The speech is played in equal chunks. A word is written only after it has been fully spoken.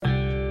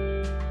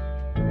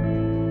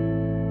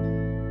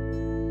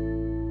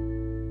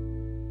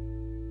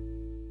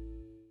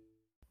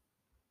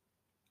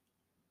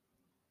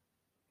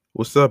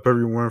What's up,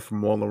 everyone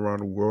from all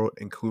around the world,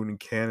 including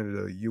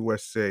Canada,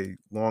 USA,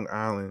 Long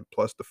Island,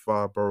 plus the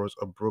five boroughs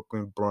of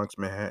Brooklyn, Bronx,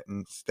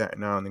 Manhattan,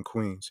 Staten Island, and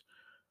Queens?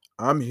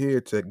 I'm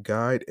here to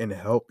guide and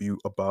help you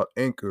about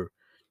Anchor.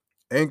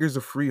 Anchor is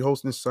a free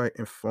hosting site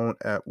and phone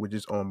app which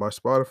is owned by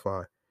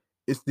Spotify.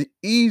 It's the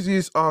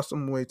easiest,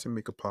 awesome way to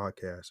make a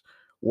podcast.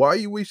 Why are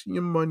you wasting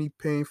your money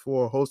paying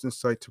for a hosting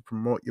site to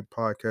promote your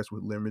podcast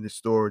with limited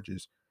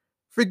storages?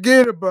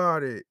 Forget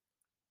about it.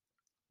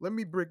 Let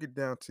me break it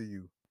down to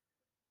you.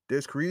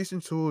 There's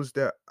creation tools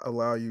that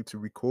allow you to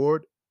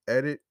record,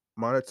 edit,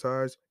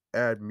 monetize,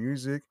 add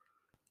music,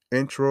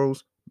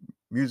 intros,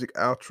 music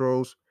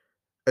outros,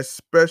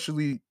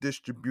 especially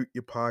distribute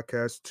your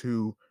podcast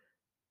to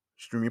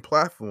streaming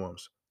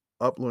platforms.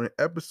 Uploading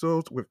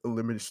episodes with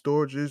unlimited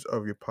storages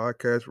of your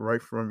podcast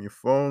right from your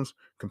phones,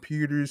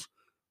 computers,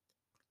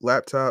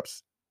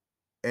 laptops,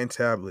 and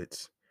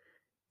tablets.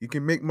 You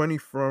can make money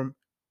from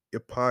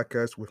your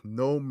podcast with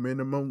no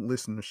minimum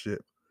listenership.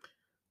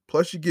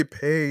 Plus, you get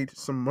paid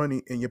some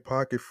money in your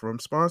pocket from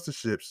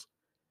sponsorships.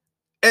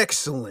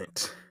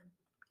 Excellent.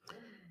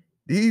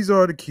 These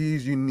are the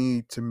keys you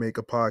need to make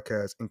a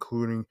podcast,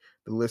 including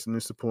the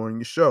listeners supporting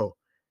your show.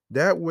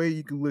 That way,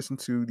 you can listen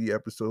to the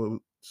episodes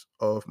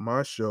of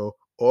my show,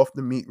 Off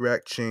the Meat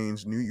Rack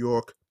Chains New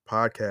York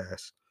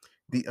podcast,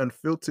 the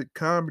unfiltered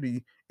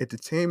comedy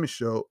entertainment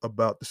show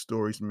about the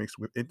stories mixed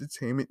with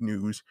entertainment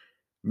news,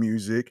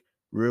 music,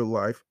 real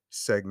life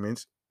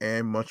segments,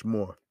 and much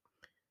more.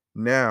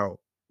 Now,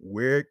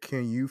 where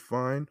can you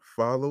find,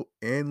 follow,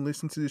 and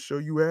listen to the show,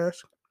 you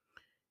ask?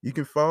 You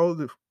can follow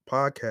the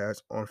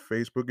podcast on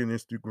Facebook and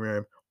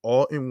Instagram,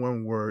 all in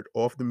one word,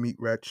 Off the Meat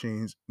Rat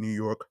Chains New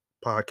York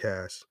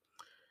podcast.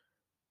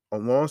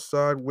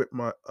 Alongside with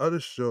my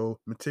other show,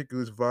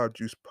 Meticulous Vibe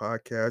Juice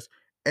podcast,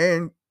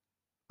 and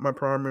my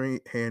primary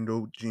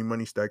handle, G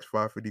Money Stacks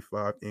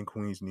 555 in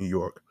Queens, New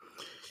York.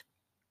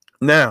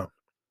 Now,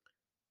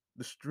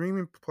 the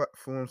streaming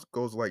platforms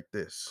goes like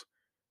this.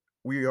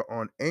 We are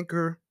on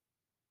Anchor,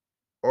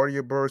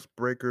 Audioburst,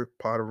 Breaker,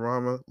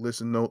 Podorama,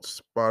 Listen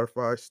Notes,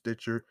 Spotify,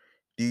 Stitcher,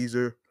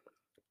 Deezer,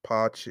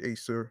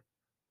 Podchaser,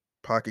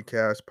 Pocket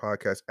Cast,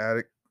 Podcast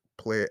Addict,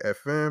 Player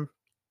FM,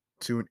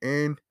 Tune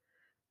In,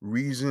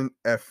 Reason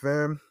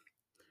FM.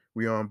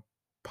 We on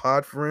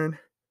Podfriend,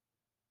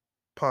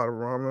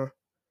 Podorama,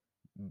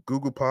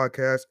 Google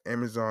Podcasts,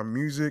 Amazon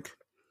Music,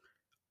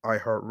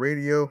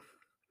 iHeartRadio,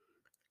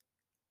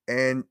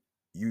 and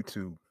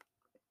YouTube.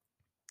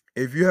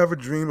 If you have a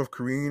dream of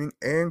creating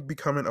and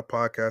becoming a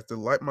podcaster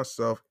like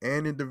myself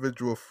and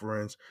individual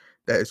friends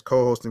that is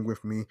co-hosting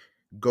with me,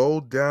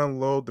 go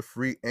download the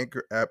free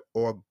Anchor app,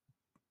 or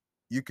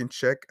you can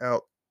check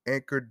out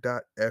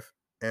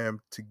anchor.fm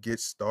to get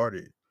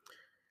started.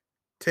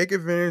 Take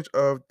advantage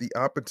of the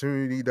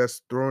opportunity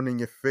that's thrown in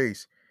your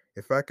face.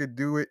 If I could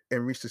do it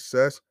and reach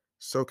success,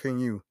 so can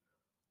you.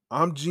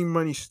 I'm G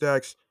Money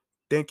Stacks.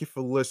 Thank you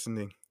for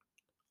listening.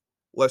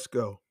 Let's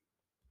go.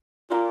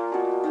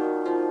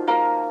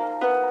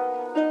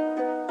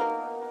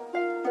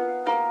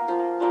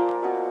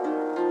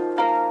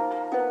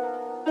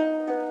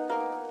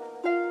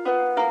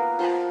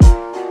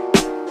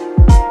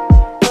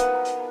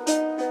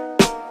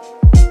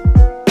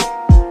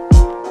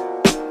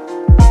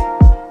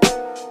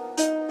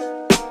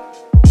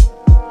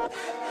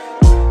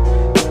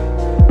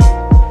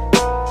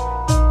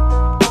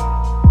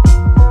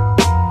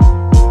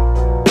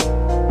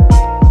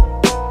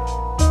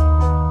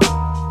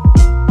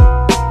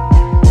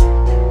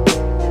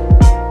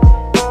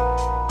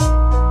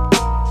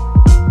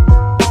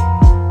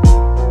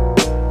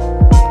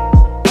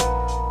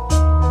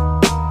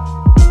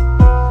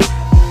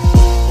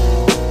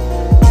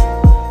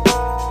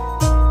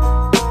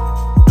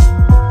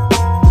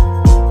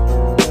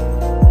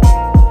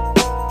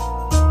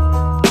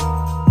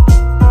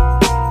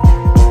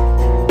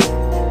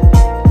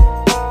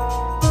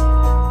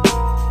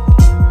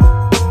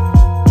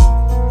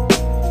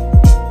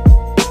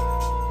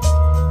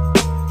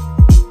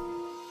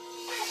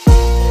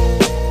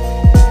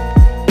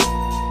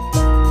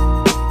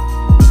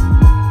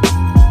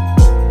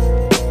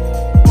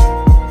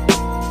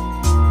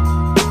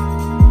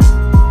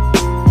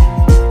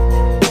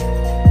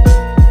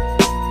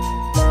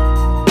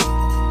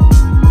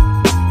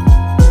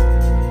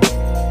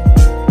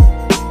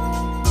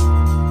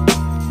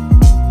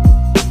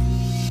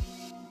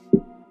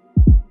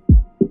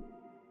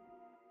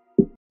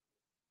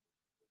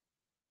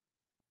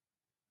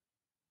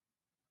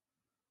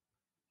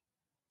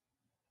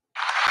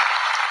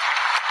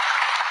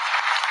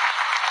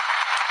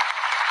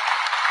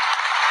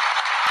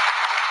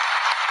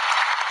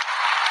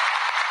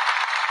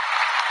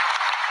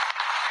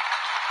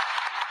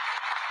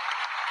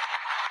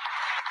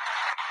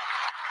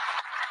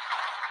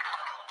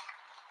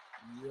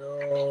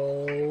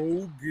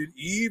 Yo, good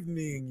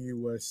evening,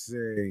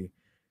 USA,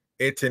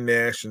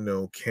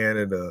 International,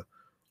 Canada,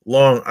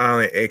 Long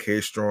Island,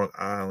 aka Strong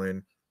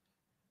Island,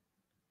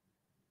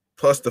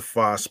 plus the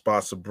 5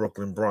 spots of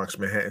Brooklyn, Bronx,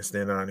 Manhattan,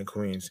 Staten Island, and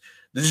Queens.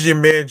 This is your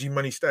man, G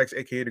Money Stacks,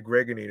 aka the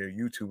Gregonator,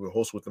 YouTuber,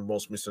 host with the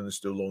most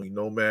misunderstood lonely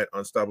nomad,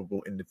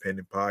 unstoppable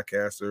independent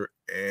podcaster,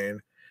 and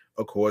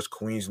of course,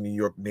 Queens, New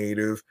York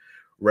native,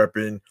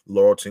 repping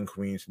Lawton,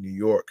 Queens, New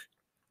York.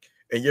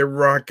 And you're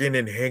rocking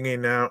and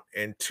hanging out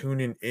and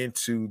tuning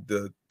into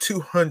the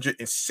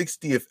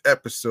 260th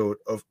episode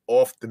of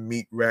Off the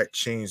Meat Rack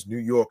Chains New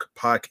York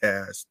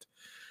podcast.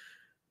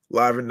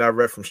 Live and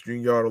direct from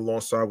StreamYard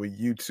alongside with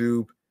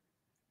YouTube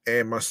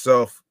and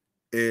myself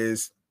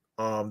is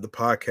the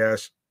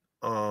podcast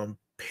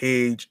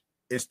page,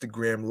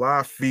 Instagram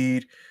live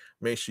feed.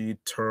 Make sure you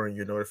turn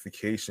your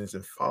notifications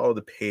and follow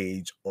the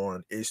page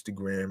on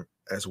Instagram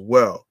as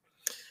well.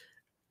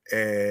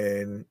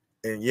 And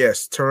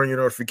yes, turn your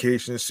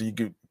notifications so you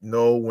can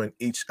know when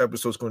each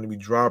episode is going to be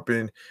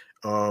dropping.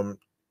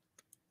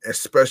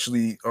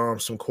 Especially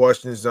some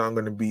questions that I'm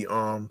going to be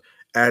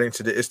adding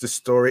to the Insta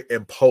story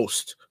and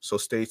post. So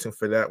stay tuned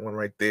for that one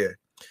right there.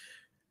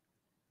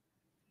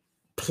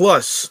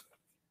 Plus,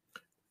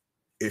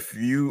 if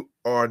you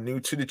are new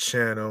to the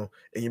channel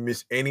and you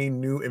miss any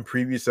new and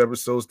previous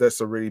episodes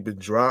that's already been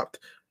dropped,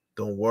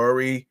 don't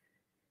worry.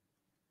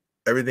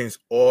 Everything's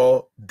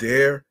all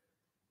there.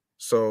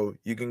 So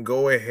you can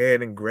go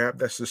ahead and grab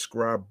that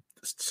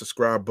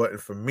subscribe button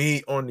for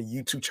me on the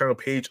YouTube channel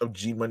page of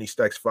G Money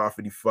Stacks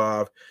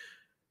 555.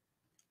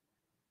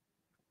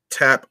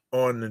 Tap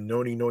on the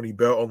Noni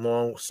bell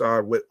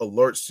alongside with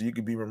alerts so you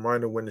can be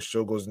reminded when the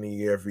show goes in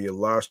the air via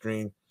live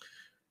stream,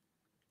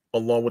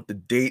 along with the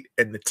date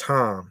and the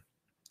time.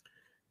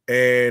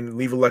 And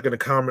leave a like and a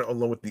comment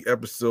along with the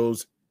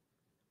episodes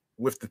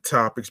with the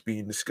topics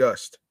being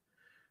discussed.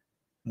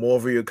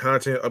 More video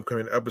content,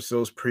 upcoming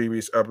episodes,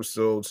 previous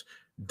episodes.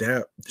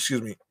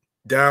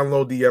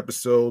 Download the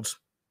episodes.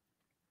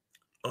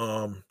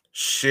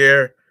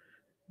 Share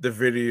the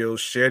videos,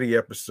 share the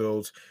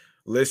episodes,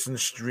 listen,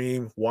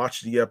 stream,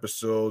 watch the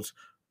episodes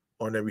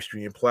on every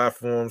streaming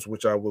platforms,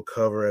 which I will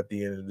cover at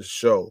the end of the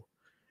show.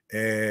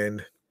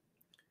 And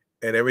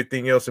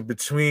everything else in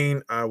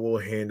between, I will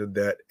handle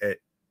that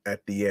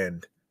at the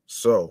end.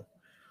 So,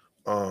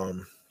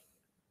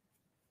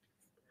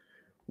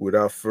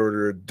 without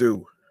further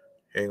ado,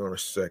 hang on a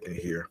second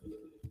here.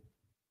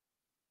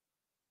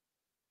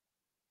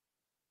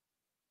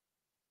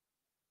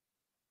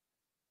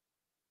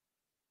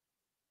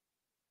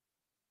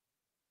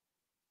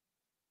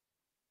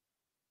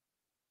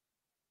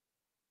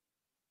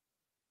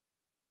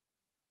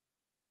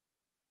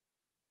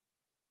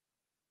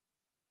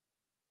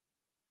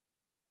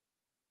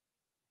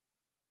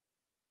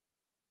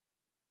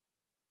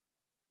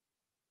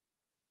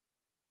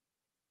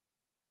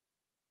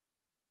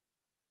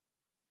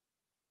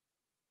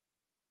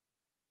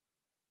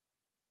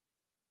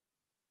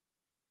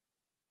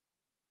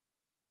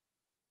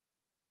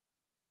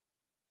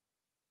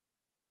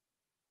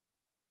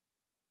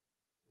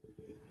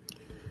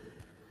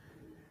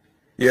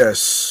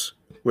 Yes,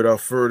 without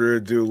further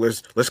ado,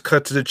 let's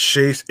cut to the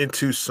chase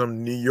into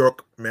some New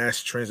York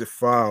mass transit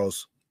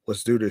files.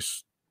 Let's do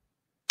this.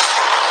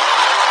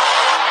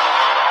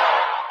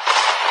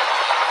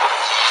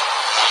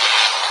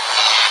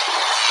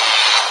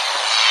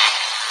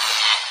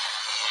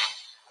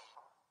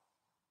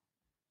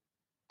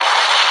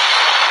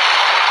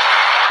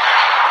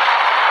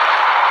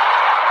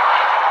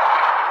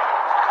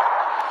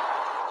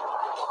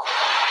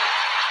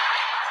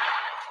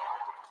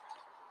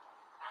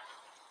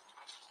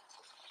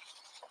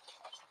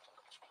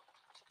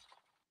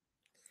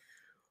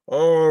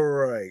 All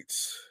right.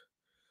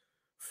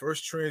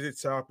 First transit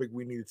topic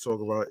we need to talk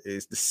about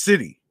is the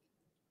city.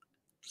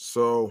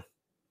 So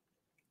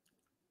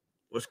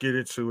let's get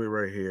into it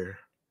right here.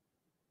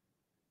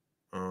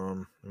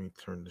 Let me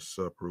turn this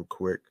up real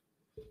quick.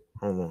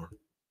 Hold on.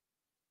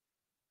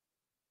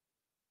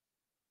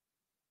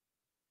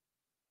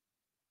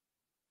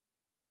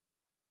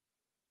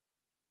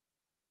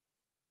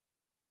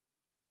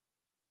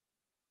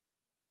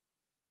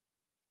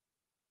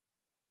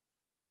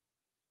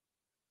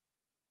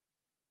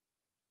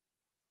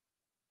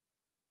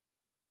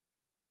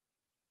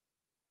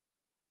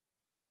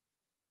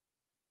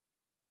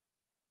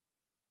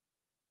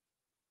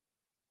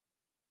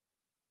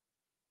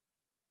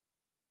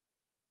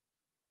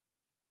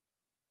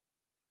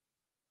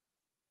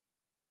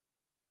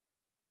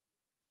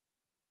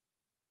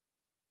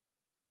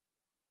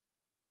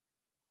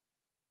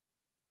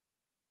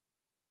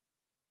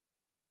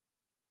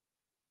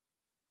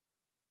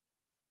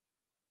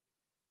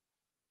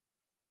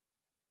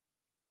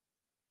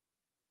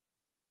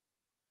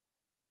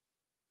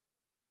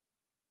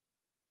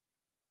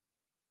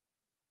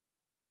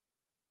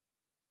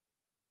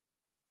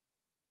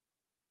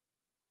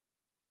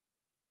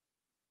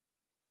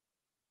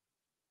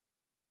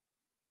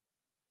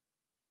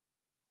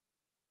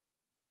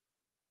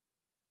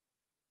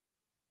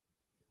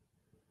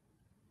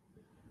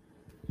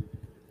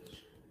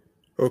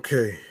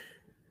 Okay.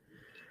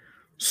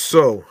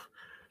 So,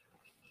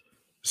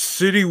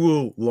 city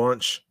will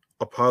launch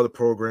a pilot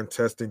program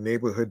testing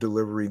neighborhood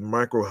delivery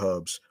micro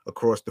hubs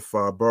across the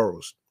 5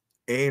 boroughs.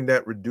 aimed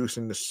at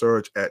reducing the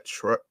surge at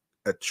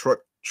truck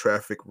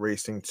traffic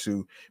racing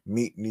to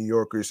meet New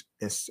Yorkers'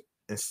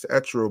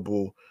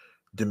 insatiable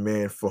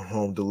demand for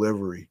home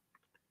delivery.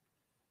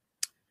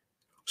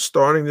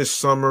 Starting this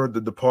summer,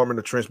 the Department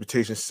of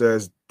Transportation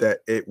says that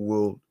it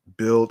will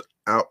build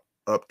out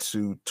up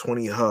to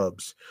 20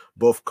 hubs,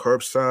 both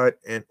curbside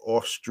and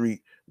off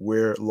street,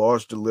 where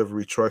large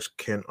delivery trucks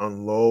can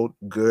unload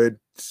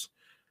goods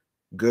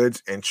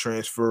and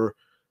transfer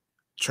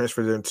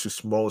them to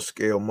smaller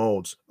scale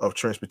modes of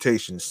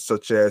transportation,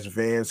 such as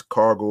vans,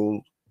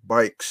 cargo,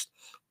 bikes,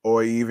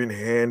 or even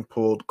hand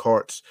pulled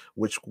carts,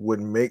 which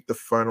would make the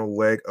final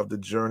leg of the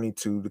journey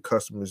to the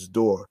customer's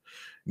door.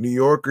 New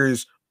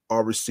Yorkers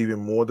are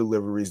receiving more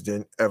deliveries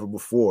than ever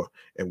before,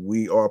 and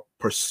we are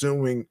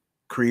pursuing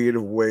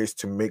creative ways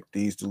to make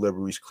these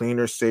deliveries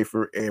cleaner,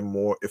 safer, and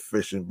more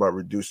efficient by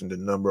reducing the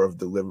number of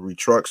delivery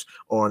trucks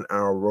on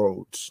our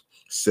roads,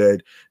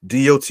 said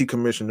DOT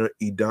Commissioner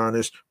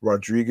Edonis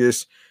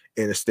Rodriguez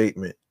in a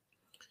statement.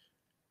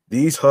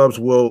 These hubs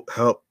will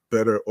help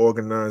better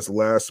organize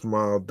last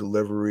mile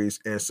deliveries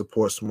and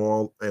support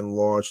small and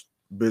large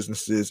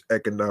businesses'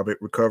 economic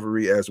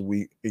recovery as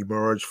we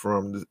emerge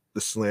from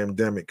the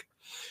slamdemic.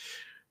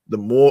 The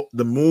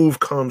move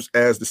comes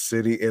as the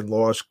city and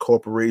large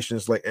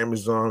corporations like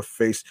Amazon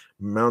face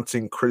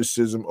mounting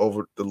criticism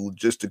over the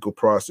logistical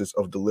process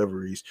of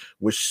deliveries,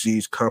 which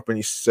sees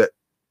companies set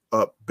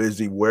up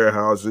busy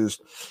warehouses,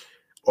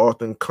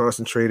 often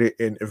concentrated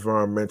in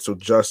environmental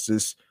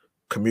justice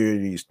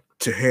communities,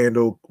 to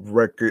handle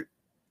record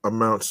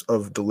amounts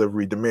of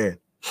delivery demand.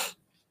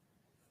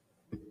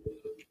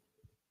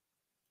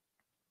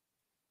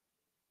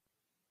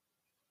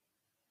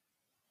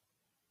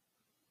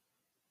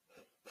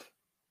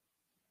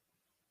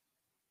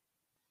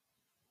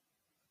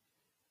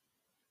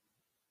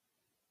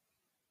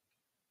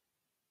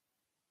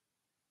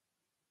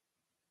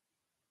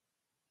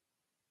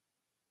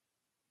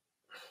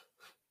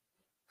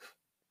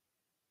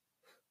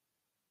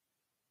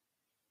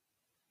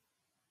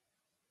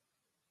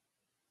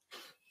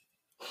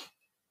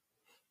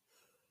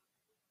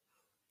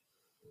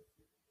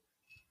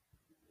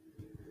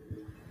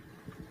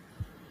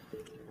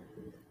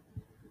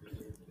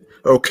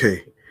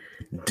 Okay,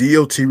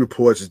 DOT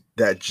reports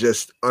that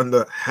just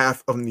under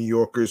half of New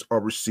Yorkers are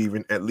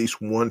receiving at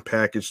least one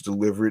package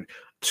delivered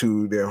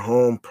to their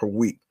home per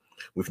week,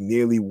 with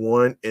nearly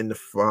one in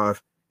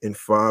five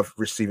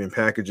receiving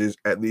packages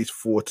at least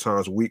 4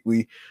 times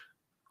weekly.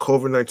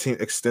 COVID-19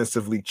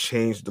 extensively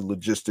changed the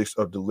logistics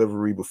of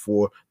delivery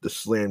before the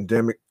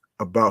slamdemic.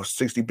 About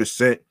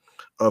 60%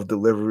 of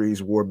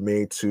deliveries were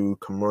made to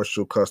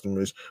commercial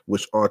customers,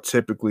 which are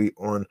typically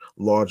on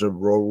larger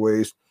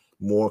roadways,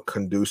 more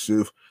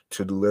conducive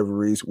to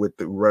deliveries, with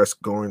the rest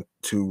going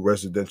to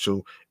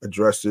residential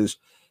addresses.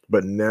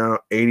 But now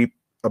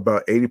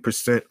about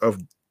 80%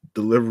 of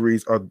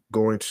deliveries are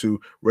going to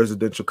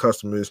residential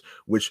customers,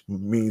 which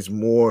means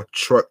more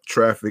truck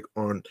traffic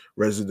on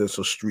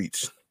residential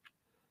streets.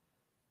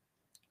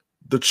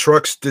 The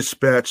trucks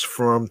dispatched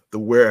from the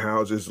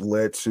warehouses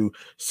led to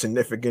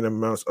significant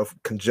amounts of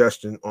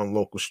congestion on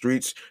local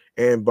streets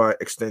and, by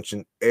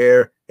extension,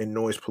 air and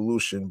noise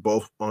pollution,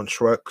 both on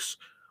truck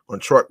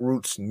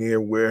routes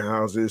near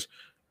warehouses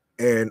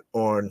and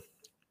on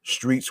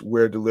streets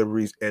where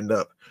deliveries end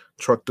up.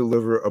 Truck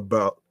deliver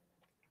about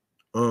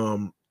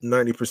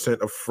 90%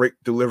 of freight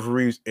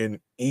deliveries in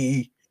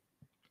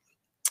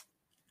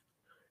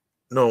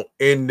no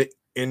in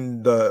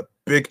the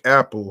Big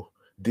Apple,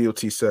 DOT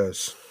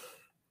says.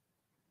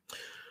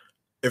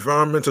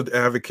 Environmental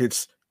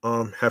advocates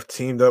have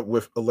teamed up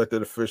with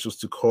elected officials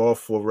to call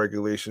for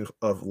regulation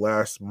of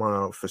last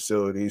mile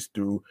facilities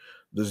through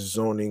the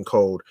zoning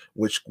code,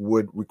 which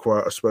would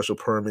require a special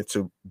permit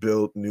to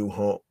build new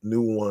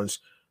ones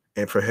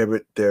and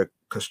prohibit their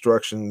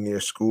construction near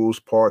schools,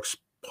 parks,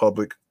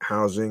 public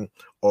housing,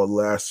 or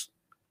last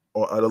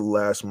or other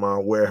last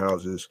mile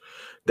warehouses.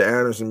 The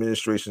Adams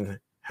administration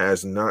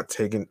has not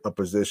taken a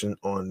position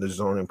on the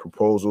zoning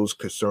proposals,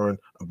 concerned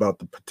about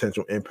the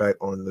potential impact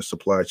on the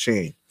supply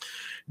chain.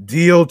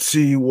 DOT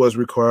was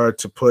required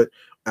to put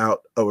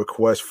out a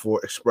request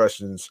for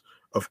expressions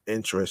of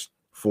interest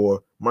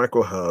for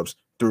microhubs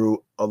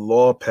through a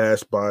law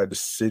passed by the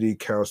city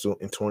council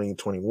in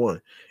 2021,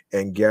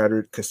 and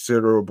gathered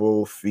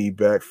considerable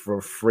feedback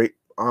from freight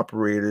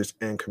operators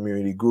and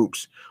community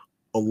groups,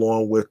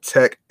 along with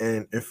tech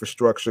and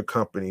infrastructure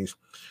companies.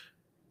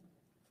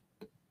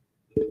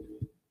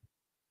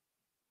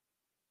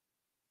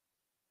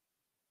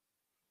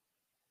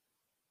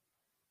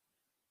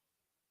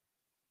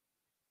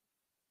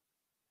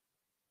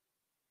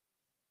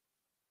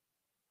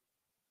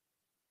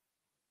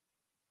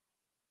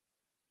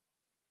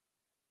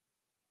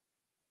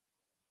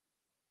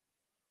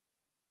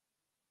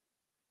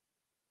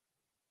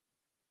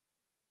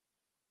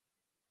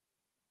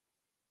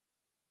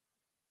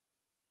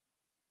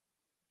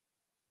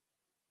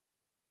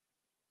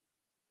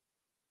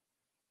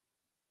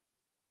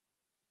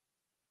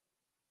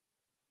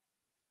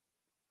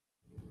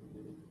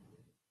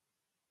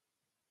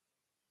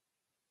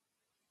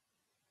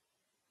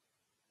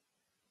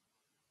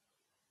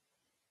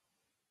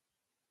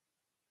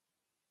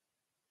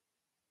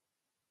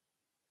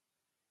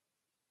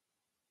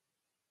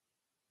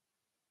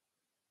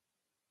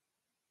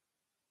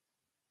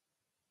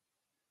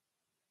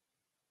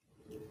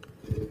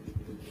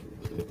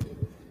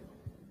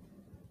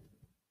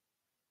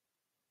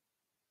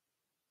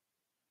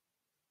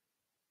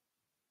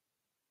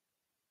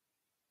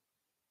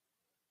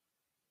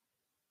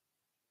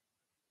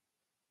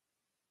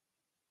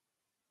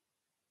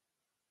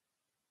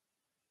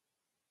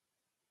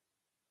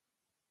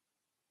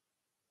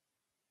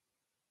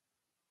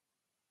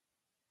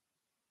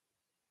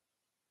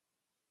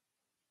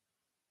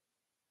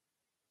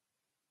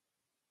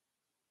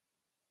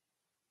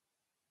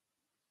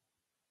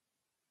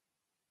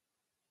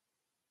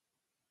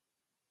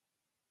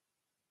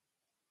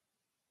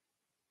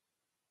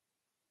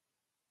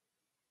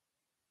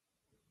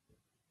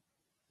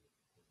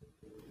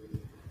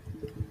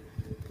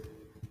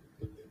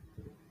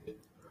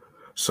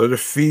 So the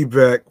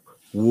feedback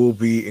will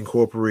be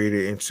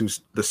incorporated into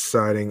the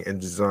siting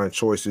and design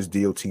choices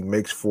DOT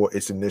makes for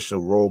its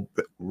initial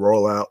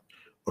rollout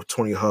of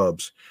 20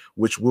 hubs,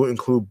 which will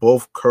include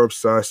both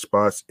curbside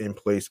spots in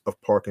place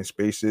of parking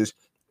spaces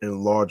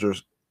and larger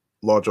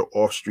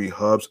off-street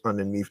hubs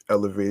underneath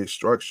elevated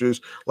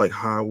structures like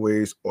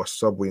highways or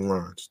subway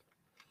lines.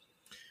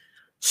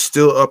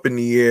 Still up in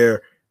the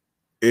air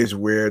is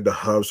where the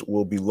hubs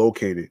will be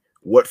located,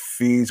 what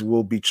fees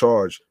will be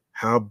charged,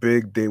 how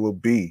big they will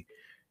be,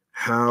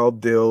 how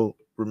they'll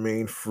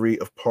remain free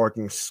of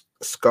parking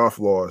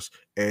scofflaws,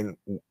 and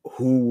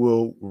who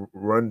will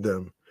run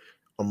them,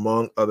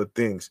 among other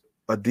things.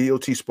 A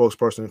DOT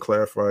spokesperson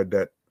clarified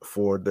that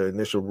for the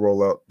initial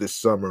rollout this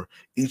summer,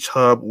 each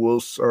hub will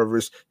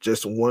service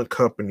just one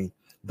company,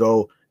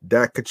 though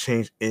that could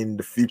change in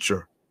the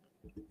future.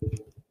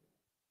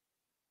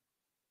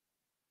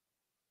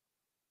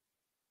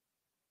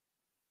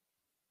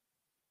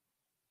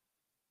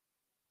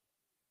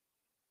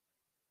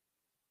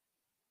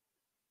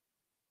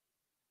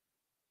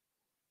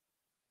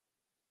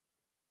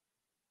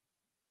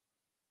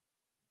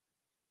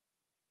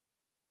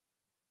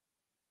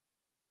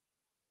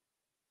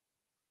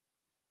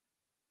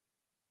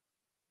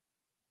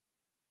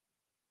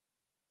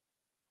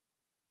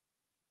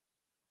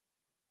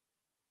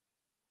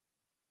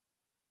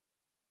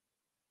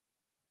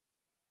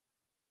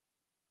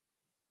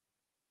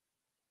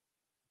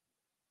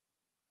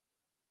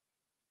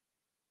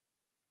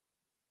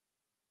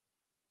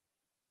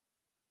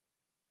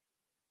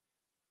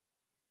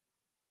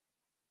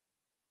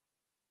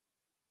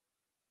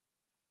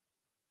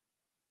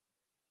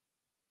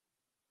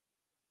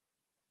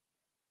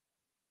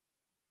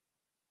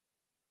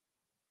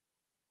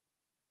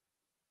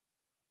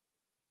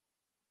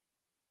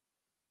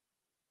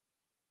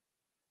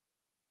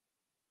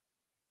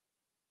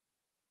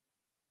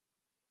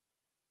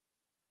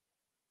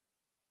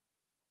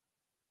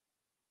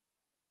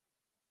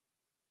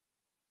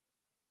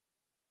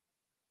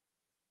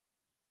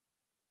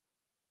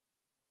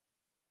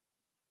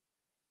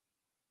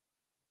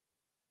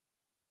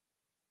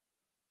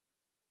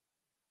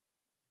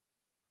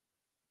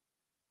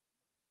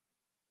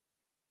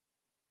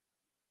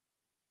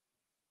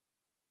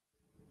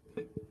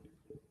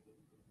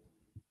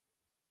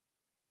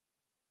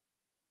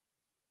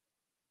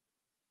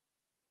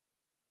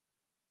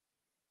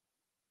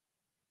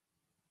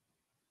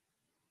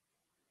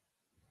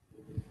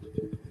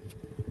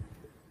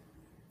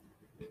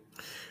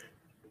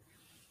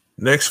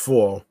 Next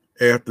fall,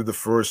 after the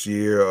first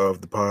year of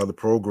the pilot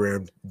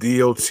program,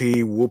 DOT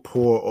will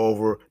pour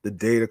over the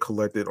data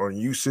collected on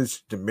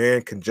usage,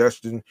 demand,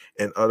 congestion,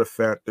 and other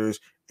factors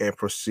and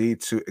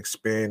proceed to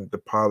expand the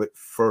pilot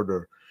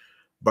further.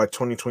 By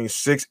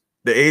 2026,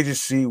 the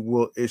agency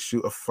will issue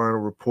a final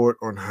report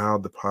on how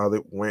the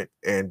pilot went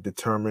and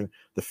determine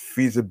the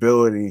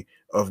feasibility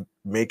of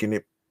making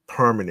it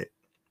permanent.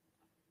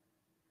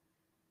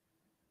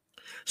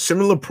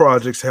 Similar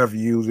projects have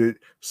yielded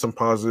some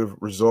positive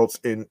results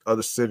in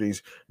other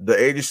cities. The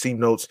agency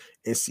notes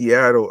in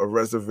Seattle, a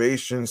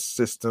reservation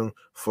system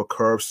for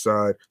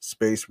curbside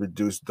space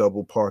reduced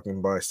double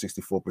parking by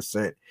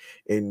 64%.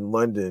 In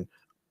London,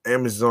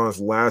 Amazon's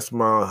last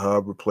mile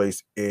hub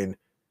replaced an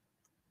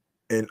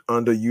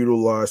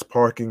underutilized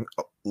parking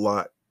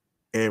lot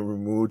and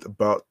removed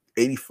about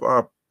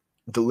 85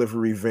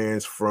 delivery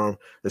vans from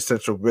the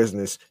central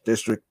business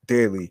district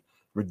daily,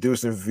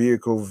 reducing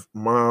vehicle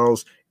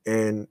miles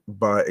and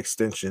by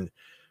extension,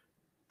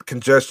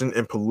 congestion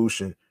and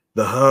pollution.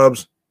 The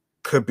hubs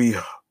could be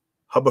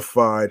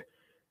hubified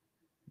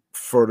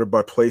further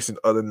by placing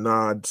other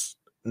nodes,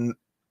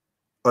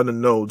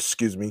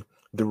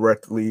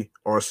 directly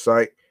on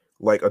site,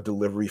 like a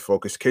delivery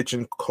focused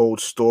kitchen,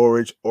 cold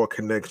storage, or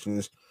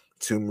connections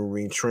to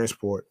marine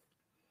transport.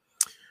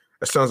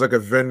 That sounds like a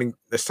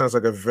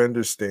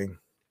vendor's thing.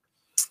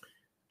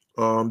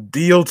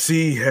 DOT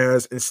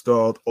has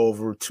installed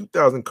over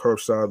 2,000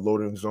 curbside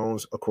loading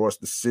zones across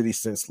the city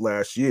since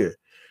last year.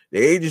 The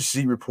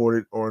agency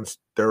reported on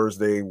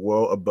Thursday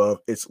well above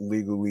its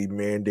legally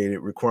mandated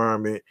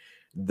requirement.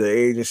 The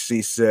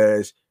agency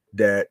says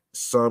that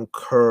some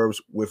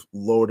curbs with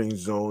loading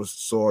zones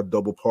saw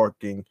double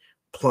parking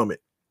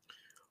plummet.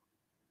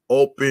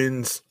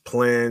 Opens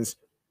plans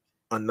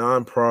a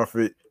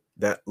nonprofit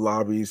that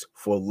lobbies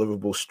for a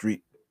livable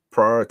street,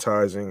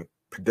 prioritizing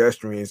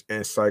pedestrians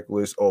and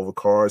cyclists over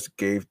cars,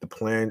 gave the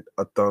plan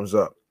a thumbs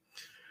up.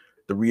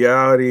 The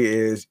reality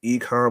is,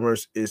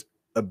 e-commerce is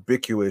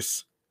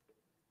ubiquitous,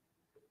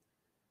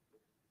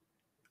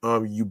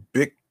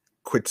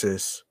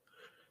 ubiquitous,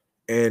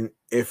 and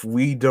if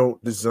we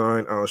don't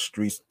design our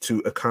streets to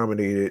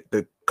accommodate it,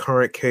 the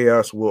current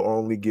chaos will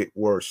only get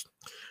worse.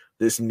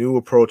 This new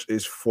approach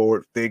is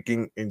forward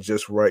thinking and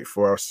just right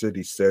for our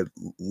city, says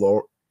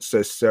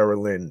Sarah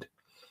Lind,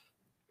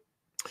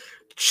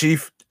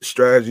 Chief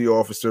Strategy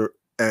Officer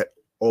at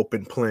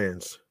Open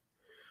Plans.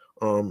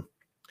 Um,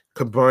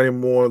 Combining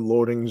more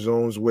loading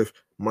zones with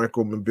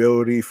micro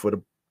mobility for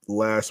the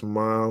last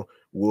mile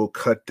will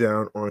cut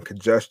down on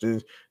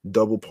congestion,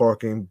 double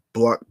parking,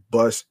 block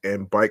bus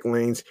and bike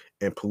lanes,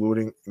 and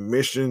polluting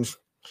emissions.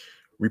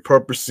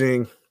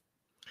 Repurposing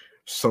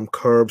some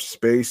curb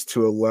space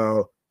to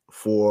allow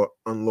for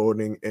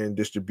unloading and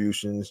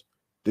distributions.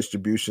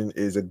 Distribution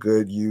is a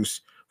good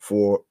use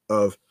for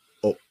of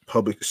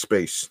public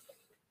space.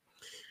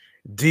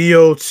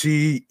 DOT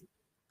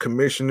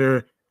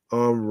Commissioner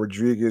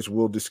Rodriguez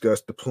will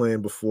discuss the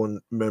plan before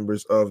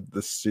members of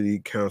the City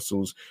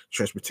Council's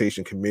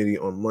Transportation Committee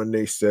on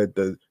Monday, said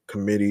the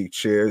committee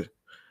chair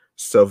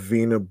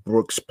Selvina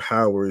Brooks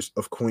Powers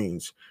of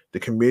Queens. The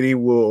committee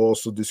will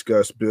also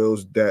discuss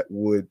bills that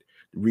would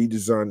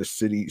redesign the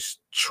city's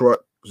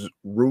truck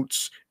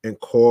routes and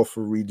call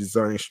for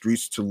redesigning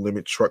streets to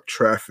limit truck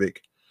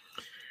traffic.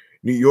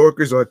 New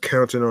Yorkers are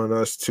counting on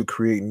us to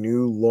create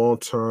new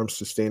long-term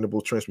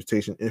sustainable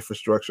transportation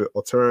infrastructure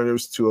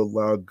alternatives to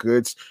allow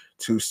goods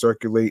to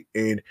circulate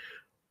in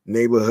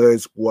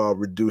neighborhoods while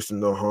reducing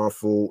the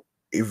harmful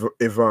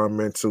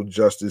environmental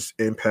justice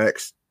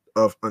impacts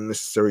of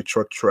unnecessary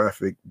truck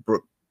traffic.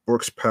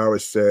 Brooks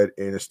Powers said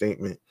in a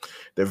statement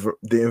that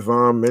the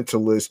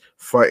environmentalists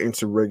fighting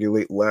to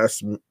regulate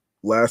last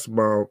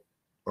mile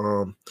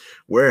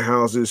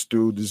warehouses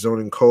through the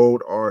zoning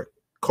code are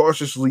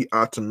cautiously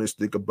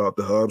optimistic about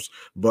the hubs,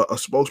 but a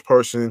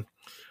spokesperson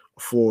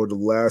for the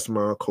Last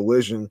Mile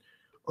Coalition,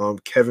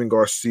 Kevin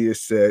Garcia,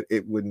 said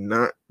it would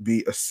not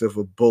be a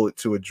silver bullet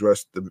to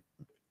address the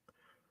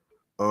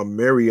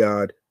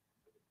myriad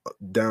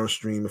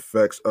downstream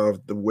effects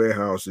of the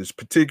warehouses,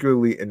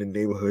 particularly in the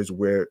neighborhoods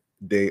where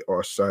they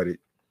are sited.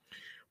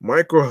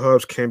 Micro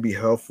hubs can be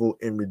helpful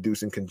in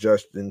reducing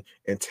congestion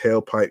and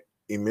tailpipe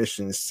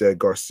emissions, said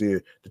Garcia,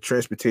 the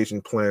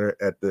transportation planner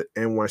at the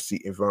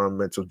NYC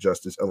Environmental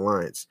Justice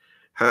Alliance.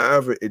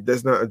 However, it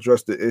does not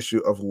address the issue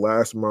of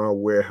last mile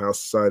warehouse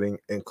siting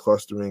and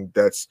clustering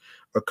that's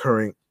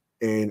occurring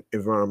in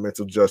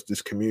environmental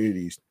justice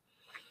communities.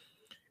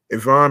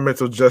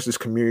 Environmental justice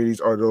communities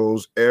are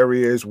those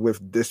areas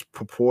with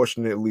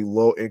disproportionately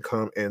low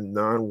income and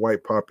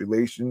non-white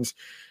populations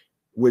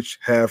which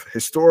have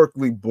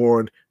historically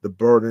borne the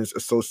burdens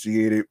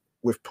associated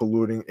with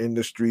polluting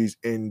industries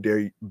in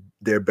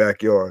their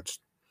backyards.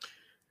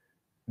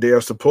 They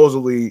are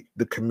supposedly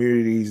the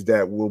communities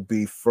that will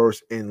be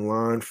first in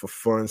line for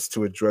funds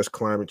to address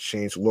climate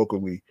change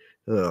locally.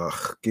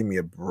 Ugh, give me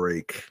a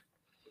break.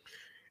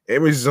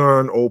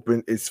 Amazon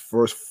opened its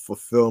first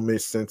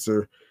fulfillment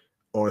center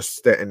on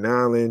Staten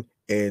Island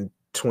in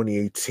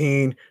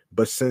 2018,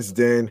 but since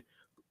then,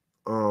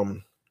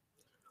 um,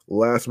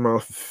 last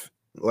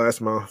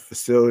mile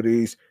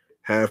facilities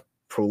have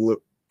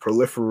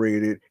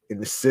proliferated in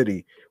the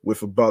city,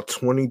 with about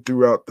 20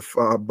 throughout the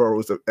 5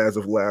 boroughs as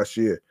of last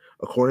year,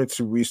 according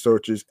to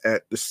researchers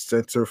at the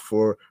Center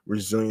for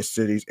Resilient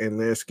Cities and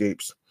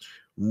Landscapes.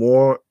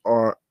 More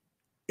are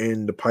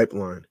in the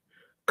pipeline.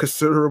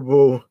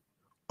 Considerable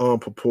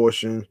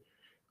proportion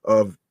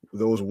of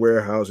those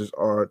warehouses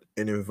are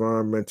in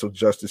environmental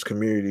justice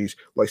communities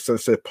like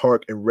Sunset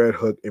Park and Red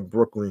Hook in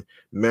Brooklyn,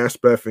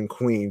 Maspeth in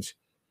Queens,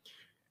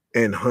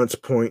 and Hunts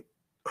Point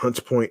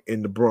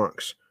in the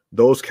Bronx.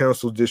 Those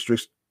council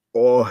districts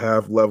all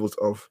have levels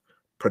of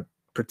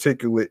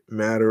particulate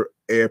matter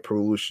air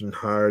pollution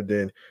higher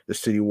than the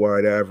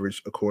citywide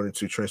average, according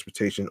to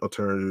Transportation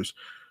Alternatives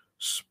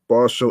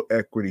Spatial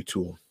Equity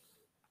Tool.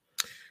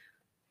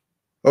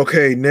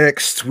 Okay, up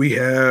next we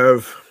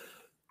have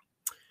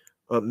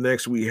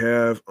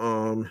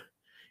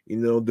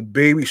the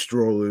baby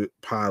stroller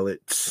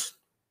pilots.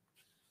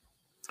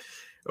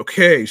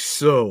 Okay,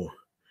 so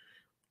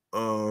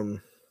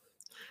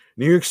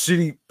New York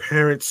City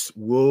parents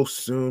will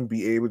soon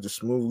be able to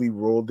smoothly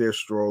roll their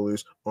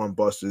strollers on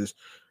buses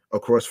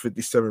across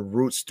 57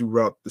 routes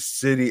throughout the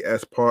city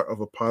as part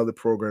of a pilot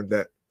program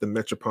that the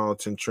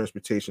Metropolitan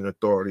Transportation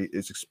Authority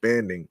is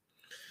expanding.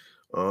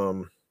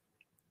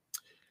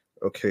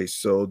 Okay,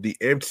 so the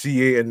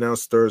MTA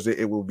announced Thursday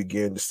it will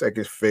begin the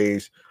second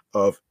phase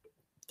of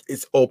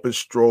its open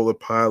stroller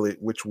pilot,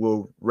 which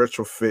will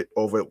retrofit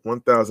over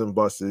 1,000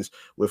 buses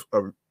with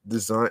a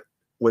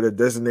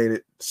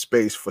designated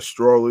space for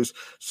strollers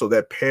so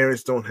that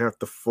parents don't have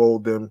to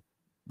fold them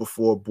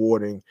before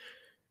boarding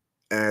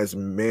as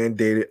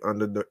mandated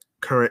under the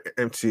current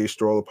MTA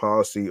stroller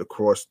policy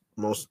across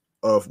most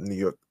of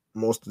the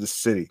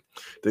city.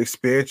 The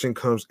expansion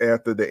comes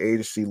after the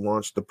agency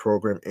launched the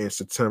program in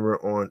September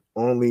on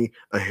only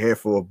a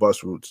handful of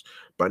bus routes.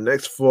 By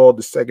next fall,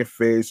 the second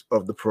phase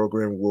of the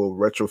program will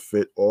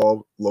retrofit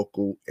all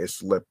local and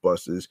select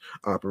buses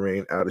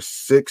operating out of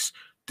 6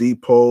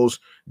 depots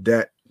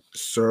that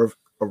serve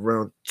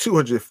around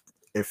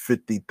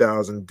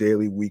 250,000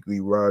 daily weekly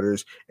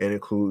riders and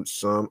include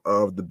some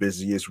of the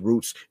busiest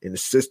routes in the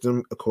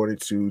system, according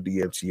to the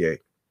MTA.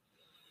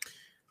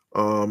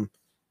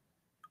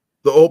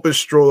 The Open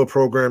Stroller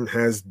program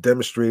has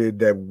demonstrated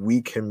that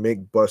we can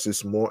make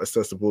buses more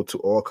accessible to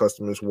all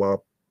customers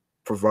while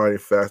providing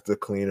faster,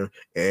 cleaner,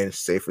 and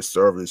safer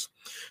service,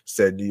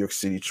 said New York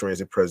City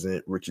Transit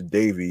President Richard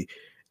Davey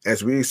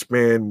As we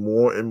expand,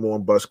 more and more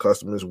bus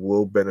customers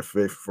will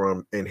benefit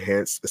from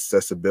enhanced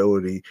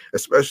accessibility,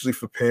 especially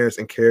for parents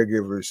and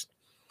caregivers.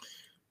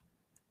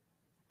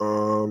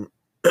 Um,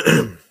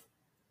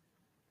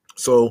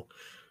 so,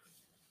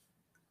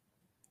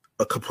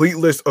 a complete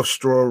list of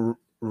straw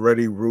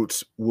ready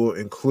routes will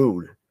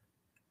include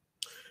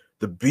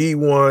the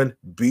B1,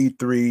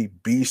 B3,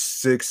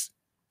 B6,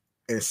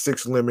 and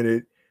 6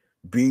 Limited,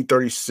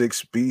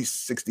 B36,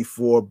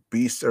 B64,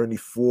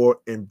 B74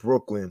 in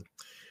Brooklyn,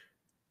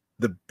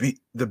 the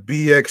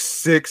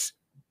BX6,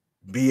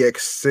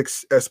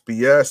 BX6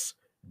 SBS,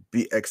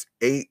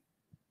 BX8,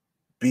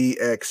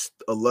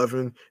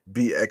 BX11,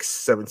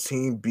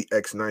 BX17,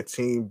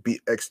 BX19,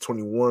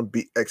 BX21,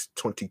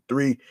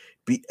 BX23,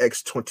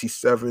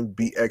 BX27,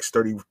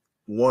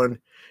 BX31,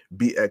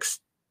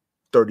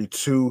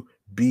 BX32,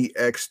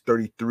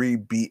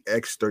 BX33,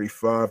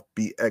 BX35,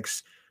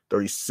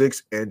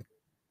 BX36,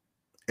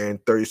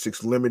 and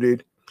 36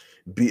 Limited,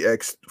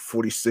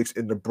 BX46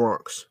 in the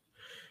Bronx.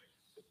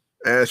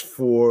 As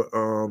for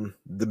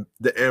the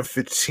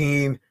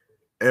M15,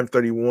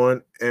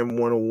 M31,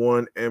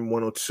 M101,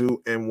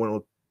 M102,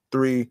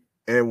 M103,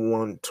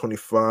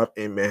 M125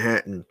 in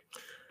Manhattan,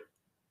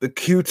 the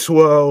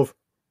Q12,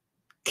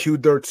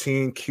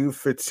 Q13,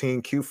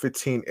 Q15,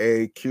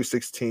 Q15A,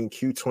 Q16,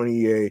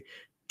 Q20A,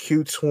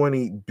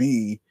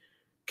 Q20B,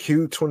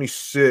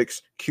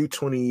 Q26,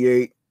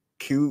 Q28,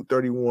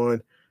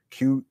 Q31,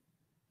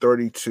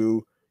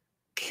 Q32,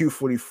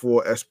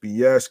 Q44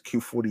 SBS,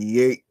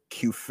 Q48,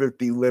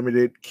 Q50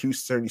 Limited,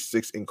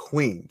 Q76 in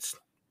Queens.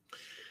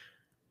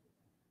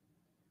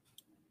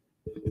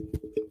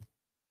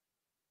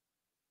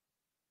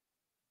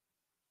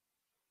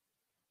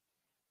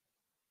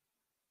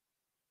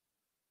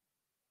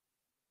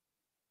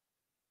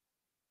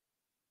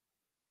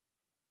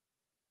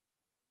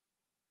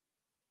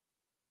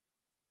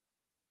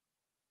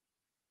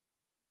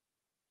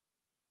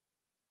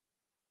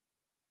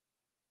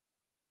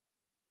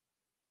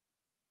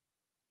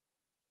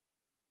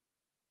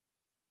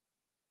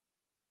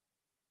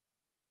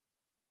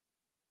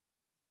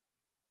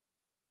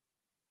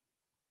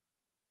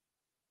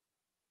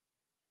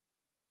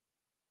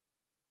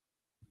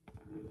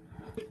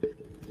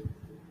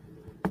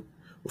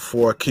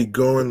 Before I keep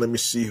going, let me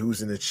see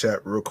who's in the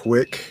chat real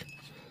quick.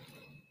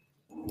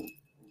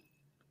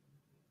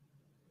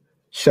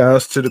 Shout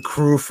outs to the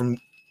crew from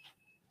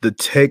the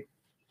Take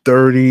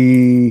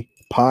 30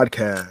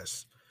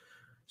 podcast.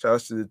 Shout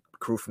outs to the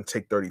crew from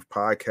Take 30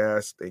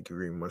 podcast. Thank you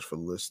very much for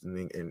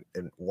listening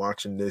and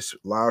watching this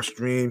live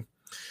stream.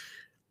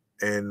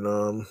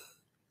 And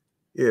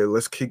yeah,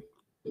 let's keep.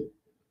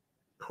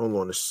 Hold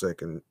on a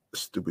second.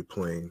 Stupid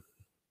plane.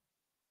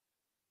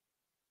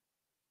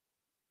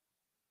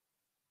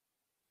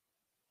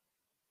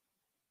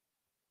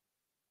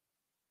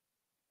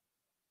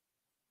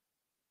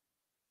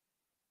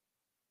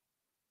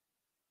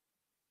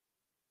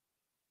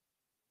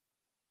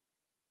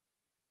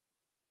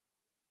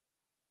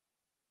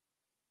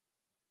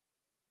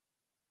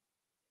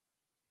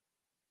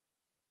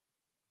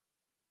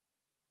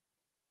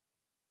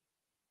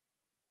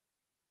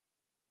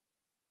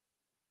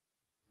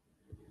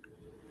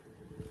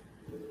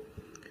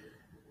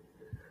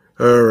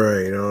 All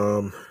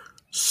right.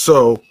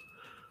 So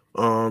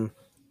the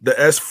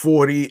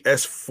S40,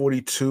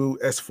 S42,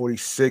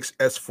 S46,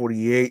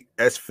 S48,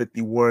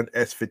 S51,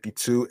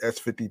 S52,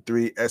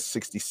 S53,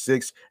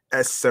 S66,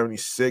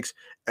 S76,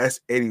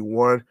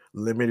 S81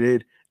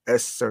 limited,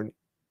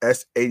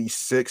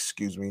 S86,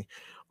 excuse me,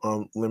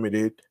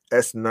 limited,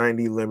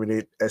 S90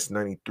 limited,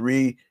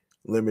 S93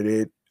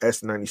 limited,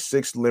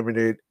 S96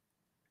 limited,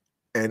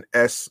 and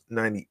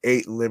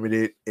S98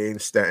 limited in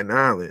Staten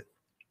Island.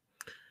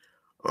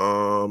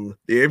 The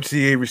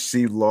MTA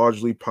received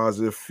largely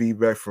positive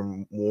feedback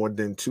from more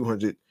than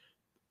 200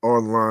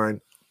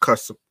 online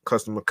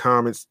customer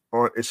comments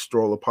on its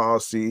stroller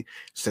policy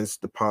since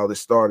the pilot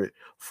started.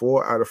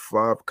 4 out of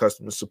 5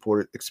 customers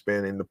supported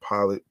expanding the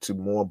pilot to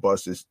more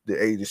buses, the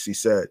agency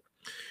said.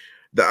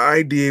 The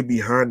idea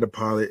behind the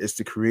pilot is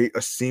to create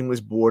a seamless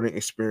boarding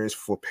experience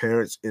for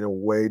parents in a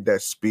way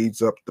that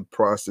speeds up the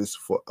process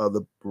for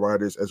other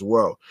riders as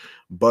well.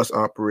 Bus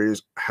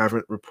operators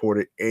haven't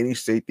reported any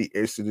safety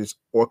incidents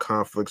or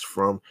conflicts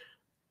from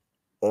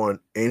on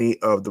any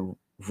of the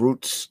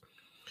routes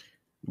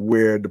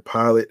where the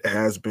pilot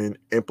has been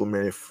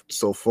implemented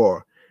so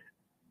far.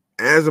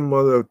 As a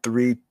mother of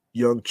 3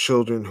 young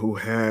children who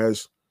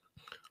has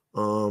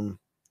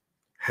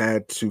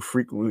had to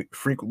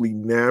frequently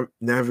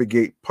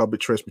navigate public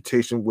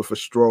transportation with a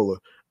stroller,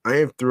 I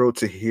am thrilled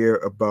to hear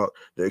about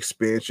the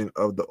expansion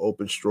of the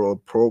Open Stroller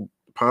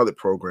pilot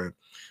program,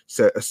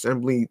 said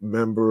Assembly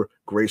Member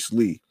Grace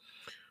Lee.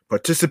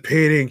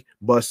 Participating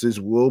buses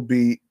will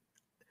be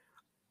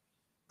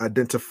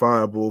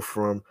identifiable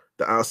from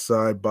the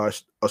outside by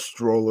a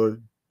stroller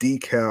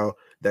decal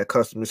that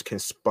customers can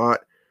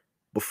spot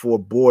before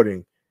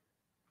boarding.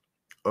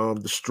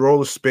 The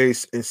stroller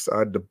space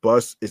inside the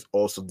bus is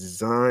also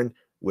designed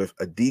with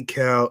a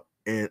decal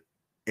and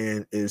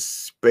is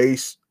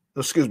spaced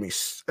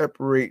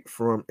separate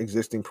from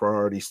existing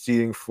priority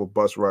seating for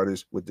bus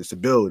riders with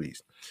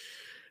disabilities.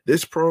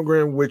 This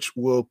program, which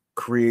will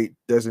create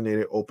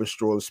designated open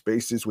stroller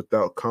spaces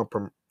without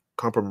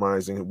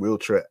compromising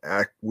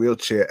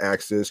wheelchair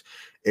access,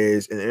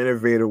 is an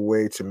innovative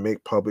way to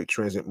make public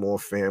transit more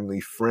family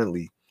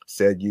friendly,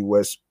 said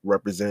U.S.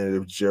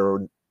 Representative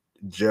Gerald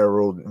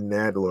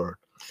Nadler.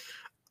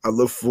 I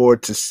look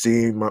forward to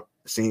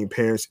seeing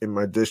parents in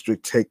my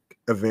district take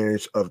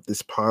advantage of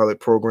this pilot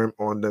program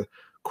on the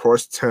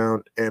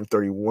Crosstown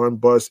M31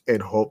 bus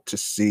and hope to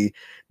see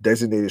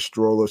designated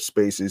stroller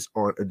spaces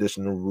on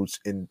additional routes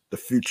in the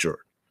future.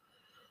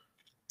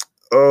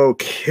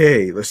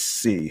 Okay, let's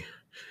see.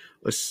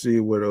 Let's see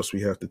what else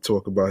we have to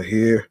talk about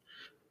here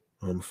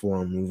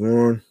before I move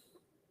on.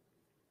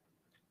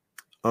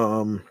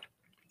 Um,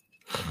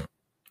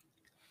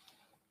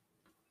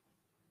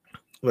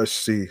 let's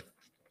see.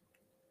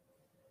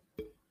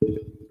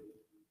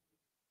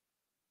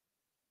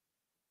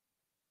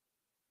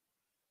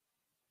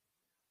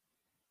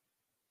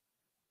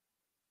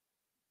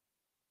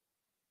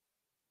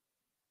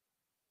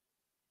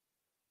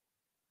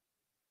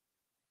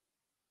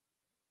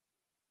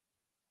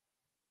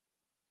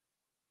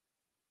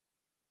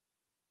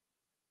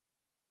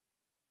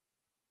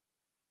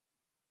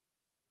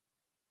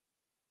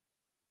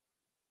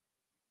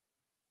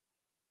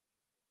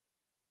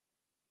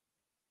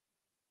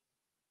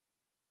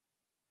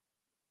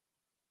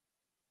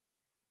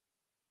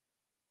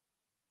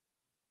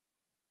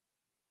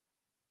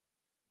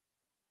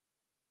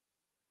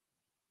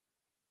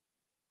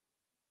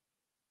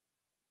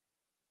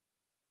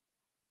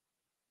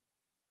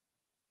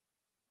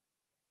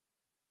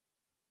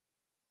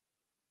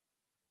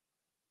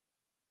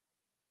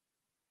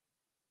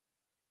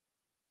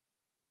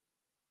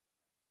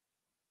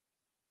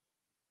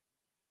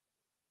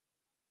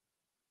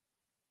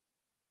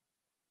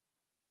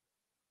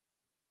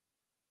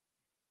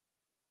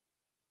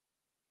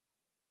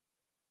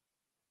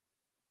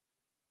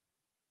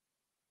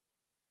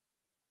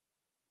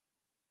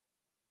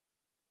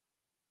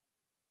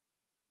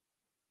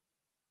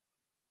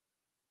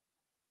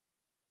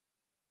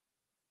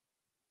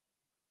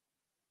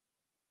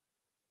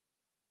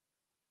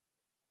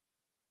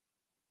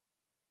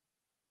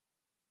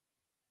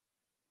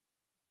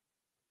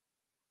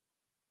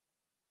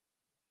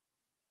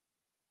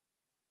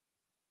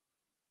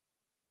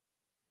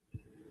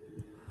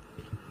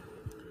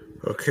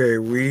 Okay,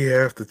 we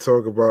have to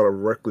talk about a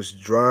reckless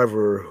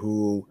driver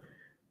who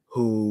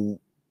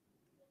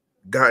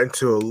got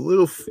into a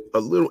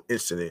little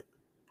incident.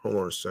 Hold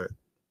on a sec.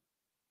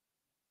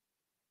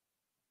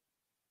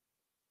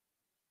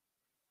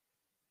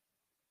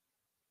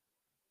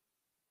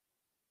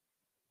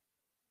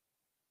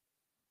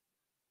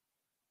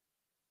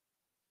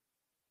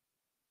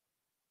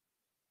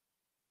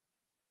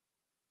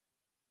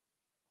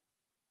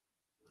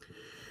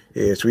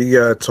 Yes, we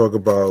gotta talk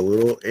about a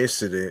little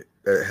incident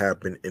that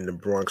happened in the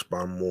Bronx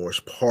by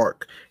Morris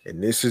Park,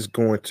 and this is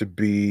going to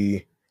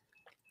be.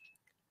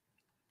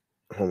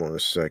 Hold on a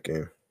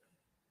second.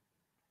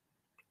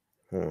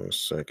 Hold on a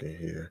second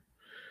here.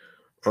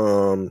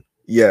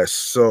 Yes.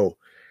 So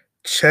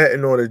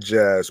chatting on the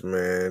jazz,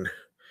 man.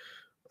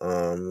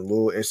 A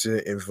little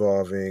incident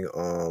involving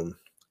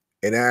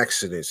an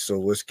accident. So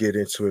let's get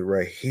into it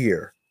right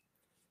here.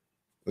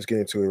 Let's get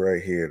into it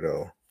right here,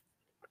 though.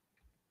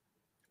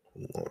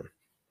 Hold on.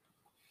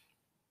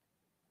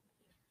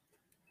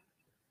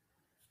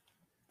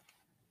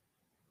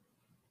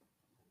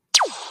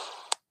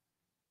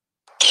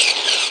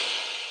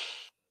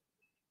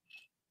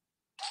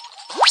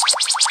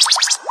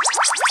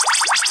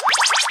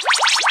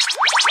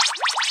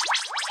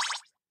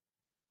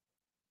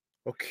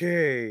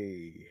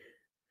 Okay.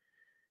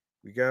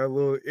 We got a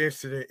little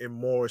incident in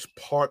Morris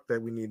Park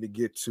that we need to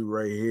get to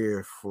right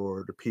here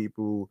for the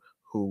people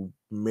who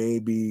may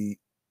be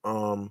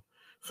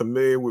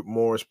familiar with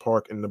Morris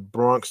Park in the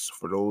Bronx.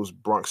 For those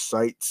Bronx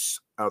sites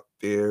out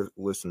there,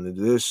 listen to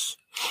this.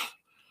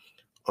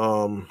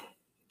 Um,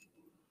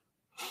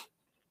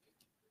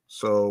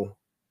 so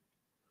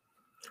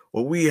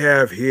what we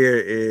have here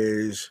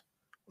is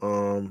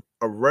a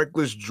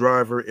reckless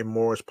driver in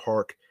Morris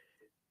Park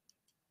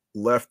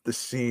left the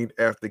scene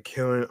after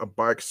killing a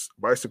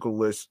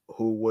bicyclist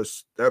who was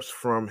steps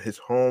from his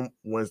home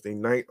Wednesday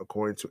night,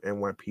 according to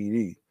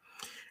NYPD.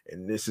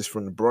 And this is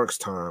from the Bronx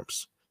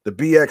Times, the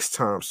BX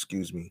Times,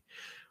 excuse me.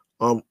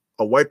 A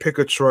white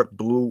pickup truck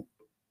blew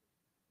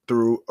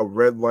through a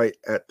red light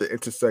at the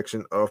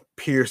intersection of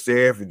Pierce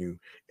Avenue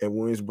and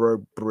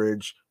Williamsburg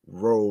Bridge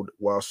Road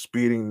while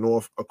speeding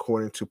north,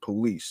 according to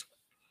police.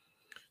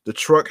 The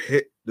truck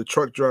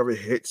driver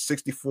hit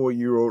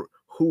 64-year-old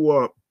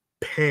Hua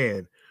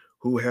Pan,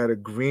 who had a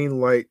green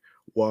light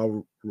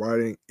while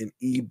riding an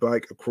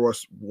e-bike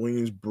across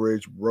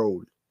Williamsbridge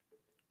Road.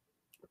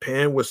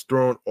 Pan was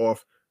thrown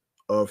off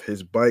of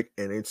his bike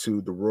and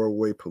into the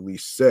roadway,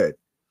 police said.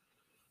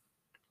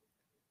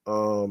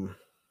 Um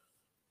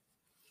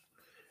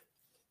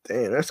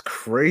Damn, that's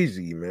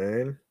crazy,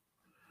 man.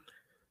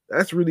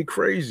 That's really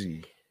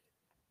crazy.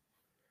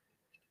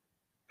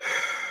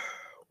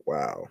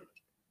 Wow.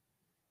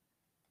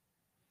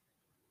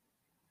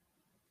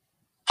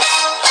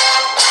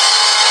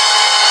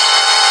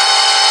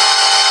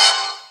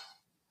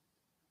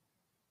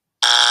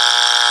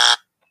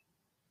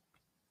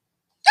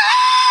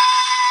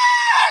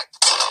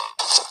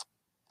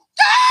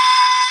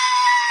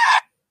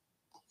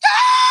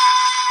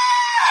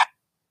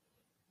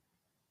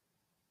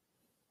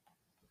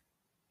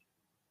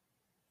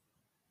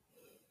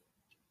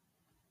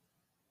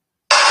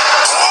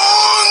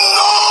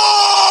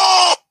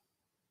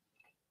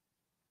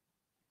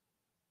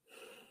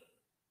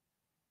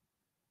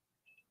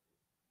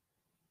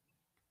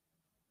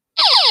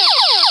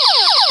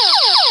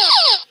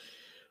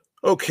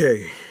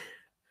 Okay.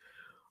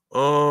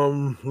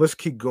 Let's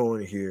keep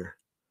going here.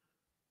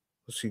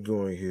 Let's keep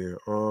going here.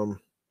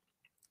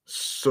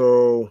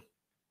 So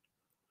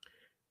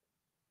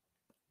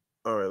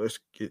all right,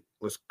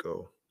 let's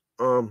go.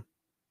 Um,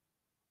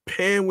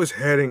 Pan was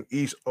heading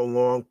east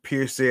along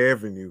Pierce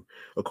Avenue,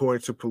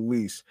 according to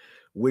police,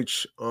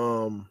 which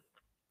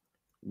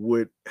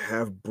would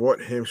have brought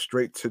him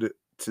straight to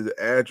the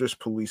address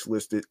police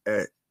listed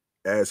at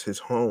as his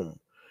home,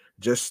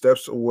 just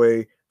steps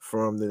away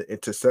from the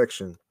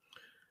intersection.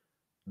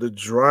 The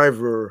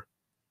driver,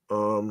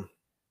 um,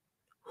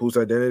 whose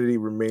identity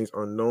remains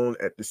unknown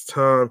at this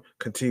time,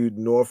 continued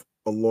north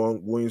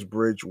along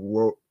Williamsbridge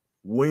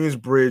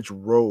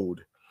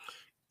Road,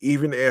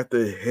 even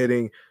after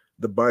hitting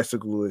the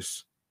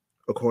bicyclist,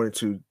 according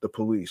to the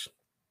police.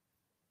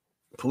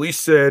 Police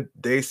said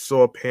they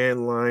saw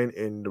Pan lying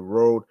in the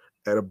road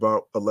at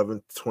about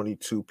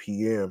 11:22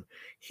 p.m.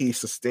 He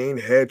sustained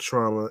head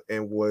trauma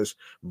and was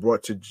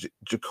brought to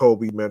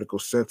Jacoby Medical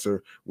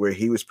Center, where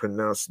he was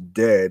pronounced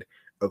dead,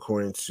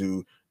 according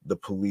to the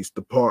police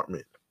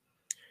department.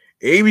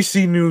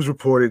 ABC News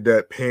reported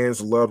that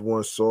Pan's loved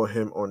ones saw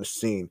him on the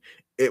scene.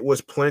 It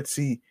was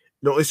plenty.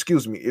 No,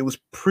 excuse me. It was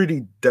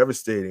pretty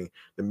devastating.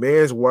 The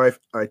man's wife,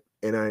 I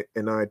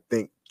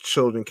think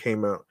children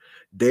came out.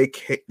 They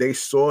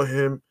saw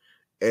him,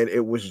 and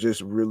it was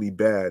just really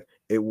bad.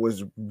 It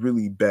was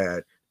really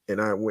bad. An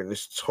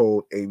eyewitness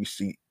told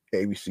ABC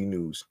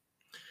News.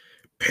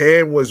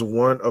 Pan was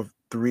one of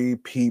three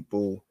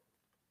people.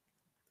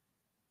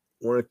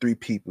 One of three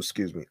people.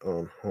 Excuse me.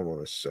 Hold on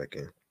a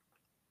second.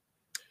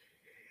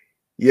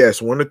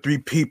 Yes, one of three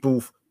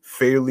people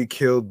fatally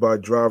killed by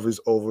drivers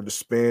over the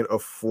span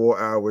of 4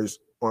 hours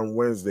on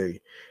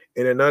Wednesday.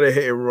 In another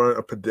hit and run,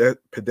 a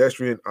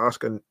pedestrian,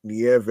 Oscar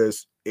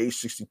Nieves, age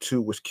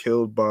 62, was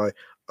killed by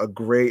a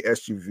gray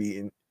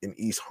SUV in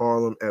East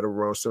Harlem at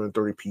around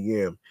 7:30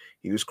 p.m.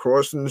 He was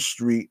crossing the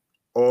street,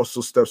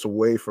 also steps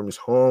away from his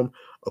home,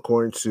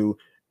 according to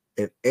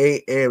an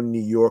AM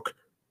New York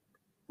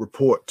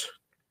report.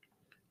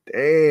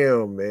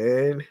 Damn,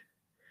 man.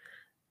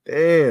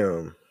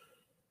 Damn.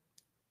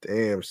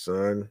 Damn,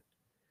 son.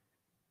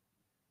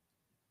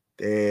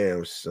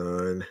 Damn,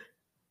 son.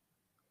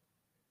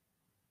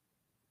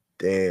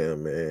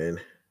 Damn, man.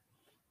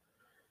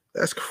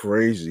 That's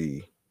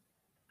crazy.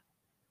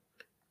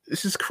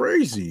 This is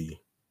crazy.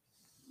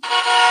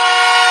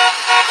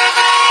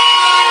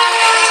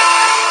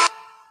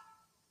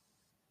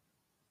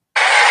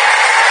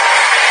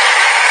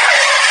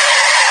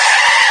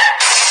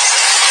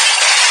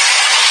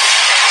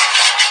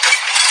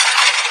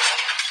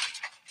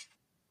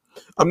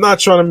 I'm not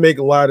trying to make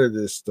light of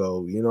this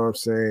though. You know what I'm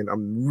saying?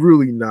 I'm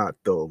really not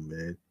though,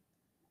 man.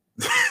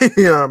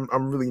 Yeah,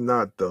 I'm really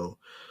not though.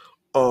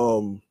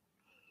 Um,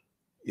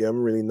 yeah,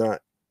 I'm really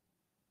not.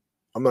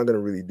 I'm not gonna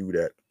really do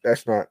that.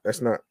 That's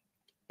not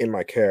in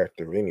my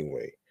character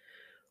anyway.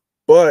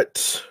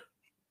 But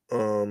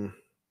um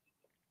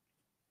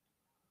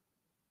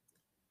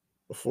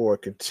before I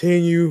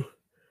continue,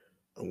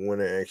 I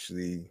want to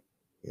actually,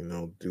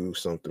 do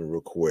something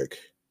real quick.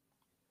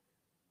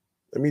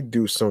 Let me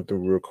do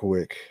something real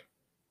quick.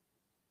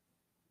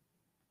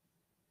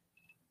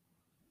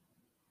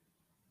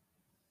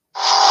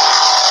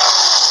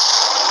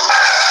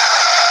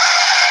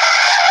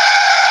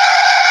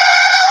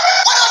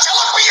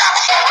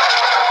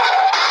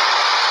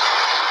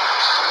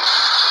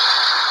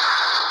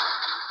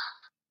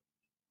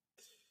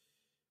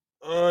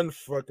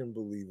 Unfucking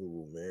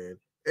believable, man.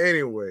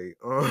 Anyway,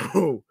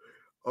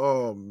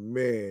 oh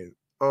man.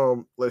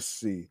 Let's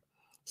see.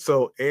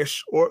 So, and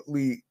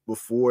shortly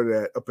before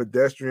that, a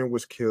pedestrian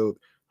was killed.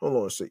 Hold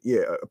on a sec.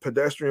 Yeah, a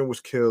pedestrian was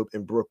killed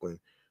in Brooklyn.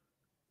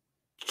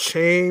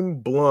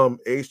 Chaim Blum,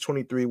 age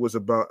 23, was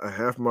about a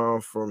half mile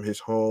from his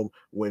home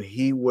when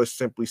he was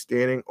simply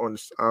standing on the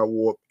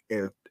sidewalk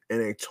and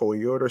a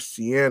Toyota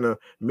Sienna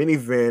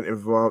minivan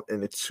involved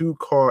in a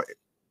two-car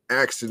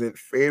accident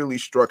fatally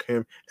struck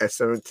him at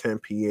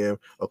 7:10 p.m.,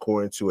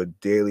 according to a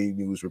Daily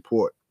News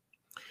report.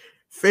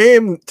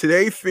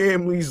 Today,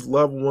 families,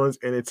 loved ones,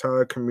 and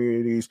entire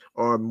communities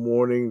are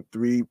mourning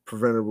three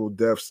preventable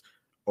deaths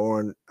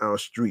on our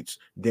streets.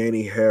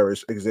 Danny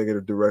Harris,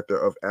 executive director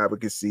of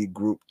advocacy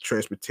group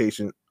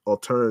Transportation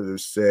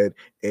Alternatives, said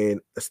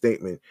in a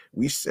statement,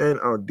 "We send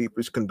our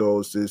deepest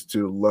condolences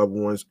to the loved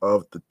ones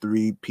of the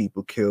three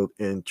people killed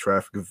in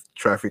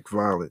traffic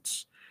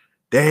violence."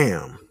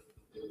 Damn.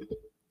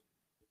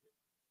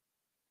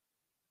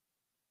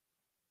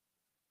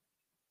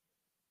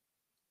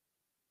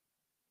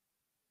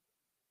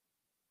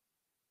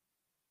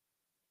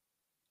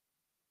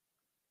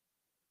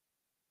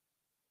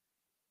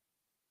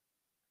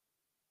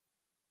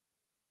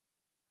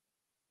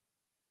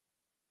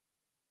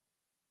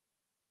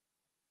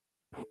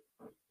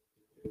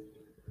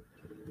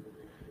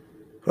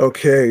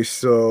 Okay,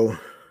 so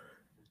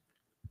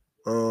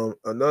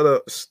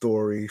another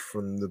story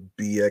from the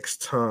BX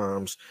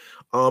Times.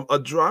 A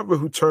driver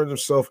who turned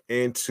himself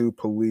into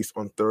police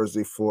on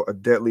Thursday for a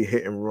deadly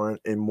hit and run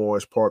in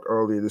Morris Park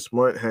earlier this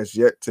month any has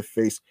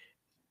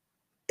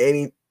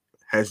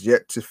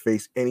yet to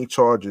face any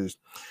charges.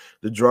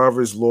 The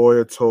driver's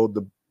lawyer told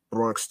the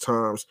Bronx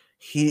Times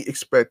he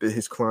expected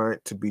his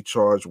client to be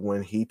charged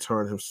when he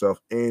turned himself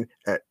in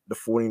at the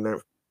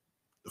 49th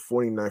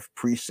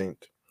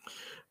precinct,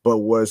 but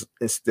was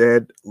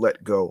instead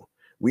let go.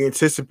 We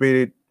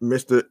anticipated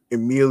Mr.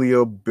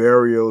 Emilio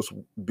Barrios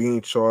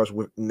being charged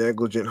with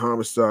negligent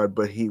homicide,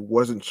 but he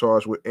wasn't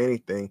charged with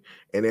anything.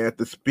 And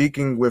after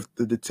speaking with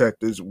the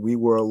detectives, we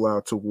were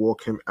allowed to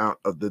walk him out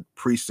of the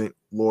precinct,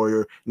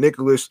 lawyer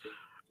Nicholas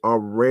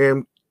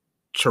Ram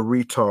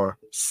Charitar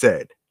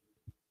said.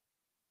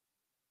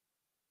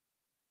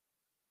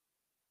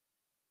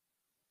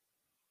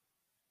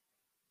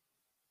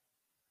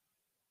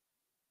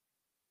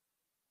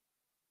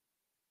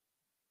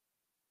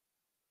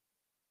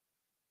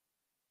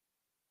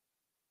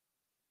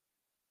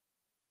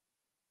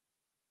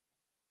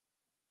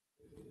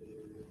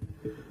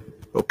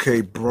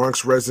 Okay,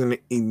 Bronx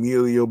resident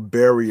Emilio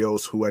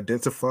Barrios, who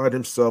identified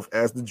himself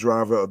as the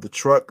driver of the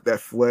truck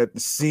that fled the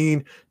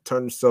scene,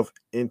 turned himself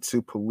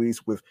into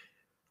police with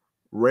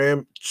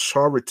Ram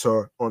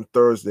Charita on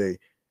Thursday,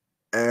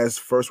 as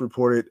first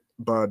reported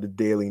by the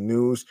Daily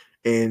News.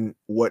 And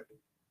what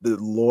the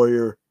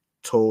lawyer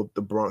told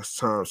the Bronx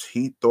Times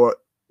he thought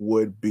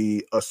would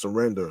be a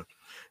surrender.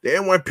 The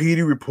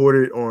NYPD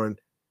reported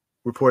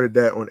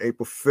that on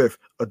April 5th,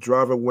 a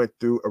driver went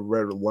through a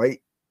red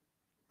light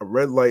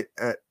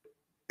at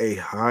a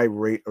high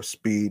rate of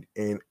speed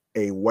in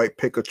a white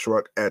pickup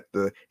truck at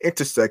the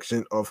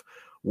intersection of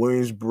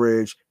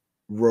Williamsbridge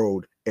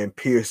Road and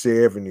Pierce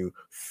Avenue,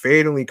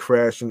 fatally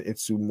crashing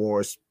into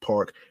Morris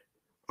Park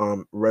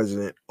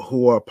resident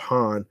Hua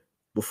Pan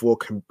before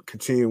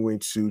continuing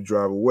to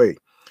drive away.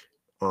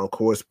 Of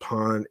course,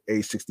 Pan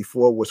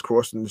A64 was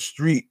crossing the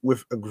street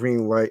with a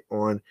green light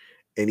on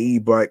an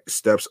e-bike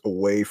steps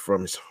away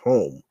from his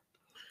home,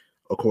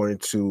 according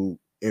to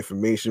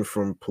information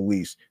from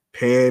police.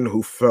 Pan,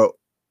 who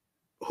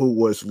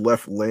was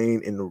left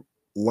laying in the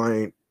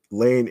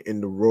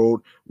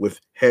road with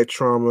head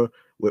trauma,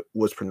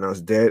 was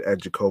pronounced dead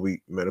at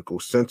Jacoby Medical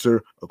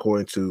Center,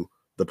 according to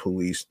the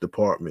police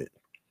department.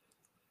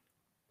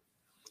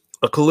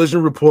 A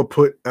collision report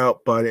put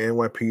out by the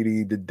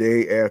NYPD the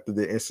day after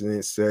the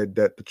incident said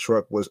that the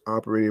truck was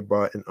operated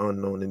by an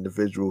unknown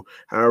individual.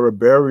 However,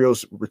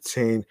 Barrios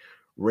retained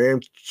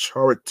Ram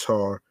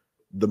Charitar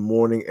the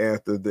morning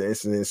after the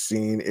incident,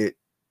 seeing it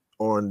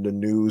on the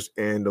news,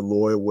 and the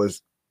lawyer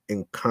was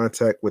in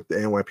contact with the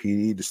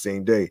NYPD the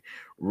same day.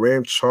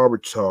 Ram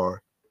Charitar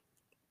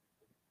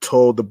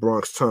told the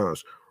Bronx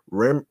Times.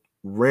 Ram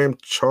Ram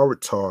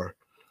Charitar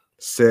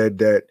said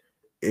that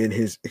in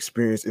his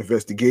experience,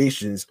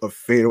 investigations of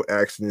fatal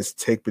accidents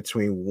take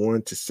between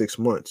 1 to 6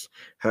 months.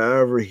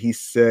 However, he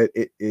said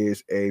it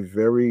is a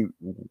very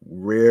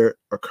rare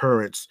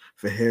occurrence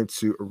for him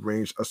to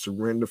arrange a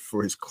surrender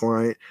for his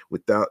client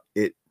without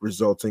it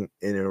resulting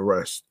in an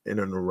arrest.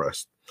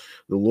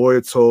 The lawyer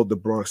told the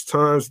Bronx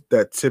Times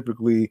that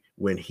typically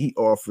when he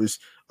offers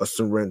a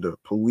surrender,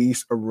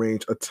 police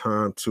arrange a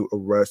time to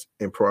arrest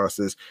and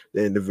process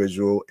the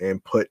individual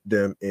and put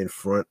them in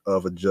front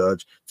of a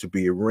judge to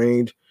be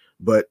arraigned.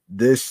 But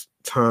this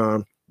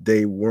time,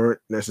 they weren't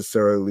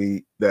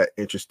necessarily that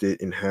interested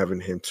in having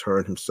him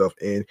turn himself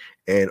in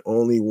and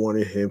only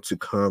wanted him to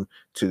come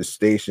to the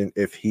station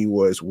if he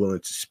was willing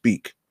to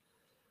speak.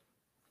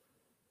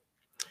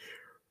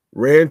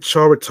 Rand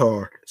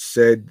Charitar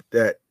said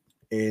that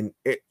in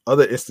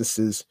other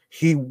instances,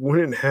 he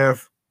wouldn't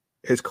have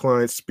his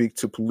clients speak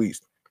to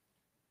police.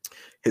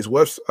 His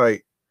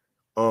website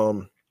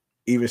um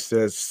even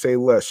says say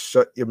less,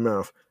 shut your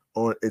mouth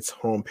on its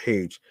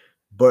homepage.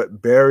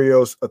 But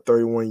Barrios, a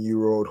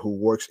 31-year-old who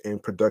works in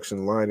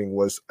production lighting,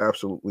 was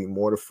absolutely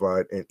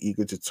mortified and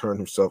eager to turn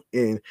himself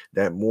in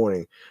that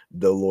morning,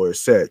 the lawyer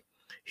said.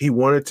 He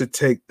wanted to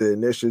take the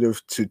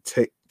initiative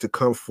to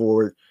come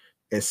forward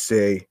and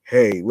say,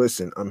 "Hey,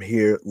 listen, I'm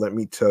here. Let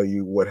me tell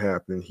you what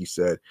happened," he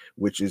said,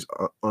 which is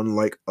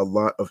unlike a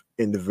lot of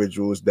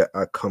individuals that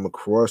I come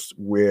across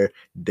where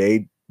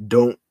they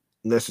don't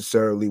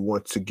necessarily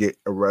want to get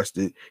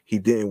arrested. He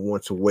didn't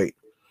want to wait.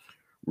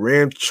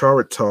 Ram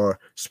Charitar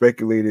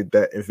speculated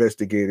that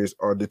investigators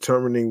are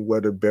determining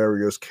whether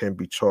Barrios can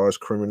be charged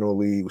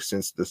criminally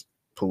since the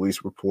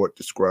police report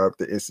described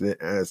the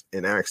incident as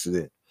an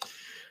accident.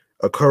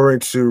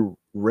 According to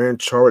Ram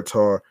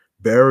Charitar,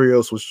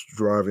 Barrios was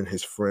driving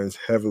his friend's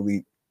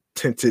heavily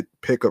tinted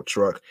pickup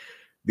truck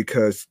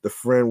because the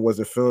friend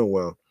wasn't feeling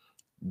well.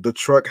 The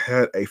truck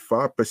had a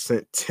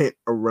 5% tint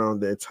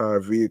around the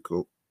entire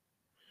vehicle,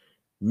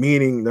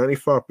 meaning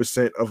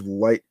 95% of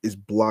light is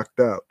blocked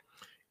out,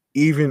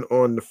 even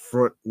on the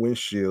front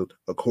windshield,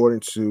 according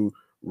to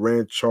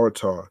Rand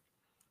Chartar.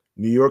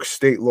 New York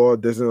state law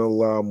doesn't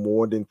allow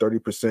more than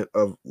 30%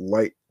 of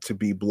light to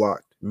be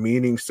blocked,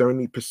 meaning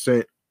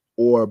 70%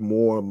 or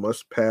more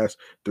must pass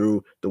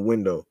through the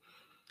window,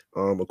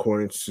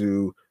 according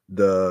to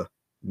the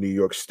New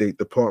York State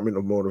Department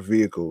of Motor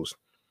Vehicles.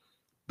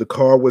 The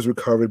car was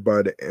recovered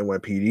by the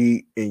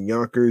NYPD in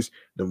Yonkers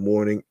the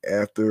morning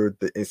after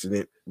the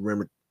incident,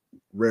 Rem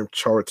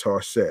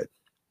Charitar said.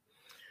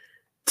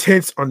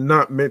 Tents are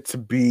not meant to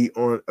be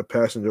on a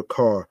passenger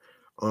car,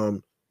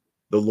 um,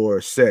 the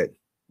lawyer said.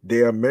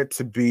 They are meant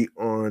to be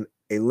on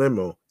a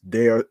limo.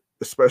 They are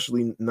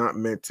especially not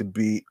meant to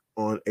be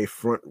on a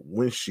front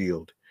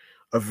windshield.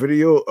 A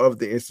video of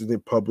the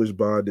incident published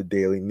by the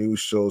Daily News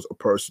shows a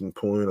person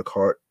pulling a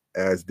cart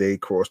as they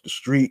cross the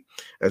street,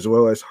 as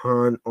well as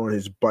Han on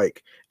his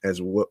bike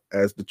as well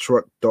as the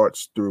truck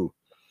darts through.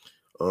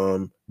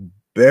 Um,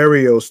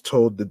 Barrios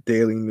told the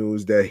Daily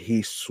News that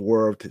he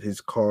swerved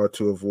his car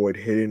to avoid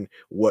hitting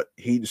what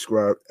he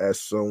described as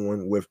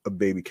someone with a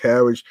baby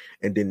carriage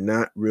and did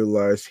not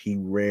realize he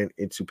ran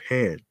into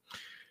Pan.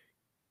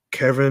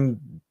 Kevin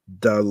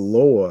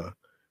Daloa,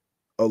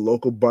 a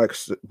local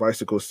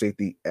bicycle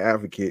safety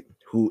advocate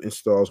who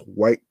installs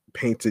white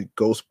painted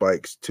ghost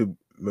bikes to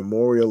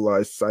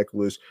memorialize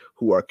cyclists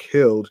who are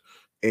killed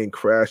in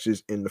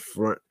crashes in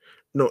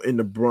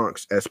the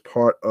Bronx as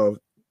part of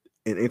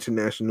an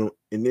international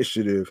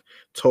initiative,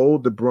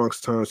 told the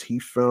Bronx Times he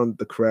found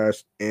the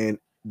crash and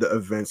the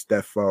events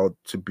that followed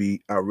to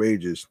be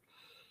outrageous.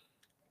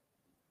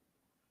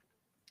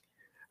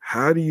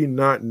 How do you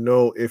not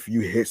know if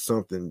you hit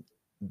something?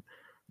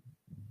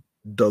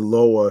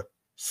 Daloa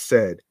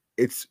said.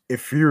 It's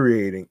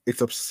infuriating.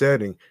 It's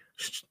upsetting.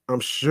 I'm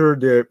sure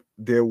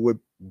there would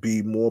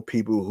be more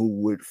people who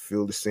would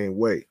feel the same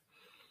way.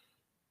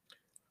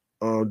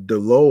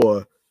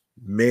 Daloa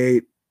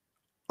made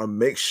a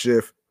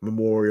makeshift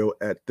memorial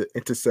at the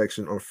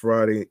intersection on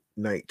Friday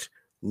night,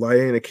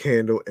 lighting a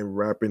candle and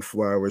wrapping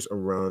flowers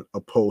around a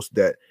post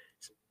that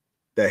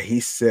he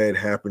said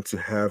happened to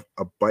have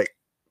a bike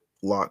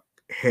lock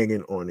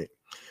hanging on it.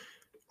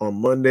 On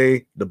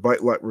Monday, the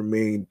bike lock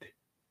remained.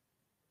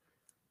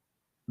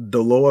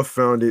 Daloa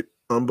found it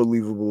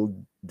unbelievable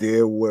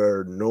there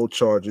were no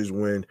charges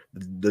when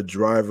the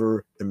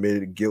driver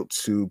admitted guilt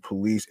to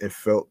police and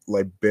felt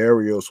like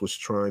Barrios was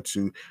trying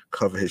to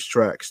cover his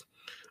tracks.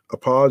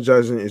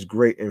 Apologizing is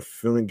great and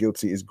feeling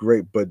guilty is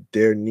great, but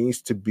there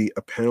needs to be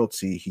a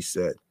penalty, he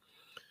said.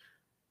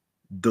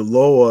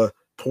 Daloa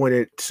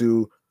pointed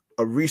to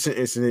a recent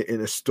incident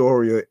in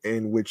Astoria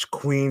in which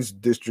Queens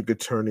District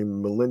Attorney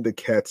Melinda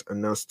Katz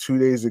announced 2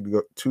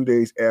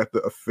 days after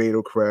a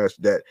fatal crash,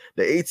 that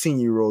the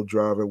 18-year-old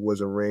driver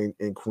was arraigned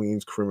in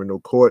Queens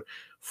criminal court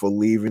for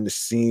leaving the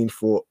scene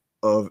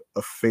of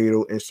a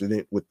fatal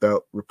incident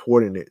without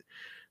reporting it.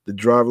 The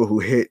driver who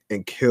hit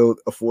and killed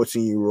a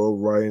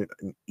 14-year-old riding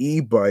an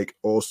e-bike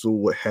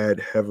also had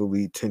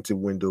heavily tinted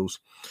windows,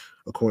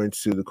 according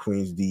to the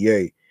Queens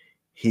DA.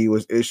 He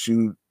was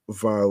issued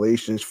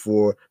violations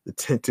for the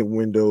tinted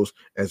windows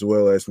as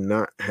well as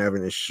not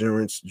having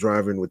insurance,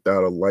 driving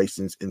without a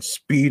license, and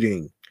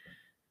speeding.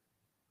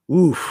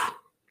 Oof.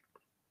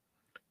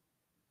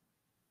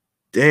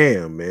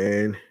 Damn,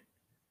 man.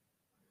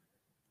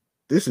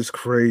 This is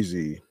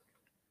crazy.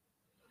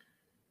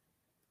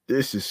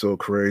 This is so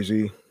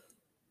crazy.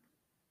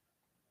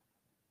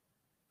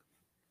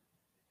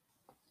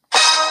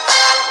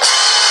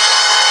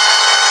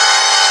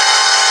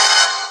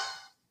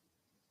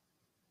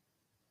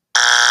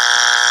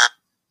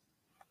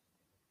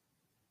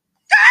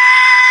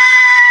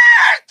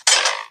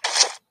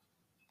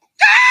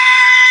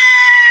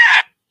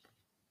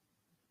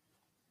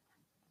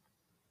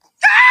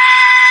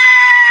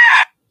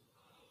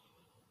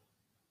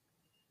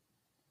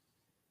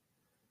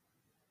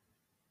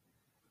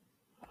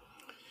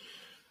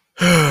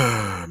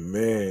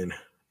 Man.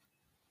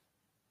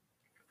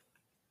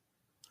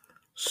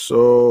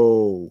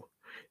 So,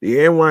 the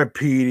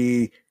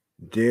NYPD,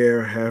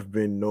 there have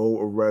been no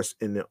arrests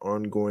in the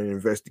ongoing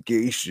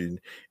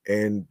investigation,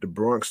 and the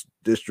Bronx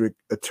District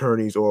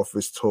Attorney's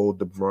Office told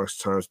the Bronx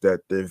Times that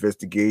the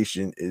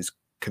investigation is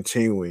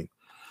continuing.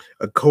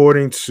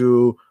 According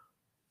to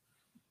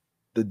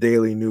the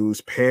Daily News,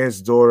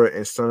 Pan's daughter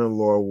and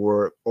son-in-law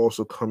were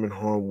also coming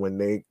home when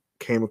they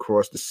came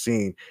across the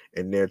scene,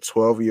 and their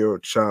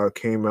 12-year-old child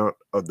came out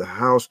of the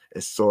house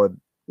and saw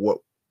what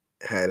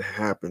had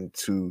happened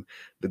to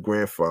the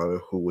grandfather,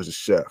 who was a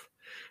chef.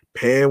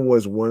 Pan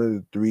was one of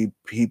the 3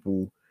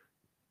 people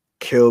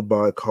killed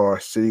by a car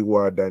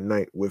citywide that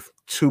night, with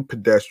 2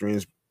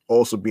 pedestrians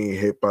also being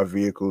hit by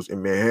vehicles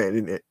in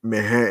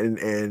Manhattan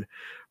and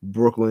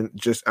Brooklyn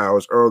just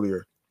hours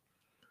earlier.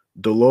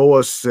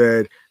 Daloa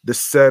said the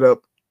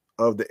setup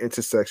of the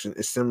intersection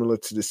is similar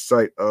to the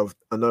site of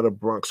another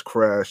Bronx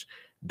crash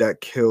that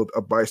killed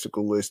a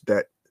bicyclist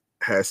that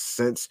has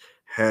since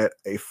had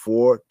a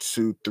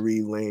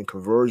 4-to-3 lane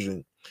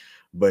conversion.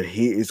 But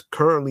he is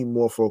currently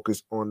more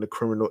focused on the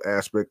criminal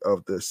aspect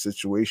of the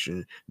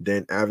situation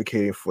than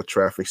advocating for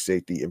traffic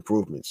safety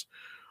improvements.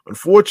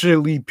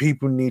 Unfortunately,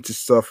 people need to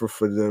suffer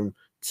for them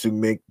to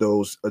make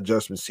those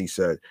adjustments, he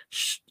said.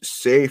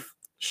 Safe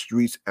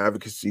Streets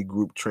advocacy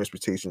group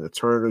Transportation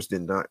Alternatives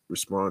did not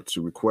respond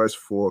to requests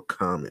for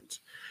comment.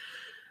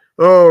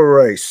 All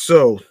right.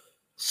 So,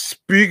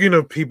 speaking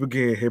of people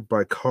getting hit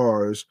by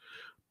cars,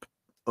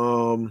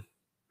 um,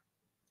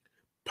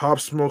 Pop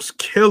Smoke's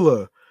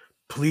killer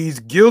pleads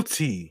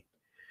guilty.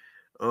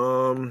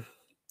 Um,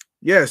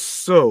 yes.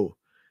 So,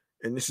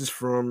 and this is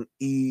from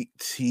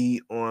ET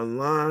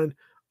Online.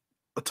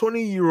 A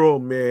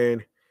 20-year-old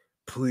man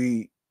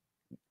plead.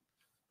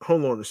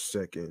 Hold on a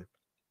second.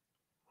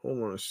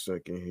 Hold on a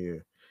second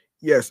here.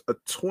 Yes, a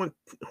 20.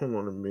 Hold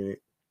on a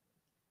minute.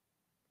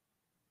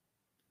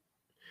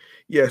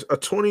 Yes, a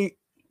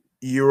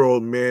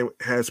 20-year-old man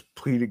has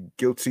pleaded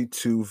guilty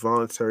to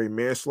voluntary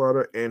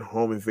manslaughter and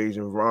home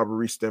invasion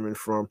robbery stemming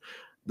from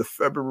the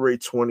February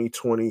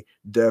 2020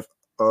 death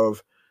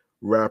of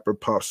rapper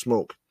Pop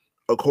Smoke.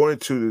 According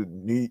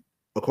to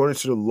according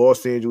to the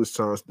Los Angeles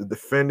Times, the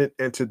defendant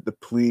entered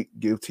the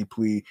guilty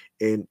plea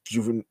in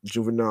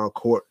juvenile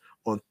court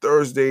on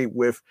Thursday,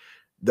 with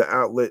the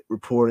outlet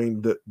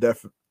reporting the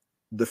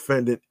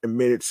defendant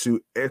admitted to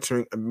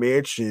entering a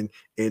mansion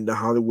in the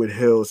Hollywood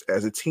Hills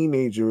as a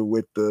teenager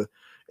with the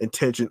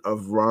intention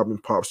of robbing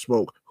Pop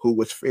Smoke, who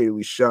was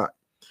fatally shot.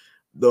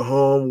 The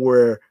home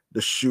where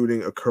the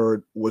shooting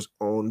occurred was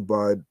owned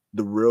by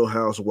the Real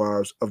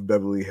Housewives of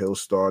Beverly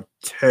Hills star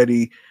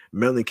Teddy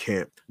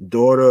Mellencamp,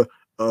 daughter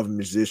of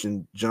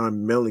musician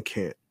John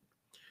Mellencamp.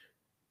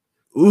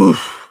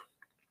 Oof.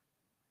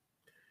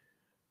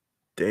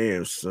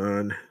 Damn,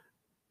 son.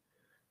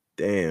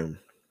 Damn.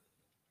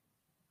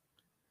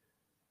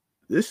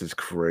 This is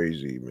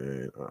crazy,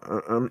 man.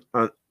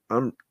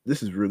 I'm.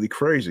 This is really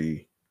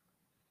crazy.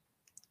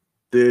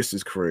 This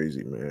is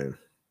crazy, man.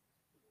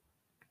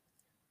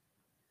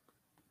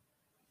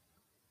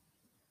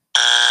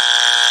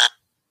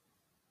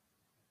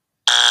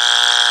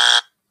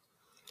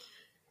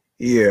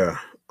 Yeah.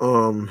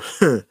 Um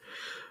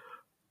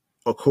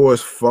of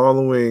course,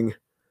 following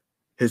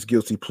his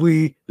guilty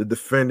plea, the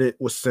defendant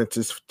was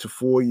sentenced to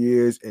 4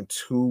 years and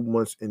 2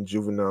 months in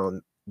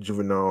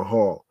juvenile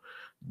hall.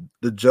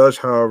 The judge,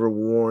 however,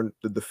 warned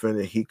the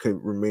defendant he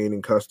could remain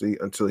in custody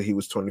until he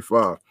was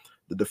 25.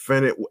 The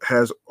defendant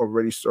has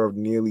already served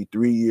nearly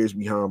 3 years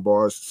behind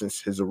bars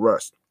since his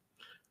arrest.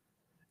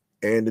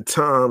 And the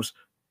Times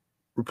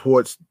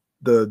reports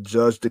the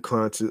judge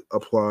declined to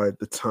apply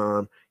the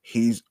time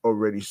he's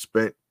already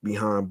spent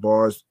behind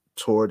bars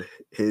toward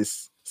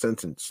his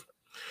sentence.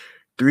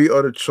 Three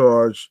other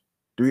charged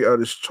Three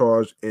others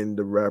charged in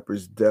the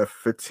rapper's death,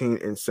 15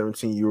 and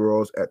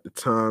 17-year-olds at the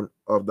time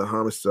of the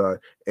homicide,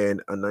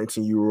 and a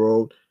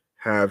 19-year-old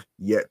have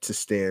yet to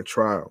stand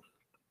trial.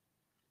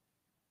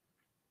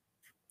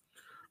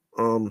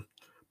 Um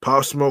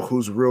Pop Smoke,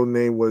 whose real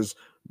name was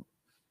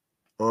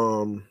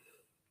um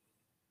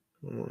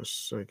hold on a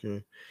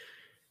second.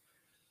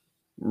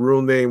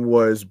 Real name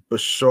was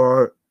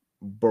Bashar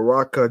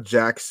Baraka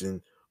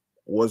Jackson,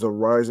 was a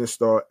rising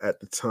star at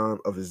the time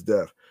of his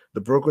death. The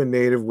Brooklyn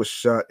native was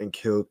shot and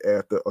killed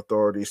after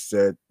authorities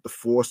said the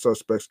four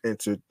suspects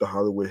entered the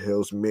Hollywood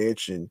Hills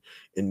mansion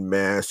in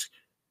mass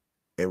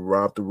and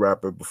robbed the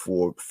rapper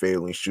before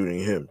fatally shooting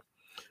him.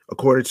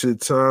 According to the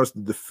Times,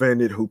 the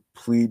defendant who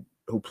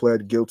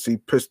pled guilty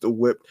pistol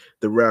whipped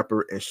the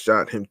rapper and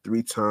shot him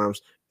 3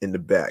 times in the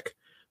back.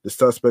 The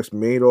suspects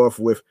made off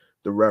with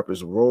the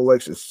rapper's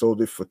Rolex and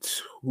sold it for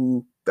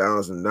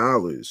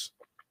 $2,000.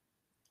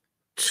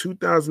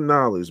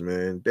 $2,000,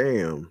 man.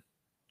 Damn.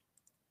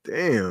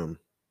 Damn.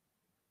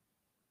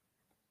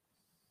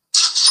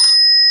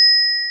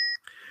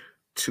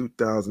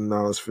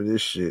 $2,000 for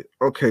this shit.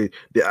 Okay.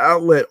 The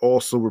outlet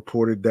also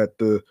reported that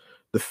the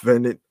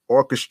defendant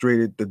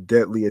orchestrated the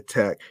deadly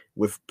attack,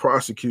 with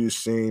prosecutors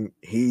saying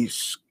he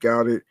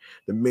scouted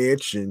the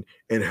mansion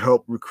and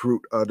helped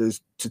recruit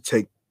others to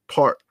take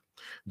part.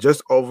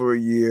 Just over a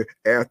year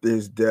after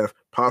his death,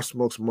 Pop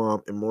Smoke's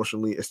mom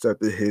emotionally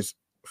accepted his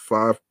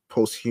five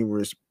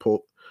posthumous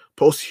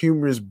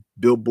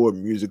Billboard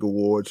Music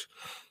Awards,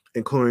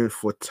 including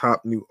for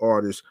top new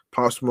artist.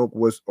 Pop Smoke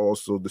was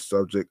also the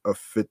subject of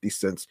 50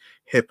 Cent's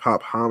Hip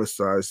Hop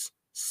Homicides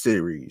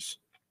series.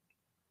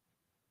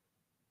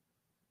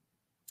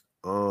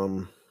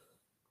 Um,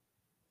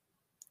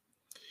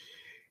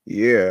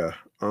 yeah.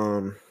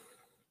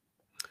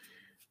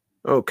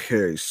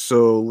 Okay,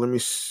 so let me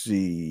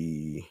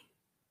see.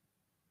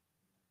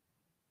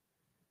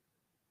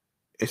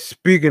 And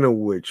speaking of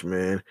which,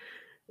 man,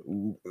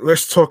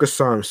 let's talk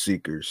asylum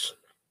seekers.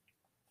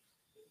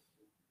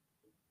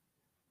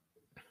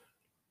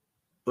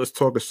 Let's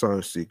talk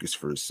asylum seekers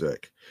for a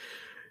sec.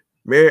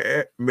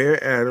 Mayor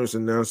Adams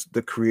announced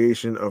the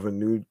creation of a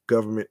new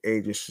government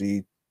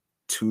agency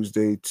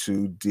Tuesday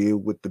to deal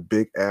with the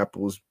Big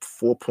Apple's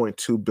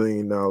 $4.2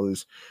 billion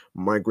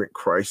migrant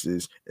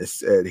crisis, and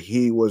said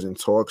he was in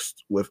talks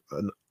with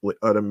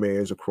other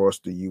mayors across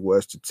the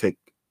U.S. to take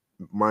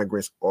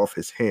migrants off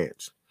his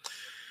hands.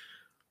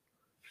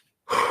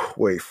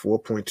 Wait,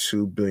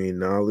 $4.2 billion?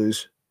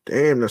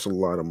 Damn, that's a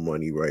lot of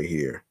money right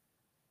here.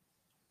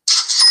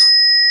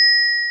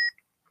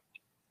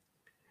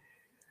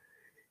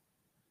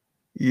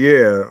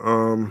 Yeah,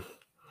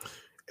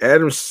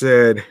 Adams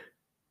said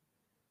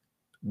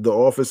The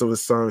Office of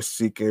Asylum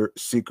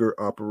Seeker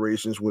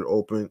Operations would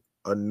open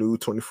a new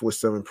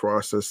 24/7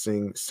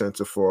 processing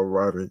center for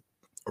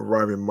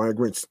arriving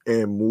migrants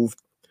and move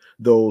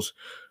those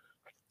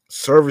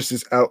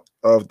services out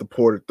of the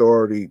Port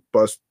Authority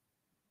bus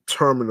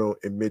terminal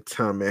in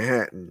Midtown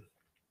Manhattan.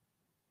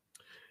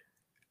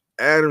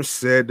 Adams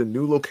said the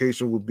new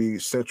location would be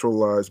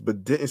centralized,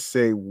 but didn't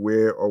say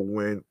where or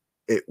when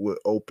it would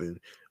open.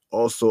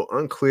 Also,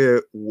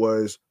 unclear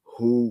was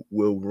who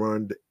will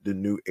run the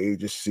new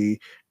agency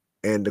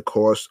and the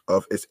cost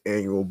of its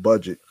annual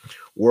budget.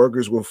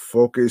 Workers will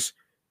focus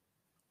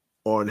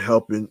on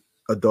helping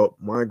adult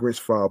migrants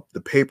file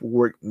the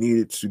paperwork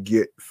needed to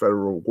get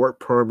federal work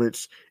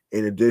permits,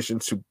 in addition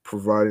to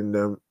providing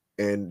them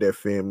and their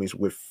families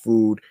with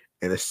food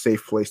and a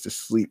safe place to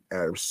sleep,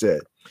 Adams said.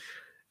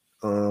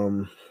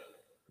 Um,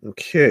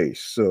 okay,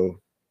 so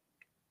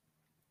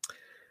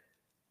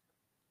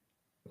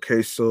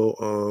okay, so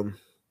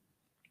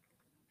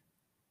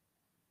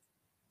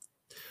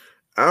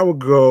our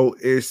goal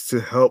is to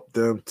help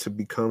them to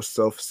become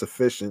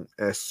self-sufficient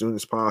as soon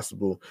as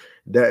possible.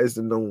 That is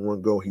the number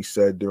one goal, he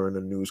said during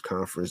a news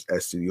conference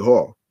at City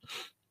Hall.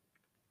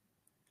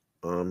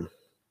 Um,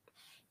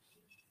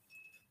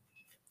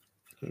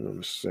 hang on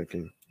a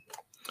second.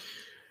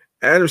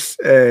 Adams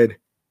said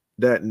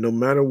that no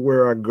matter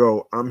where I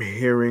go, I'm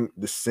hearing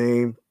the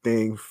same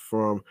thing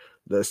from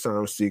the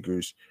asylum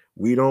seekers.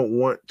 We don't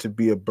want to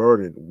be a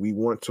burden. We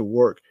want to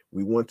work.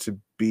 We want to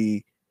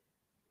be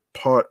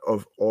part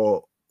of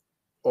all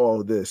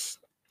this.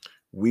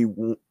 We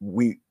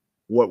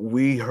what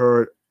we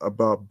heard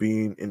about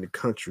being in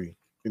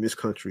this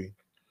country.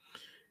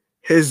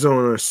 His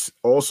owner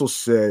also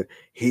said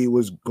he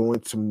was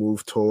going to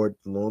move toward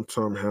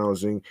long-term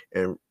housing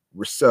and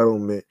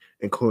resettlement,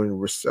 including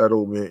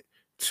resettlement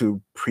to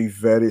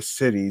pre-vetted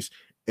cities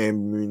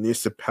and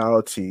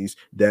municipalities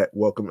that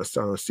welcome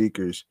asylum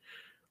seekers.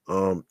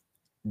 Um,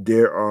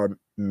 there are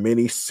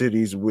many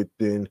cities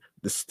within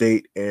the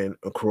state and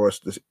across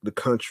the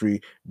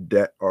country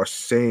that are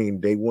saying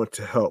they want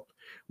to help.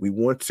 We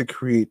want to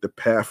create the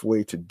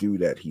pathway to do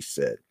that, he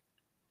said.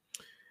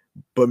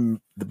 But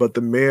but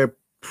the mayor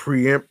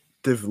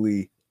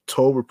preemptively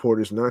told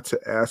reporters not to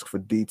ask for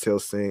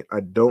details, saying,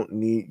 "I don't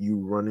need you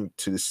running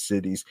to the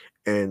cities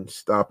and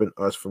stopping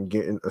us from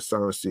getting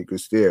asylum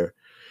seekers there."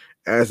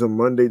 As of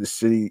Monday,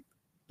 the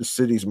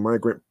city's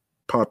migrant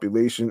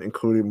population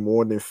included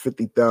more than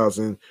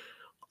 50,000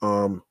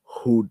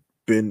 who'd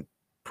been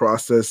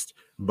processed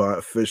by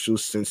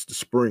officials since the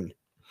spring.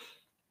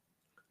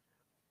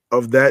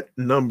 Of that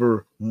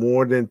number,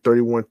 more than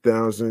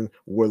 31,000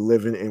 were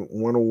living in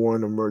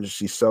 101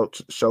 emergency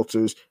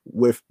shelters,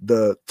 with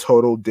the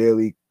total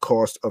daily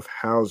cost of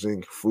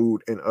housing,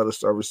 food, and other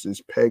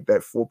services pegged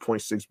at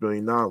 $4.6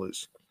 billion.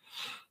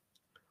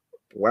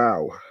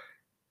 Wow.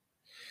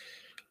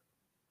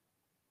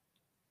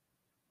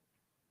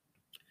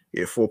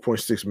 Yeah,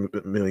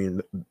 4.6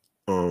 million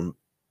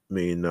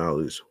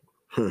dollars.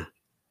 Huh.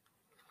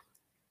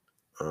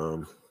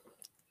 Um,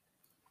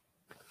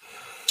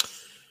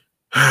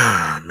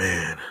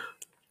 man.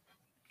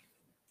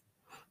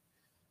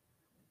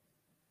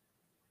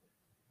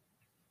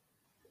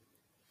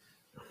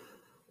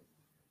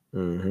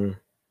 Hmm.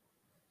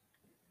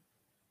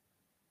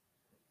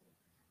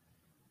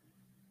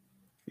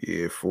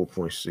 Yeah,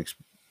 $4.6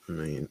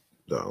 million.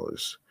 Hold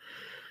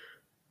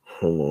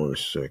on a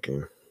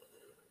second.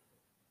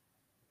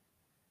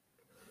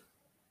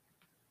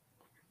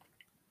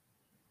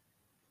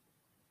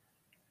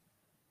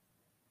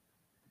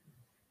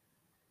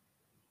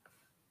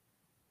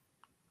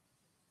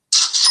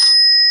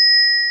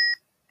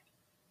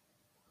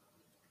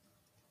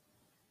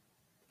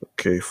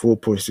 Okay,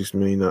 4.6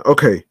 million.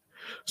 Okay,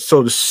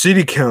 so the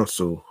city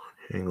council.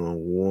 Hang on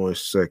one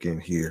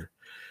second here.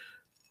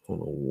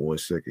 Hold on one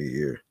second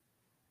here.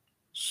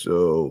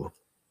 So,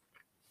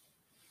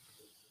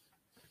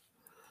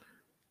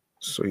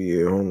 so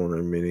yeah, hold on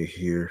a minute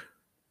here.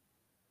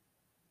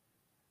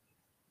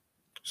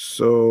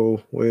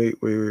 So wait.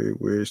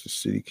 Where's the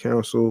city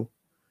council?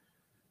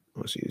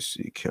 Let's see the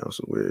city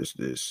council. Where is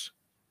this?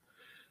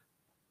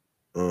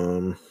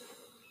 Um.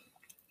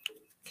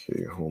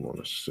 Okay, hold on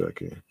a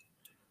second.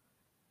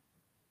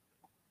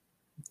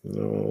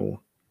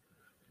 No.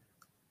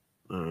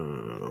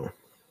 Uh,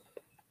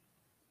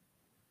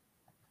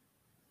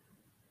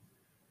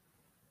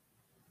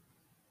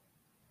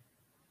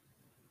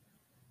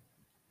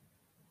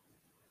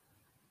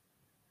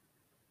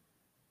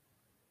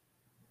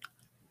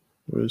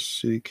 where's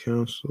city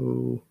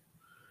council?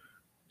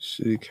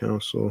 City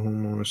council.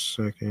 Hold on a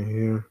second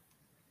here.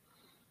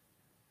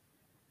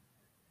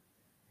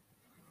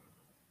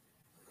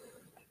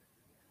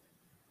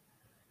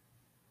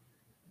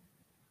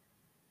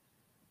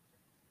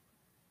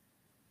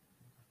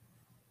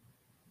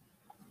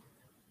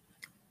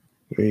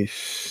 Wait,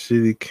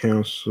 city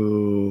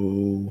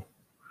council.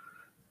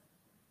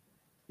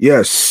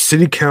 Yes,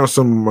 city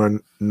council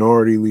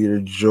minority leader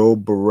Joe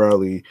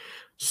Borelli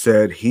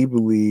said he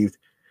believed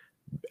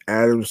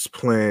Adams'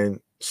 plan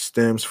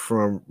stems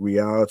from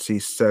reality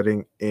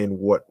setting in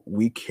what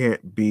we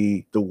can't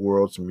be the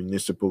world's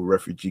municipal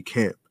refugee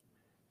camp.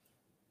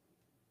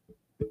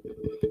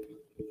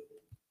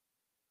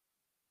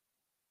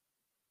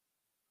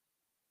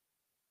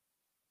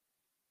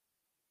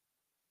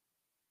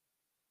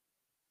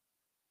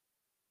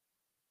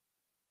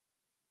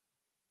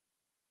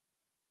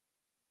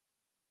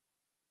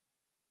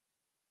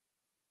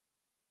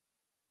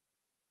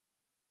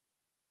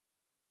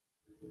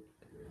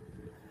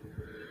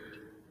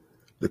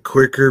 The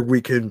quicker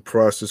we can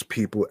process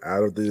people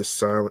out of the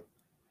asylum,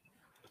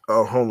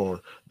 oh, hold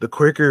on. The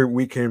quicker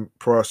we can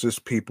process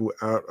people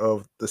out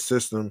of the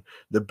system,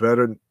 the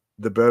better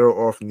the better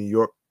off New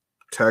York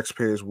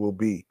taxpayers will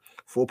be.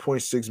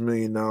 $4.6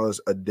 million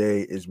a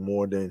day is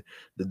the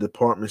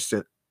department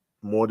sent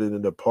more than the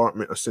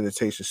Department of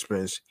Sanitation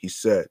spends, he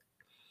said.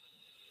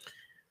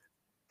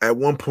 At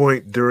one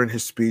point during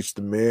his speech,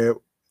 the mayor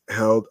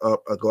held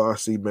up a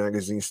glossy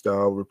magazine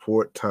style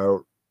report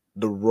titled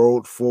The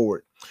Road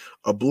Forward,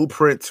 a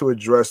blueprint to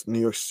address New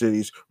York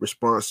City's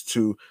response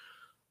to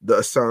the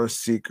asylum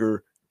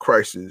seeker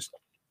crisis.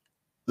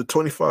 The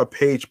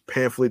 25-page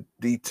pamphlet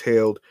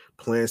detailed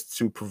plans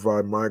to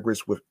provide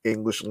migrants with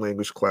English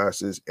language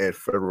classes and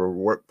federal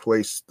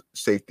workplace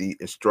safety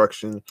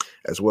instruction,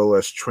 as well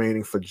as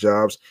training for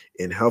jobs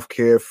in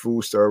healthcare,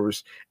 food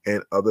service,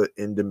 and other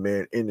in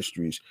demand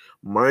industries.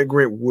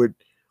 Migrant would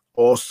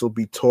also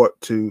be taught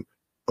to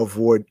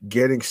avoid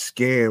getting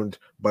scammed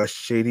by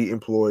shady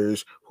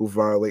employers who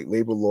violate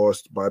labor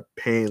laws by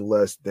paying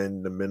less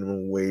than the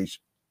minimum wage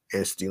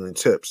and stealing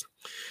tips.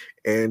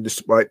 And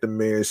despite the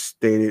mayor's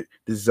stated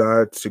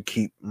desire to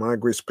keep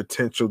migrants'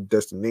 potential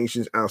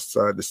destinations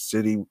outside the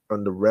city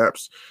under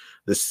wraps,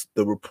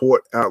 the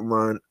report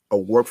outlined a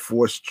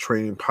workforce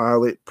training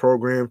pilot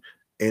program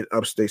in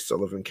upstate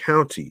Sullivan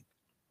County.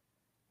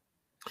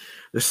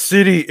 The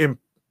city, in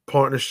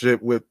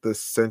partnership with the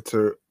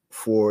Center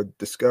for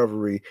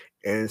Discovery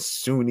and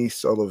SUNY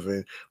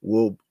Sullivan,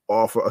 will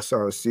offer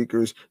asylum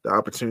seekers the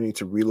opportunity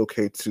to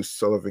relocate to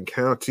Sullivan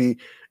County,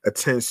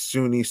 attend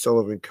SUNY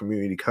Sullivan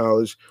Community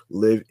College,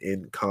 live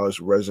in college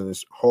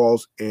residence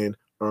halls, and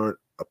earn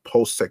a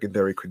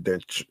post-secondary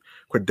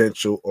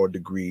credential or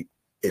degree.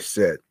 It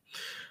said.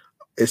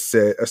 It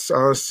said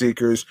asylum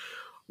seekers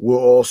will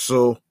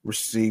also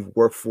receive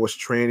workforce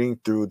training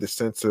through the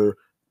Center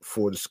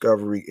for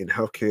Discovery in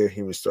Healthcare,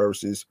 Human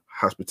Services,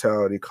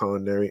 Hospitality,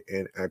 Culinary,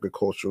 and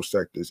Agricultural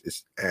sectors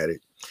is added.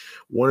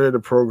 One of the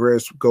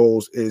program's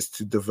goals is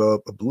to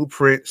develop a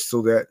blueprint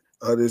so that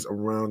others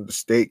around the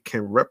state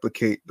can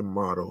replicate the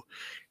model.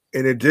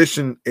 In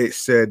addition, it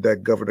said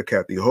that Governor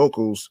Kathy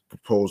Hochul's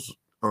proposed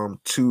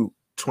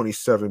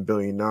 $227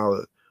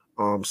 billion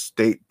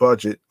state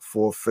budget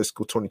for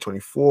fiscal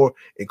 2024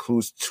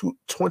 includes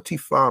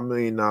 $25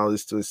 million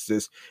to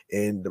assist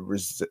in the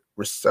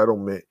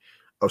resettlement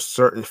of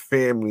certain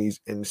families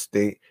in the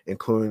state,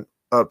 including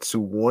up to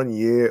 1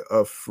 year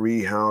of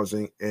free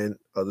housing and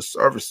other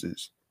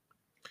services.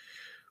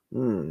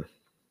 Hmm.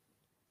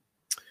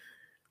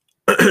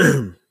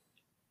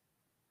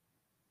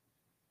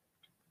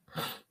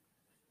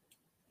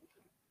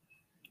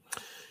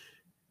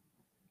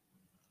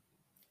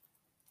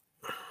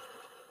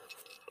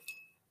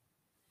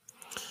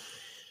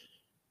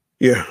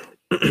 Yeah.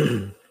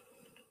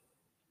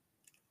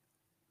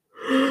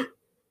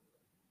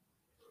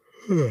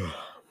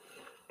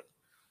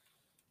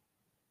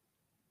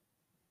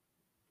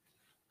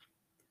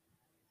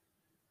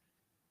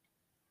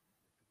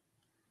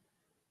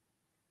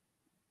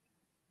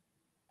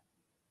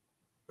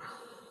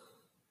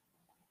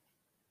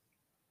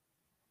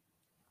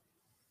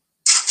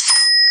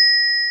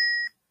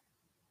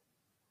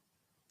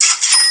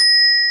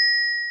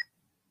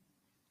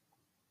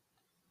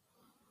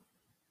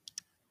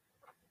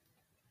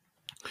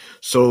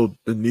 So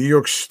the New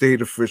York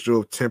State official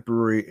of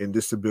temporary and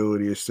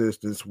disability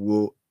assistance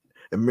will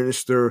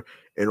administer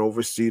and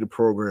oversee the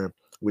program,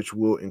 which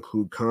will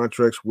include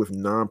contracts with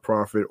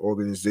nonprofit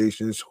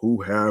organizations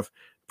who have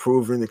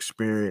proven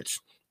experience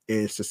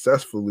in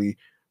successfully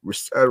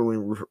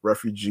resettling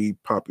refugee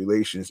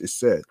populations, it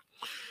said.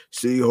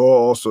 City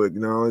Hall also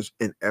acknowledged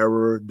an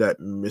error that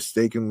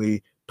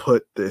mistakenly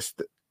put the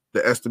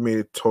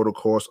estimated total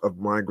cost of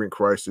migrant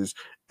crisis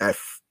at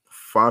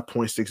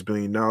 $5.6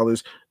 billion.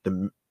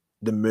 The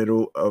the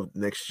middle of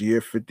next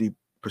year, 50%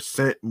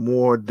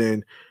 more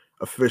than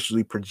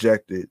officially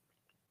projected.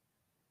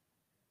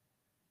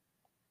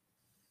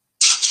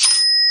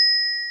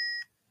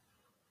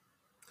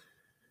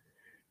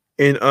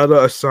 In other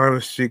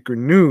asylum seeker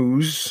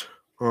news,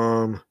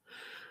 um,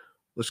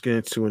 let's get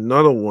into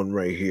another one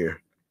right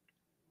here.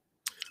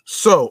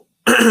 So,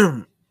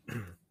 hang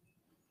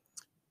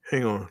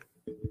on.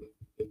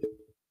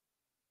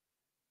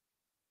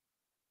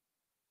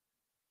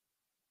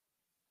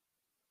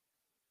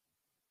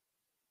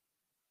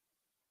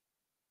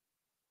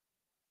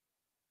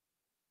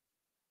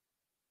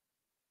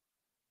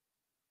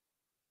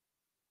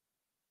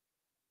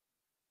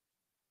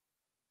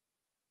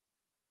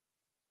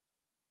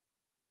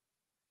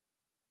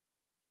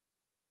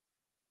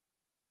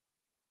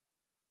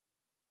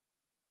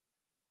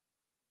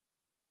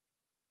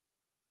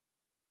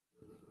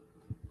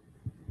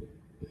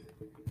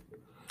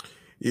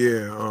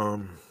 Yeah,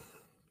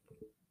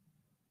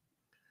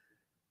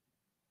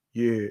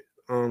 yeah.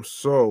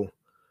 So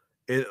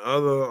in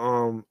other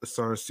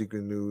asylum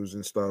seeker news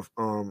and stuff,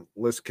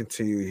 let's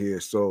continue here.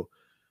 So,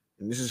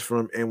 and this is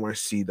from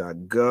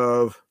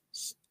NYC.gov.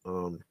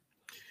 Um,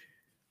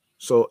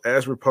 so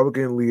as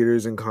Republican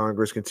leaders in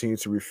Congress continue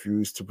to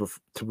refuse to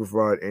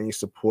provide any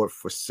support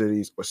for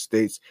cities or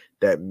states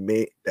that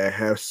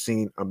have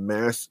seen a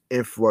mass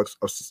influx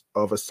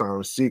of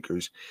asylum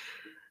seekers,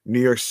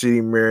 New York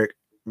City Mayor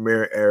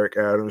Eric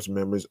Adams,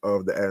 members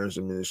of the Adams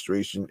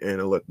administration, and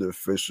elected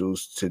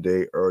officials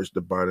today urged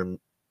the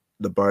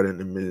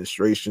Biden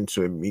administration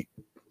to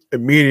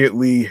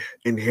immediately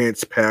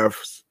enhance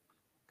paths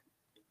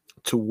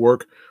to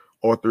work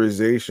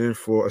authorization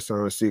for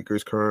asylum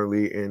seekers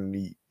currently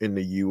in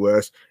the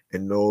U.S.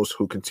 and those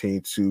who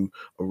continue to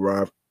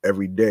arrive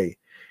every day.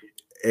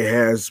 It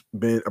has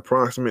been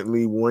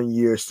approximately 1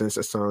 year since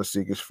asylum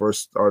seekers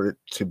first started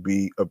to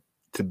be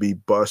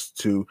bused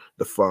to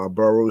the five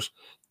boroughs,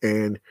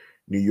 and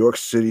New York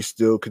City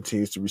still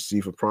continues to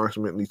receive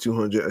approximately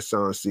 200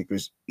 asylum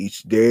seekers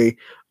each day,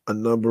 a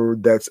number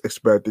that's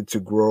expected to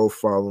grow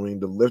following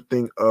the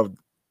lifting of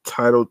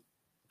Title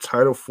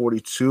Title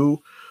 42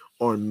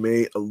 on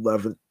May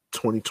 11th,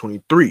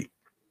 2023.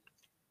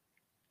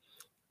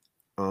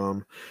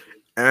 Um,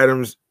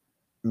 Adams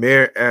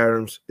Mayor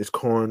Adams is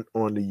calling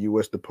on the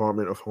U.S.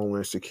 Department of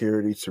Homeland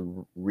Security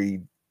to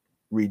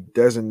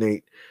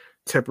redesignate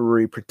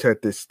temporary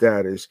protected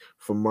status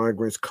for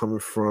migrants coming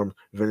from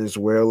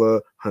Venezuela,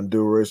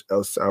 Honduras,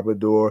 El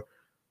Salvador,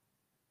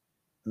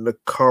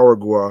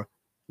 Nicaragua,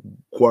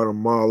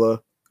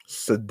 Guatemala,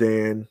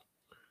 Sudan,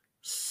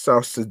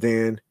 South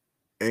Sudan,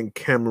 and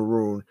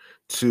Cameroon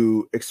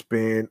to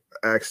expand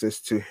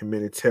access to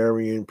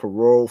humanitarian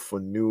parole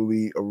for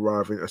newly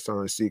arriving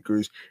asylum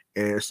seekers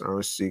and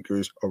asylum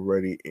seekers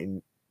already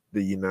in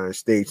the United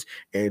States,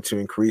 and to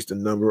increase the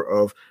number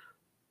of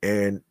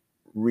and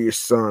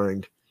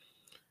reassigned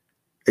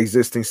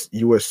existing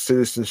U.S.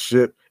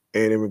 citizenship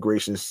and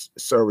immigration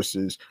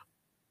services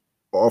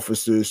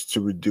officers to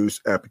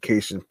reduce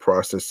application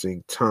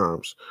processing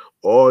times.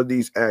 All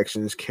these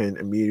actions can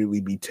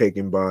immediately be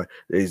taken by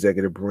the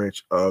executive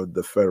branch of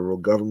the federal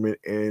government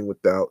and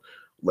without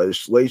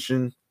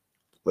legislation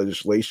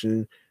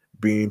legislation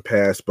being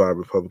passed by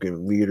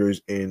Republican leaders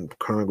in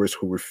Congress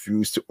who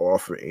refuse to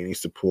offer any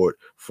support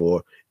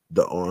for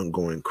the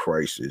ongoing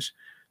crisis.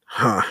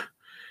 Ha!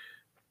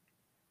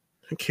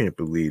 I can't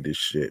believe this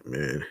shit,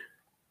 man.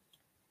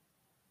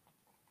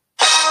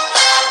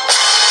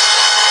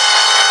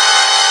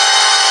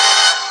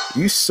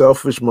 You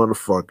selfish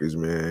motherfuckers,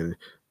 man.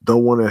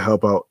 Don't want to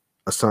help out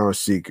asylum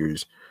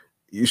seekers.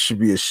 You should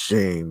be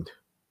ashamed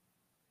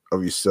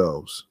of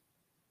yourselves.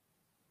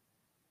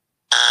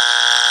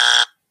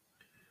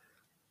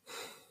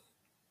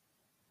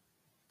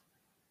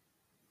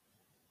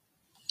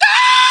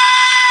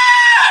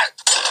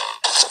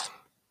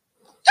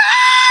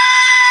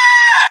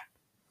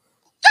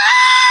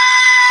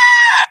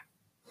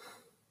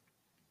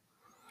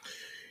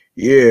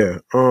 Yeah,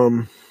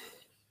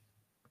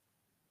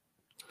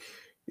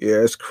 yeah,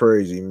 it's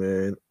crazy,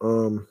 man.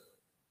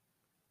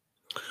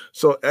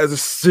 So as a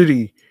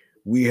city,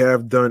 we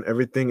have done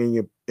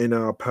everything in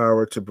our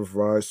power to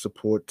provide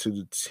support to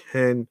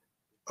the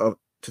of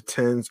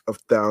tens of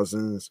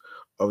thousands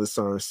of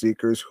asylum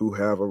seekers who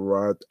have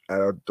arrived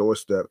at our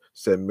doorstep,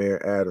 said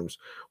Mayor Adams.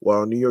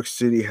 While New York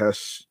City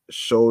has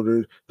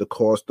shouldered the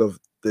cost of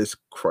this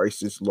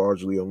crisis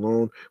largely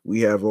alone,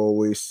 we have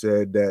always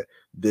said that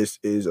this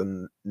is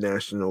a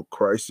national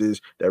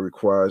crisis that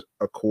requires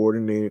a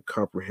coordinated,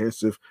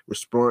 comprehensive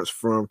response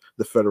from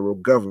the federal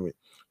government.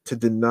 To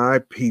deny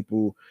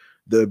people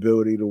the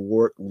ability to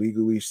work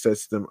legally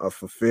sets them up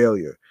for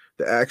failure.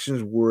 The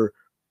actions we're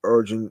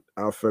urging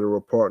our federal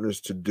partners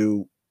to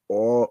do,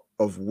 all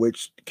of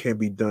which can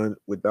be done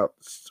without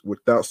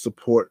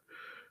support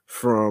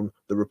from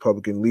the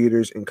Republican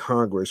leaders in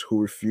Congress who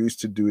refuse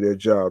to do their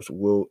jobs,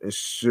 will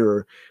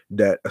ensure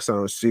that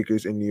asylum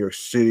seekers in New York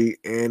City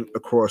and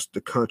across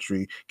the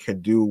country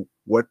can do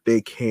what they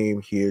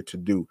came here to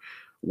do: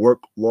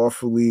 work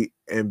lawfully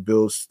and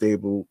build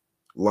stable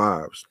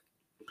lives.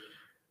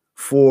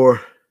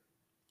 For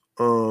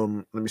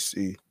let me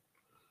see.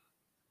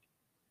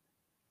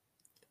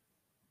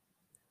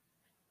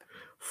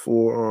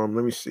 For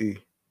let me see.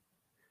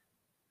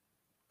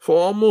 For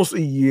almost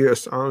a year,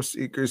 asylum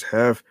seekers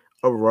have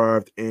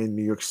arrived in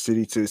New York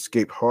City to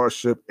escape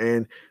hardship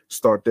and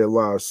start their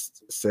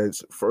lives,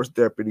 says First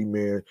Deputy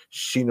Mayor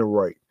Sheena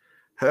Wright.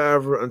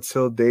 However,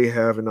 until they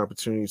have an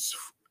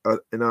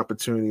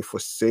opportunity for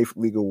safe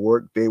legal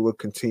work, they will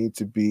continue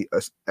to be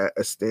at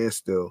a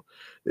standstill.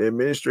 The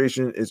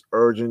administration is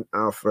urging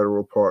our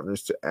federal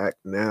partners to act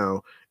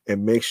now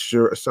and make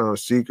sure asylum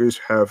seekers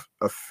have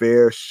a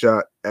fair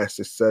shot at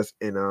success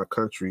in our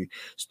country,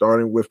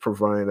 starting with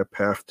providing a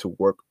path to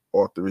work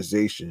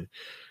authorization.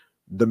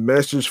 The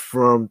message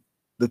from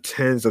the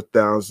tens of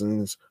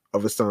thousands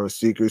of asylum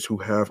seekers who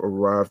have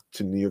arrived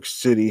to New York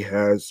City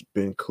has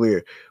been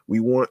clear. We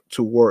want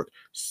to work,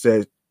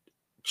 said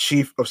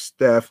Chief of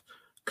Staff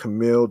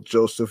Camille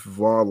Joseph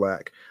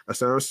Varlak.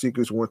 Asylum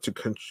seekers want to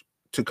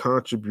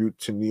contribute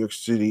to New York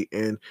City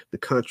and the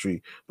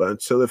country, but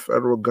until the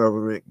federal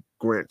government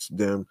grants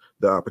them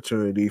the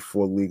opportunity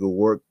for legal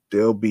work,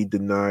 they'll be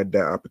denied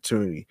that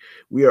opportunity.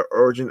 We are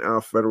urging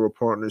our federal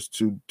partners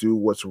to do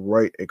what's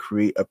right and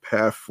create a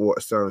path for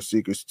asylum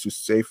seekers to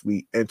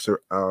safely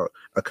enter our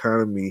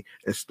economy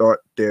and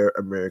start their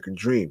American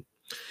dream.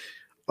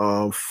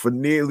 For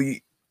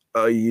nearly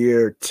a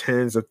year,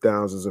 tens of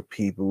thousands of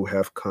people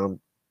have come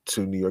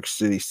to New York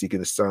City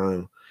seeking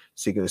asylum.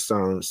 Seeking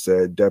asylum,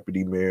 said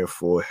Deputy Mayor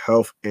for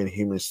Health and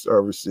Human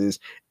Services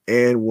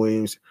Ann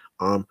Williams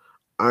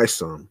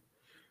Isom.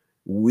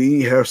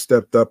 We have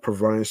stepped up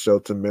providing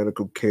shelter,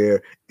 medical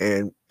care,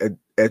 and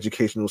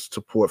educational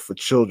support for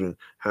children.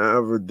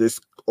 However, this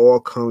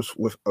all comes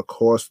with a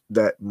cost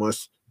that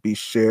must be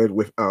shared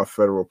with our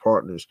federal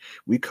partners.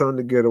 We come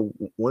together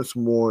once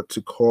more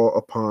to call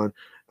upon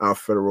our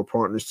federal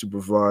partners to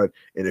provide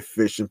an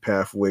efficient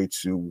pathway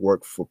to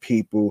work for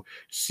people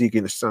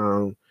seeking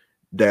asylum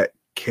that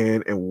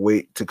can and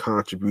wait to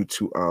contribute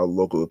to our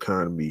local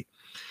economy.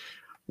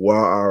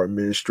 While our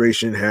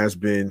administration has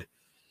been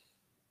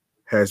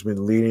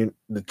leading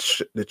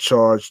the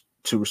charge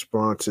to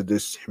respond to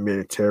this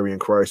humanitarian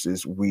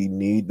crisis, we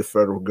need the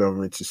federal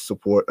government to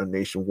support a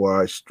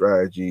nationwide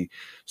strategy,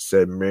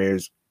 said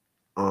Mayor's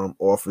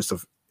Office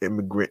of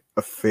Immigrant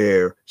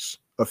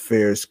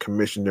Affairs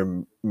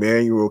Commissioner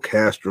Manuel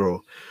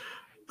Castro.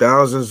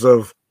 Thousands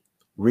of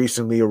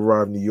recently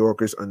arrived New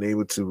Yorkers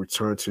unable to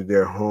return to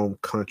their home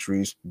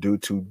countries due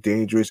to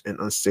dangerous and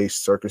unsafe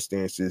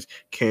circumstances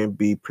can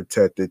be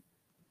protected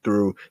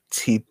through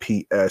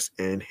TPS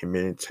and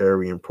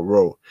humanitarian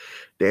parole.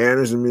 The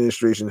Adams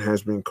administration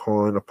has been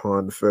calling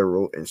upon the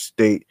federal and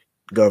state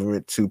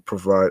government to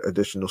provide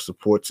additional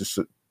support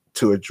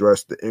to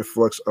address the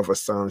influx of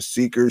asylum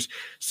seekers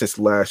since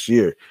last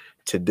year.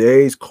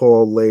 Today's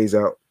call lays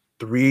out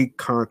 3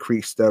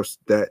 concrete steps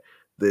that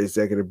the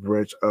executive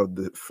branch of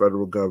the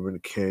federal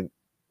government can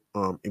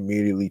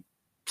immediately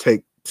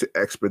take to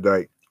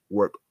expedite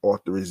work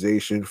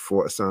authorization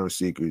for asylum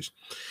seekers.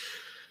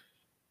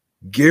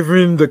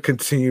 Given the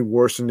continued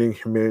worsening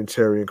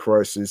humanitarian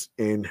crisis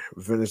in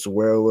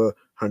Venezuela,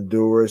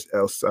 Honduras,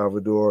 El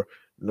Salvador,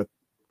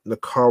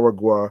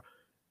 Nicaragua,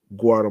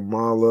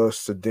 Guatemala,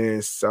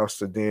 Sudan, South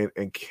Sudan,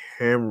 and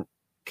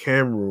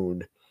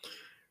Cameroon,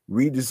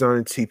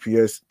 redesigning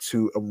TPS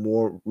to a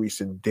more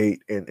recent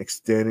date and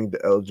extending the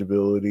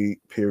eligibility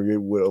period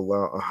would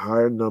allow a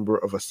higher number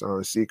of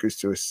asylum seekers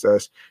to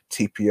access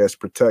TPS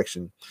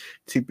protection.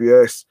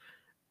 TPS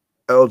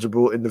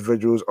eligible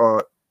individuals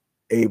are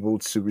able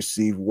to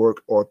receive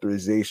work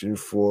authorization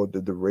for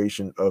the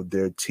duration of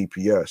their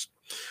TPS,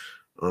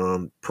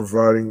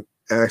 providing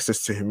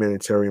access to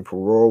humanitarian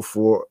parole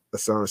for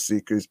asylum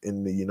seekers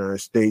in the United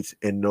States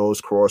and those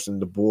crossing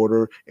the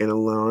border, and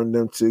allowing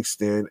them to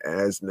extend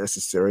as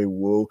necessary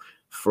will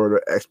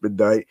further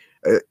expedite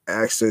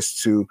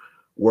access to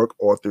work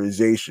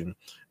authorization.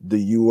 The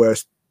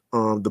U.S.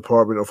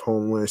 Department of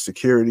Homeland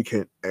Security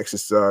can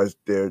exercise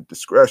their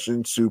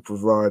discretion to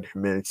provide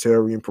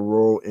humanitarian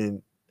parole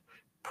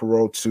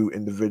to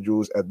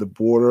individuals at the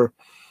border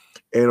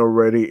and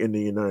already in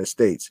the United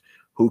States,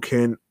 who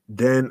can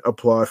then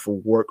apply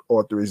for work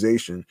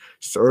authorization.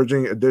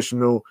 Surging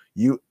additional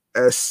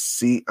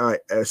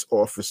USCIS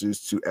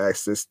officers to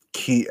access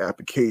key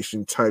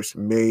application types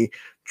may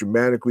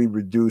dramatically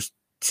reduce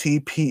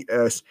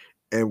TPS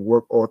and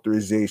work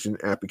authorization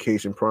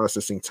application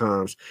processing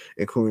times,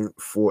 including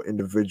for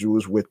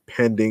individuals with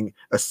pending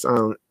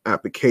asylum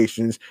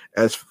applications.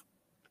 As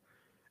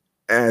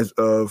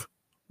of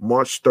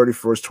March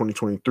 31st,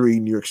 2023,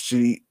 New York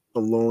City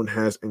alone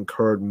has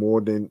incurred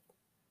more than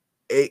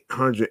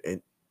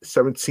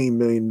 $817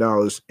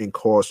 million in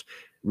costs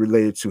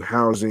related to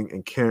housing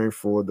and caring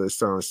for the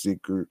asylum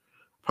seeker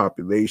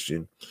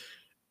population.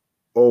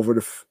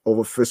 Over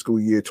fiscal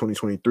year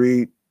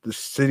 2023, the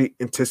city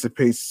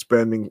anticipates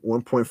spending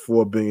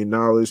 $1.4 billion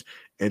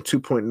and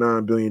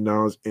 $2.9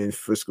 billion in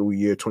fiscal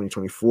year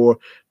 2024.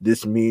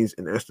 This means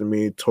an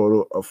estimated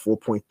total of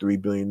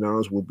 $4.3 billion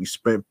will be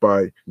spent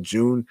by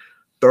June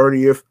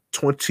 30th,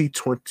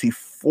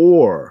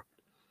 2024.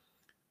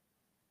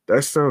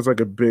 That sounds like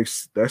a big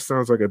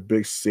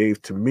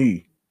save to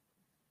me.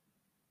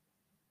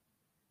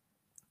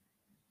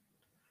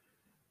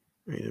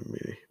 Wait a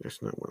minute,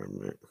 that's not what I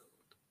meant.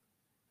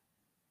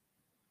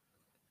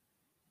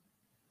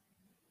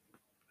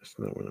 That's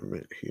not what I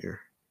meant here.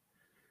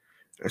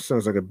 That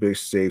sounds like a big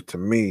save to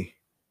me.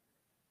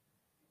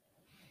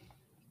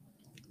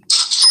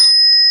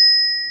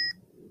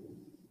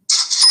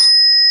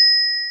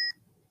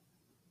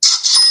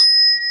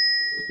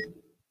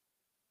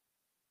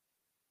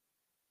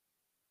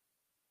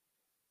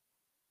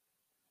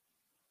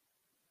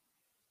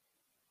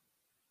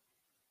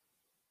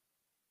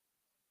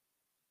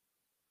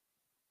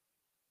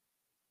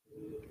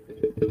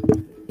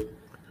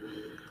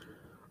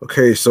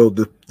 Okay, so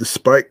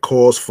despite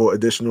calls for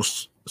additional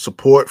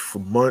support for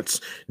months,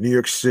 New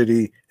York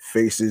City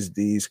faces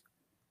these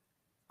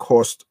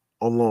costs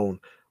alone.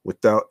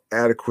 without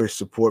adequate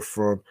support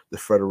from the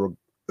federal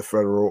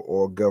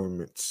or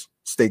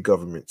state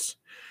governments.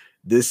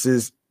 This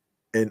is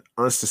an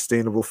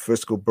unsustainable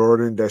fiscal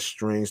burden that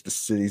strains the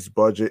city's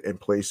budget and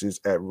places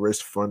at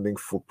risk funding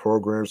for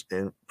programs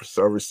and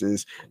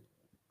services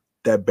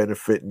that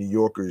benefit New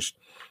Yorkers.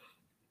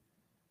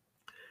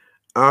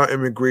 Our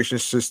immigration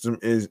system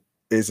is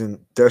in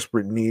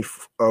desperate need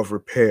of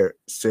repair,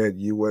 said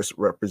U.S.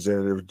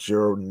 Representative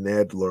Gerald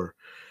Nadler.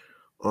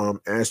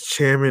 As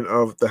chairman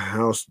of the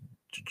House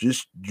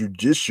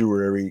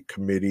Judiciary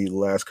Committee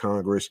last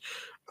Congress,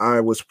 I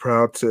was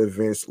proud to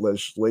advance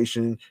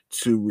legislation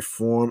to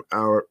reform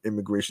our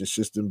immigration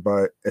system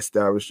by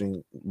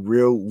establishing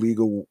real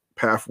legal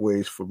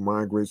pathways for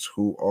migrants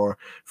who are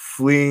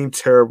fleeing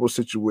terrible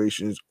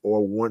situations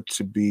or want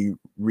to be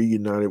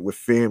reunited with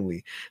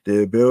family.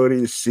 The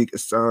ability to seek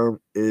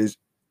asylum is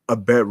a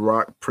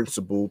bedrock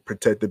principle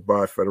protected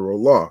by federal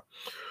law.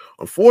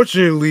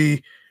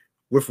 Unfortunately,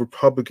 with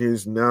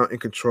Republicans now in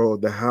control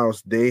of the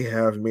House, they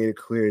have made it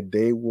clear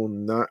they will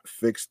not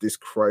fix this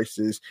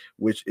crisis,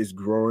 which is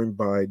growing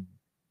by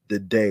the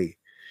day.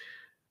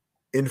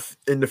 In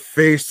the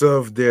face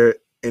of their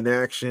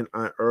inaction,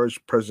 I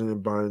urge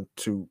President Biden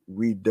to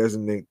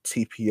redesignate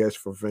TPS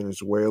for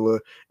Venezuela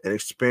and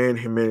expand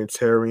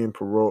humanitarian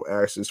parole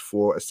access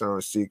for asylum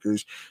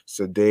seekers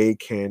so they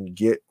can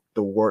get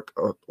the work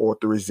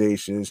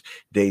authorizations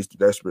they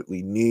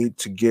desperately need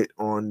to get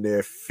on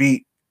their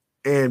feet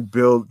and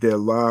build their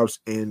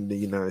lives in the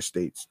United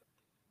States.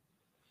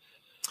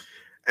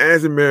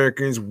 As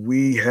Americans,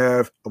 we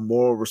have a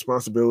moral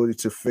responsibility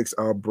to fix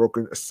our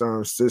broken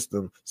asylum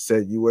system,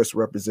 said U.S.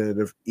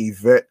 Representative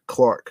Yvette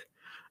Clarke.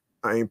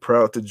 I am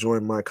proud to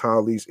join my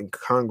colleagues in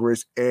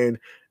Congress and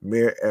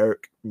Mayor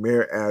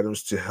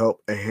Adams to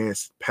help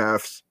enhance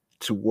paths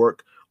to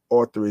work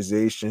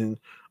authorization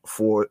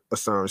for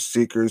asylum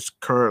seekers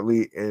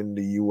currently in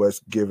the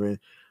U.S., given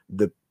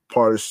the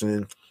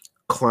partisan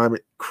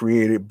climate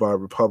created by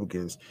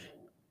Republicans.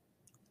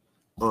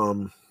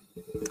 Hold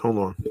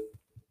on.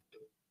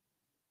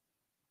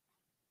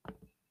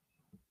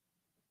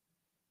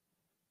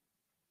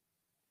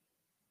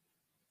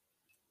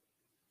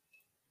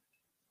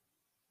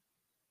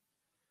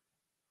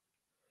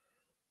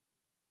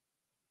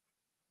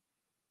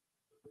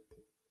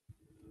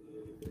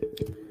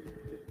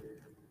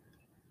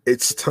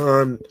 It's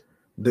time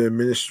the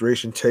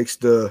administration takes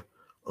the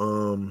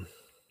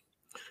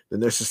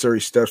necessary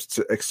steps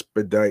to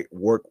expedite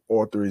work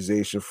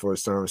authorization for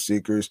asylum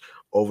seekers.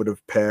 Over the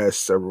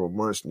past several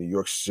months, New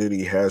York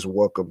City has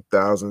welcomed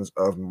thousands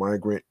of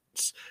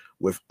migrants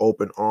with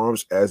open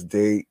arms as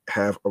they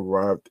have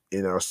arrived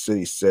in our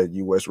city, said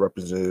U.S.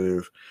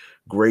 Representative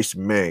Grace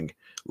Meng.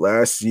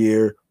 Last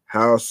year,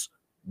 House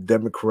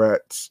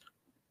Democrats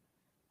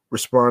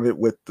responded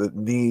with the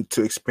need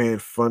to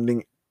expand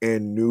funding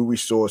and new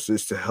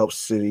resources to help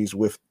cities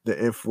with the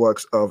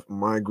influx of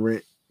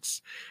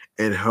migrants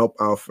and help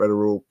our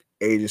federal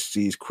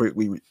agencies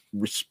quickly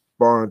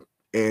respond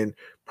and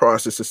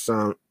process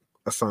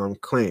asylum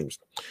claims.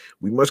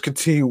 We must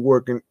continue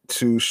working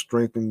to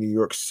strengthen New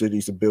York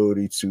City's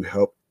ability to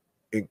help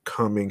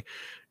incoming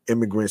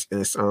immigrants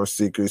and asylum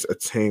seekers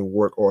attain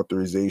work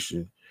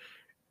authorization.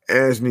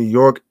 As New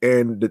York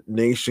and the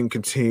nation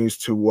continues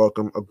to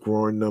welcome a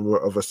growing number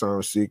of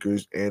asylum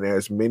seekers, and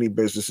as many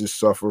businesses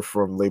suffer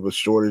from labor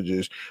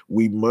shortages,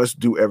 we must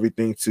do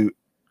everything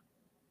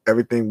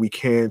we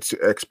can to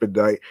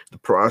expedite the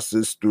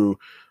process through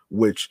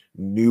which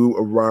new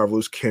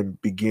arrivals can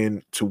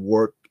begin to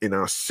work in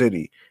our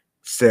city,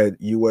 said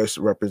U.S.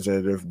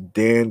 Representative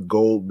Dan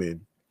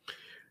Goldman.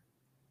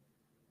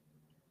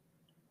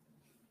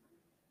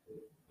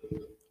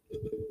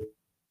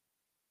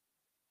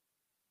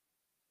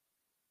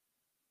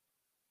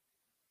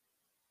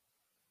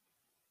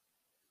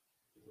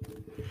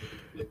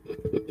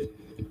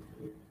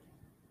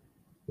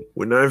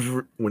 When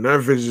I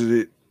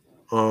visited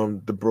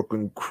the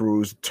Brooklyn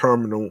Cruise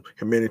Terminal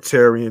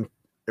Humanitarian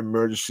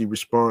Emergency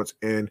Response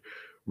and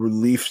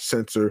Relief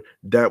Center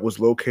that was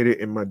located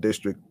in my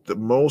district, the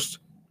most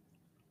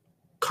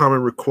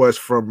common request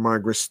from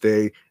migrants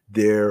stay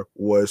there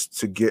was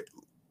to get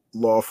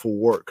lawful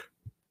work.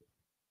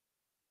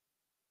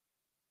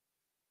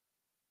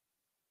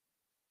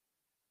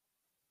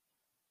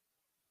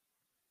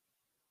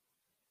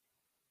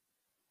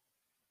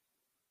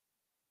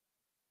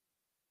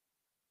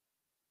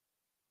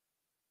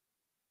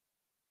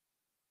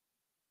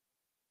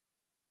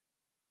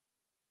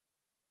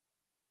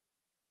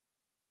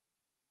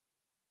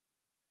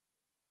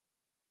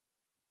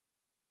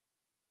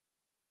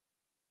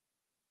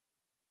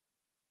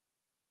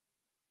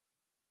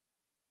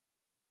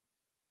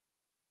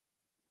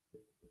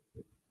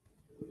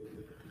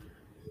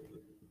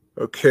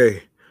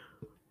 Okay.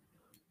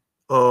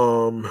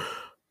 Um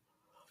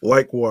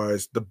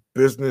Likewise, the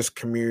business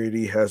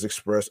community has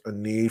expressed a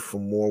need for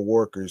more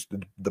workers.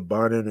 The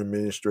Biden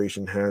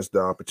administration has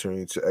the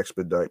opportunity to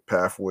expedite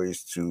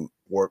pathways to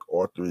work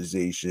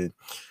authorization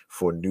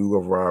for new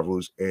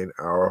arrivals, and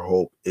our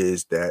hope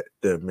is that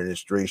the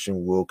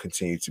administration will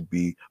continue to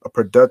be a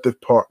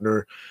productive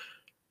partner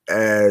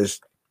as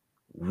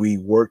we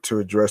work to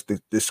address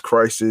this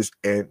crisis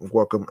and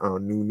welcome our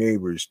new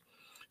neighbors.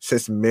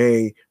 Since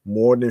May,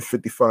 more than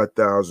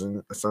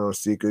 55,000 asylum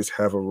seekers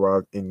have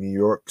arrived in New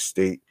York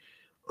State,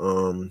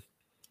 um,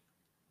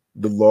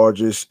 the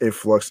largest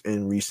influx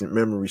in recent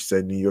memory,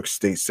 said New York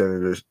State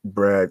Senator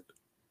Brad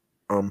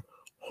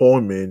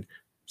Holman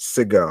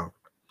Segal.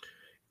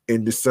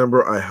 In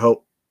December, I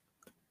helped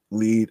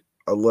lead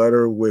a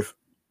letter with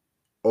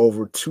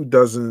over two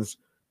dozen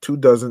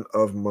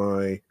of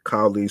my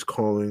colleagues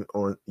calling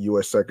on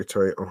U.S.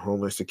 Secretary of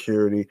Homeland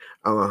Security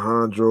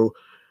Alejandro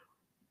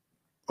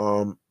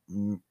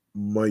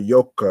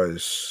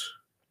Mayorkas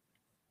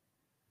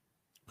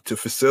to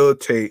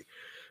facilitate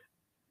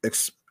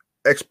ex-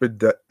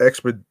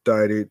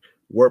 expedited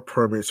work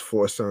permits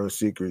for asylum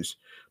seekers,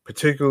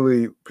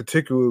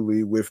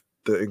 particularly with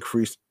the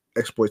increased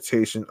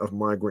exploitation of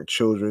migrant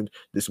children.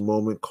 This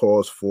moment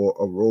calls for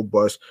a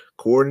robust,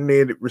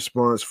 coordinated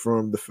response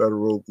from the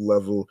federal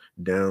level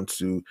down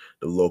to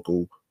the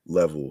local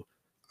level.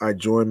 I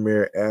join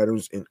Mayor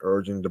Adams in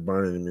urging the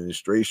Biden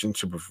administration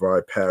to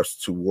provide paths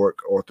to work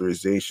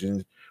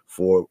authorization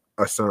for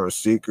asylum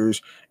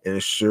seekers and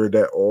ensure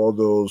that all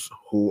those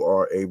who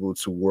are able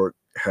to work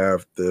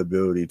have the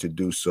ability to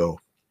do so.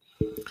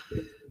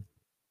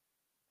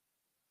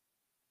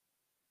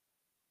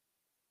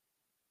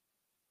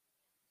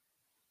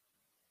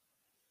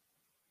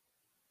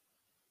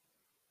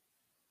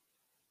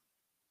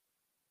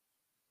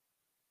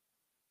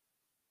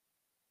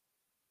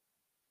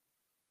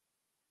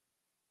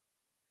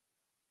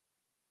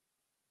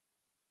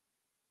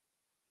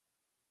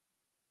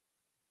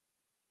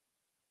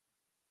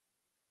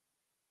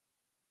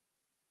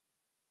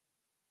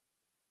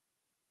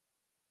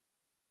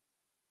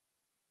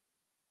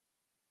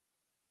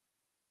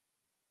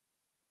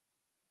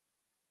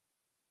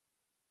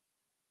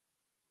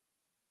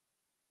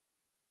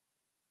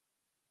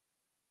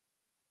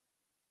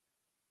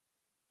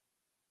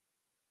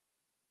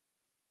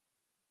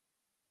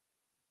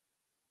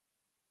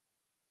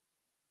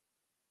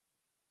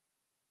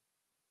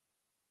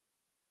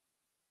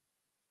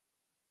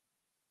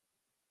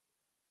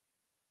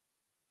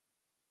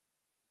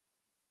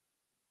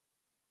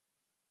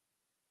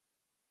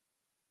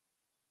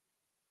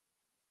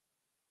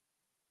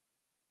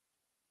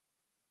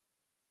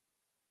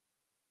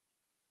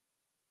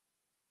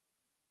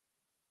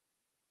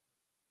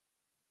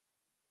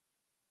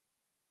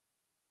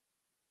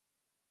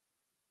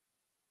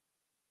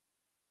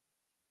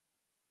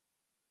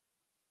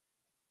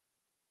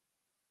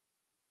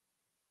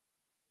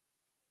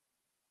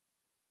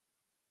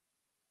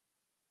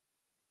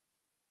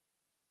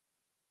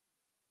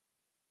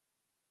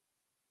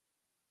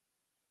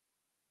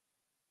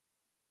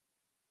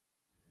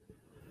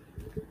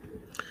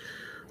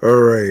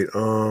 All right.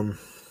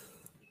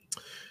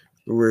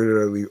 Where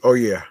did I leave? Oh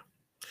yeah.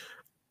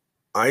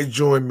 I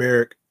joined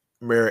Mayor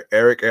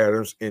Eric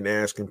Adams in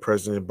asking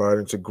President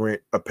Biden to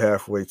grant a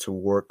pathway to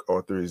work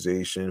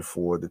authorization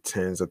for the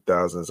tens of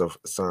thousands of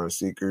asylum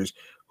seekers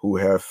who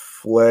have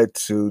fled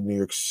to New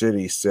York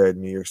City, said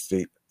New York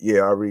State.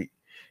 Yeah, I read.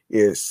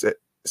 Yeah,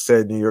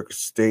 said New York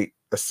State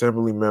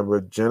Assembly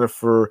member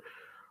Jennifer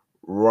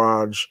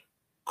Raj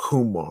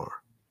Kumar.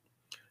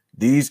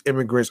 These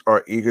immigrants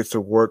are eager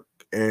to work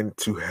and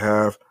to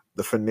have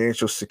the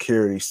financial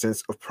security,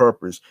 sense of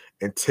purpose,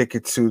 and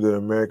ticket to the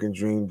American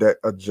dream that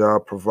a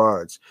job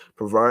provides.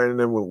 Providing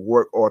them with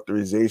work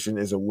authorization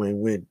is a win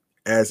win,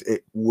 as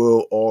it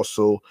will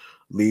also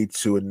lead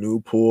to a new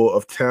pool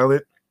of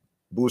talent,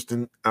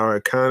 boosting our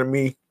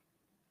economy.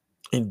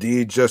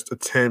 Indeed, just a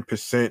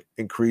 10%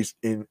 increase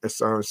in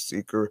asylum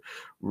seeker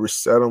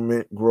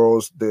resettlement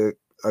grows the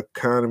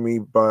economy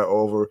by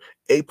over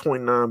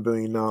 $8.9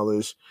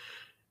 billion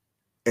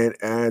and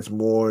adds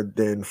more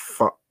than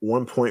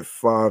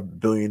 $1.5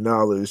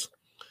 billion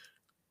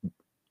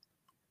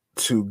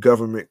to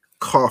government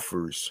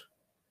coffers.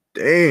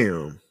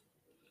 Damn.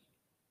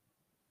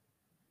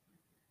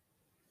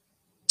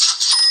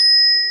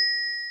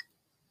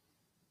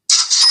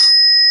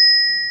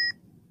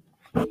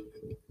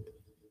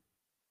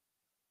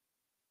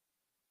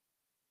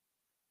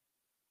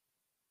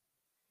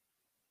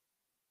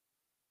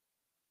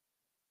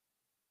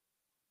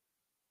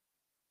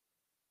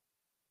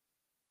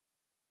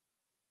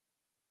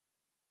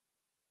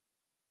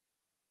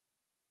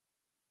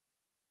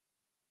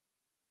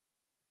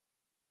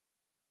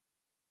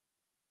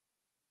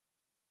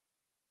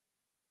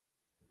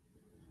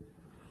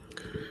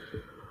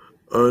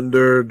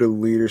 Under the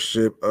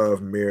leadership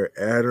of Mayor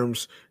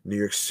Adams, New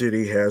York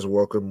City has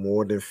welcomed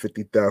more than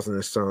 50,000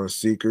 asylum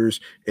seekers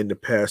in the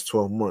past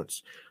 12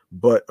 months.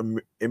 But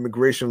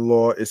immigration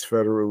law is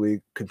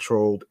federally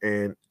controlled,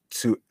 and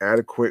to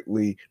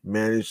adequately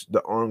manage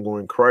the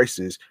ongoing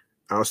crisis,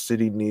 our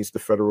city needs the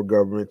federal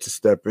government to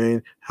step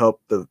in, help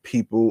the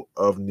people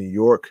of New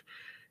York,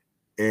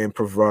 and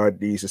provide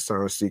these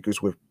asylum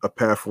seekers with a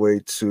pathway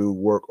to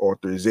work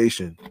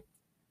authorization.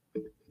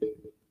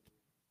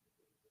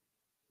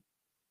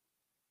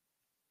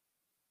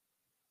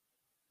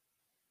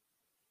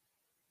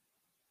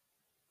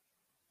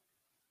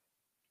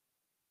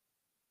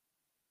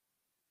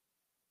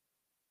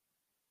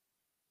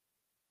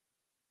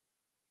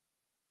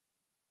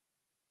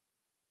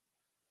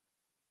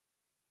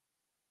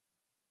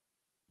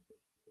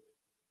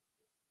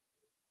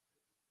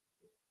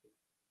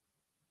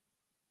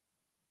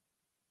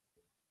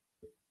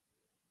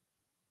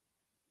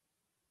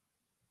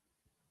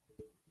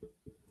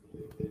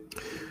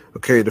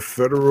 Okay, the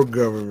federal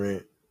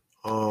government.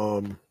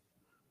 Hold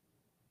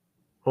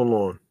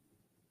on.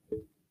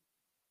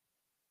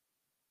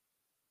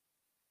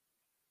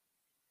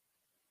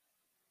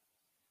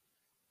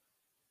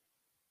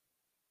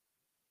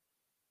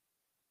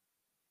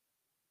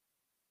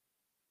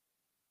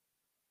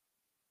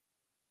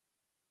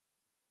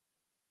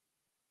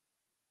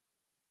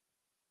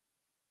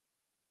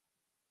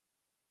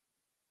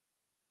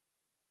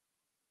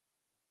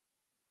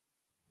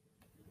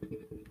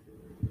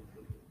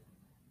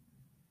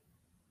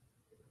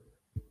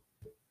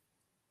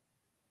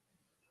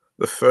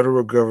 The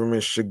federal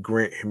government should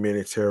grant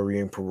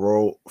humanitarian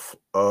parole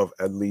of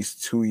at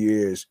least 2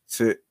 years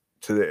to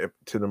the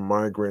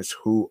migrants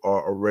who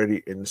are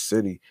already in the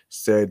city,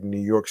 said New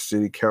York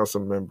City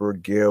Council member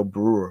Gail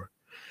Brewer.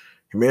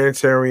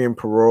 Humanitarian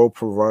parole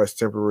provides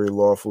temporary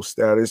lawful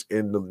status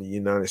in the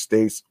United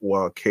States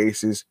while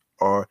cases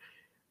are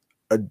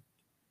ad-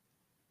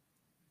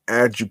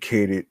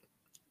 adjudicated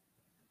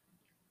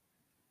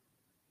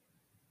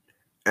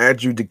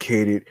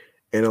adjudicated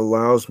and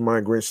allows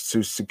migrants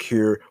to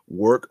secure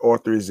work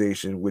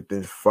authorization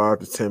within 5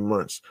 to 10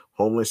 months.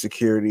 Homeland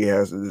Security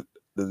has the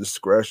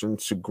discretion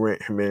to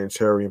grant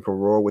humanitarian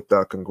parole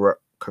without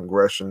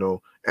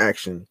congressional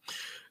action.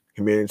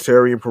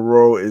 Humanitarian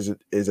parole is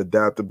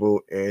adaptable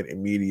and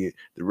immediate.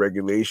 The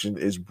regulation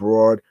is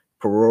broad.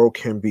 Parole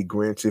can be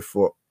granted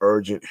for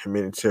urgent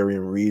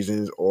humanitarian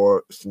reasons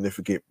or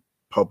significant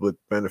public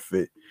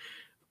benefit.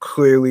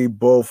 Clearly,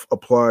 both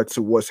apply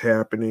to what's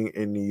happening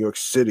in New York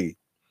City.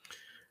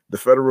 The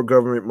federal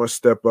government must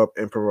step up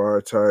and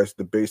prioritize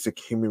the basic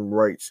human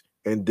rights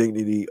and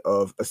dignity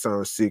of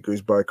asylum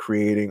seekers by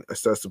creating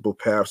accessible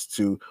paths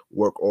to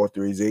work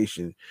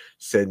authorization,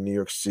 said New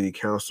York City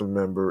Council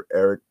member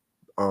Eric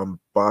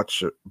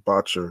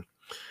Botcher,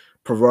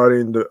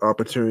 providing the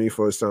opportunity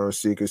for asylum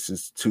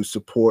seekers to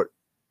support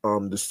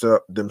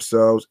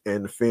themselves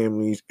and the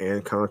families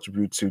and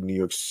contribute to New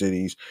York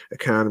City's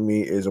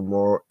economy is a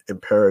moral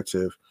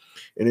imperative.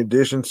 In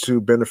addition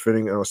to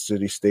benefiting our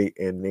city, state,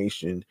 and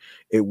nation,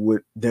 it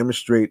would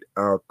demonstrate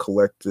our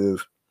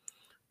collective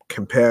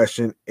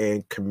compassion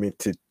and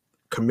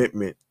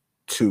commitment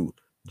to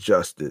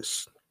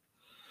justice.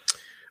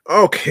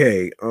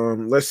 Okay,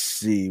 let's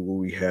see what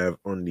we have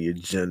on the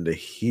agenda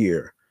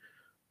here.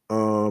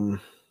 Um,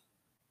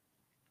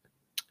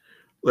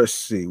 let's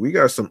see. We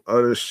got some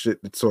other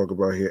shit to talk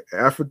about here.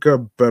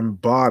 Africa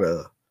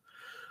Bambata.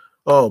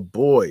 Oh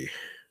boy.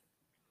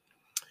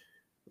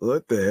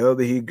 What the hell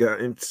did he got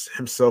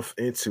himself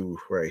into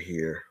right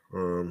here?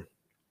 I'll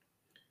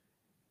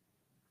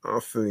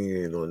fill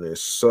you in on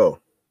this. I'll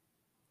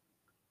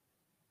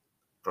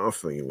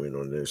fill you in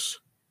on this.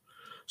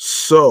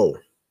 So,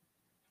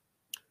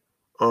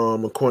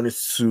 according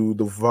to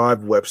the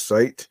Vibe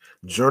website,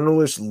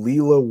 journalist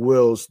Leela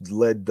Wills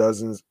led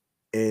dozens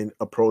in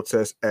a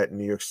protest at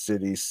New York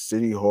City's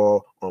City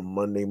Hall on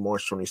Monday,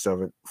 March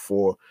 27th,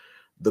 for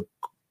the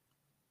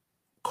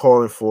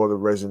calling for the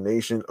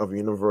resignation of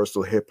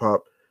Universal Hip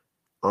Hop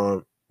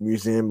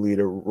museum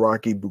leader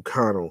Rocky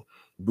Bucano.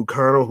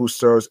 Bucano, who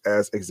serves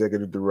as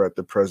executive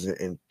director, president,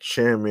 and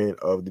chairman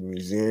of the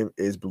museum,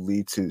 is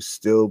believed to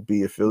still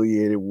be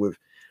affiliated with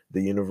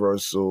the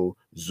Universal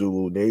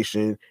Zulu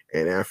Nation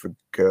and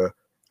Africa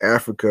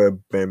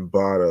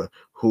Bambaataa,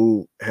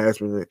 who has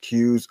been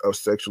accused of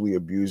sexually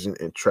abusing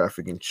and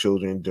trafficking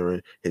children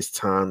during his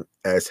time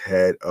as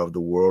head of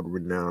the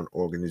world-renowned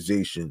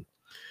organization.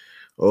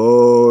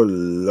 Oh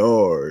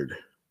Lord.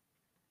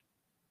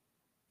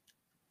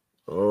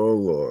 Oh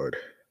Lord.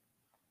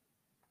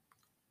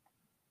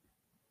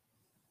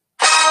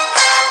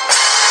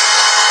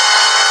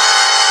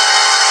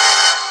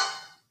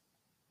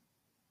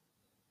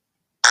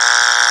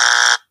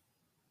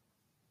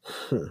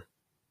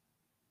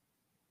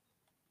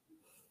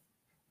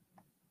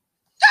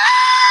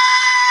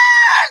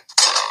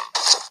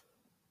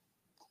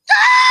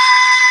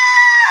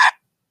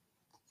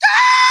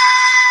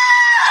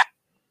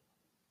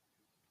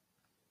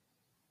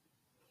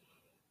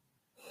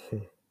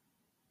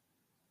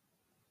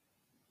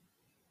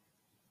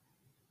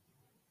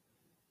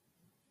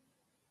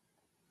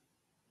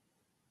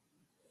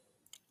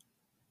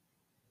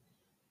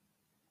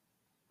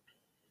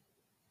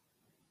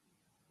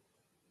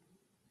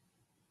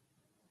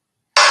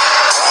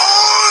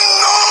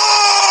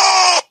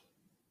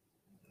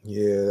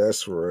 Yeah,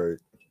 that's right.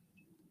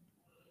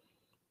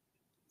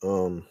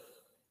 Um,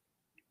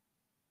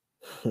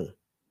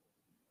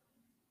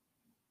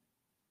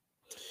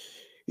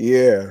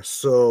 yeah.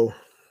 So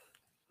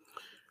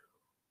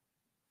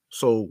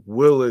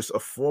Willis, a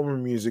former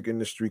music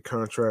industry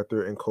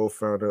contractor and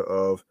co-founder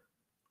of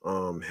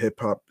Hip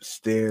Hop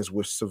Stands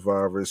with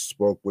Survivors,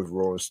 spoke with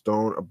Rolling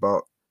Stone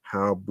about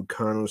how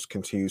Bucano's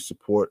continued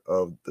support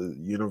of the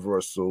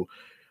Universal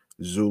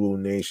Zulu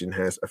Nation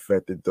has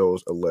affected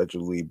those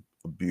allegedly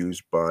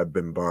abused by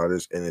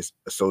Bambaata's and his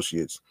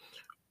associates.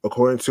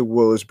 According to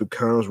Willis,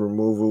 Buchanan's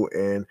removal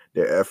and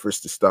their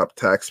efforts to stop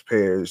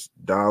taxpayers'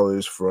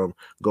 dollars from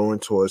going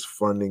towards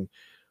funding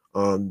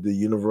the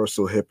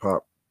Universal Hip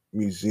Hop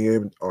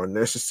museum are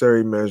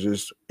necessary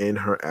measures in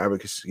her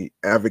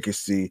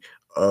advocacy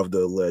of the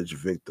alleged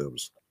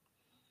victims.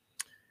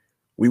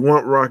 We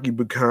want Rocky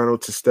Bucano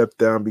to step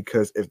down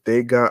because if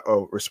they got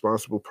a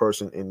responsible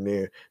person in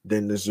there,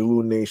 then the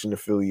Zulu Nation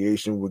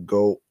affiliation would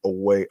go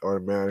away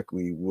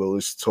automatically.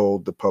 Willis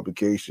told the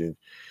publication,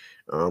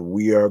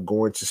 we are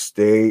going to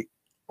stay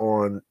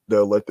on the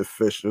elected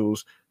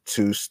officials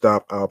to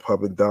stop our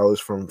public dollars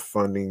from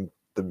funding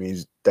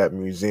that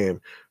museum,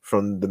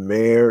 from the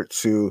mayor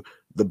to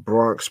the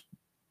Bronx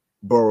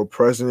borough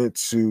president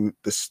to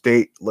the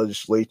state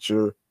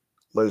legislators,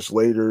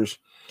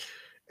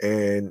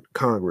 and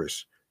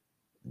Congress.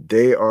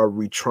 They are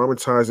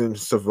re-traumatizing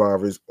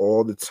survivors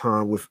all the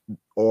time with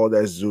all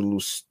that Zulu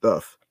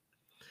stuff.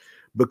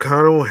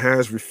 Bacano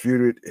has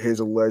refuted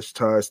his alleged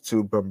ties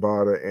to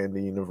Bambaataa and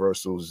the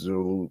Universal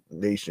Zulu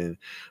Nation,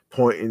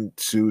 pointing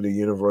to the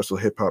Universal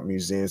Hip Hop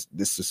Museum's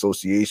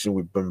disassociation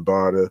with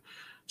Bambaataa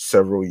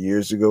several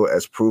years ago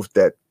as proof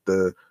that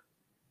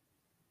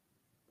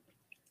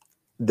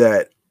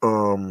that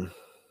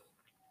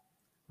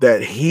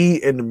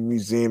he and the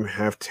museum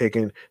have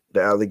taken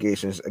the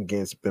allegations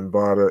against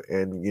Bambaataa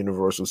and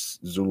Universal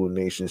Zulu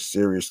Nation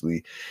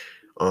seriously.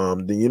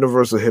 The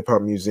Universal Hip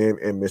Hop Museum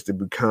and Mr.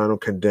 Bucano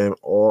condemn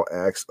all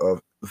acts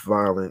of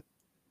violence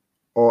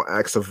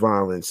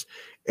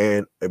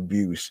and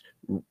abuse.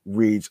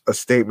 Reads a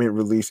statement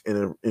released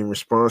in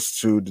response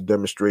to the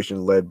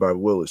demonstration led by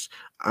Willis.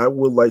 I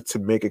would like to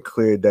make it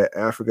clear that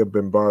Afrika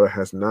Bambaataa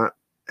has not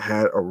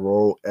had a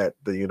role at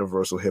the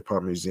Universal Hip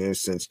Hop Museum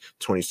since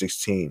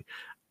 2016.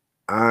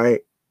 I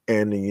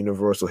and the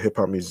Universal Hip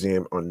Hop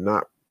Museum are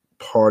not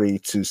party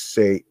to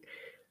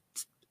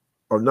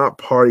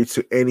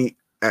any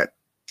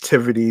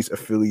activities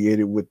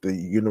affiliated with the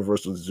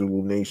Universal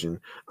Zulu Nation.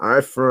 I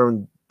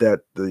affirm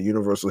that the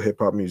Universal Hip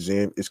Hop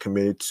Museum is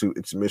committed to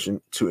its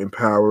mission to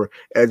empower,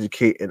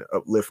 educate, and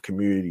uplift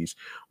communities.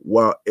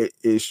 While it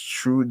is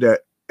true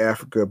that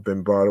Afrika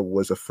Bambaataa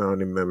was a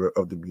founding member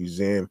of the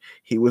museum,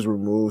 he was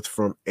removed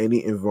from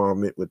any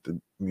involvement with the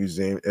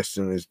museum as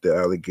soon as the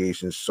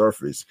allegations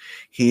surfaced.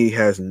 He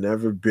has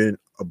never been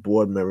a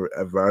board member,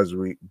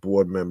 advisory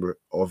board member,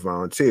 or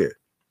volunteer.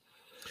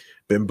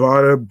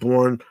 Bambaataa,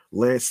 born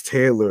Lance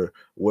Taylor,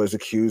 was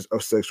accused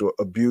of sexual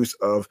abuse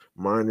of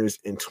minors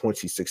in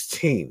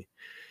 2016.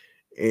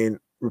 In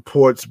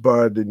reports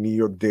by the New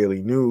York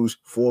Daily News,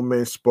 4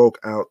 men spoke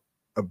out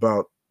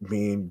about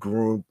being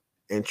groomed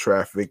and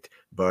trafficked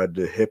by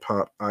the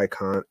hip-hop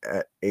icon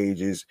at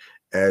ages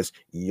as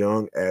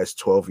young as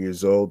 12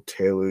 years old.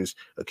 Taylor's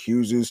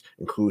accusers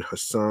include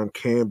Hassan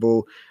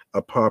Campbell,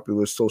 a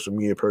popular social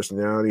media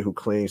personality who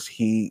claims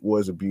he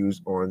was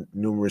abused on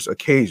numerous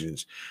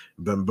occasions.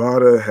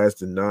 Bambaataa has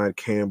denied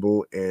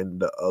Campbell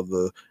and the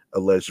other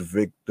alleged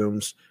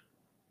victims'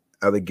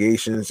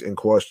 allegations and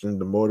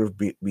questioned the motive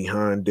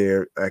behind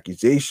their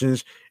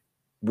accusations,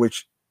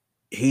 which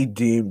he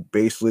deemed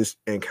baseless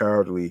and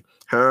cowardly.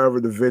 However,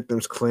 the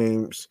victims'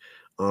 claims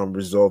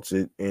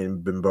resulted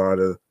in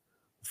Bambaataa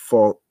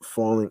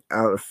falling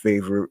out of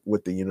favor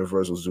with the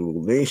Universal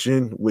Zulu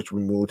Nation, which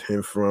removed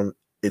him from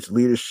its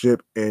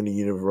leadership, and the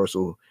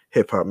Universal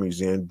Hip Hop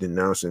Museum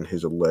denouncing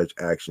his alleged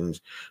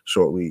actions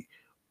shortly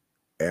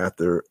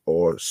after,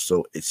 or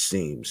so it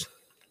seems.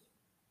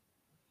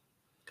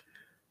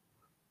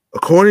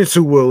 According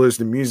to Willis,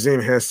 the museum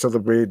has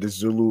celebrated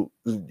the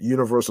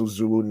Universal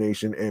Zulu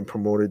Nation and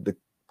promoted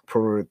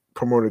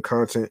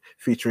content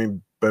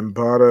featuring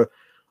Bambaataa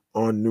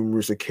on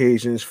numerous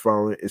occasions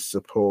following its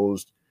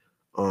supposed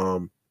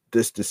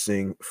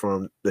distancing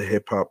from the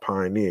hip hop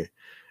pioneer.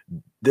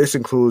 This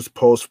includes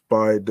posts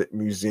by the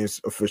museum's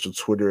official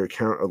Twitter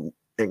account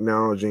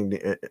acknowledging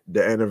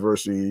the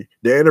anniversary,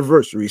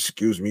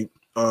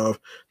 of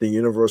the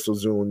Universal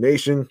Zulu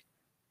Nation,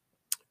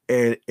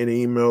 and an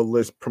email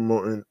list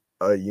promoting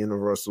a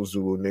Universal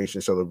Zulu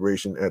Nation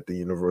celebration at the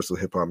Universal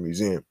Hip Hop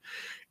Museum.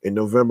 In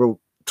November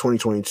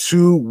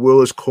 2022,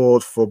 Willis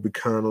called for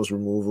Bucano's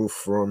removal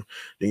from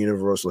the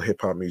Universal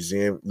Hip Hop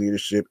Museum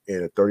leadership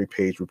in a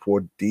 30-page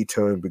report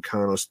detailing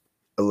Bucano's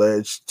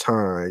alleged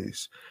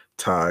ties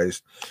to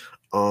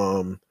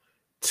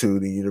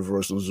the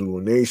Universal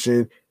Zulu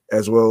Nation,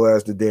 as well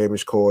as the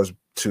damage caused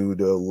to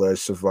the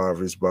alleged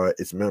survivors by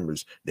its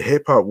members. The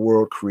hip hop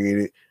world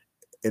created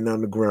an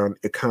underground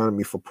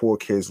economy for poor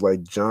kids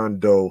like John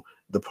Doe.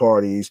 The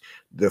parties,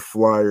 the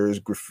flyers,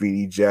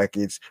 graffiti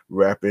jackets,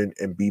 rapping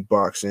and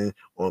beatboxing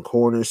on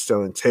corners,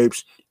 selling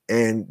tapes,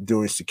 and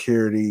doing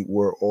security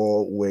were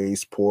all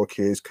ways poor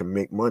kids can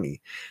make money,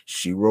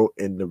 she wrote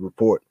in the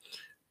report,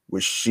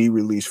 which she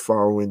released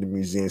following the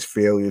museum's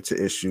failure to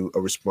issue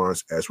a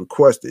response as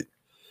requested.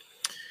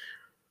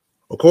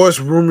 Of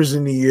course, rumors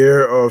in the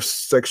air of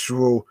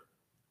sexual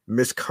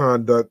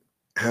misconduct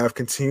have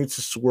continued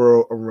to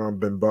swirl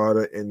around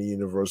Bambaataa and the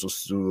Universal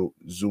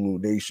Zulu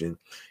Nation,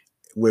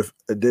 with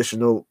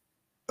additional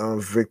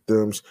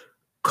victims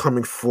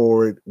coming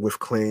forward with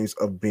claims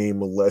of being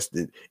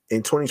molested.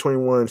 In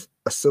 2021,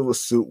 a civil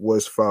suit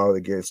was filed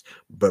against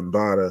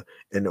Bambaataa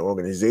and the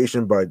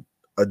organization by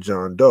a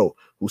John Doe,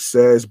 who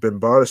says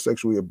Bambaataa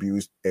sexually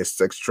abused and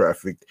sex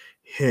trafficked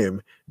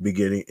him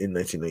beginning in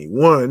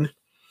 1991,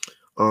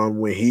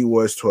 when he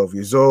was 12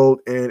 years old,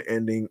 and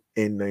ending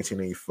in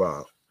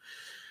 1985.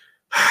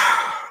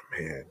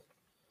 Man.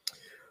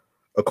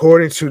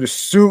 According to the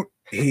suit,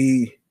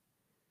 he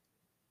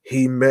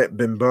met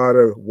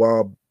Bambaataa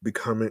while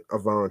becoming a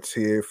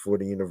volunteer for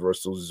the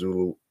Universal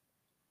Zulu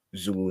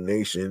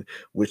Nation,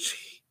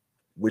 which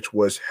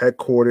was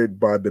headquartered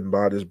by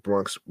Bambaataa's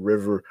Bronx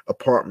River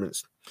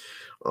Apartments.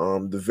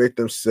 The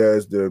victim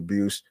says the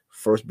abuse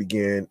first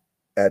began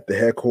at the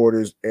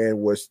headquarters and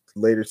was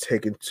later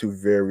taken to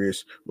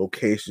various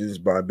locations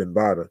by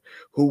Bambaataa,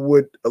 who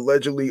would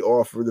allegedly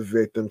offer the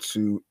victim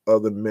to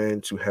other men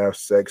to have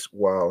sex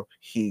while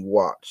he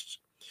watched.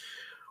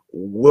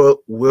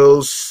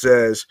 Wills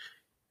says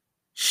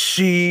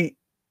she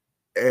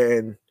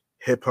and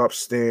hip hop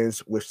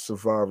stands with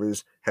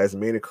survivors has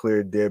made it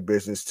clear their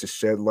business to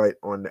shed light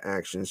on the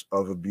actions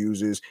of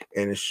abusers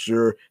and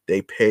ensure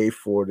they pay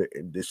for the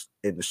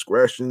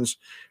indiscretions,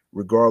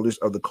 regardless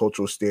of the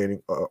cultural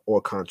standing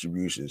or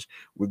contributions.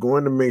 We're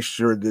going to make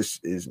sure this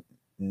is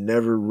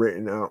never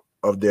written out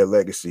of their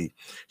legacy,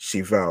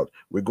 she vowed.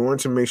 We're going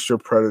to make sure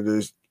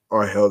predators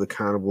are held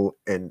accountable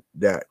and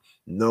that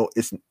no,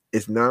 it's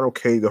not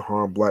okay to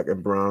harm Black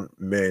and brown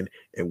men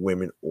and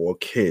women or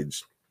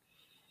kids.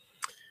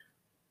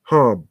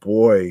 Oh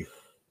boy.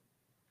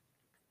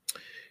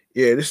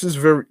 Yeah, this is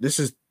very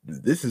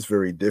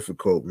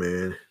difficult,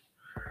 man.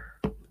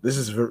 This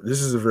is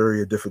a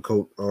very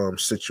difficult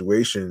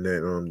situation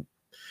that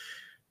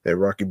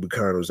Rocky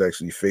Bucano is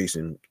actually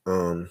facing.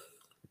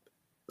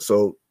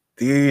 So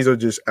these are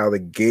just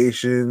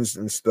allegations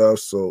and stuff,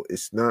 so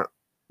it's not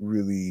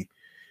really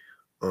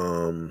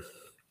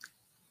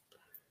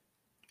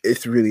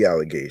it's really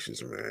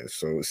allegations, man.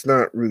 So it's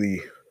not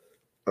really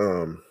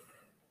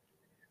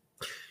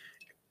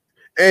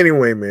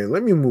anyway, man,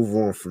 let me move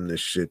on from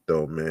this shit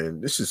though,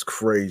 man. This is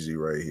crazy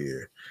right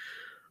here.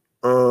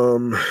 All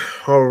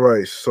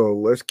right, so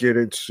let's get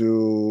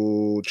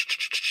into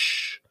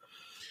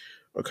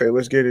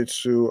let's get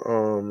into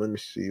let me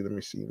see.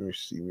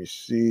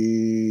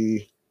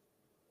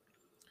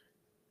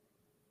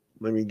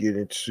 Let me get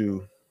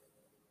into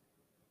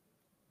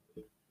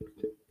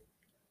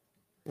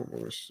one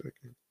more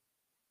second.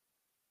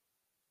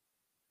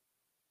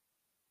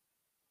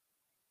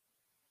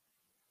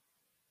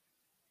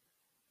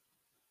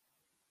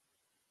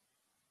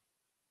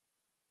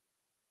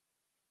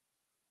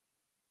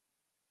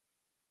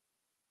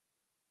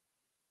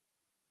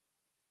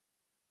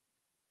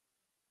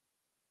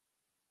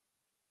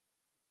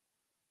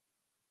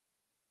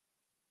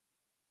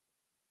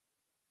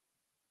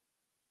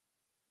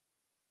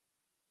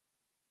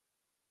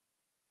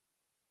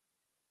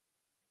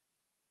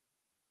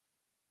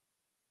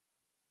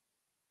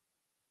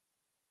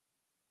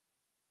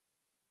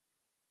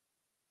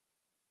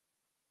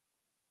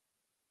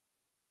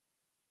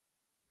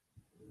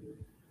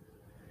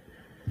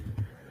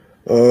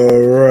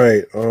 All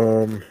right.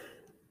 All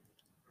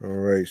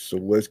right, so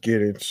let's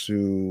get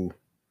into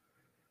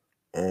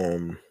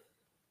all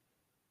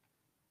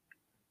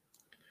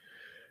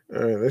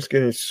right, let's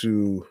get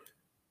into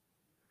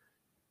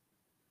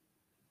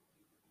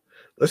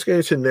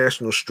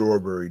National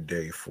Strawberry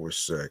Day for a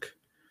sec.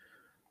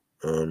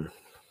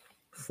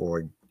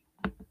 Before I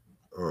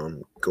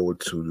go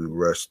to the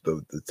rest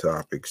of the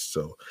topics.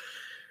 So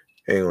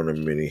hang on a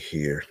minute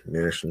here.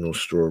 National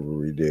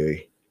Strawberry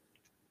Day.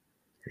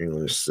 Hang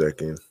on a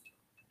second.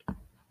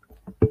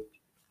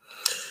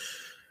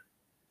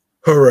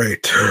 All right.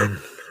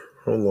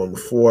 Hold on.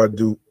 Before I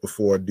do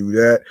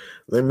that,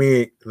 let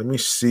me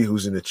see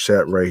who's in the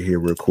chat right here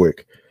real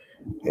quick.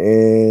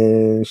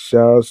 And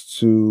shouts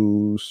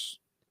to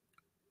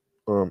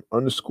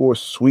underscore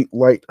sweet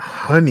light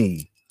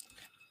honey.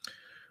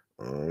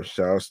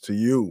 Shouts to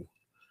you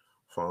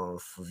for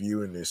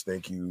viewing this.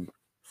 Thank you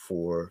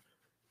for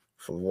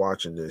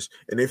watching this.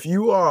 And if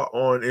you are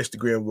on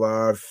Instagram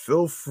Live,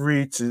 feel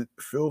free to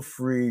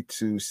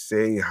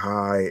say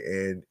hi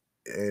and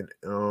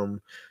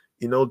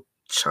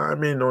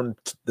chime in on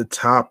the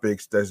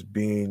topics that's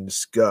being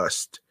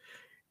discussed.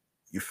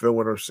 You feel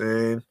what I'm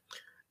saying?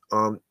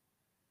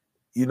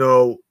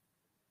 You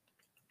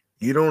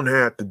don't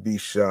have to be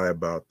shy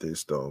about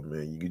this though,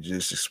 man. You can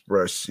just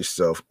express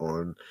yourself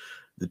on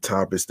the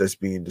topics that's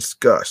being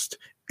discussed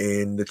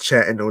in the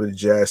chatting on the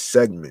jazz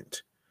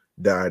segment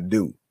that I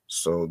do.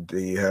 So there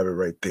you have it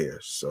right there.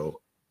 So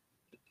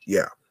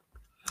yeah.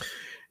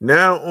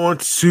 Now on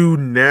to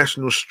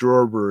National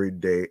Strawberry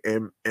Day.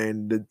 And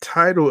the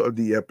title of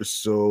the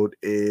episode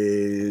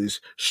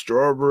is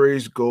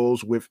Strawberries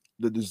Goes with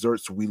the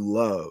Desserts We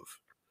Love,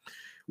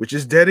 which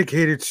is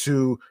dedicated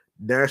to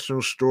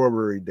National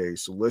Strawberry Day.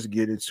 So let's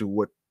get into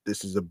what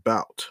this is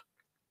about.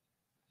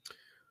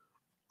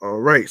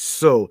 All right,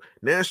 so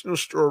National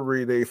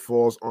Strawberry Day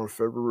falls on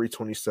February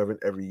 27th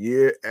every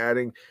year,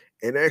 adding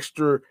an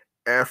extra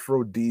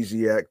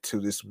aphrodisiac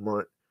to this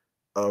month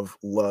of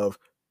love.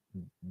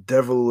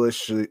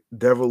 Devilishly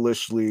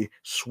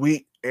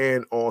sweet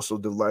and also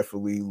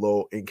delightfully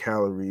low in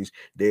calories.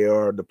 They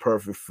are the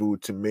perfect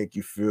food to make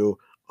you feel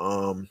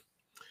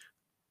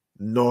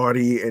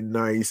naughty and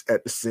nice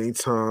at the same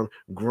time,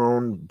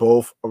 grown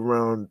both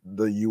around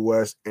the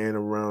US and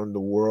around the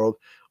world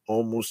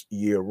almost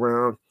year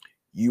round.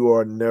 You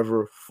are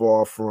never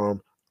far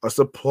from a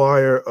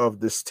supplier of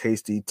this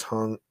tasty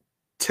tongue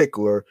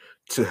tickler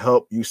to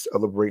help you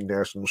celebrate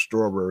National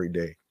Strawberry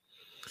Day.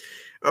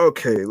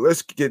 Okay,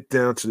 let's get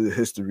down to the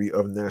history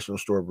of National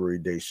Strawberry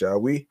Day, shall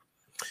we?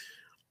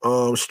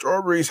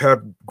 Strawberries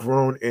have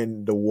grown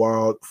in the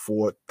wild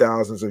for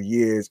thousands of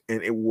years,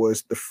 and it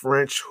was the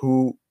French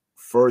who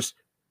first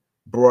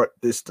brought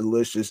this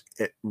delicious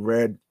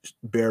red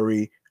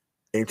berry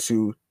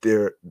into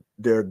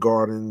their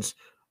gardens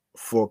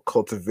for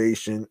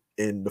cultivation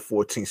in the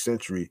 14th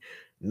century.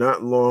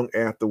 Not long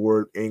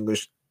afterward,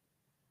 English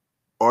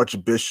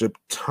Archbishop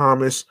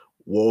Thomas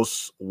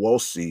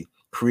Wolsey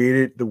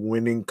created the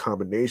winning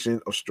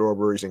combination of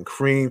strawberries and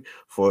cream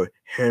for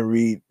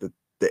Henry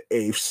the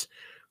Eighth's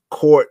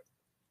court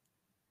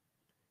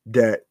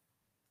that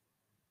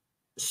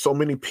so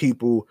many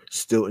people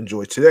still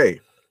enjoy today.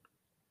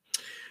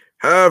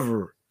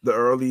 However, the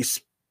early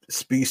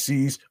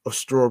species of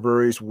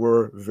strawberries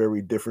were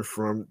very different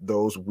from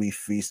those we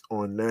feast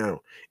on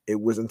now. It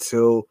wasn't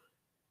until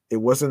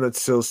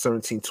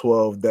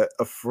 1712 that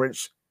a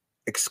French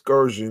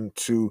excursion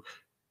to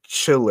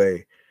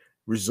Chile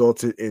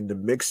resulted in the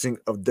mixing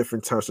of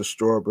different types of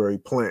strawberry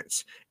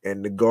plants,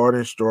 and the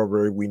garden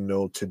strawberry we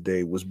know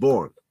today was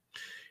born.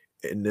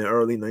 In the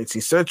early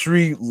 19th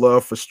century,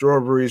 love for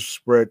strawberries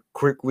spread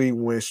quickly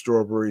when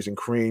strawberries and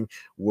cream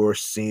were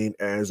seen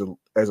as a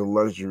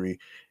luxury,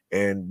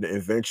 and the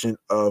invention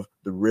of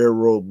the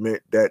railroad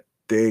meant that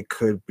they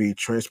could be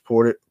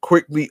transported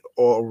quickly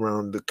all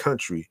around the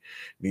country.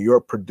 New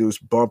York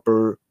produced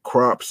bumper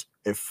crops,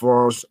 and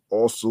farms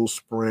also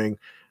sprang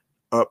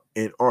up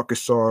in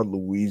Arkansas,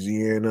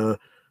 Louisiana,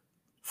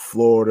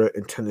 Florida,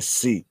 and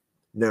Tennessee.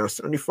 Now,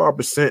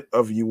 75%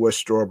 of U.S.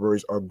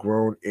 strawberries are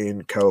grown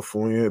in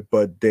California,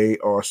 but they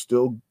are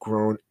still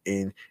grown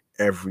in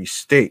every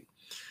state.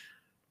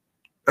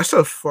 That's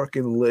a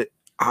fucking lit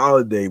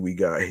holiday we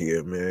got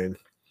here, man.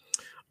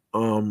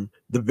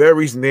 The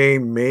berry's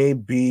name may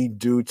be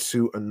due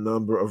to a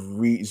number of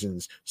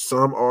reasons.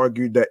 Some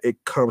argue that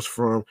it comes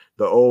from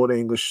the Old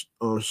English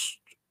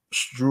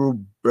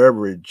strew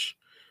beverage,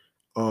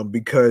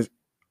 because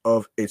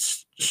of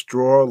its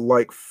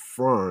straw-like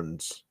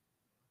fronds.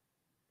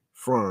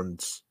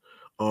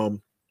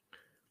 Um,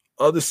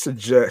 Others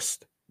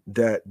suggest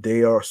that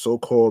they are so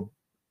called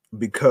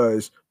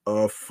because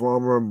of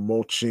farmer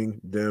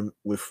mulching them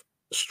with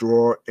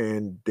straw,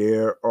 and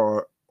there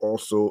are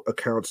also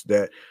accounts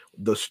that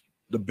the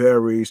the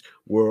berries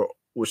were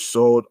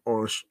sold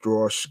on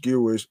straw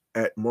skewers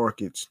at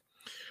markets.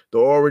 The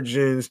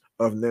origins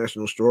of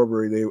National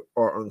Strawberry Day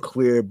are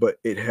unclear, but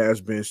it has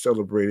been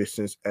celebrated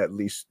since at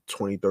least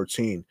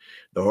 2013.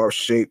 The heart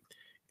shape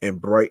and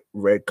bright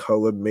red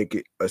color make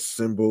it a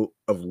symbol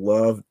of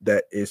love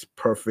that is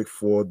perfect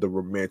for the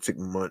romantic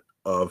month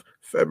of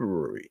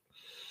February.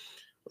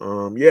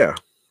 Yeah.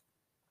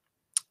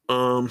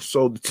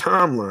 So the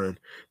timeline,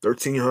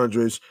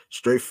 1300s,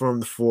 straight from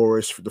the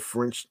forest. The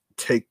French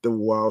take the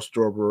wild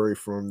strawberry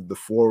from the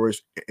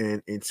forest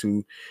and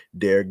into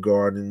their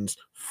gardens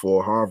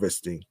for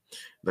harvesting.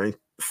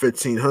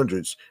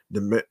 1500s,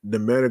 the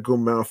medical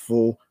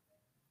mouthful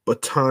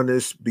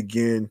botanists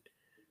begin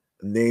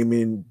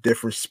naming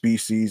different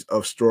species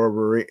of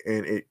strawberry,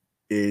 and it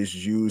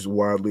is used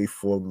widely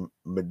for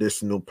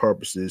medicinal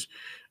purposes.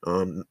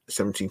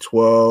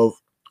 1712,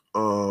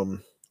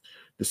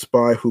 the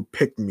Spy Who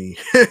Picked Me.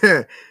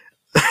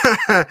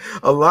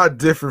 A lot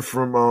different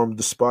from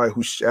the Spy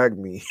Who Shagged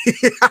Me.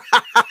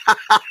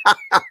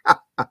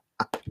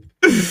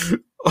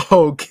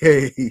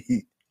 Okay.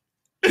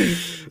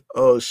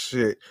 Oh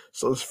shit.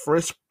 So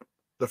it's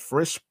the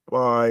French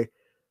spy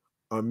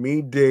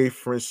Ami de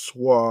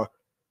Francois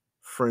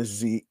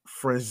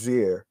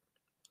Franzier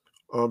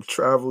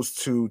travels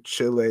to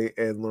Chile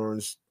and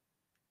learns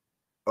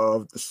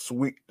of the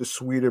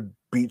sweeter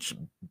beach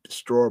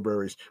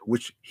strawberries,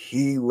 which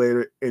he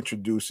later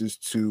introduces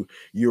to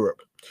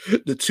Europe.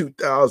 The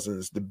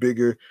 2000s, the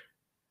bigger,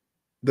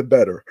 the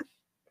better.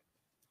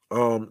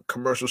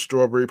 Commercial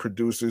strawberry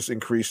producers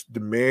increased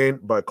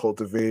demand by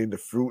cultivating the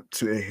fruit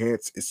to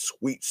enhance its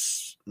sweet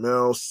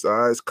smell,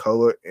 size,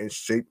 color, and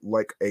shape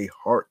like a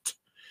heart.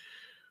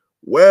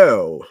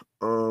 Well,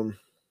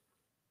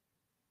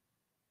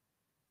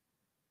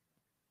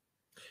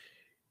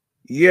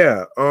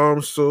 yeah.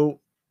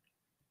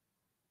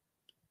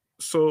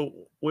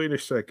 So wait a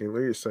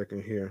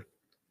second here.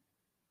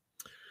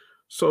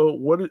 So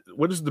what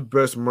is the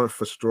best month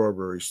for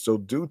strawberries? So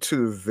due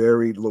to the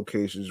varied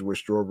locations where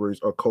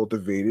strawberries are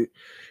cultivated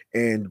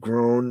and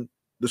grown,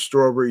 the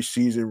strawberry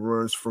season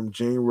runs from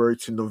January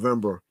to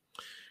November.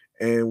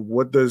 And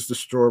what does the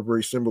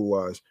strawberry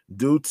symbolize?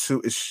 Due to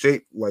its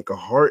shape like a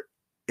heart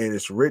and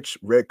its rich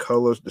red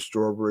colors, the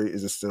strawberry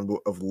is a symbol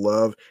of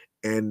love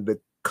and the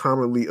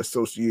commonly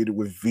associated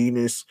with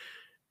Venus,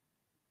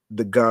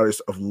 the goddess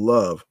of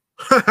love.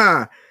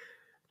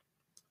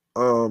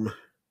 um,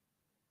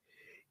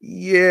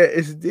 yeah,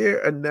 is there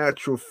a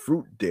natural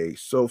fruit day?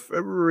 So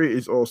February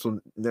is also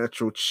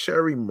natural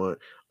cherry month.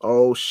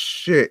 Oh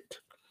shit.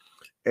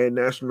 And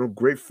National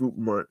Grapefruit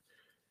Month.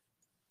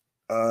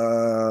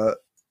 Uh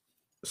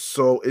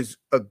so it's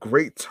a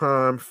great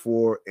time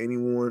for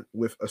anyone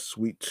with a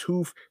sweet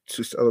tooth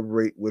to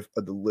celebrate with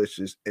a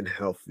delicious and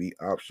healthy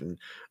option.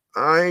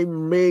 I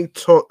may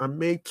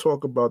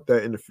talk about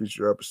that in a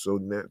future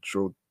episode,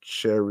 natural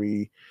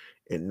cherry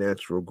and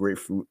natural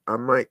grapefruit. I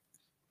might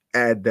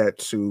add that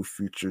to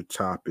future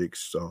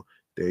topics. So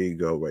there you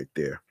go, right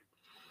there.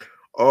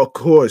 Of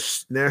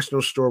course,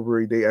 National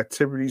Strawberry Day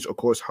activities. Of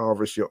course,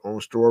 harvest your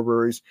own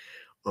strawberries.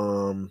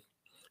 Um,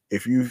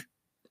 if you've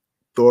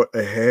thought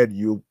ahead,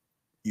 you'll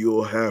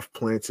have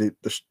planted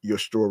your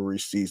strawberry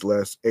seeds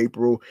last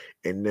April,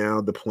 and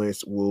now the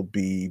plants will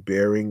be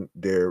bearing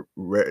their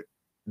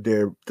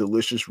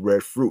delicious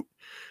red fruit.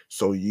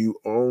 So you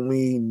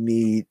only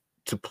need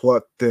to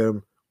pluck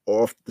them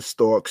off the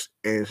stalks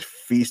and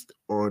feast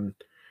on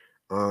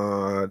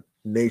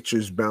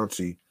nature's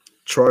bounty.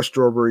 Try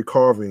strawberry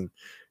carving.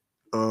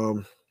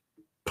 Um,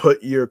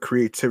 put your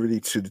creativity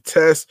to the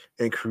test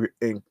and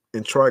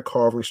try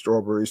carving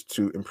strawberries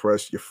to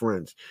impress your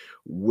friends.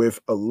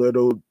 With a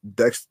little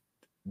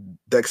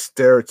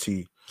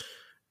dexterity,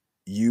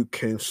 you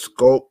can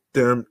sculpt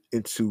them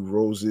into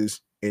roses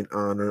in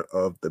honor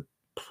of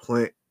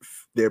plant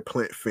their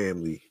plant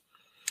family.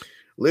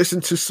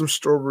 Listen to some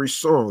strawberry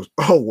songs.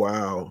 Oh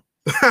wow.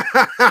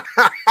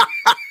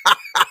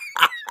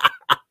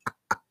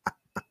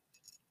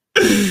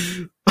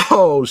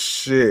 Oh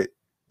shit.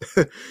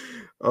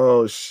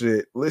 Oh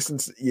shit.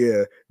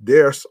 Yeah,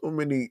 there are so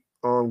many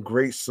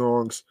great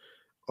songs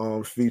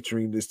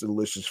featuring this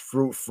delicious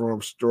fruit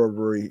from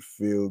strawberry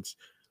fields.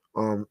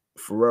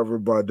 Forever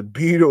by the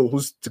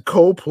Beatles to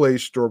Coldplay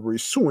Strawberry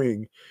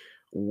Swing.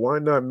 Why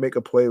not make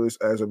a playlist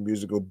as a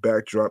musical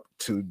backdrop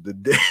to the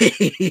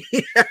day?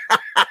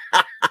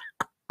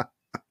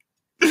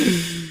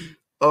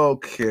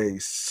 Okay,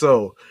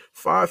 so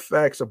 5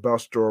 facts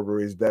about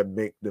strawberries that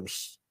make them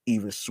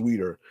even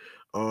sweeter.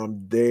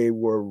 They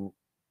were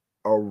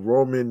a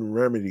Roman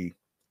remedy.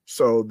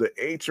 So the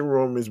ancient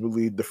Romans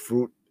believed the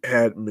fruit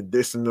had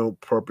medicinal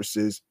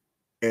purposes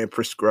and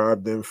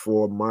prescribed them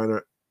for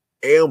minor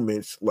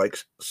ailments like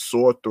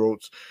sore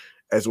throats,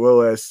 as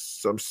well as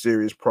some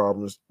serious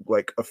problems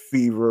like a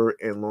fever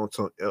and long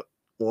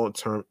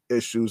term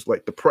issues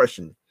like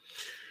depression.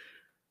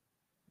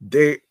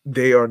 They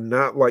are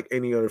not like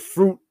any other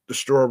fruit. The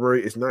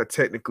strawberry is not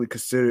technically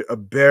considered a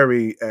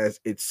berry as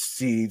its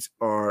seeds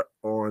are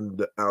on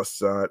the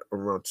outside,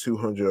 around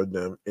 200 of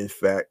them. In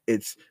fact,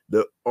 it's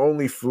the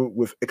only fruit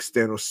with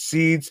external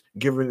seeds,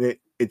 giving it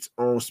its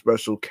own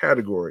special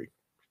category.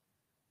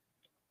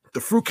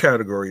 The fruit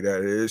category,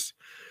 that is,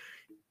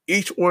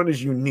 each one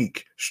is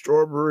unique.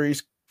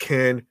 Strawberries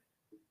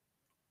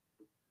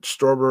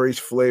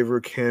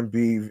flavor can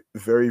be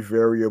very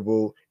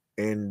variable,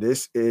 and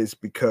this is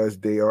because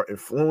they are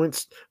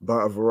influenced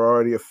by a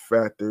variety of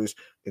factors,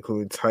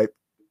 including type,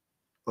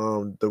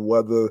 the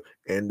weather,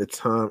 and the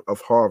time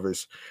of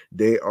harvest.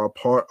 They are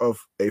part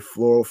of a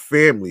floral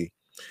family.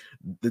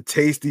 The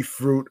tasty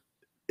fruit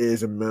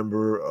is a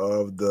member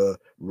of the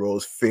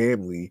rose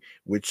family,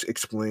 which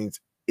explains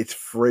its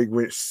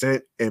fragrant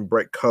scent and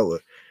bright color.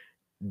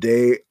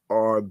 They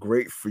are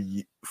great for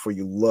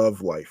your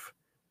love life.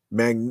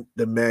 The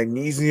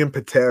magnesium,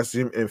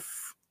 potassium, and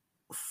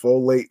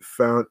folate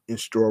found in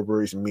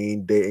strawberries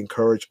mean they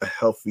encourage a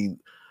healthy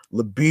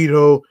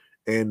libido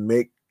and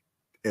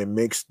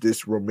makes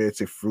this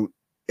romantic fruit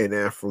an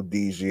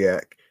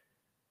aphrodisiac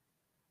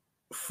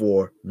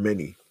for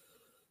many.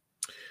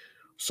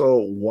 So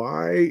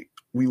why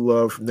we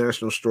love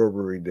National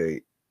Strawberry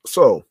Day?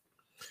 So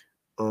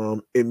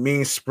it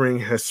means spring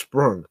has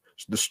sprung.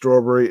 The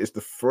strawberry is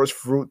the first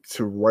fruit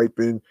to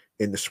ripen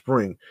in the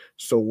spring.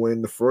 So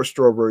when the first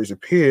strawberries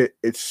appear,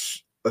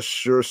 it's a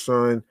sure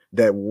sign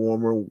that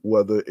warmer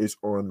weather is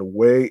on the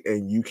way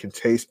and you can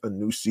taste a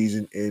new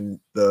season in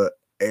the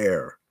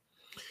air.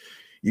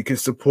 You can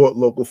support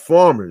local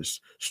farmers.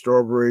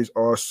 Strawberries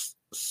are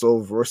so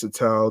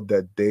versatile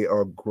that they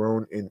are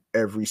grown in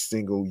every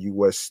single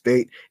U.S.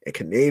 state and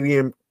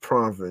Canadian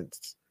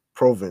province,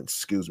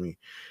 excuse me.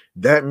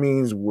 That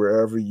means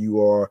wherever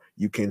you are,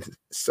 you can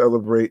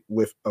celebrate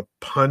with a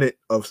punnet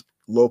of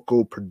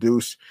local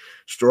produce.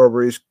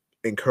 Strawberries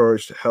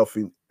encourage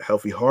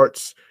healthy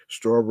hearts.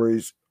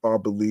 Strawberries are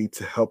believed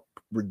to help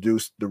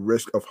reduce the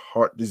risk of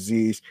heart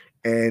disease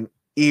and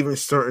even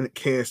certain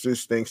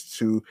cancers thanks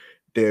to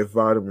their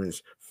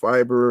vitamins,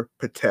 fiber,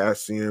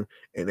 potassium,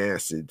 and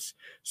acids.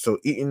 So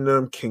eating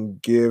them can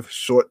give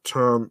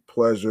short-term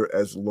pleasure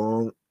as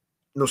well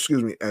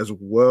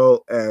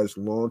as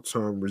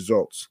long-term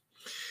results.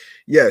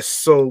 Yes,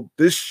 so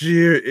this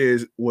year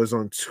was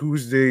on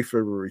Tuesday,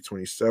 February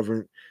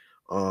 27th.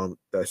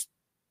 That's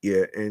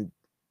yeah,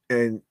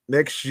 and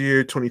next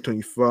year,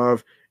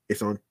 2025,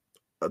 it's on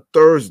a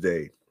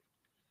Thursday.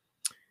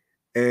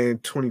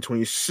 And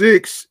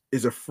 2026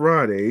 is a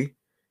Friday.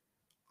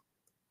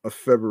 of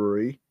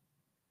February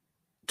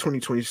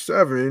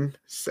 2027,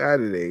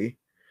 Saturday,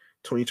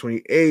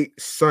 2028,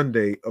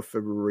 Sunday of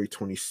February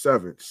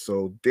 27th.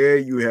 So there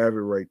you have it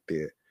right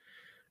there.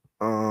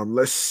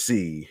 Let's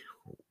see.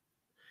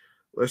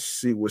 Let's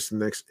see what's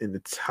next in the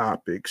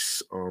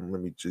topics.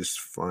 Let me just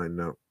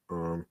find out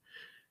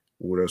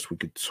what else we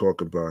could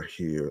talk about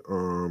here.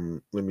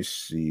 Let me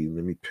see.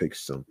 Let me pick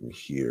something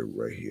here,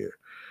 right here.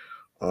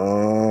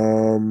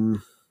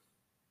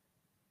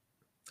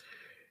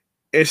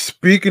 And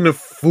speaking of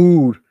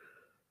food,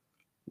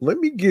 let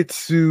me get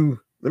to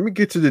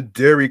the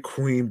Dairy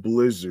Queen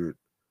Blizzard.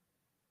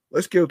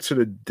 Let's go to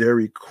the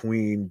Dairy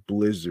Queen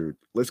Blizzard.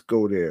 Let's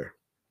go there.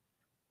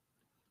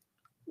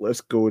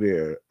 Let's go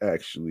there,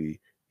 actually.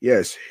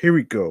 Yes, here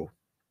we go.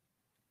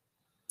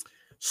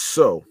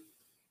 So,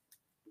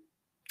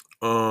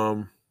 let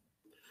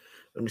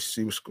me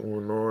see what's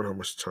going on, how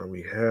much time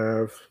we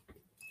have.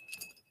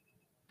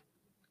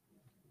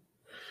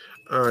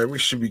 All right, we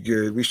should be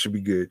good. We should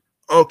be good.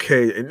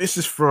 Okay, and this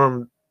is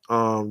from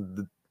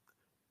the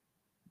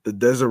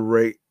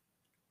Deseret.com.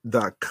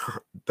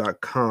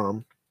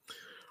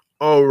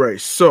 All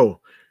right, so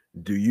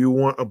do you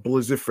want a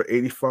Blizzard for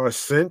 85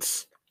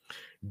 cents?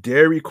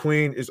 Dairy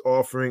Queen is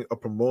offering a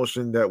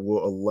promotion that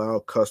will allow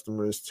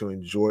customers to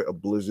enjoy a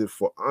Blizzard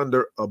for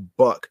under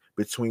 $1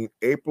 between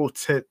April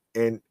 10th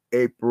and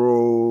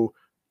April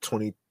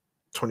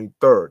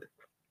 23rd.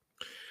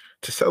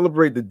 To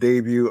celebrate the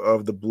debut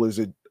of the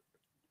Blizzard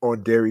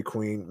on Dairy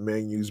Queen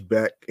menus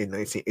back in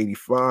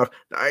 1985,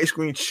 the ice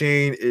cream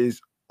chain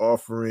is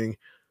offering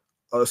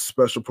a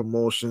special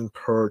promotion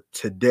per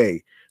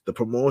today. The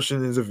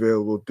promotion is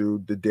available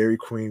through the Dairy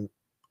Queen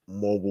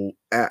mobile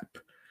app.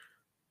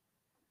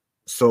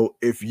 So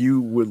if you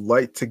would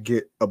like to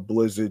get a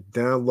Blizzard,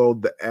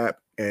 download the app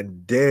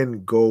and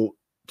then go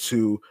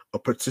to a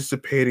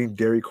participating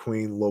Dairy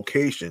Queen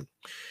location.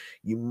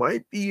 You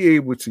might be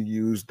able to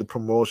use the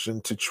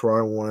promotion to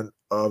try one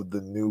of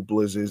the new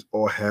Blizzards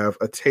or have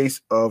a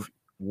taste of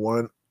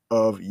one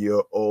of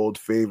your old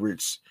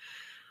favorites.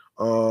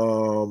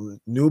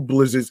 New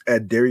Blizzards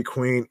at Dairy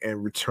Queen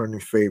and returning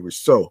favorites.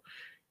 So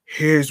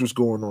here's what's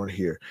going on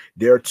here.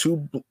 There are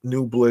two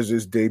new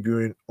Blizzards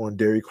debuting on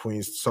Dairy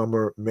Queen's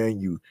summer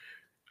menu.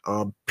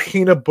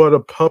 Peanut butter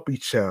puppy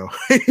chow.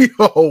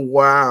 Oh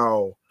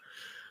wow.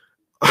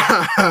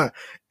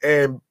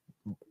 And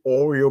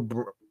Oreo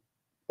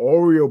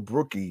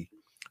brookie.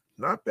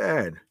 Not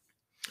bad.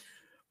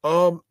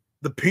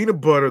 The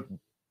peanut butter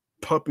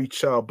puppy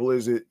chow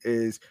Blizzard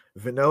is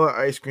vanilla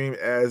ice cream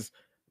as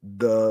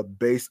the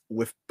base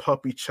with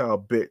puppy chow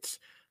bits,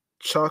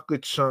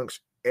 chocolate chunks,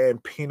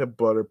 and peanut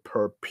butter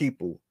per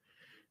people.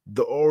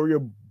 The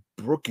Oreo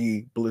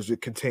Brookie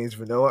Blizzard contains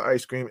vanilla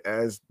ice cream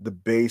as the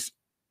base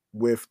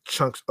with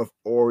chunks of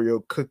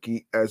Oreo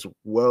cookie as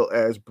well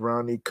as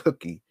brownie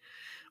cookie.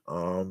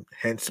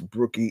 Hence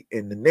Brookie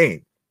in the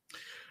name.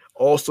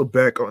 Also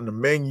back on the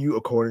menu,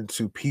 according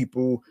to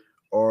people,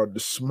 are the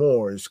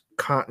s'mores,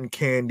 cotton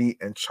candy,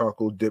 and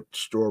chocolate dipped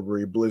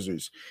strawberry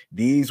blizzards.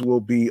 These will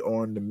be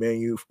on the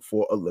menu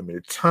for a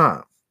limited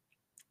time.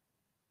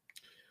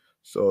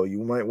 So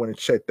you might want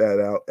to check that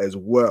out as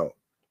well.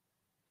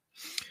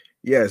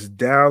 Yes,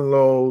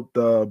 download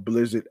the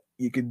Blizzard.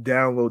 You can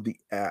download the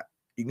app.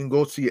 You can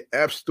go to your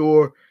app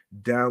store,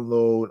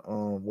 download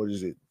what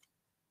is it?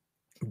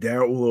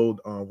 Download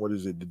what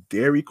is it? The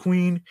Dairy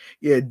Queen.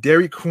 Yeah,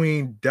 Dairy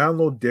Queen.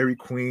 Download Dairy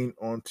Queen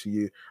onto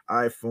your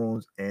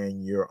iPhones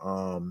and your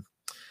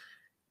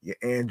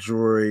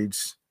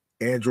Androids,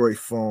 Android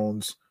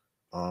phones,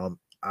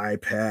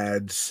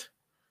 iPads,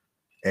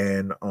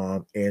 and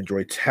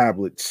Android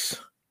tablets.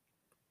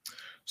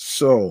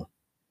 So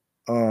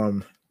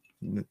all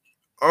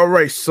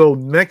right, so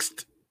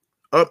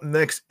up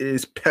next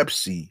is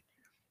Pepsi.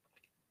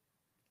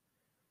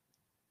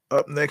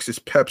 Up next is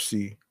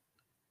Pepsi.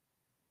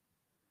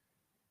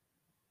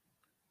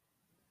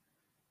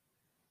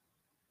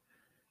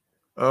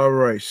 All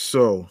right,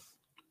 so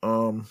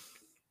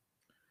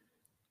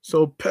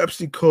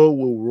PepsiCo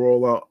will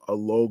roll out a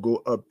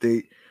logo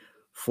update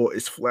for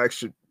its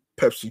flagship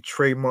Pepsi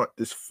trademark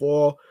this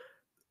fall.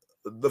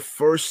 The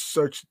first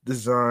such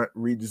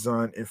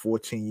redesign in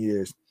 14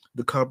 years.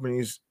 The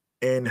company's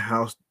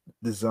in-house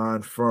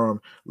design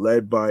firm,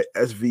 led by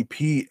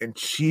SVP and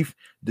Chief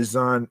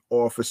Design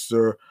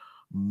Officer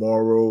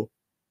Mauro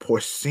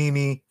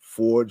Porcini,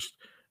 forged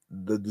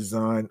the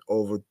design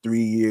over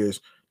 3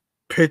 years.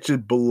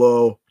 Pictured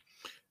below,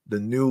 the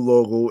new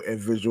logo and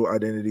visual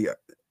identity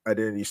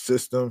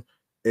system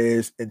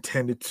is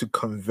intended to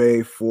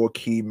convey 4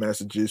 key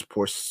messages.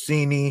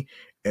 Porcini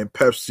and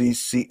Pepsi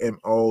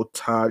CMO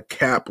Todd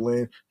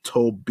Kaplan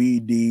told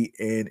BD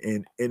in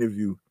an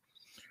interview.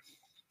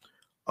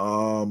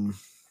 Whoa,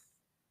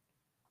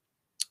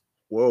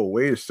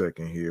 wait a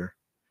second here.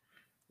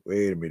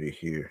 Wait a minute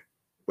here.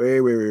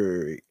 Wait.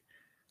 Wait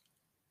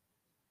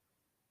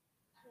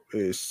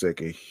a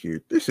second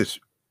here. This is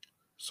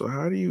so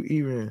how do you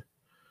even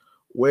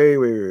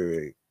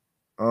wait.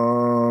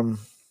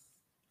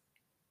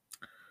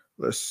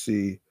 Let's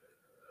see.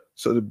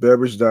 So the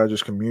Beverage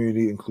Digest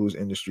community includes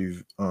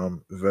industry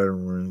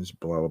veterans,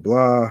 blah blah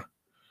blah.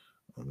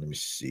 Let me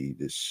see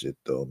this shit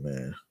though,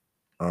 man.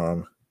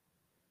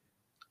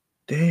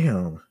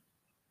 Damn.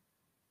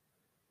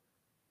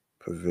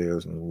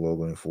 Prevails in the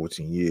logo in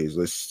 14 years.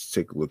 Let's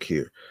take a look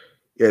here.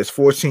 Yeah, it's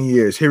 14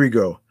 years. Here we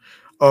go.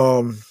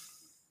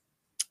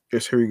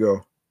 Yes, here we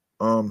go.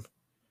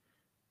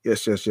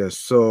 Yes.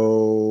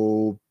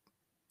 So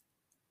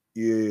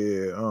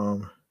yeah,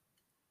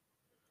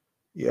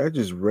 yeah, I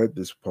just read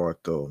this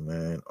part though,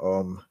 man.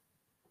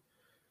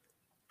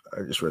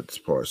 I just read this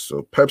part.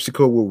 So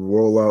PepsiCo will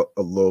roll out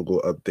a logo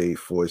update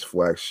for its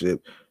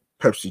flagship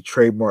Pepsi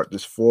trademark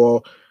this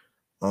fall.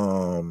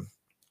 The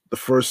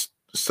first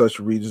such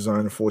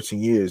redesign in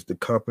 14 years. The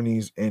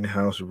company's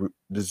in-house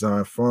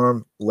design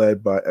firm,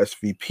 led by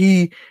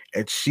SVP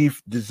and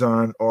Chief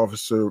Design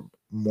Officer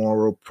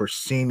Mauro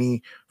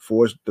Persini,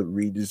 forged the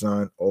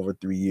redesign over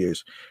 3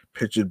 years.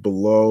 Pictured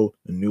below,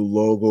 the new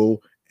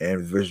logo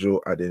and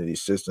visual identity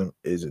system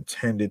is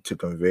intended to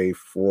convey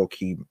four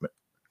key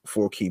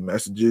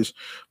messages.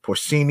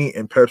 Porcini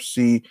and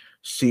Pepsi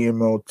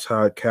CMO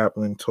Todd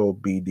Kaplan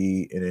told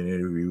BD in an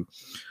interview,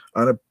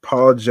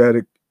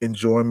 unapologetic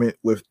enjoyment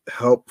with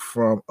help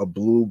from a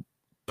blue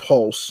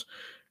pulse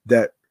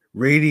that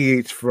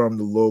radiates from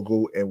the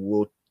logo and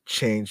will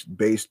change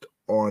based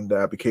on the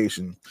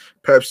application.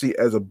 Pepsi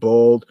as a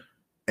bold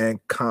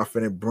and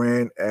confident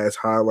brand, as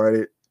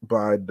highlighted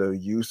by the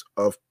use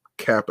of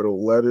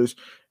capital letters,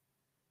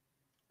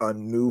 a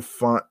new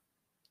font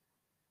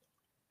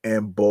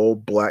and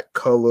bold black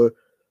color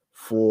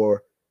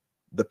for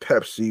the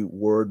Pepsi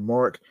word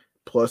mark,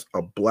 plus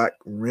a black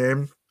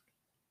rim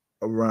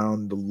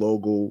around the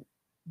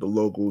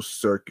logo's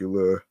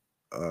circular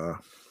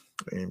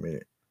wait a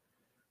minute.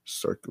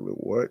 Circular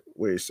what?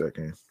 Wait a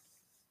second.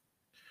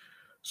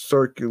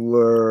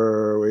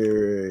 Circular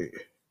wait.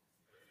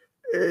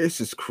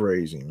 This is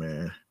crazy,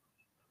 man.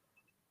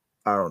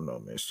 I don't know,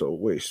 man. So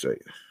wait a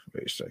second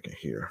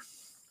here.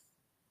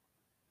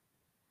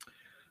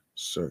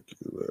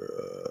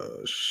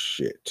 Circular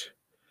shit.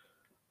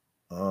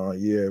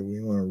 Yeah, we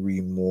want to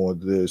read more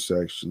of this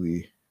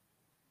actually.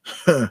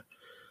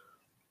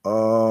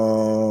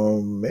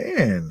 Oh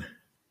man.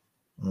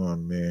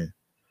 14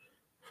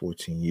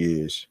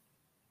 years.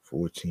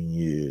 14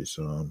 years.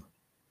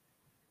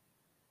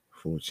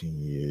 14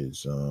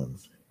 years.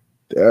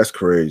 That's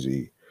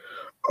crazy.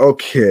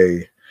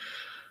 Okay.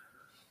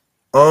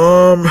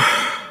 Let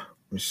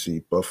me see.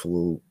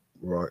 Buffalo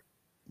Rock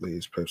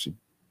Lay's Pepsi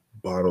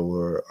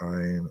bottler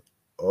iron.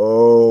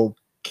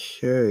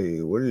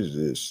 Okay, what is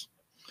this?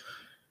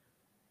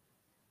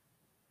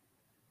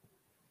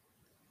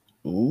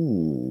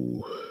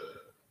 Ooh.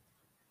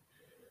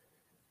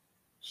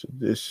 So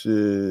this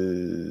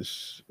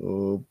is,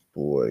 oh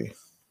boy.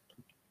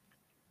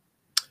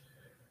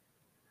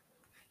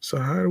 So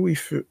how do we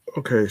feel?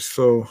 Okay,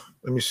 so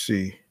let me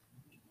see.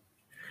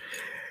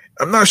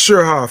 I'm not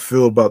sure how I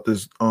feel about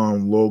this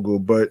logo,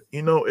 but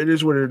it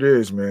is what it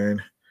is,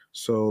 man.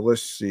 So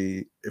let's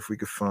see if we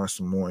could find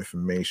some more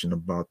information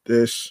about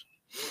this.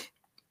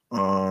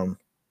 Um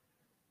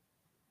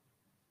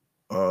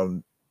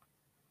um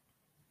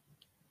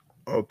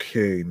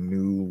okay,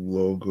 new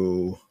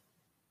logo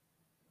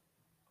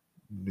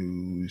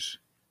news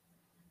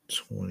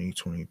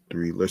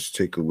 2023. Let's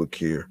take a look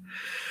here.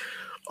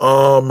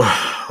 All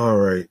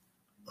right.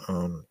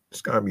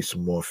 There's gotta be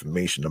some more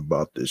information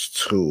about this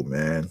too,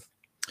 man.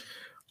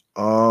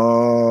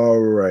 All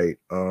right.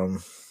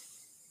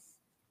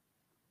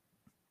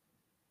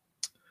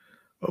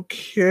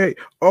 Okay.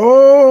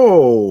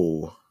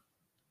 Oh,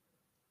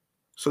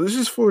 so this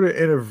is for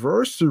the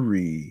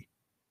anniversary.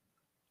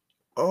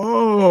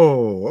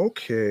 Oh,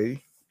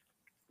 okay.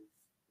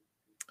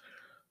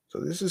 So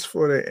this is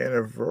for the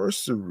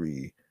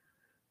anniversary.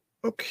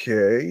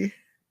 Okay.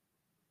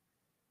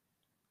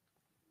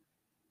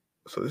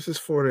 So this is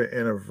for the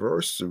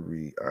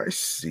anniversary. I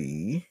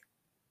see.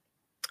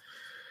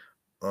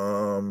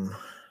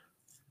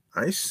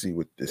 I see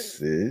what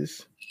this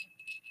is.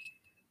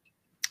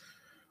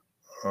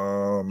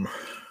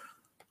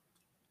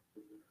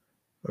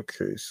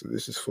 Okay, so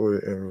this is for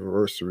the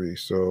anniversary.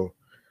 So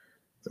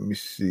let me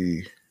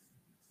see.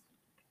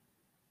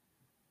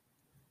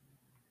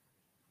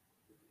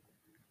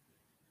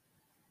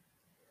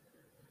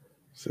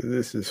 So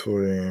this is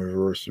for the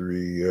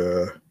anniversary.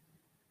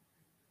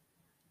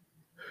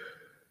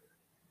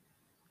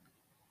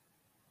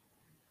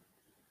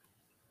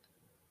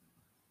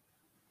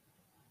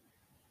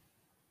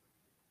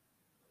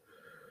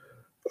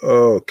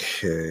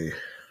 Okay.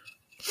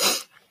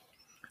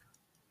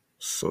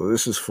 So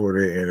this is for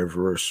the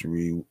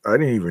anniversary. I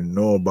didn't even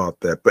know about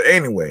that. But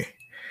anyway,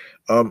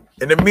 in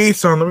the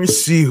meantime, let me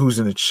see who's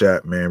in the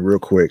chat, man, real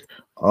quick.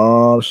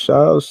 Shout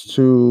outs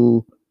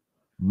to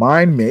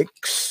Mind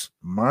Minx,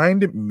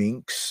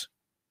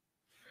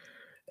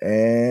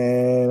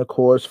 and of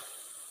course,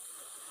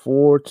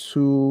 For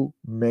Too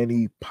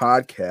Many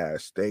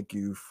Podcasts. Thank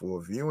you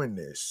for viewing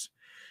this.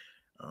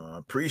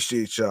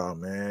 Appreciate y'all,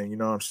 man. You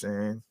know what I'm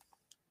saying?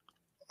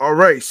 All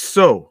right,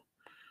 so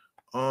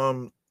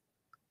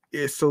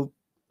Yeah, so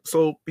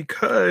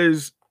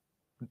because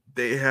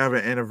they have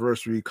an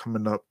anniversary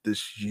coming up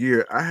this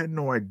year, I had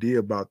no idea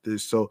about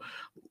this. So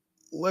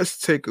we're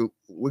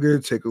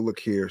gonna take a look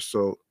here.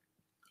 So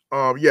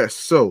yes,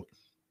 so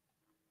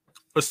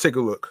let's take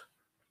a look.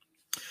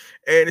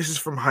 And this is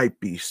from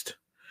Hypebeast.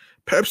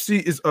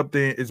 Pepsi is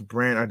updating its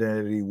brand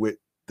identity with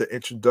the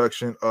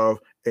introduction of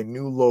a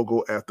new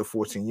logo after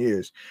 14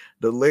 years.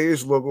 The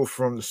latest logo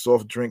from the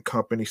soft drink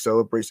company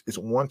celebrates its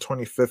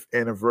 125th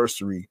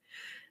anniversary.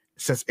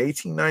 Since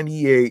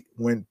 1898,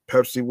 when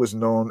Pepsi was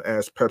known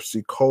as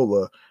Pepsi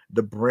Cola,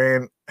 the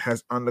brand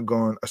has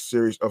undergone a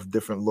series of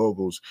different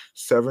logos,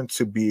 7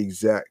 to be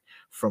exact.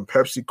 From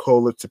Pepsi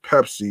Cola to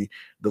Pepsi,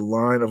 the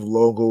line of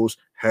logos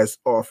has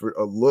offered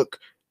a look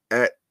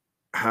at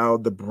how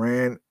the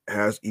brand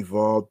has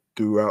evolved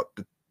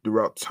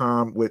throughout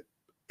time with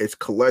its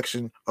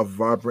collection of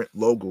vibrant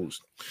logos.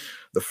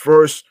 The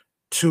first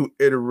two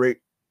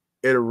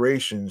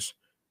iterations,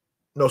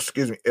 no,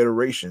 excuse me,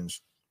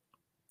 iterations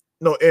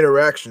no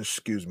interactions,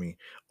 excuse me,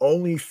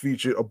 only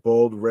featured a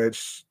bold red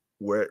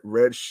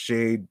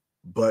shade,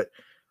 but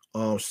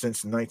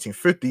since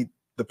 1950,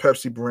 the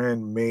Pepsi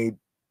brand made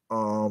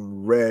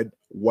red,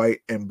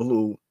 white, and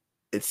blue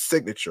its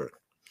signature.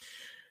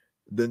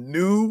 The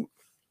new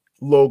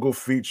logo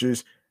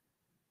features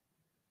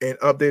an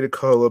updated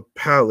color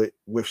palette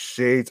with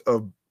shades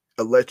of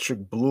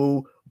electric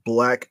blue,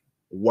 black,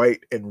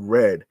 white, and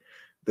red.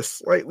 The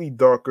slightly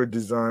darker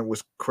design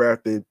was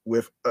crafted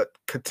with a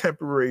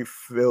contemporary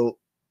feel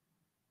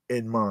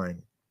in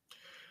mind.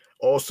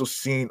 Also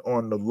seen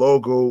on the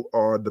logo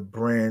are the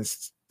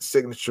brand's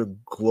signature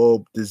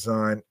globe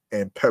design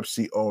and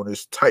Pepsi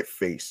owner's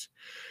typeface.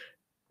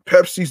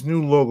 Pepsi's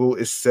new logo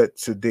is set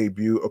to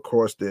debut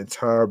across the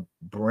entire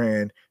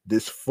brand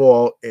this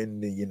fall in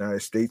the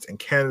United States and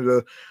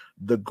Canada.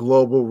 The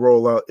global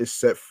rollout is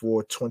set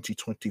for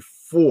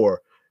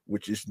 2024,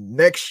 which is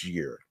next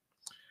year.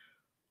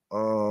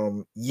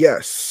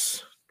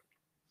 Yes.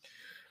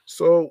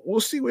 So we'll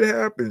see what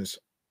happens.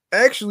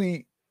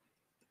 Actually,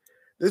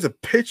 there's a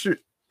picture.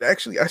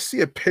 Actually, I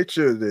see a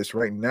picture of this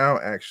right now.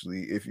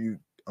 Actually, if you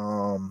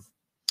all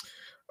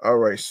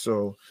right,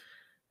 so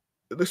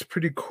it looks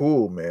pretty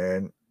cool,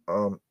 man.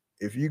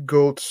 If you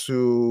go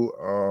to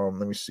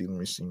let me see.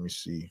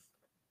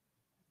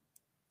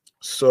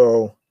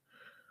 So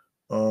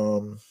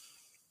um,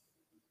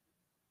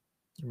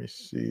 let me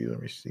see.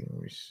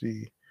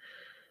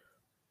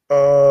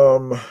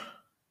 Um,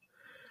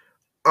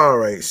 all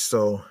right,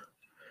 so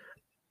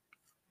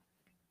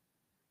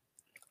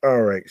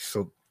all right,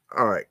 so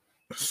all right,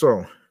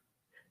 so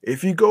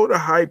if you go to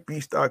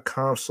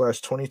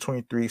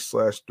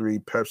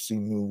hypebeast.com/2023/3 Pepsi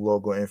new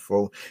logo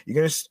info,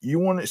 you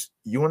want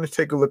to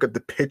take a look at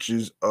the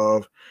pictures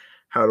of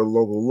how the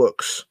logo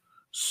looks.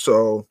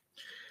 So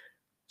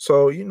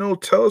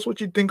tell us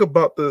what you think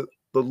about the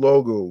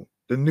logo,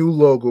 the new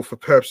logo for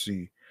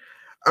Pepsi.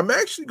 I'm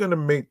actually gonna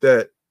make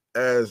that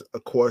as a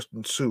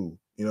question too.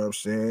 You know what I'm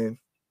saying?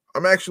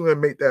 I'm actually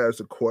gonna make that as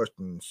a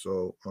question.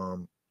 So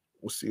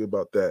we'll see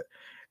about that.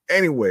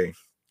 Anyway,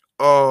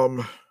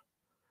 um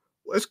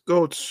let's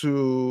go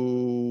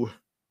to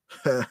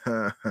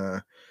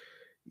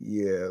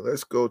yeah,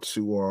 let's go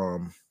to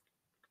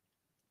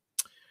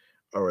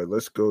all right,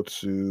 let's go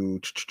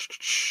to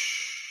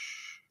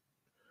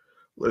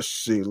let's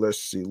see.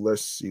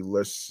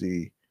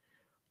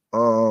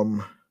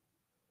 Um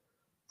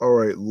all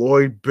right,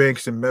 Lloyd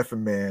Banks and Method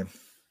Man.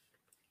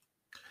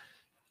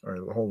 All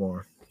right, hold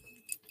on.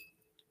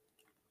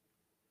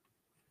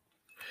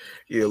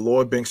 Yeah,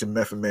 Lloyd Banks and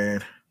Method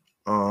Man.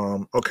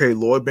 Okay,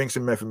 Lloyd Banks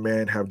and Method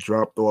Man have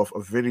dropped off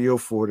a video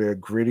for their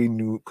gritty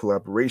new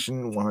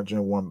collaboration,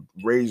 101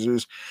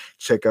 Razors.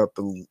 Check out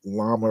the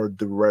Llama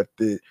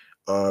directed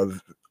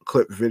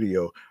clip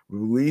video.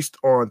 Released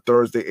on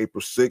Thursday,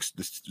 April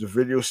 6th, the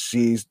video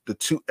sees the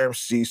two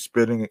MCs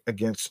spitting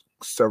against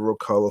several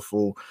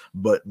colorful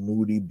but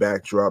moody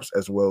backdrops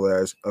as well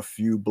as a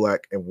few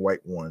black and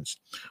white ones.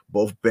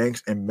 Both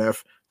Banks and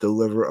Meth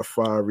deliver a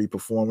fiery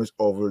performance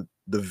over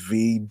the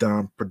V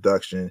Dom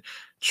production,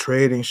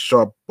 trading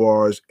sharp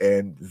bars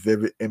and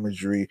vivid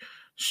imagery,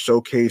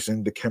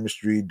 showcasing the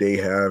chemistry they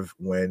have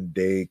when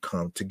they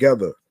come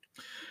together.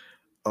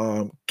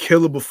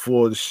 Killer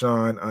Before the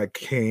Shine, I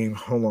came.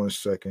 Hold on a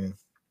second.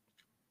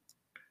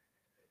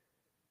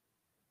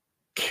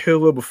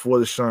 Killer Before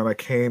the Shine, I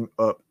came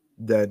up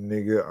that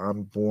nigga.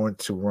 I'm born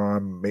to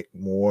rhyme, make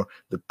more.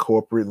 The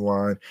corporate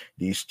line,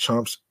 these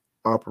chumps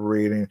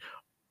operating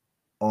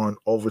on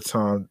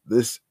overtime.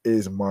 This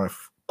is my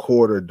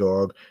quarter,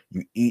 dog.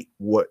 You eat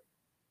what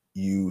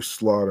you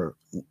slaughter.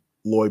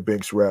 Lloyd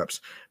Banks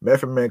raps.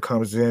 Method Man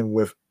comes in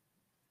with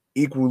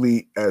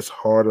equally as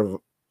hard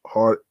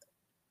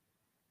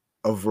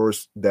a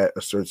verse that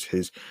asserts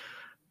his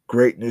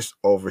greatness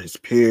over his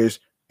peers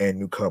and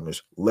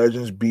newcomers.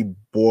 Legends be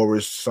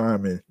Boris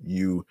Simon,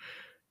 you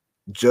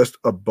just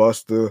a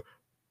buster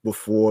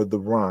before the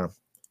rhyme.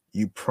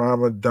 You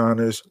prima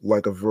donnas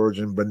like a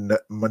virgin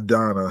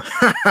Madonna.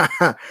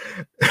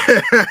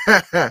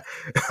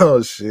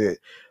 Oh shit.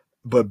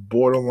 but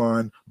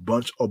borderline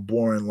bunch of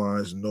boring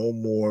lines. No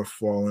more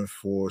falling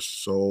for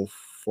so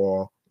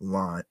fall in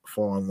line.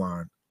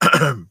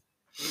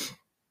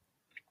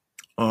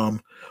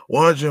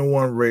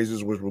 101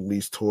 Razors was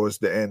released towards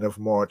the end of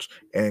March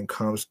and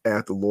comes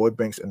after Lloyd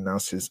Banks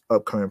announced his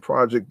upcoming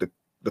project,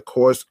 The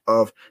Course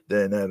of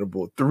the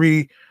Inevitable.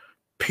 3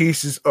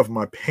 Pieces of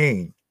My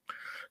Pain.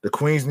 The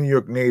Queens, New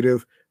York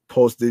native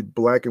posted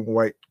black and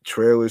white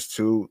trailers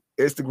to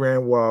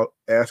Instagram while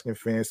asking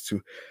fans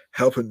to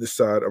help him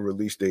decide a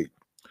release date.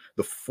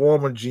 The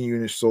former G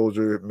Unit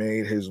soldier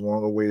made his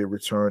long-awaited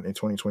return in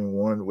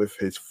 2021 with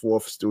his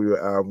 4th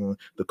studio album,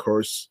 The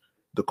Course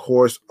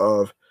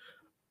of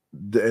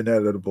the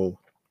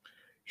Inevitable.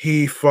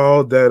 He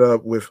followed that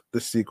up with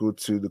the sequel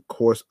to The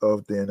Course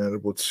of the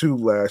Inevitable 2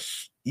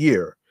 last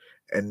year.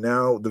 And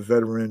now the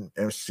veteran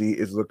MC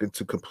is looking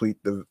to complete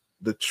the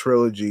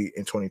trilogy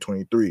in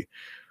 2023.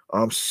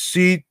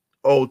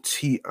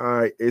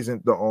 COTI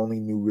isn't the only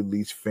new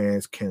release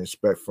fans can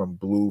expect from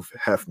Blue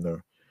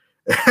Hefner.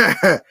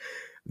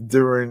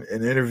 During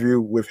an interview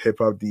with Hip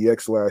Hop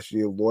DX last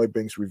year, Lloyd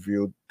Banks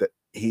revealed that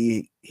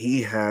he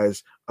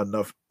has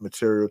enough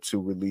material to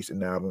release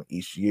an album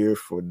each year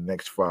for the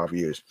next 5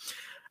 years.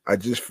 I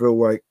just feel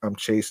like I'm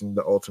chasing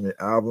the ultimate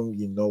album.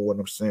 You know what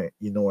I'm saying?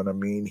 You know what I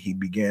mean? He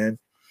began.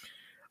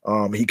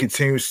 He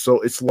continues,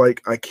 so it's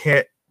like I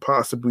can't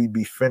possibly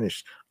be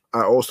finished.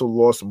 I also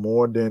lost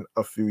more than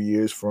a few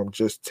years from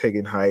just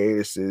taking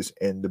hiatuses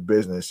in the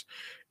business.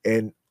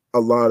 And a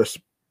lot of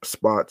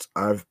spots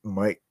I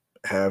might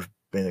have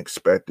been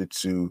expected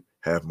to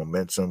have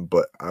momentum,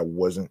 but I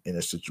wasn't in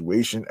a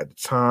situation at the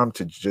time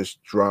to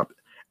just drop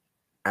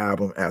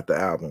album after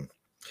album.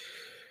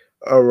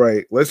 All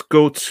right, let's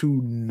go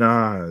to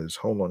Nas.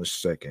 Hold on a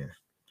second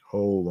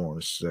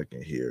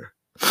here.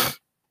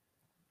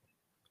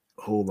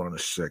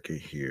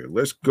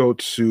 Let's go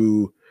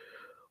to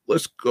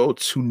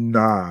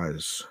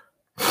Nas.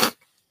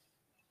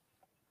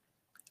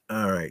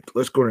 All right,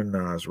 let's go to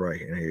Nas right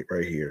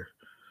here.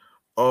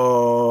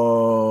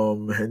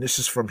 And this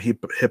is from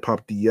Hip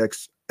Hop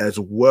DX as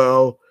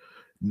well.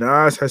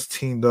 Nas has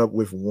teamed up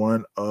with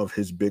one of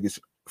his biggest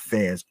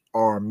fans,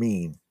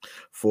 Armin,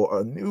 for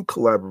a new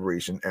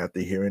collaboration after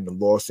hearing the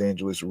Los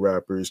Angeles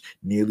rapper's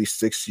nearly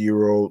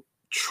 6-year-old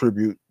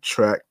tribute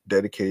track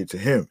dedicated to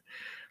him,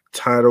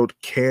 titled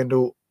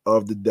 "Candle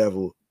of the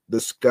Devil." The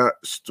Scott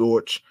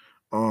Storch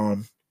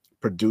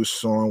produced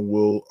song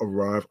will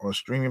arrive on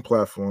streaming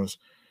platforms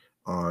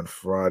on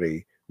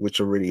Friday,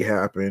 which already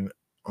happened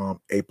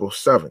April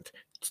 7th.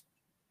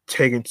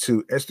 Taken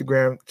to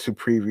Instagram to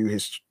preview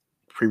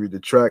the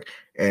track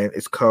and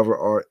its cover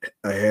art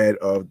ahead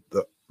of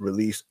the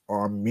release.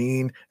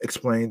 Armin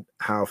explained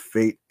how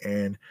fate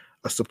and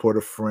a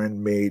supportive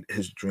friend made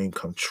his dream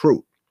come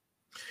true.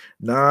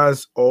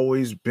 Nas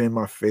always been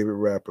my favorite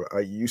rapper. I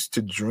used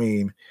to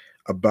dream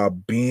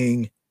about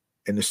being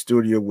in the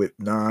studio with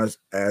Nas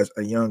as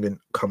a youngin'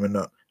 coming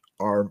up.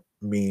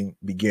 Armin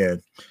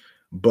began,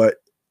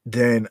 but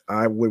then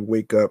I would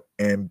wake up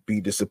and be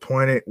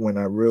disappointed when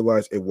I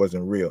realized it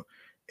wasn't real.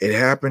 It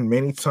happened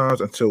many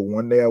times until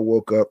one day I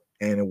woke up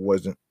and it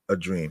wasn't a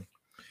dream.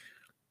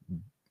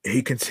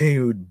 He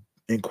continued,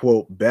 in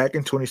quote, back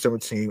in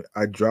 2017,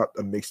 I dropped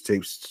a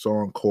mixtape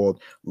song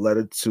called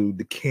Letter to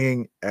the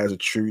King as a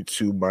tribute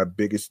to my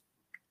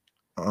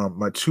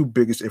two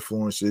biggest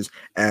influences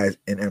as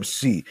an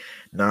MC,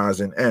 Nas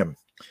and M.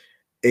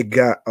 It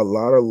got a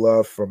lot of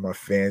love from my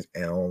fans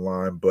and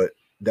online, but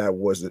that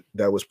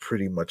was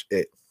pretty much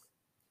it.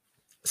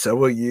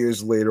 Several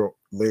years later,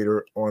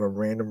 on a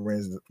random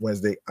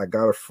Wednesday, I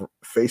got a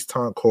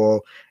FaceTime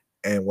call,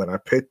 and when I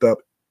picked up,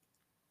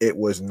 it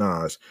was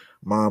Nas.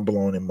 Mind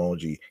blown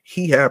emoji.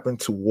 He happened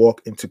to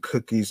walk into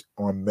Cookies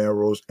on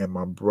Melrose, and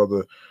my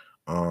brother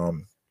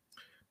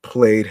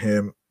played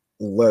him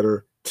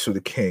Letter to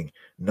the King.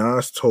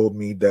 Nas told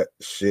me that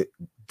shit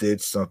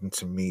did something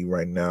to me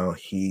right now.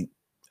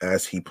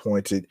 As he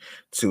pointed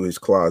to his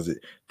closet.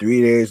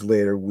 3 days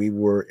later, we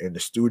were in the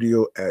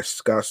studio at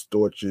Scott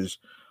Storch's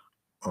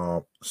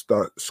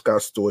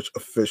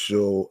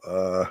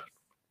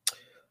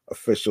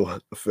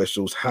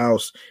official's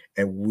house,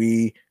 and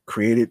we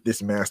created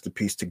this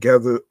masterpiece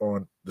together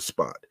on the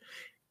spot.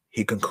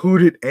 He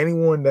concluded,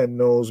 anyone that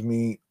knows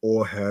me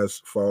or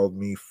has followed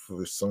me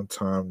for some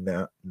time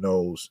now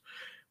knows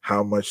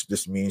how much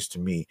this means to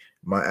me.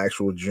 My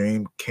actual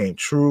dream came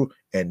true,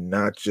 and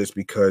not just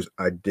because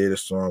I did a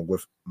song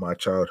with my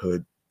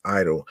childhood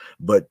idol,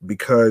 but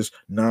because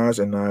Nas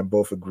and I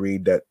both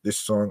agreed that this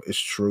song is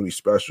truly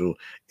special.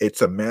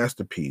 It's a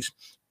masterpiece.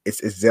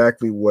 It's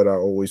exactly what I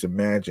always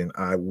imagined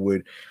I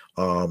would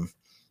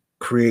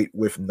create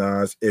with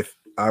Nas if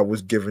I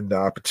was given the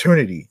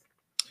opportunity.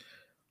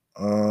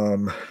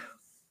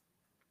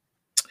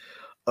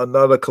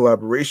 Another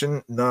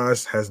collaboration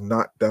Nas has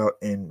knocked out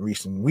in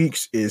recent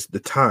weeks is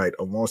The Tide,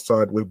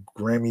 alongside with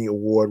Grammy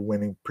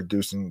Award-winning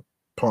producing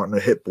partner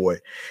Hit Boy.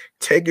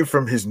 Taken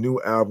from his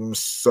new album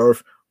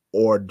Surf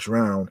or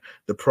Drown,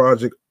 the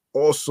project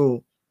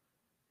also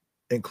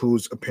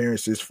includes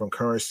appearances from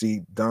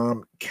Currency,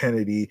 Dom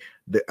Kennedy,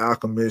 The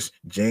Alchemist,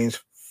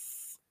 James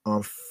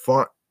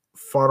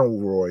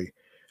Fauntleroy,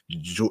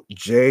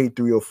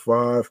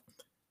 J305,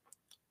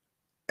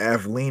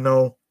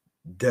 Avlino,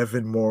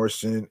 Devin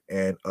Morrison,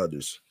 and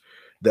others.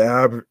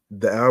 The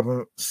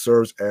album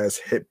serves as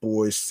Hit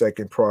Boy's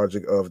second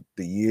project of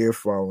the year,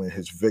 following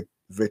his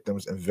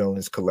Victims and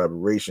Villains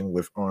collaboration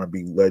with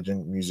R&B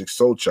legend Music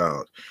Soul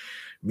Child.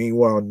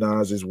 Meanwhile,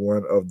 Nas is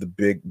one of the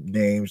big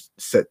names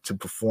set to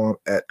perform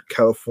at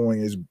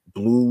California's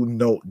Blue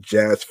Note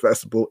Jazz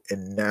Festival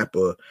in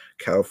Napa,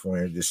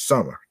 California this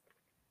summer.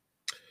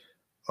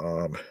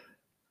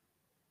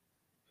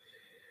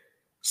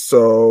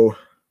 So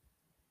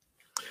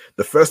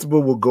the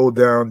festival will go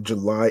down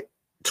July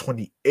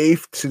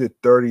 28th to the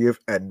 30th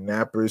at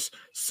Napa's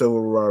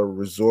Silverado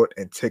Resort,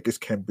 and tickets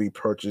can be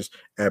purchased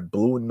at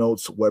Blue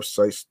Note's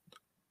website,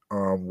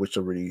 which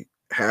already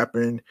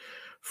happened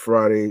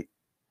Friday,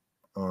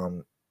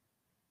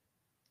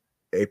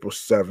 April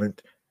 7th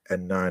at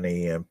 9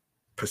 a.m.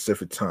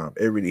 Pacific time.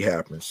 It really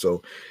happened.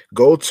 So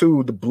go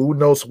to the Blue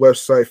Notes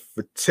website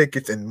for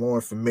tickets and more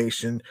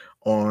information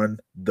on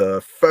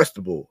the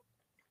festival.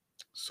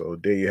 So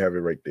there you have it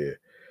right there.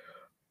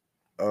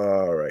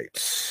 All right.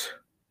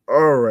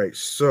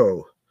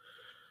 So,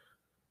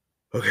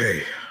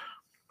 okay.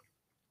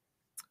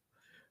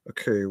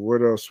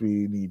 What else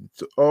we need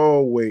to?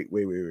 Oh, wait.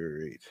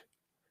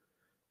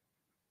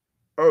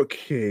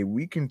 Okay,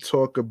 we can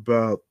talk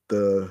about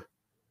the.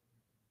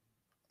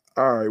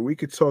 All right, we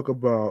could talk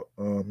about.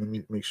 Let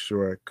me make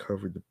sure I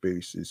covered the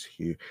bases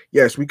here.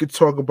 Yes, we could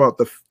talk about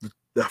the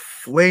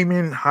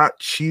Flaming Hot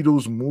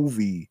Cheetos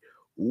movie.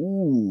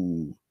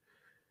 Ooh,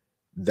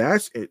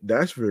 that's it.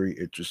 That's very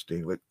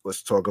interesting.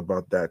 Let's talk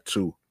about that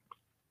too.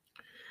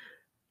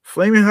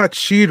 Flaming Hot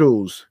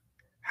Cheetos.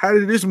 How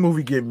did this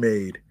movie get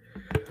made?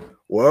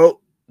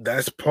 Well,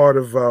 that's part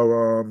of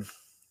our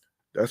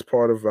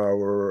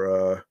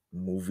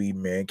movie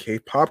Man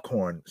Cave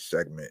Popcorn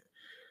segment.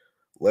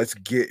 Let's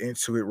get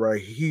into it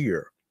right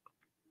here.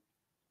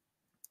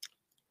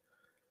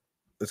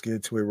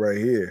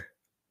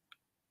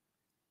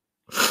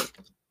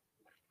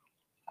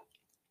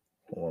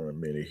 Hold on a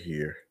minute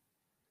here.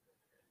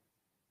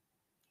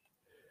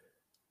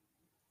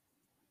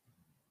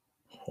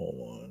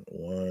 Hold on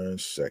 1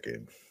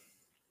 second.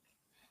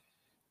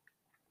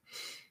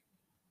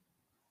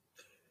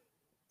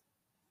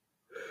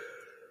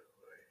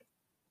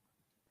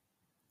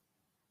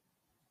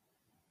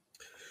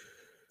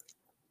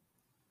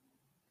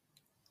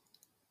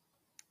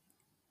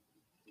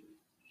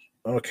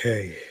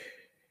 Okay.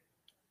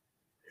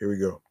 Here we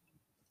go.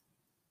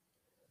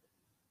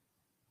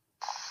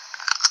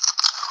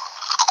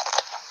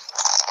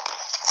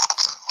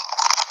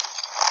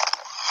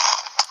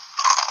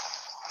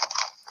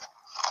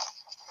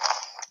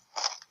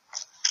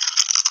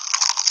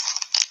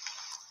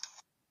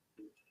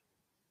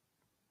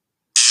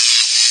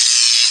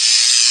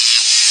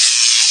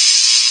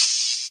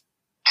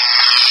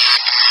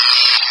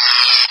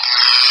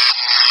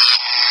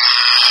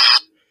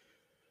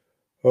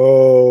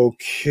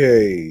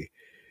 Okay.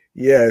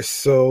 Yeah,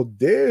 so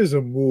there's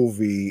a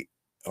movie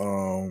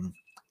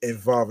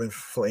involving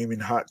Flaming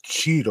Hot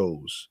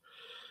Cheetos.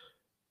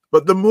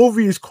 But the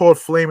movie is called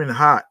Flaming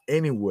Hot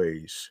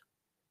anyways.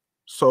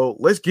 So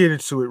let's get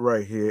into it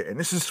right here. And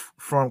this is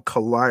from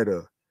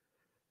Collider.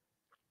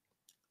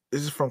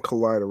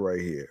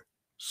 Right here.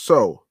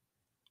 So,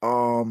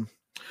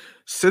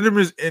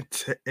 cinema's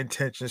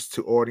intentions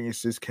to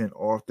audiences can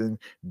often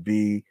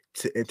be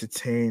to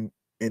entertain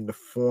in the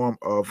form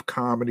of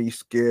comedy,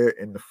 scare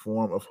in the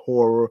form of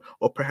horror,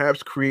 or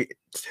perhaps create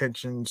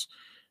tension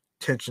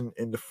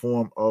in the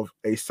form of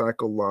a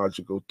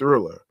psychological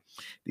thriller.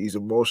 These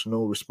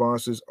emotional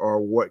responses are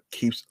what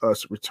keeps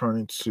us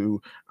returning to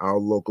our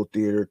local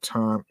theater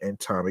time and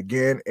time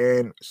again.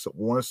 And so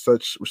one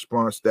such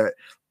response that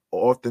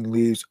often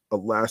leaves a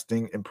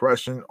lasting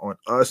impression on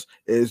us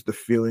is the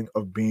feeling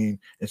of being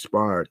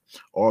inspired.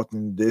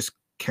 Often this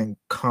can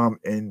come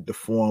in the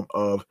form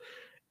of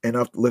an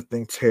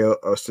uplifting tale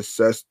of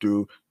success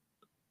through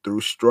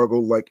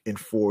struggle, like in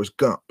Forrest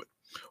Gump,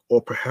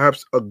 or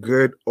perhaps a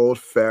good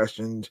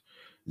old-fashioned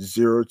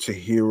zero to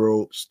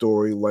hero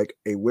story like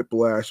a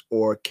Whiplash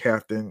or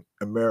Captain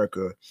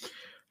America.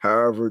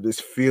 However,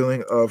 this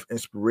feeling of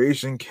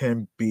inspiration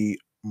can be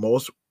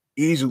most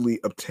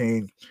easily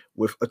obtained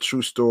with a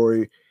true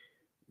story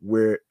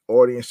where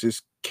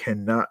audiences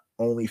can not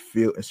only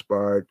feel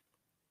inspired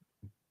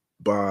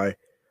by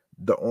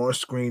the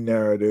on-screen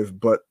narrative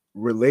but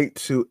relate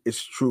to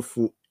its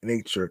truthful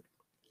nature.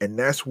 And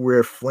that's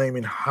where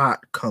Flaming Hot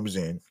comes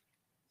in.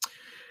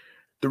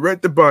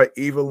 Directed by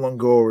Eva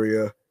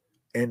Longoria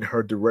in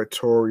her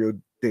directorial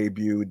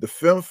debut, the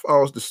film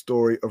follows the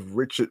story of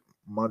Richard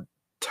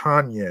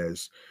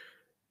Montañez,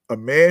 a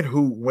man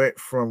who went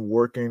from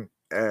working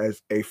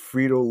as a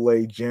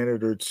Frito-Lay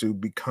janitor to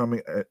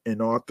becoming an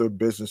author,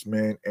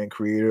 businessman, and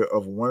creator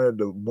of one of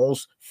the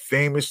most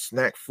famous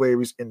snack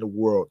flavors in the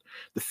world.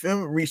 The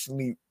film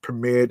recently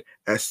premiered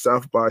at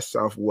South by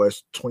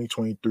Southwest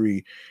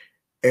 2023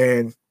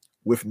 And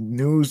with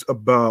news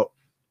about,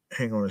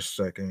 hang on a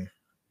second.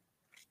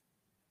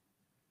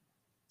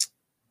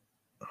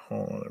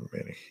 Hold on a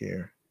minute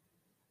here.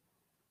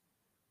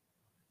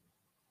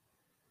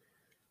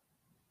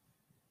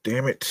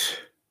 Damn it.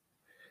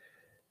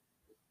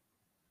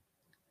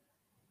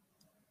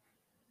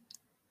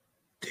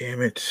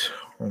 Damn it.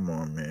 Hold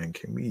on, man.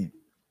 Can we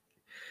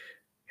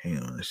hang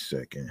on a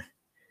second?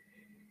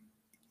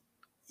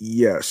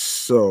 Yes.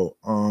 So,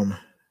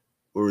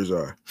 where is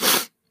I?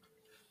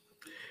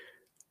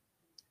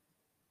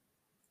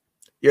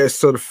 Yes,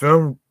 so the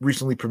film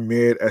recently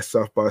premiered at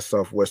South by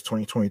Southwest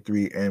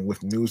 2023, and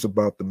with news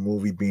about the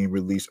movie being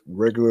released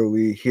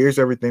regularly, here's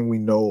everything we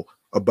know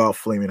about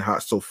Flaming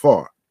Hot so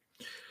far.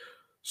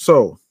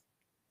 So,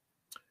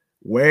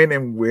 when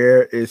and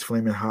where is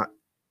Flaming Hot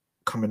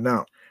coming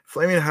out?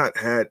 Flaming Hot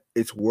had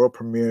its world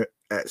premiere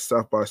at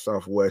South by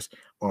Southwest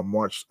on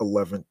March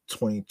 11th,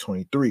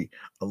 2023.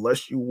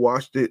 Unless you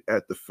watched it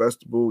at the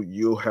festival,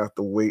 you'll have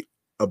to wait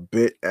a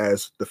bit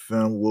as the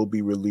film will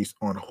be released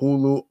on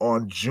Hulu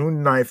on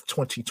June 9th,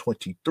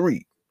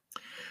 2023.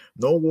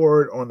 No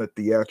word on the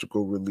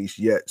theatrical release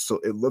yet, so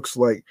it looks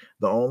like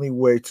the only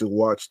way to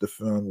watch the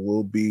film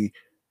will be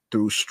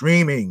through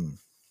streaming.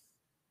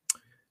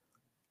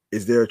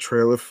 Is there a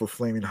trailer for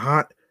Flaming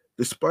Hot?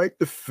 Despite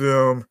the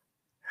film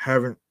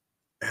having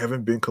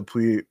haven't been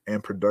completed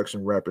and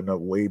production wrapping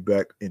up way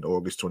back in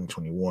August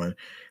 2021.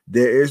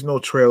 There is no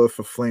trailer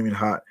for Flaming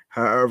Hot.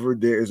 However,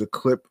 there is a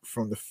clip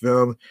from the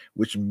film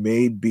which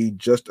may be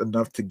just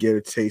enough to get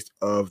a taste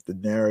of the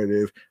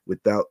narrative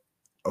without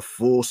a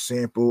full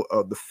sample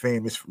of the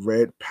famous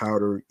red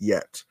powder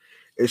yet.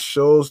 It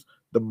shows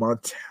the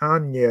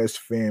Montañez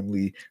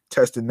family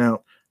testing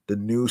out the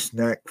new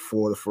snack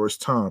for the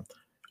first time.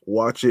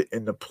 Watch it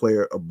in the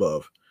player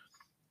above.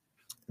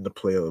 In the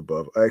player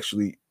above.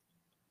 Actually,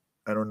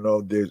 I don't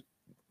know. There's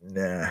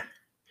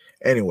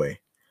Anyway,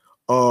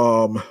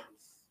 um,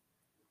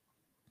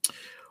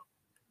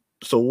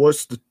 so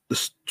what's the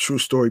true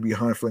story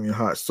behind Flaming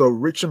Hot? So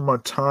Richard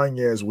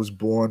Montañez was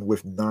born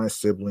with 9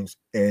 siblings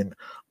in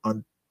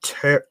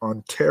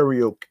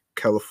Ontario,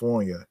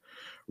 California,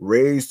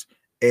 raised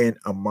in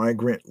a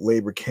migrant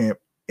labor camp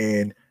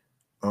in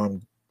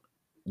um,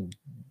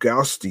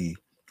 Gausty.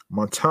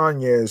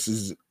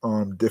 Montañez's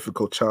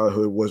difficult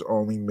childhood was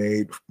only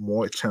made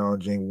more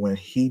challenging when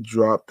he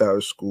dropped out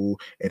of school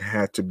and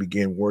had to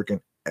begin working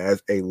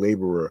as a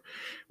laborer.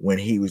 When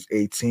he was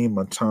 18,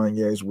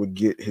 Montañez would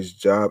get his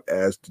job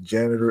as the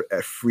janitor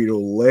at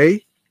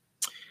Frito-Lay.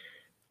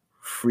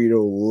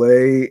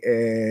 Frito-Lay,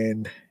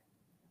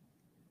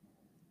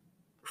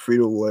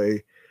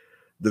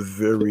 the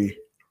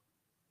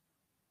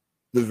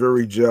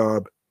very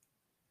job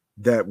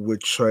that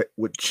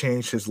would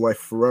change his life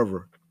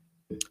forever.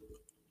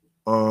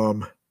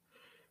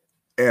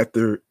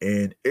 After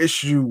an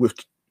issue with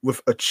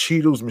a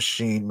Cheetos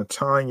machine,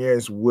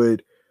 Montañez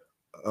would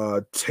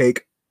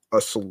take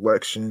a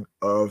selection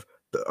of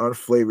the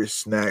unflavored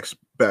snacks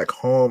back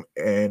home,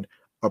 and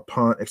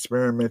upon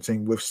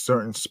experimenting with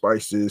certain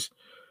spices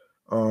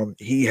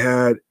he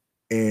had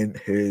in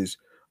his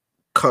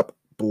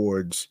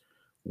cupboards,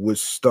 would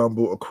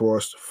stumble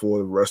across for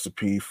the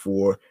recipe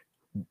for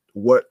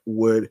what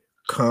would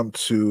come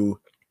to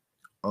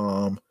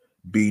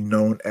be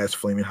known as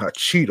Flaming Hot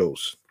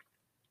Cheetos.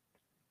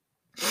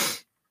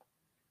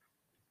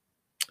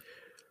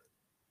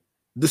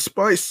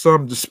 Despite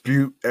some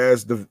dispute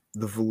as the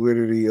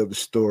validity of this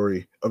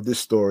story,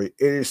 it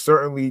is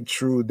certainly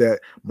true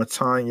that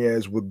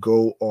Montañez would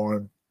go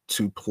on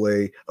to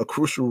play a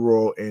crucial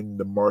role in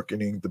the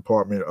marketing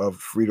department of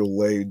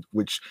Frito-Lay,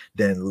 which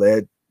then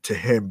led to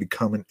him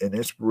becoming an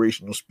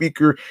inspirational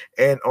speaker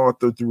and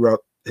author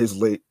throughout his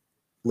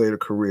later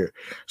career.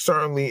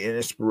 Certainly an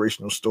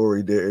inspirational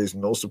story. There is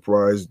no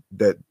surprise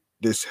that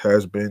this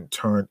has been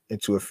turned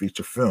into a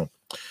feature film.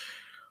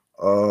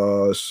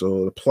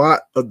 So the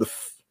plot of the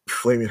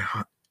Flaming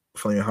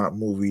Hot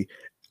movie,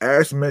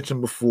 as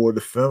mentioned before,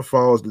 the film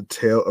follows the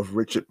tale of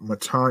Richard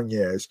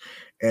Montañez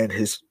and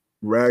his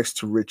rags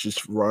to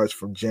riches rise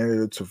from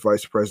janitor to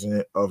vice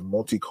president of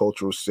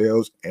multicultural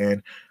sales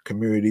and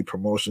community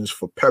promotions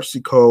for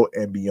PepsiCo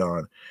and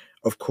beyond.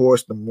 Of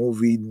course, the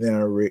movie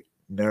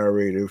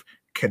narrative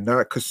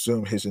cannot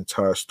consume his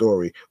entire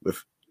story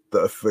with the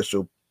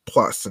official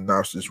plot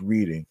synopsis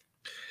reading.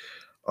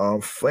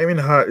 Flaming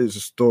Hot is a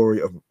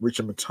story of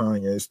Richard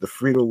Montañez, the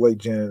Frito-Lay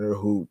janitor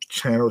who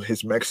channeled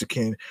his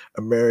Mexican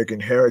American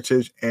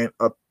heritage and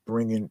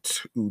upbringing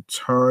to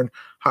turn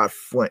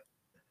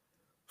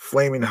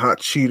Flaming Hot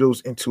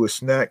Cheetos into a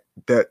snack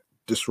that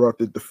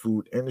disrupted the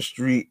food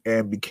industry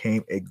and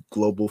became a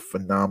global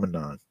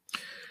phenomenon.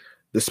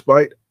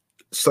 Despite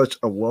such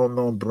a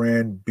well-known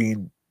brand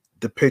being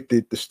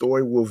depicted, the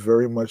story will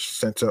very much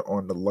center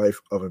on the life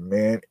of a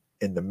man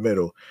in the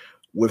middle,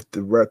 with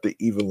director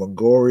Eva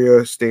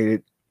Longoria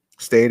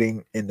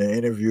stating in the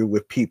interview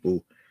with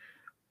People,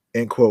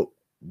 end quote,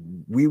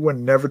 we were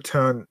never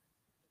telling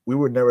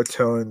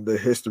the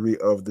history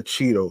of the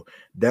Cheeto.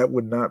 That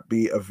would not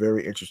be a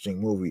very interesting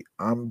movie.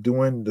 I'm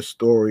doing the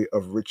story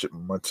of Richard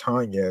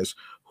Montañez,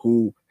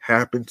 who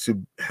happened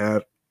to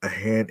have a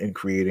hand in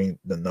creating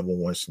the number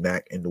one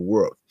snack in the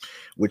world,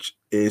 which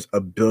is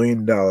 $1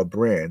 billion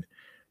brand.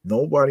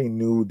 Nobody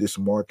knew this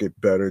market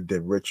better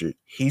than Richard.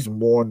 He's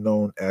more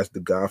known as the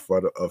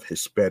godfather of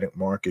Hispanic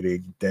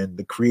marketing than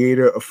the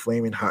creator of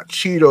Flaming Hot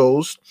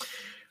Cheetos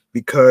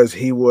because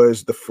he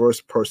was the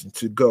first person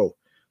to go.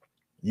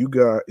 You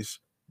guys,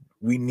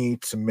 we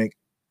need to make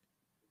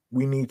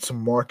we need to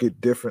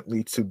market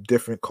differently to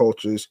different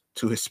cultures,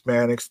 to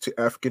Hispanics, to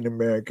African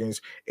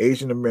Americans,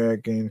 Asian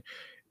American.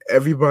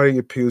 Everybody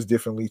appeals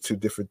differently to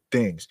different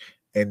things.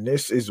 And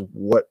this is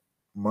what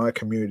my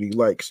community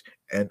likes.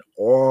 And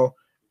all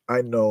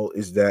I know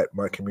is that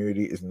my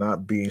community is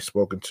not being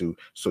spoken to.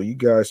 So you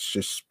guys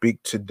should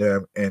speak to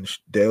them and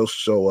they'll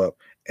show up.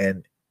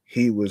 And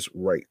he was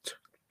right.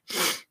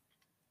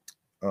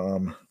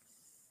 Um,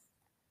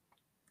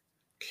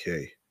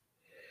 okay.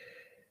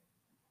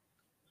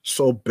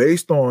 So,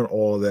 based on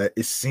all that,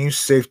 it seems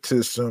safe to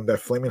assume that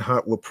Flaming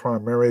Hot will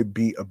primarily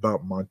be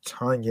about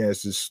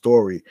Montañez's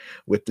story,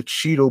 with the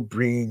Cheeto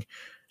being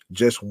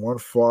just one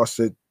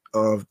faucet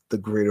of the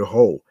greater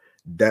whole.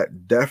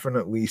 That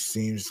definitely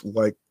seems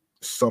like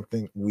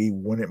something we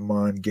wouldn't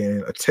mind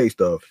getting a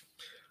taste of.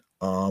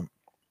 Um,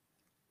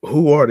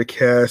 who are the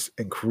cast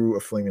and crew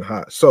of Flaming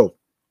Hot? So,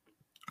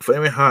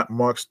 Flaming Hot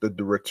marks the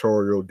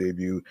directorial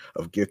debut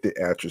of gifted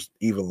actress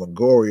Eva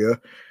Longoria,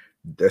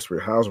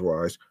 Desperate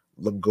Housewives.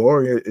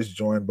 Longoria is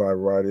joined by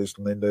writers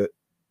Linda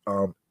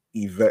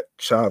Yvette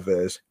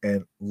Chavez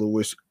and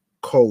Louis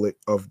Kolick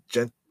of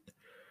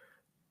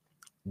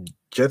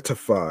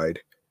Gentified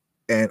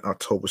and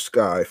October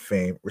Sky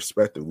fame,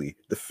 respectively.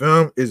 The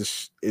film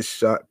is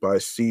shot by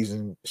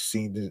seasoned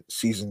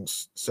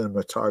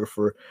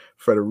cinematographer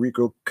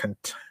Federico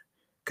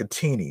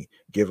Contini,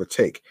 give or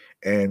take,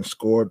 and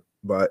scored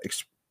by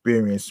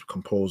experienced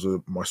composer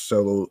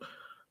Marcelo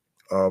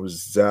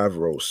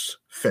Zavros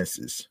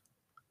Fences.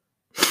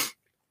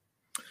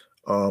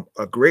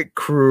 A great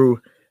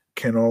crew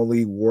can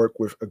only work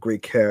with a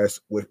great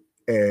cast with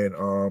a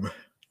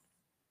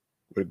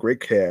great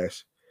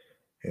cast.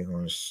 Hang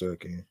on a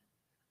second.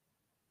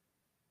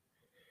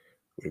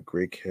 With a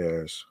great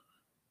cast.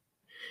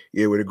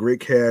 Yeah, with a great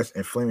cast,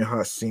 and Flaming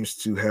Hot seems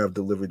to have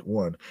delivered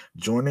one.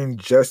 Joining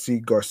Jesse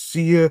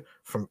Garcia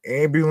from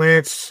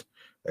Ambulance.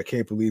 I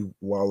can't believe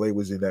Wale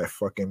was in that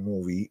fucking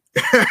movie.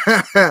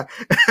 I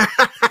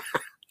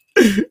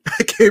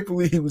can't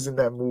believe he was in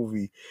that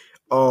movie.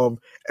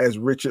 As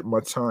Richard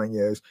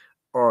Montañez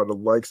are the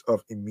likes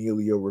of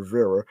Emilio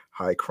Rivera,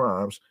 High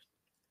Crimes,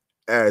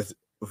 as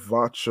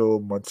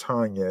Vacho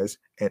Montañez,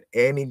 and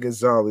Annie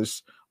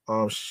Gonzalez,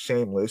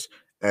 Shameless,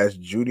 as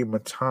Judy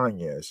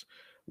Montañez,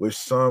 with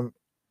some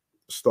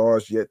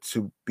stars yet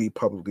to be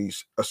publicly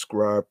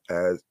ascribed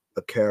as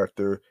a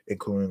character,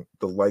 including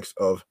the likes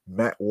of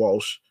Matt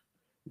Walsh,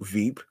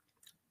 Veep,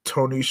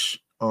 Tony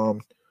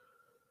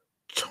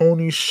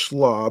Tony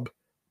Schlob,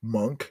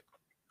 Monk,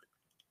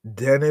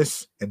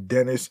 Dennis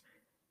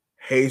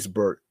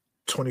Haysbert,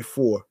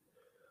 24.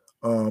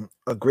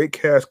 A great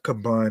cast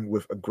combined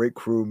with a great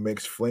crew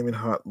makes Flaming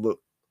Hot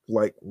look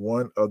like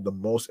one of the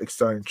most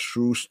exciting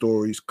true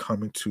stories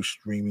coming to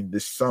streaming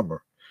this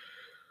summer.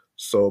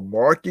 So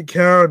mark your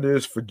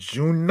calendars for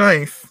June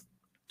 9th,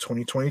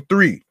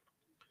 2023.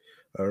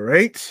 All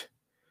right.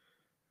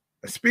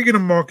 Speaking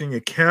of marking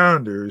your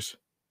calendars,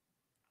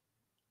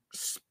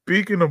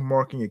 speaking of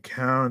marking your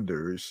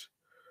calendars,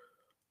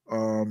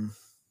 um,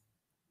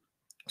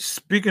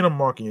 speaking of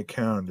marking your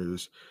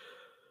calendars,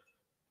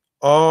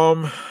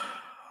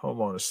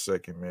 hold on a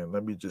second, man.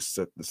 Let me just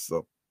set this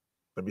up.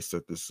 Let me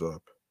set this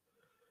up.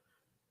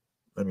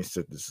 Let me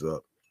set this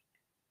up.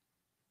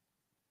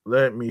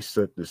 Let me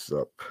set this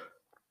up.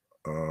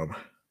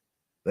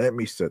 Let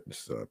me set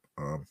this up.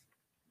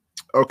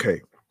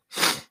 Okay.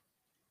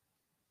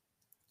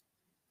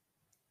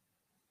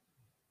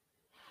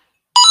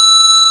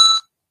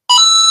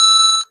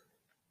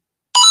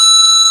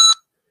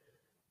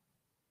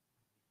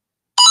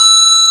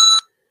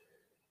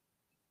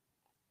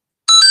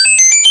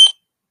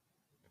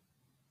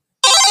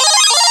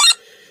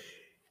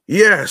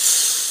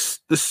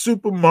 Yes, the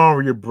Super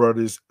Mario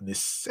Brothers, the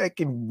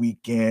second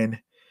weekend.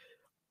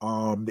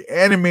 The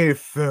animated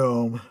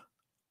film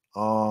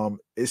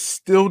is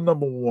still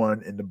number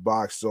one in the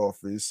box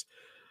office.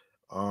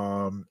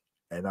 And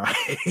I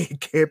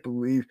can't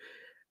believe,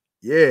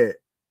 yeah,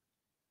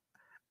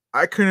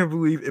 I couldn't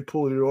believe it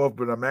pulled it off,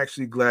 but I'm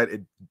actually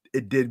glad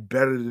it did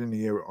better than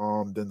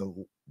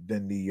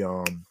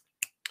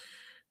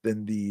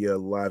the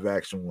live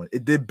action one.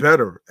 It did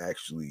better,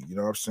 actually. You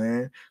know what I'm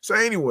saying? So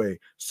anyway,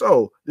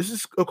 so this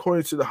is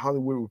according to the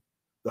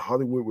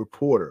Hollywood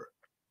Reporter.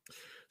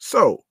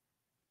 So,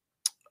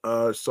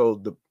 so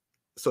the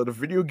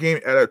video game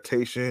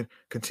adaptation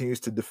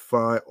continues to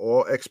defy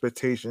all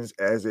expectations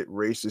as it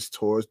races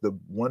towards the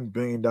 $1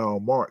 billion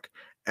mark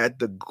at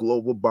the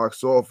global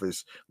box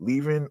office,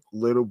 leaving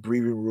little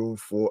breathing room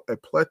for a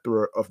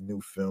plethora of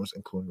new films,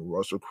 including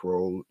Russell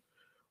Crowe,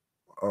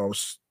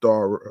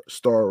 star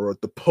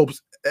The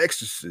Pope's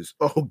Exorcist.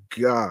 Oh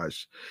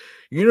gosh.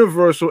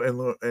 Universal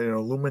and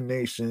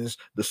Illuminations,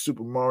 the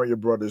Super Mario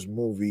Brothers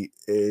movie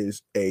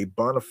is a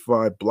bona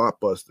fide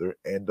blockbuster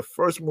and the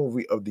first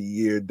movie of the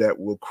year that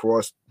will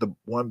cross the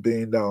 $1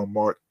 billion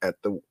mark at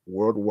the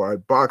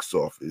worldwide box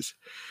office.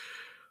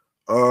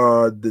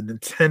 The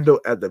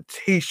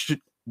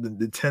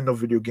Nintendo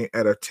video game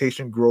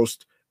adaptation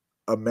grossed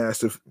a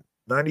massive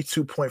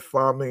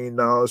 $92.5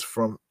 million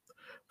from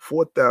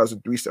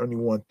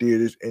 4,371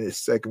 theaters in its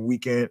second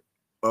weekend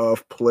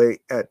of play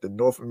at the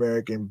North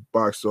American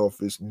box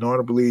office,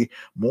 notably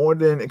more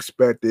than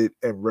expected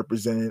and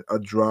representing a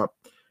drop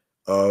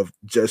of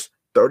just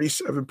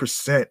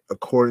 37%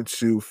 according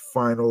to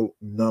final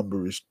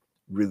numbers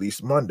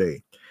released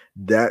Monday.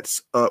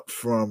 That's up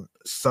from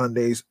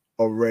Sunday's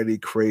already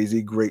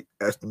crazy great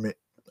estimate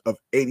of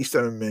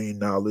 $87 million,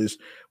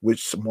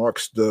 which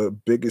marks the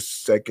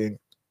biggest second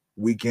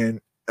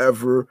weekend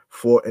ever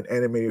for an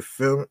animated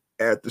film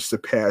after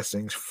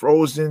surpassing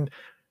Frozen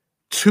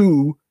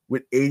 2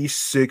 with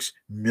 $86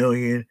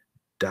 million.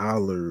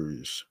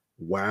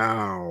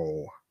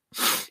 Wow.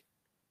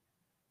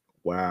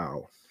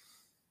 Wow.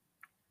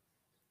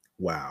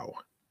 Wow.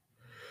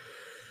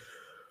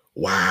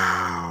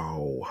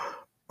 Wow.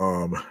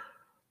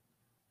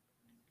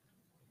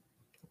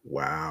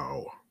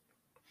 Wow.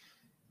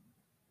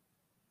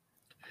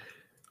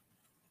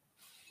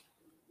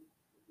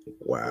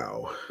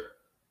 Wow.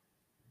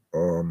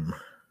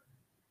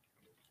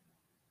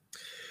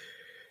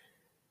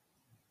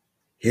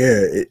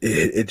 Yeah,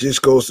 it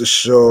just goes to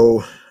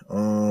show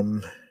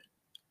that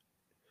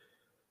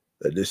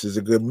this is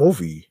a good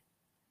movie.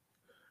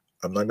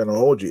 I'm not gonna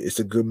hold you. It's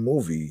a good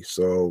movie.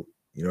 So,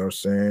 you know what I'm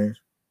saying?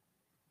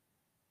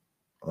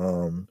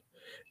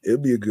 It'll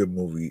be a good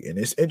movie. And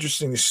it's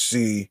interesting to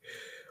see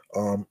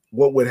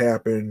what would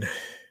happen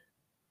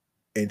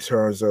in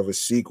terms of a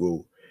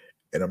sequel.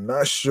 And I'm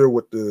not sure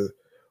what the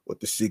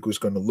sequel is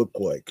gonna look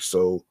like.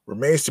 So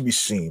remains to be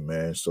seen,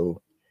 man.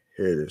 So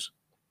here it is.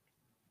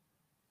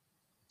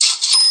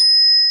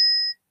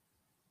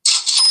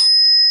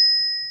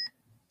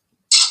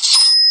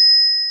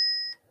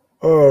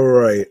 All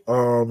right.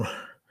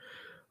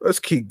 Let's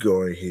keep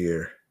going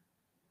here.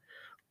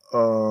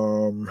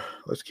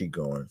 Let's keep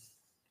going.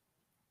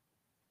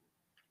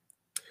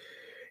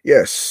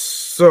 Yes.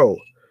 So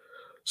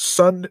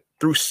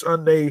through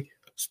Sunday,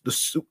 the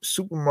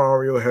Super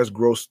Mario has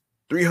grossed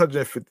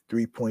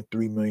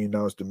 $353.3 million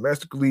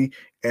domestically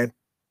and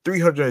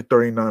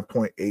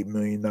 $339.8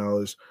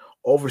 million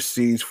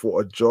overseas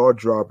for a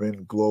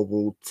jaw-dropping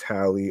global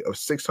tally of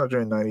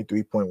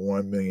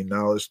 $693.1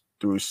 million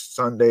through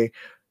Sunday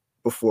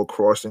before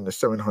crossing the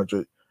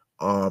 $700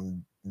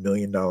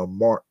 million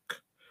mark.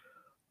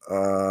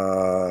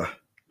 $1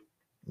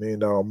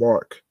 million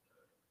mark.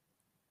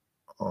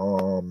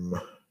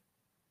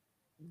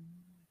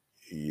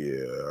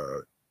 Yeah.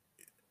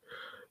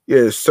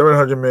 Yeah,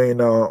 $700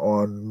 million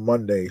on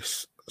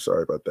Mondays.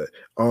 Sorry about that.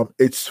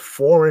 Its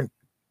foreign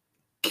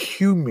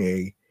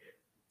QMA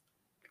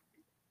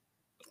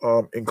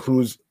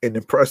includes an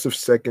impressive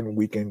second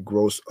weekend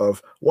gross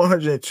of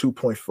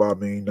 $102.5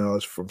 million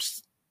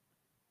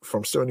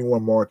from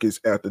 71 markets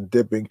after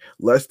dipping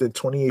less than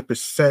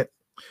 28%.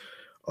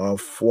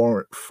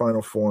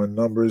 Final foreign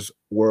numbers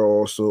were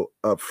also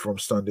up from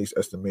Sunday's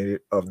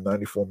estimated of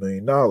 $94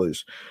 million.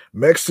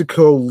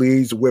 Mexico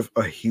leads with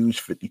a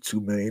huge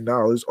 $52 million,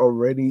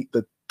 already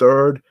the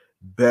third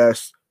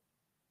best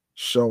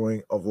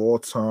showing of all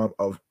time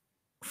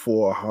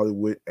for a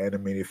Hollywood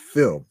animated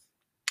film.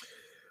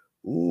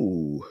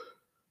 Ooh.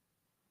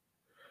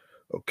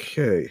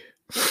 Okay.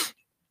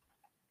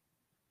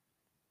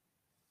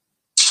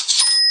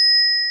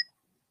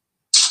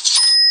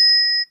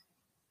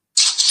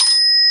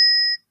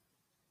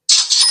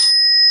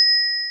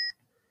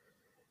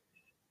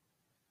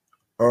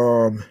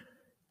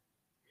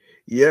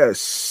 Yes,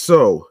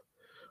 so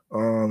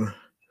the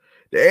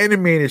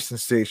animated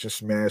sensation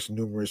smashed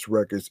numerous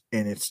records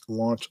in its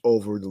launch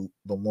over the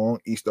long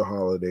Easter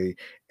holiday,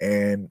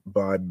 and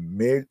by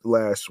mid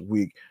last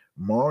week,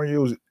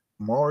 Mario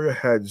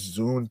had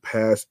zoomed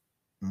past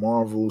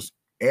Marvel's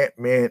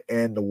Ant-Man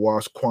and the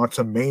Wasp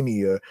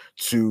Quantumania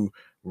to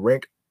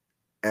rank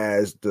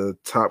as the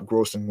top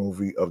grossing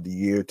movie of the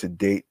year to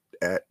date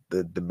at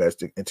the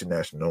domestic,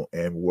 international,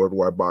 and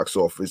worldwide box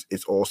office.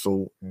 It's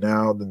also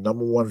now the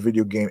number one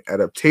video game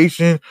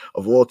adaptation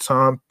of all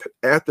time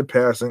after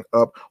passing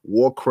up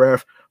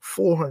Warcraft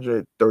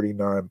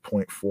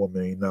 $439.4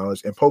 million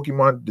and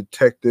Pokemon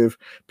Detective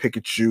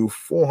Pikachu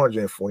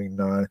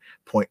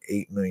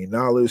 $449.8 million.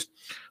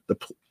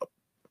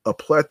 A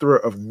plethora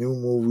of new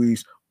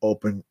movies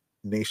opened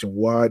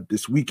nationwide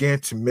this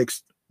weekend to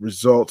mix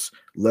results,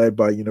 led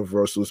by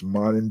Universal's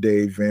modern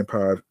day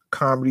vampire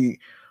comedy,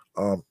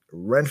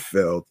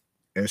 Renfield,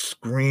 and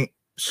Screen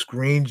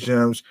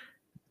Gems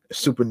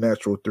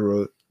supernatural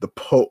thriller, The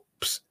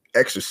Pope's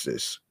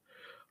Exorcist.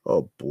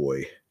 Oh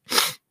boy.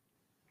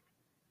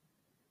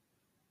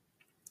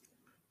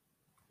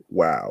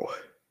 Wow.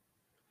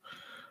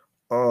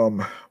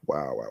 Wow.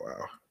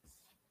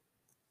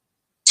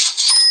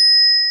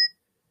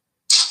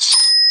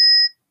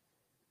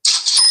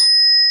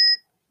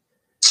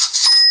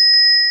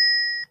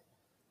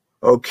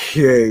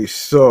 Okay,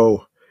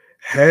 so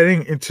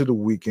heading into the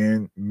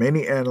weekend,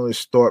 many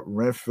analysts thought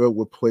Renfield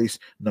would place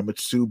number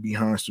two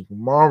behind Super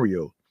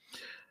Mario,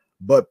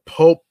 but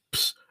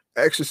Pope's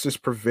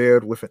Exorcist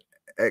prevailed with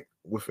an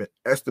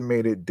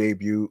estimated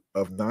debut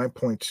of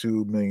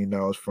 $9.2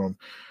 million from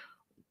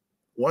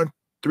one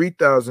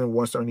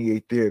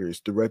 3,178 theaters.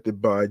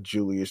 Directed by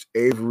Julius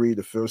Avery,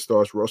 the film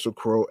stars Russell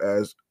Crowe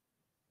as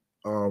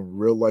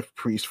real life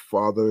priest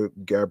Father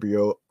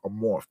Gabriel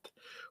Amorth,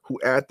 who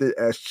acted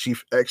as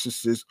chief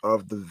exorcist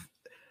of the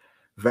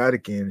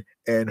Vatican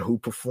and who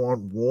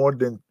performed more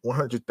than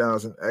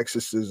 100,000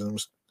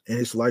 exorcisms in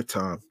his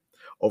lifetime.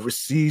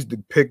 Overseas, the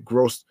pick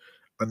grossed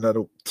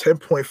another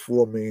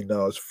 $10.4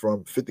 million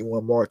from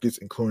 51 markets,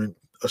 including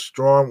a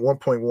strong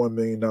 $1.1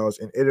 million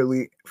in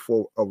Italy,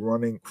 for a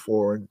running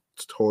foreign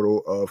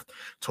total of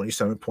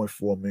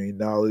 $27.4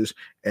 million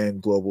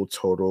and global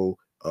total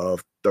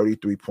of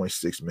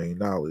 $33.6 million.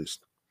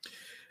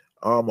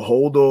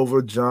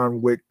 Holdover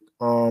John Wick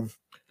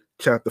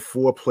Chapter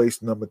 4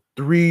 placed number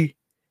 3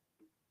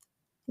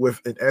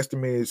 with an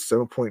estimated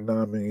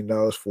 $7.9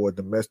 million for a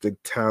domestic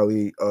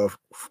tally of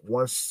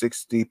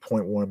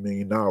 $160.1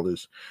 million.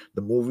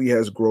 The movie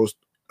has grossed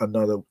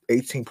another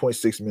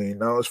 $18.6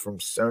 million from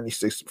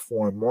 76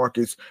 foreign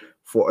markets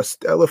for a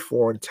stellar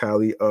foreign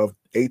tally of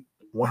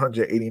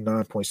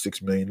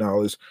 $189.6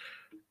 million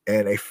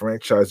and a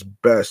franchise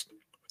best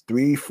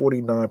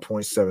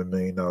 $349.7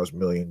 million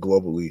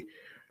globally.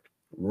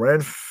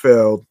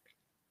 Renfield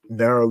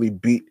narrowly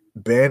beat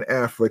Ben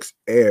Affleck's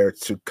Air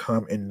to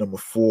come in number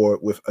 4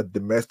 with a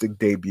domestic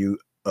debut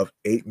of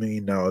 $8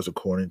 million,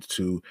 according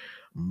to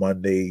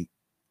Monday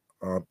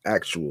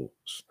actuals.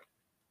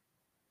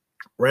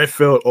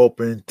 Renfield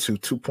opened to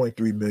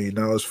 $2.3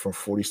 million from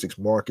 46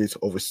 markets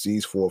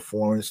overseas for a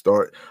foreign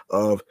start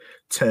of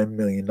 $10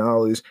 million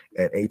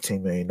and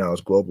 $18 million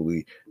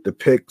globally. The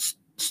pick,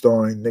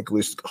 starring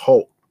Nicholas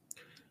Hoult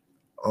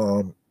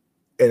in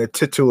a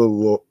titular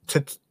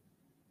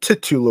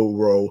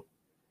role,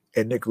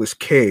 and Nicolas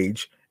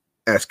Cage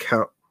as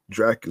Count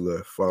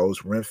Dracula,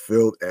 follows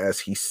Renfield as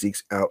he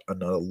seeks out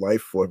another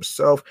life for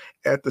himself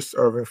after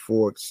serving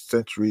for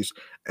centuries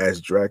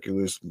as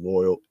Dracula's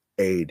loyal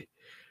aide.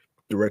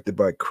 Directed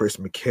by Chris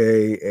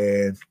McKay,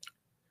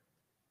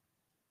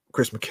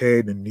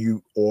 the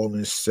New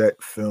Orleans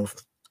set film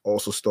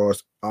also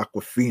stars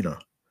Aquafina.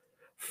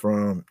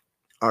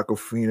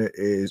 Aquafina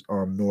is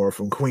Nora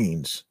from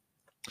Queens.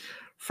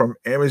 From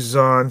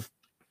Amazon,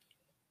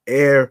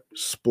 Air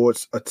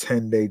sports a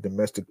 10-day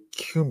domestic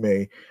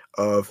cumulative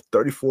of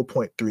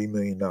 $34.3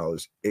 million.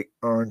 It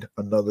earned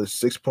another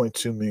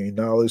 $6.2 million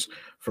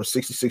from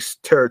 66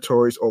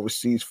 territories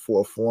overseas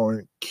for a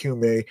foreign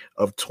cumulative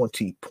of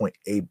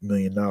 $20.8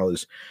 million.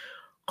 Of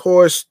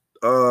course,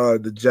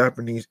 the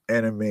Japanese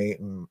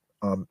anime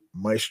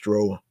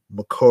maestro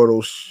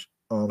Makoto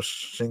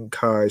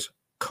Shinkai's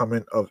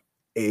coming of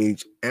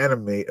age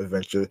anime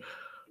adventure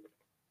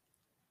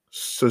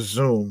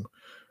Suzume,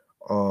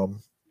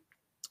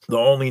 the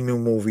only new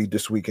movie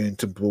this weekend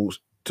to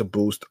boost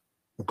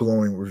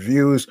glowing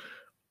reviews,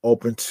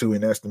 opened to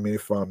an estimated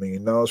 $5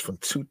 million from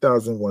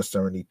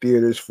 2,170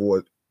 theaters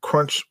for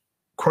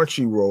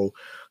Crunchyroll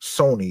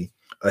Sony,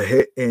 a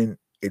hit in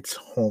its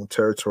home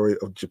territory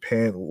of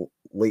Japan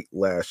late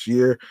last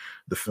year.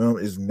 The film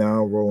is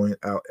now rolling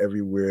out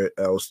everywhere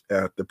else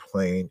after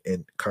playing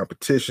in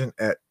competition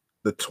at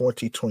the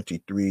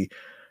 2023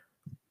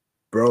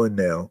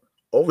 Berlinale.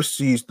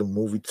 Overseas, the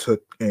movie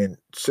took in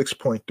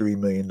 $6.3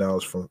 million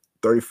from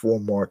 34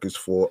 markets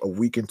for a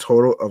weekend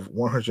total of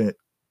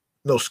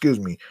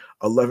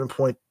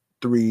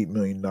 $11.3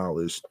 million.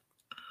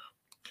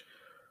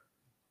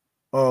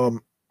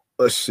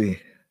 Let's see.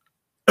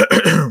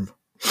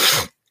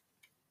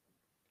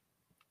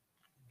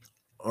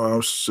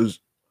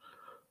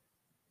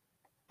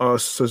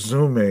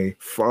 Suzume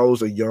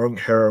follows a young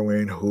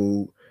heroine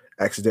who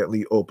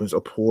accidentally opens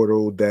a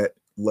portal that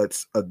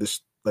lets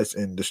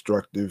in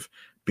destructive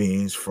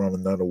beings from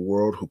another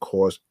world who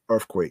cause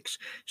earthquakes.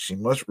 She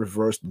must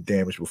reverse the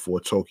damage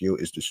before Tokyo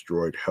is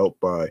destroyed, helped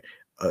by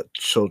a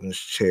children's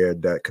chair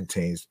that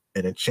contains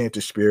an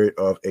enchanted spirit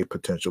of a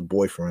potential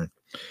boyfriend.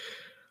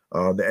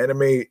 The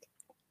anime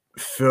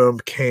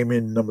film came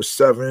in number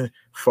 7,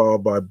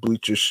 followed by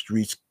Bleacher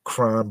Street's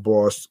crime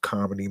boss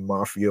comedy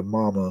Mafia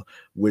Mama,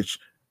 which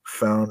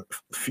found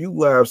few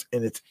laughs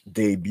in its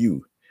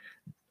debut.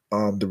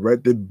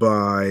 Directed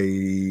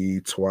by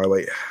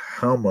Twilight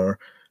Helmer,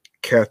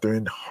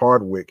 Catherine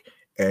Hardwicke,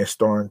 and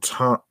starring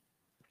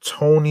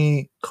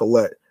Toni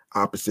Collette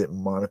opposite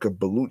Monica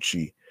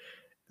Bellucci.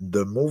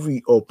 The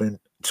movie opened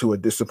to a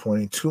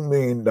disappointing $2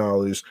 million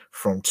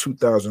from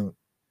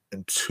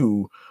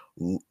 2002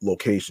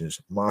 locations.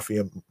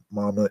 Mafia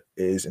Mama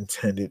is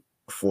intended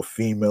for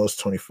females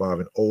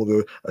 25 and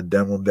older, a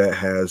demo that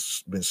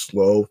has been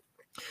slow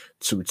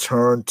to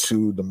return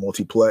to the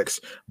multiplex,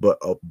 but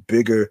a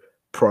bigger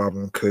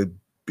problem could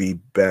be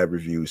bad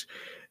reviews.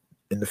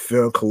 In the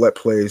film, Collette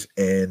plays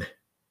an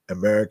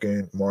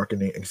American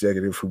marketing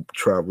executive who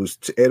travels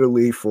to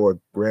Italy for a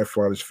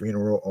grandfather's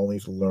funeral, only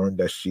to learn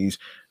that she's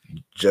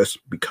just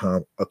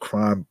become a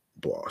crime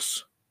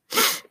boss.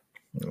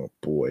 Oh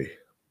boy.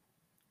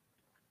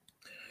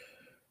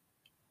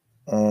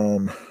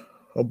 Oh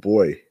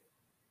boy.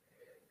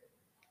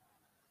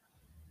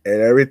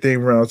 And everything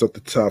rounds up the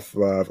top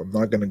 5. I'm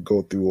not gonna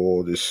go through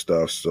all this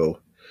stuff. So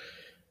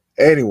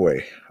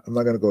anyway, I'm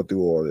not gonna go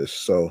through all this.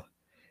 So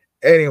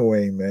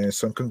anyway, man,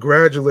 some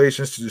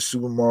congratulations to the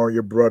Super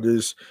Mario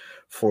Brothers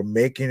for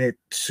making it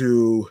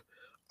to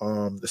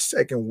the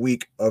second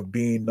week of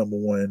being number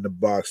 1 in the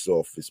box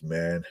office,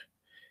 man.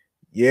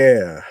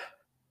 Yeah.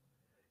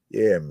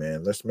 Yeah,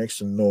 man. Let's make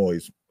some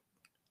noise.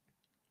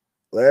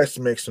 Let's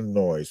make some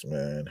noise,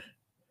 man.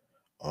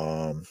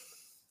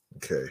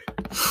 Okay.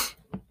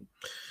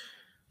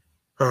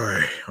 All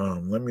right.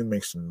 Let me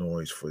make some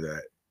noise for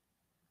that.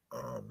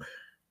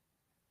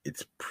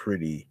 It's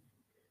pretty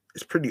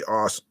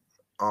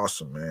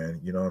awesome,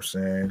 man. You know what I'm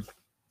saying?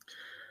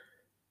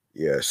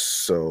 Yes,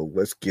 so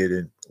let's get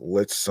it.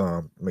 Let's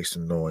make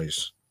some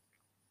noise.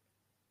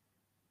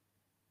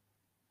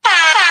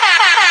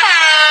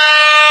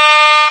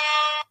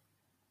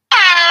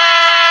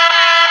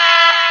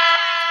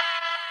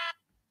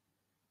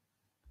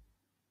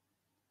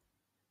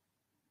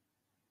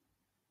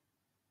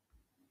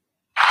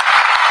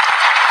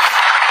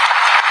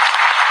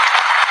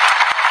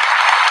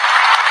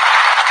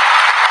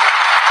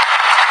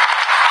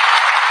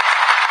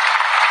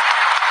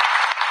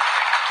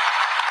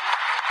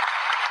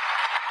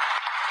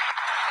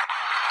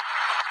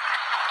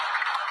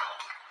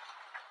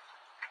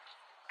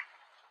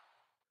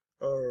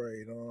 All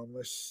right,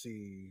 let's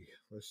see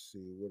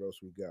what else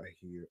we got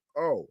here.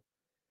 Oh,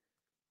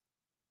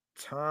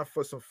 time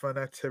for some fun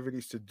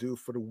activities to do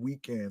for the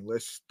weekend.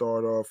 Let's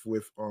start off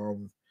with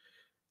hold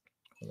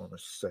on a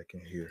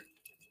second here.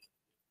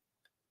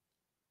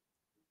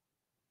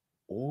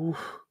 Ooh.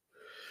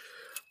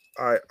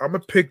 All right, I'm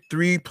gonna pick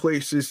 3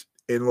 places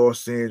in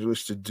Los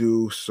Angeles to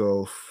do.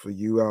 So for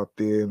you out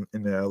there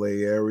in the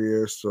LA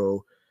area,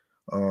 so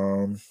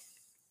the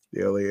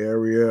LA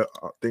area,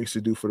 things to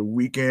do for the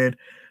weekend.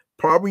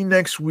 Probably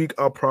next week,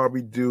 I'll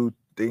probably do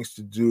things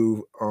to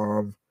do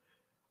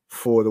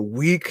for the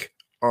week,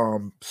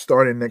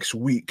 starting next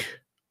week.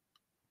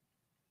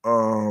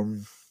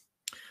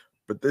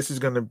 But this is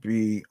gonna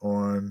be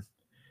on.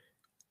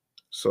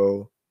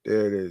 So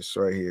there it is,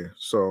 right here.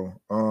 So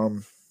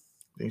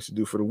things to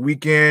do for the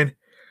weekend.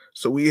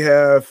 So we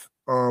have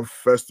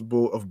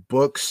Festival of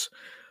Books.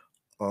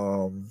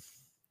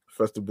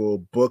 Festival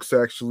of Books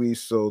actually.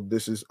 So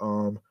this is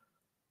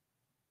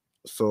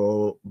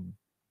so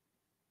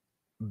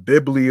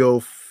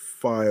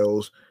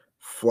bibliophiles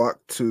flock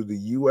to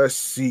the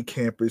USC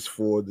campus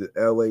for the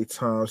LA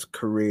Times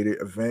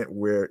curated event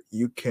where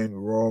you can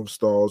roam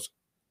stalls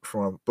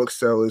from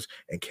booksellers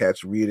and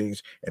catch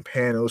readings and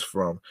panels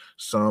from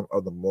some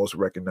of the most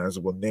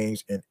recognizable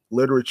names in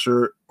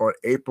literature on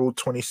April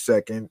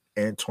 22nd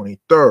and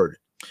 23rd.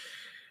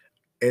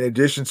 In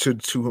addition to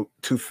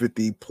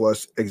 250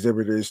 plus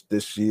exhibitors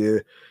this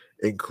year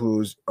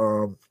includes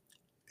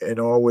an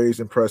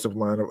always impressive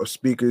lineup of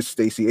speakers: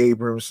 Stacey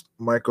Abrams,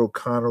 uh, Michael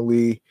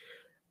Connolly,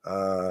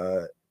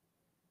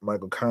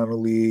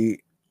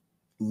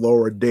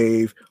 Laura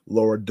Dave,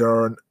 Laura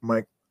Dern,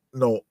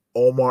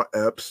 Omar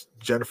Epps,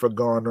 Jennifer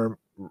Garner,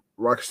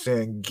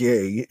 Roxane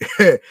Gay,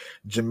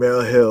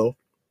 Jamel Hill.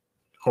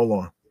 Hold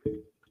on.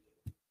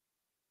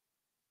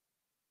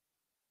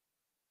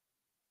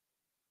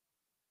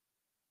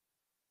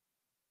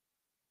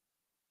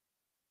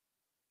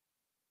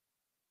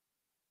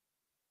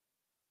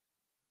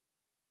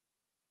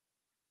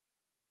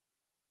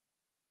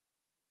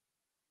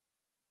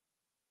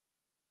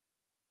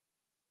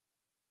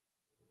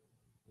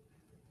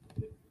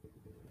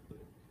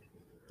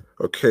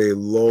 Okay,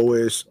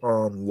 Lois,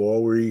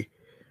 Lori,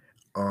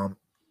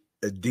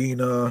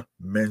 Adina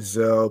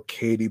Menzel,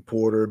 Katie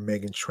Porter,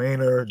 Megan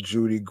Trainor,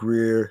 Judy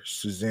Greer,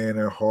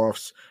 Susanna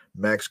Hoffs,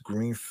 Max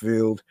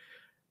Greenfield,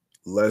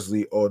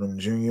 Leslie Odom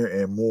Jr.,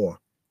 and more.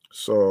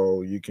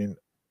 So you can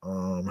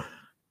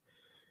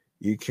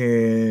you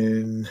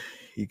can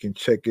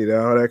check it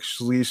out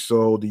actually.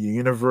 So the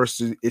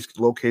university is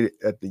located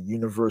at the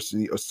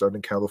University of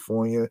Southern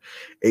California,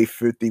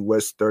 850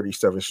 West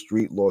 37th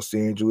Street, Los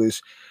Angeles,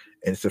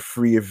 and it's a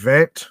free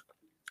event.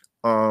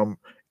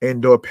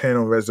 Indoor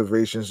panel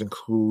reservations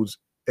include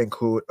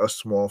a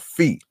small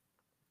fee.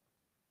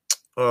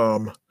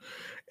 And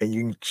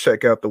you can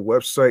check out the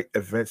website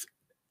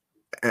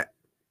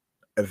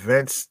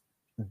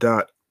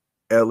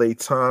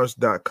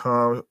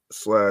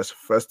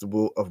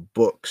events.latimes.com/festival of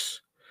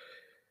books.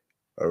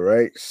 All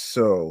right,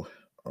 so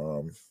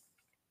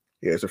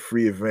yeah, it's a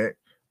free event.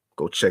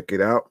 Go check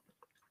it out.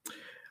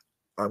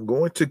 I'm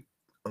going to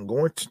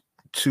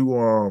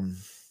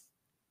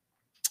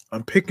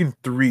I'm picking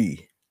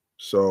 3.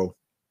 So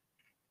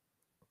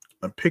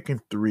I'm picking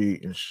 3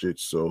 and shit.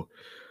 So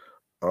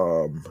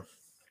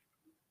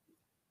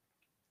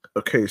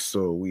okay,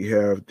 so we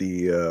have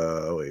the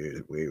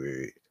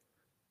wait.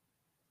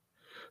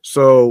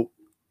 So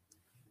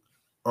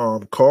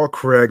Carl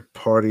Craig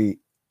party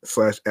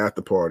 /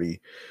 after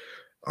party.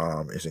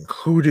 is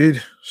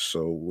included.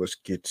 So let's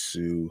get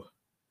to.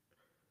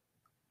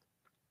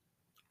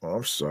 Oh,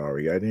 I'm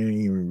sorry, I didn't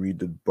even read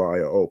the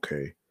bio.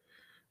 Okay,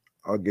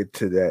 I'll get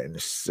to that in a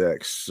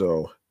sec.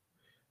 So,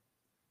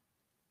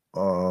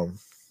 um,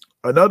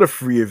 another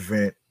free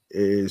event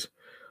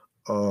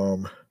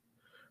um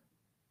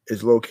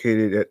is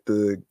located at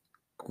the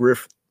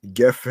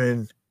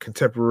Geffen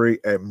Contemporary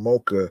at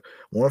Mocha,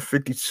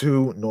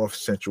 152 North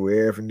Central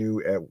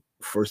Avenue at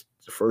First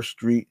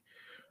Street,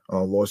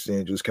 Los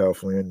Angeles,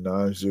 California,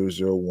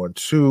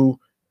 90012,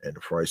 and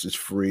the price is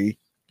free.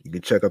 You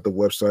can check out the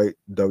website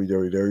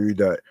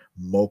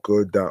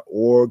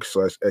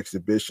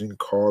www.mocha.org/exhibition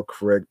Carl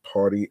Craig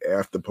Party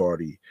After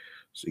Party.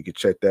 So you can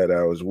check that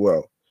out as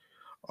well.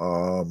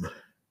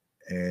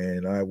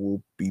 And I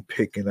will be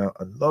picking out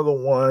another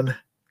one.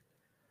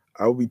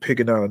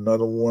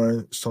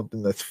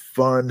 Something that's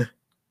fun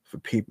for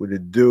people to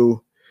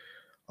do.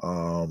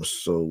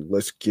 So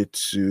let's get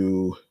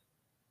to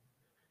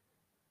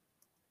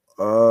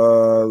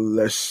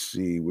let's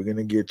see. We're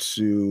gonna get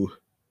to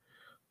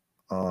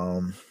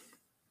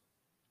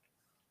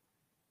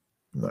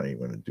not even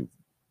gonna do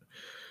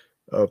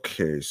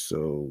okay,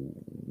 so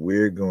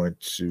we're going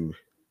to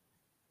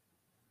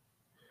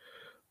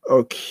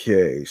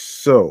okay,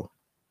 so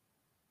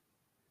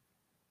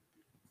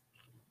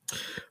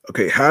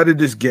okay, how did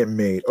this get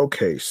made?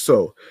 Okay,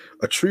 so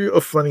a trio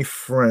of funny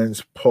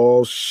friends,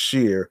 Paul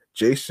Scheer,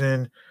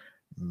 Jason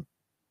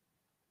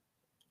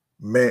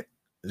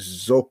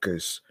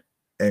Mantzoukas,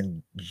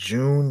 and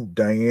June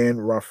Diane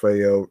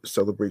Raphael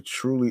celebrate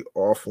truly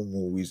awful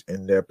movies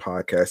in their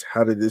podcast.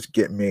 How did this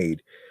get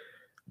made?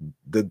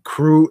 The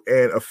crew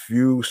and a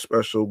few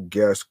special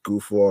guests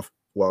goof off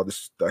while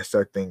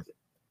dissecting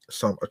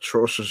some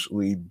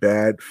atrociously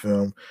bad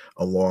film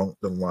along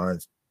the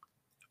lines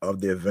of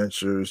the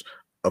adventures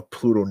of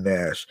Pluto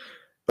Nash.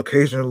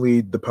 Occasionally,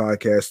 the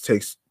podcast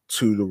takes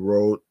to the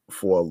road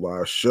for a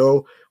live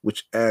show,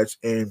 which adds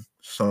in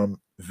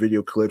some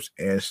video clips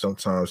and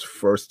sometimes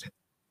first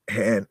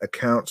hand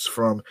accounts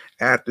from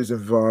actors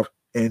involved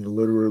in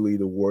literally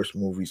the worst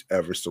movies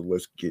ever. So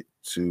let's get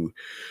to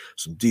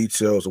some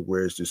details of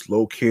where is this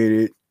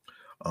located.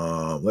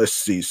 Let's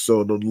see.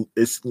 So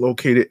it's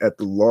located at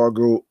the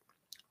Largo.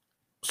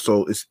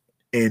 So it's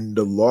in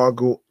the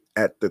Largo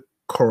at the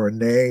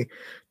Coronet,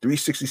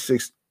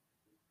 366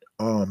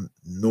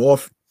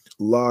 North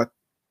La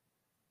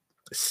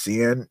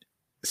Cienega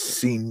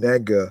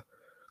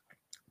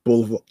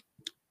Boulevard.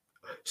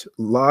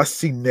 La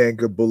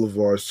Cienega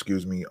Boulevard,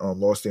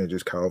 Los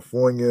Angeles,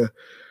 California.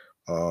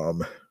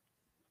 And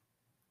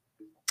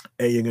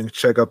you can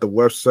check out the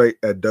website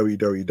at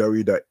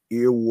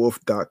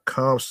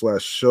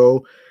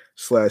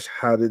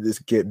www.earwolf.com/show/how did this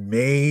get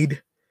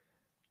made.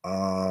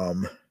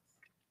 And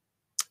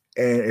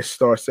it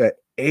starts at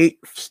 8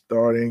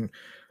 starting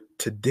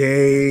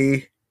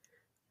today,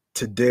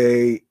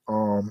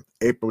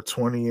 April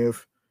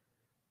 20th,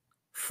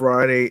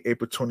 Friday,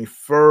 April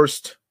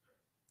 21st,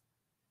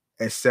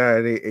 and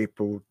Saturday,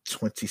 April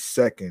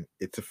 22nd.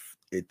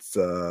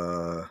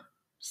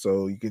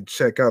 So you can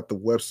check out the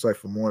website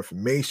for more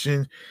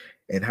information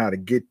and how to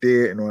get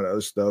there and all that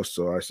other stuff.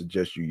 So I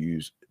suggest you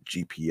use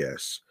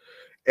GPS.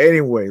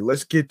 Anyway,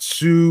 let's get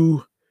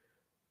to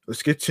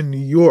New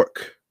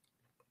York.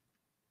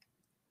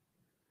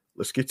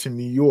 Let's get to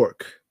New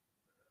York.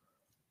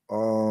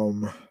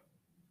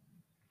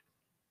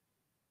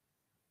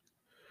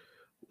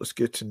 Let's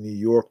get to New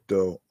York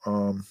though.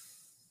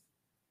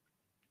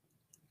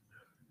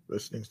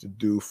 Best things to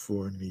do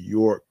for New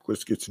York.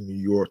 Let's get to New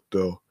York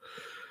though.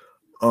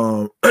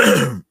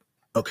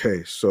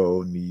 Okay,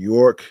 so New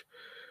York,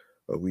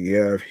 we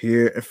have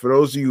here, and for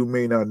those of you who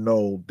may not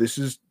know, this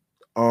is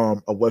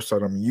a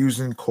website I'm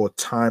using called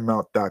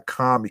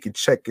timeout.com. You can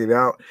check it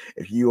out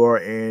if you are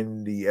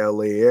in the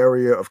LA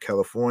area of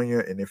California,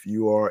 and if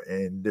you are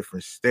in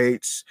different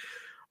states.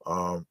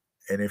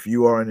 And if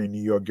you are in the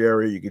New York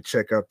area, you can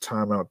check out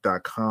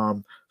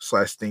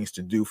timeout.com/things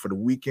to do for the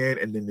weekend.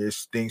 And then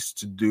there's things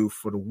to do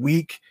for the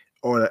week,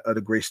 all that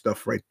other great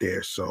stuff right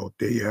there. So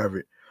there you have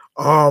it.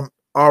 All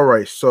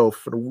right. So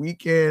for the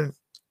weekend,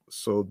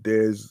 so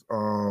there's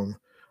of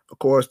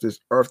course, there's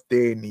Earth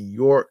Day in New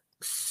York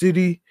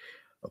City.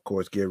 Of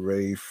course, get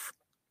ready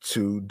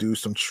to do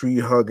some tree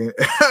hugging.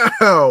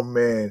 Oh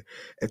man,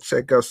 and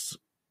check out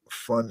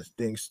fun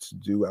things to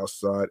do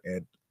outside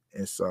and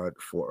inside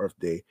for Earth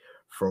Day,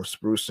 from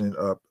sprucing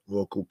up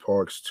local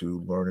parks to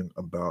learning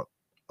about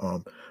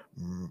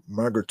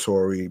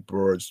migratory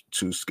birds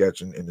to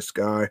sketching in the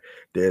sky.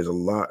 There's a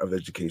lot of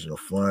educational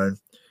fun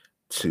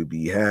to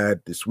be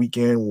had this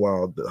weekend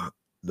while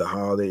the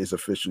holiday is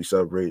officially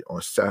celebrated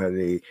on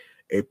Saturday,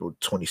 April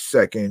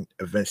 22nd.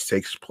 Events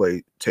take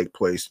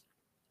place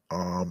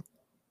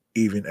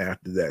even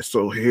after that.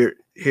 So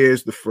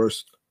here's the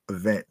first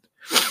event.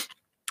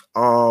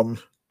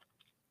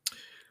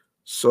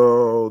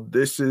 So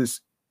this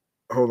is,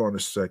 hold on a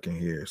second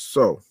here.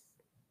 So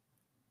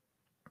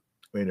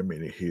wait a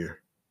minute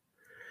here.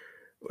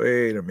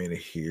 Wait a minute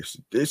here. So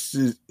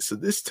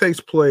this takes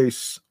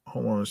place.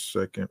 Hold on a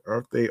second.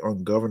 Earth Day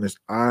on Governor's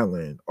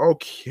Island.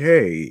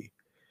 Okay.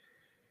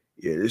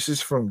 Yeah, this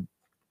is from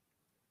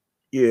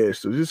so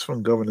this is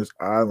from Governor's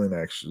Island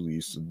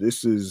actually. So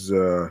this is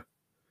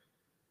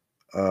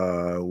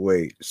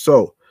wait.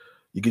 So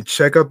you can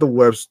check out the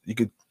webs you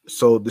could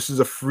so this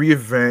is a free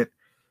event.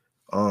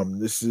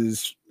 This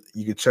is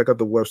You can check out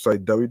the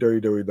website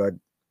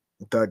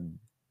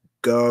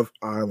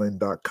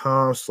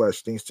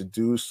www.govisland.com/things to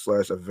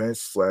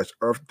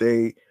do/events/Earth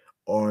Day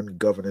on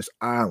Governor's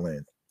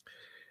Island.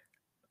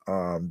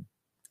 Um,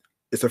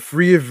 it's a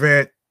free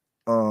event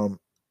um,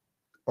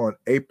 on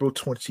April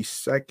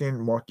 22nd.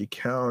 Mark your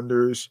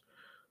calendars.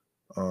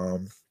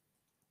 Um,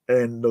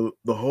 and the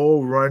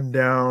whole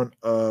rundown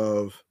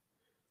of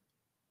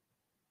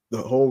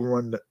the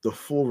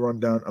full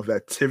rundown of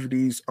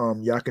activities.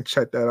 Y'all can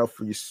check that out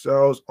for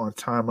yourselves on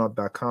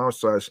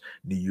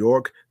timeout.com/New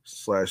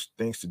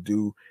York/things to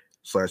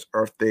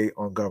do/Earth Day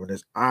on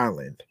Governor's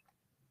Island.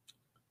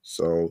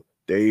 So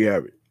there you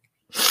have it.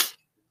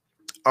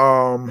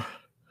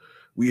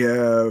 We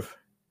have,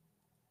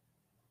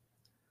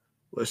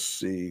 let's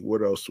see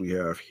what else we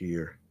have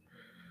here.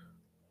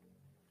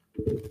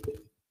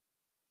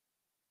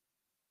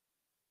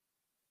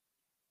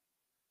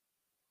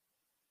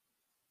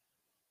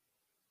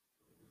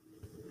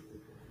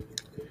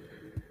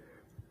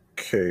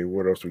 Okay,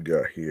 what else we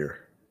got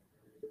here?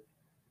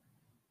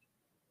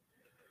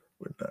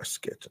 We're not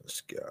sketching the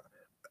sky.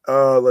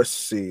 Let's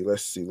see.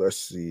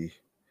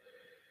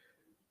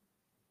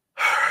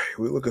 We're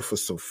looking for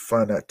some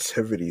fun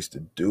activities to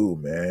do,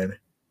 man.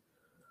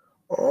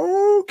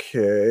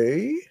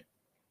 Okay.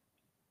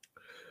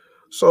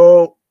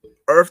 So,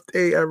 Earth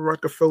Day at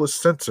Rockefeller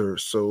Center.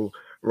 So,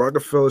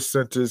 Rockefeller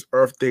Center's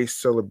Earth Day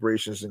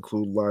celebrations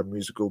include live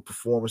musical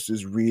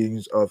performances,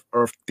 readings of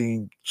Earth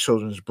themed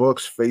children's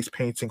books, face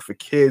painting for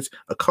kids,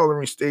 a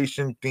coloring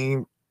station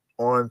themed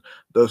on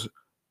the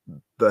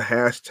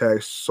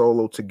hashtag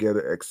Solo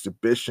Together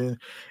exhibition,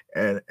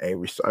 and a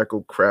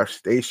recycled craft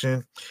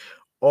station.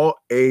 All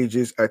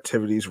ages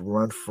activities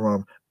run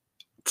from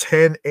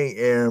 10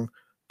 a.m.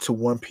 to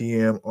 1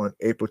 p.m. on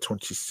April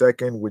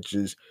 22nd, which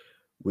is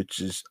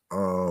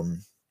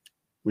um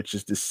which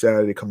is this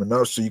Saturday coming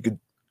up. So you could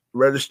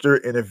register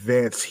in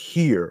advance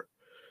here.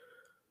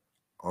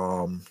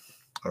 All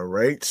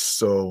right.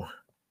 So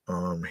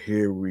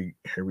here we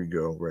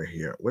go right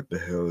here. What the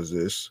hell is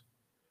this?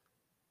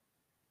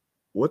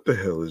 What the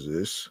hell is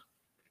this?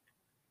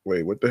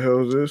 Wait, what the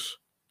hell is this?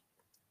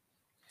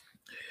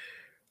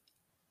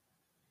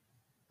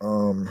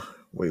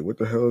 Wait, what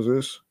the hell is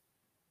this?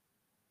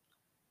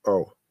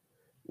 Oh,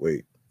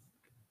 wait.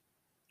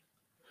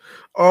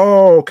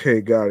 Oh, okay,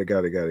 got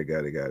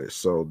it.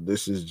 So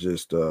this is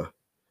just all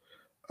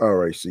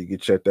right, so you can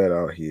check that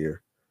out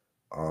here.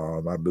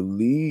 I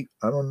believe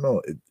I don't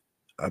know.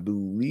 I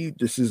believe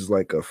this is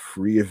like a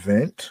free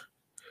event.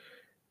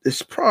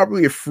 It's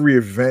probably a free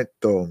event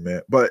though,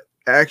 man. But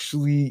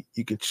actually,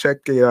 you can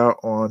check it out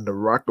on the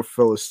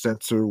Rockefeller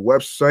Center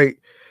website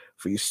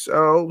for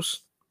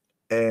yourselves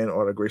and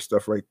all the great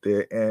stuff right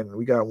there. And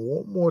we got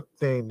one more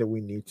thing that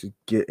we need to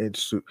get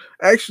into.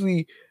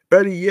 Actually,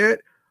 better yet,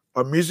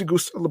 a musical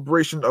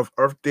celebration of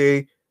Earth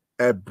Day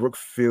at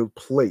Brookfield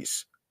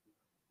Place.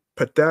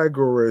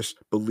 Pythagoras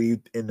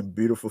believed in the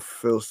beautiful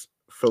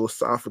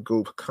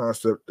philosophical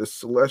concept that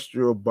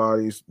celestial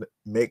bodies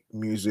make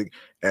music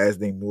as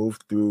they move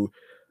through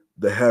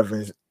the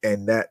heavens,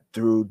 and that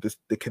through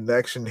the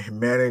connection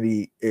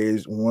humanity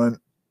is one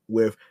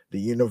with the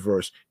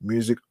universe.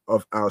 Music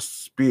of our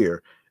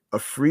sphere. A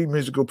free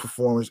musical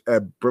performance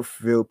at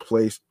Brookfield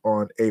Place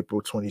on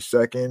April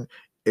 22nd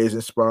is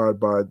inspired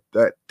by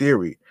that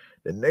theory.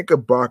 The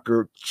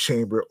Knickerbocker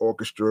Chamber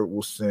Orchestra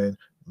will send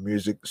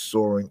music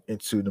soaring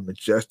into the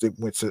majestic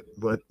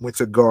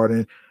winter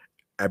garden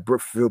at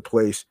Brookfield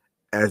Place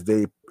as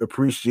they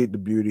appreciate the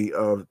beauty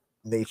of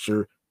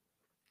nature.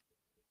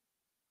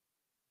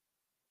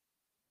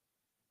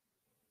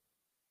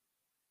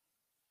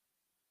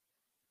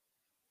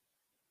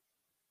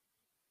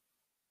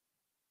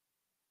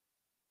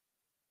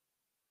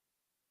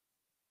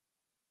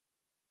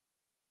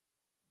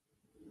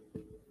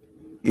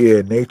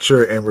 Yeah,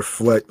 nature, and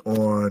reflect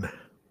on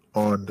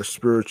the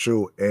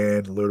spiritual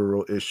and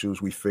literal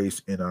issues we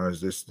face in our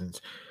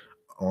existence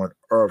on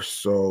earth.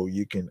 So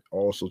you can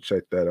also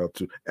check that out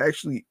too.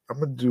 Actually, I'm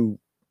gonna do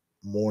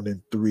more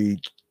than three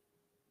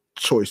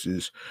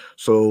choices.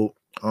 So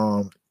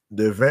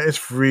the event is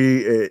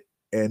free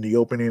and the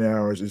opening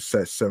hours is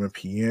at 7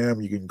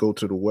 p.m. You can go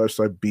to the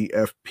website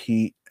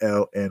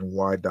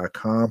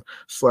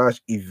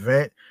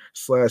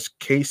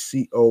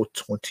bfplny.com/event/KCO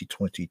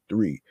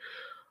 2023.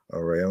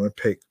 All right, I'm gonna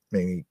pick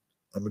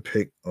let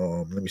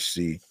me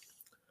see.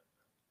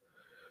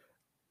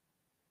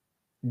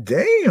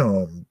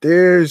 Damn,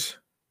 there's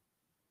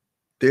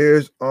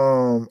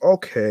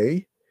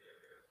okay.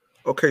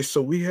 Okay,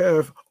 so we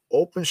have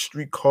open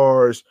street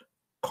cars,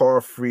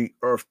 car free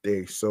Earth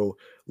Day. So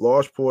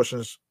large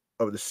portions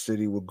of the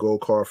city will go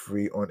car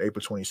free on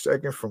April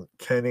 22nd from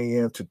 10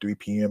 a.m. to 3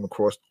 p.m.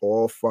 across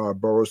all 5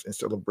 boroughs in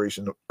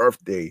celebration of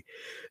Earth Day.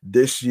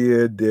 This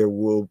year, there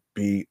will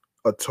be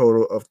a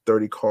total of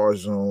 30 car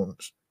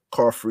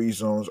free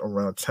zones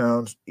around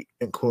towns,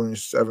 including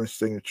 7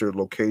 signature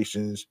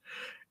locations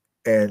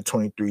and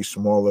 23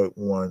 smaller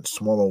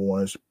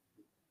ones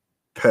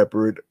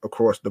peppered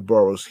across the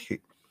boroughs.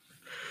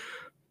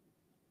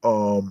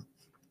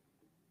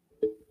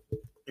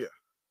 Yeah.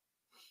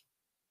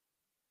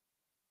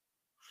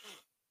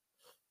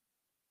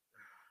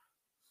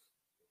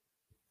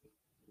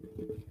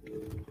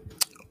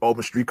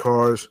 Open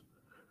streetcars,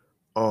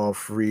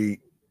 free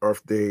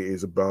Earth Day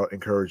is about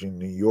encouraging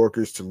New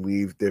Yorkers to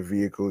leave their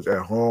vehicles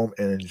at home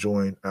and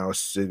enjoying our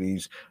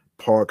city's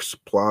parks,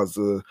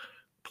 plazas,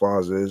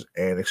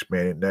 and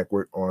expanded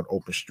network on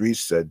open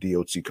streets, said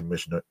DOT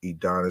Commissioner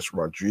Edonis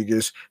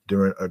Rodriguez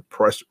during a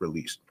press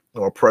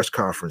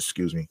conference,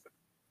 excuse me.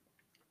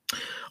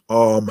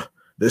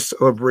 This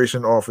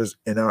celebration offers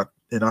an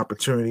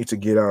opportunity to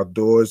get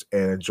outdoors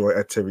and enjoy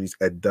activities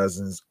at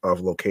dozens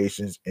of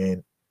locations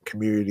in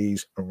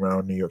communities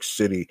around New York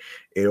City.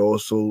 It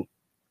also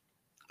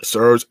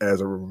serves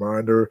as a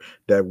reminder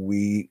that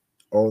we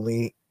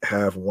only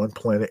have one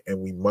planet and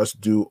we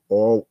must do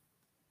our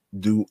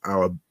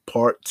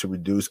part to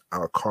reduce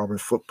our carbon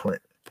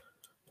footprint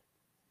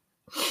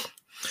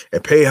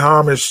and pay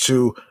homage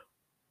to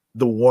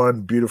the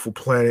one beautiful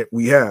planet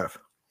we have.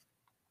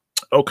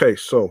 Okay,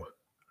 so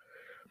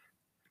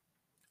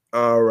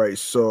all right,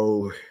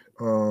 so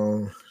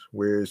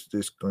where is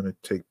this gonna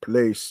take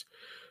place?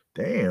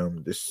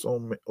 Damn, there's so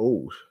many.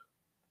 Ooh.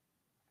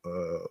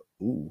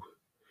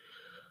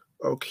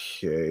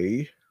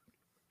 Okay.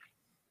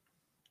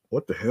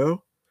 What the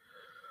hell?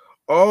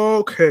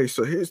 Okay,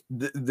 so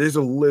there's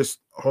a list.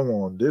 Hold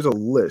on, there's a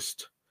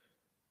list.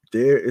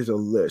 There is a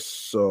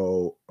list.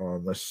 So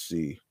let's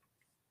see.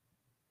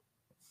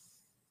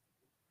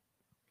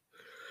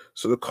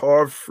 So the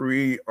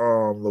car-free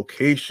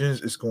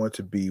locations is going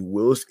to be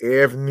Willis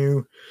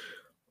Avenue,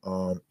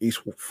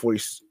 East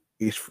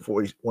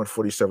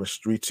 147th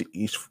Street to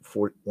East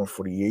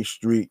 148th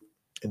Street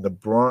in the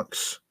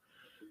Bronx,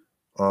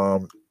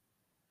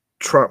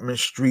 Trotman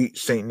Street,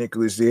 St.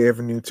 Nicholas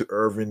Avenue to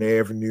Irving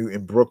Avenue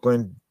in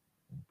Brooklyn,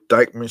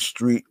 Dyckman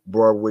Street,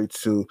 Broadway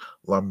to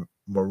La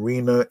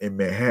Marina in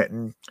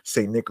Manhattan,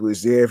 St.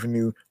 Nicholas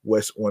Avenue,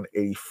 West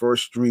 181st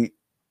Street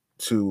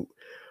to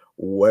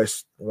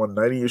West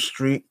 190th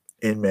Street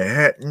in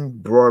Manhattan,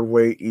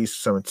 Broadway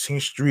East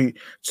 17th Street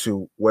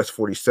to West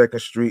 42nd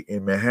Street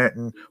in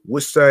Manhattan,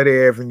 Woodside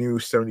Avenue,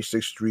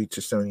 76th Street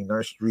to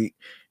 79th Street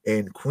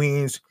in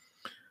Queens,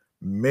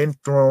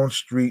 Menthone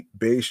Street,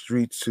 Bay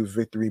Street to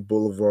Victory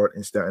Boulevard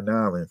in Staten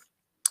Island.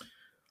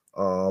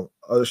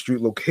 Other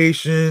street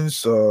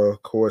locations,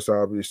 of course,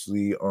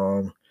 obviously,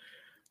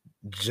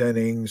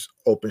 Jennings,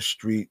 Open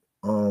Street.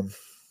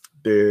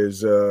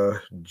 There's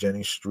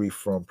Jennings Street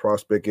from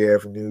Prospect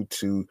Avenue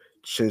to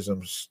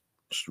Chisholm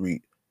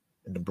Street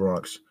in the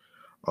Bronx.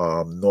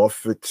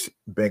 Norfolk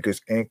Bankers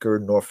Anchor,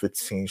 North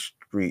 15th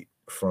Street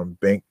from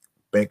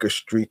Banker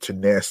Street to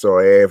Nassau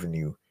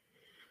Avenue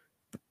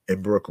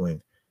in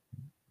Brooklyn.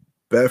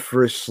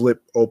 Bedford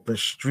Slip Open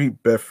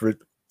Street, Bedford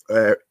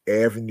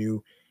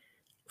Avenue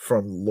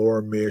from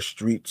Lorimer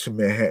Street to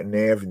Manhattan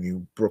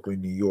Avenue,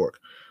 Brooklyn, New York.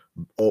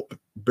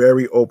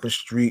 Berry Open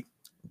Street,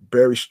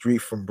 Berry Street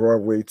from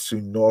Broadway to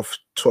North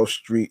 12th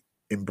Street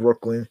in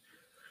Brooklyn.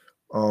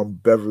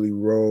 Beverly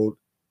Road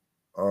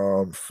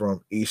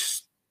from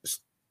East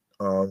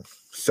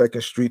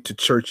 2nd Street to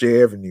Church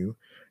Avenue.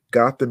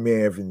 Gotham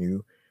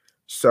Avenue,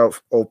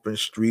 South Open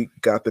Street,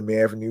 Gotham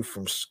Avenue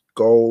from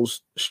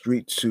Skulls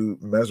Street to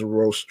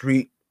Mesereau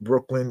Street,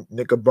 Brooklyn.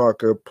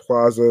 Knickerbocker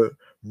Plaza,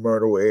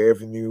 Myrtle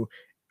Avenue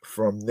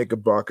from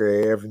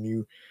Knickerbocker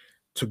Avenue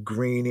to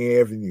Green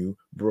Avenue,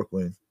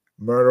 Brooklyn.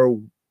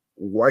 Myrtle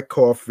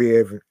Wyckoff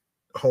Avenue.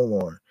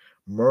 Hold on.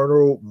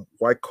 Myrtle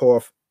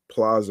Wyckoff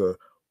Plaza,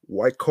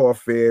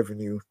 Wyckoff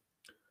Avenue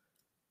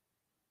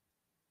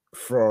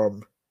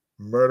from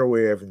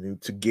Myrtle Avenue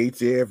to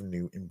Gates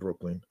Avenue in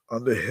Brooklyn.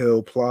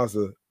 Underhill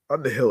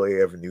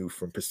Avenue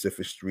from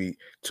Pacific Street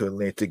to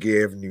Atlantic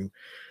Avenue.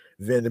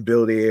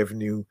 Vanderbilt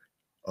Avenue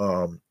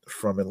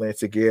from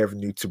Atlantic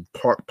Avenue to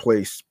Park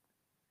Place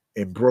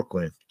in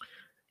Brooklyn.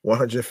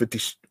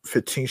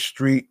 115th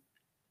Street,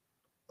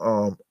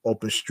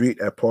 Open Street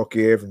at Park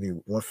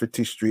Avenue.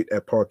 150th Street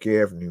at Park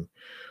Avenue.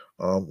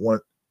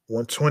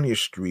 120th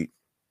Street,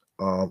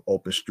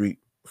 Open Street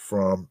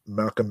from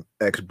Malcolm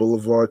X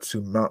Boulevard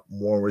to Mount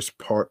Morris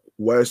Park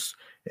West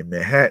in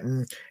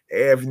Manhattan.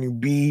 Avenue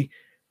B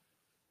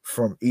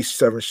from East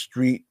 7th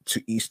Street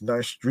to East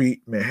 9th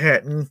Street,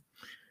 Manhattan.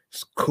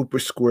 Cooper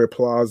Square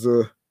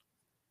Plaza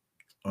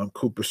on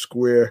Cooper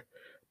Square.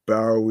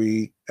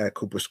 Bowery at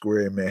Cooper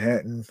Square in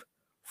Manhattan.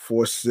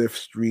 4th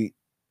Street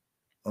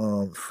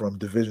from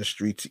Division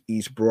Street to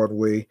East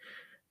Broadway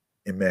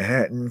in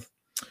Manhattan.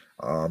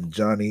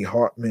 Johnny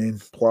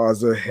Hartman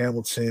Plaza,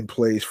 Hamilton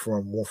Place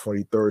from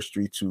 143rd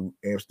Street to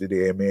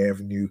Amsterdam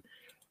Avenue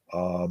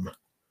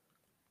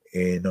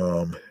in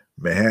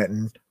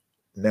Manhattan.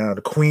 Now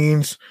the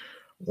Queens,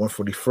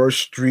 141st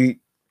Street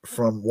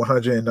from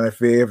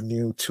 109th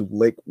Avenue to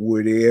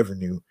Lakewood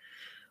Avenue.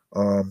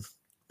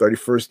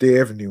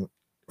 31st Avenue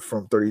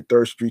from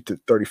 33rd Street to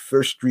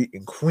 31st Street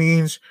in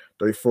Queens.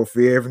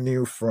 34th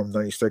Avenue from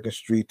 92nd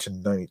Street to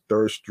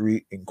 93rd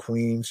Street in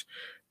Queens.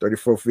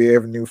 34th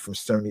Avenue from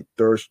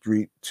 73rd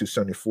Street to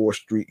 74th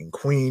Street in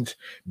Queens.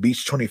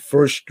 Beach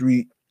 21st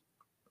Street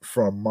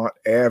from Mott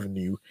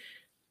Avenue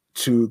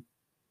to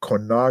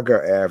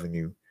Conaga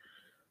Avenue.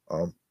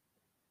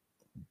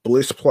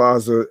 Bliss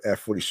Plaza at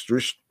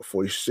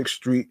 46th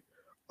Street.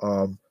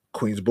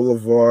 Queens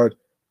Boulevard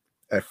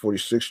at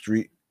 46th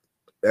Street.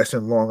 That's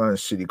in Long Island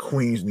City,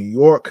 Queens, New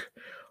York.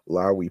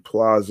 Lowry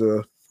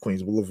Plaza,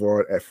 Queens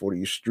Boulevard at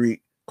 40th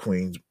Street,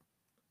 Queens,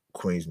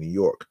 New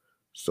York.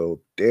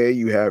 So there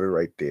you have it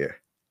right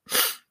there.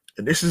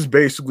 And this is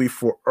basically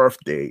for Earth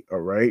Day, all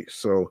right?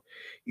 So,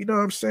 you know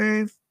what I'm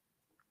saying?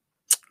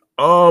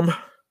 All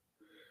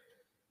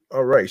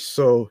right,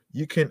 so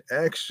you can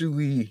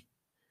actually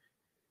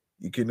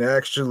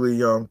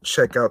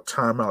check out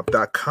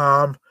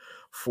timeout.com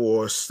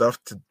for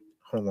stuff to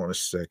hold on a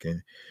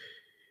second.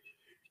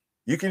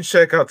 You can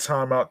check out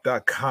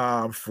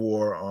timeout.com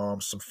for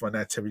some fun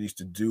activities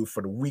to do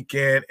for the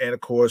weekend and,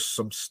 of course,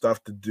 some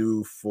stuff to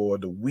do for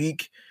the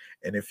week.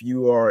 And if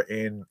you are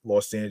in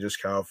Los Angeles,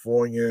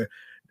 California,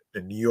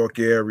 the New York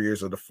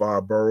areas of the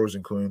 5 boroughs,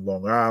 including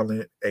Long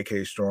Island,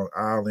 aka Strong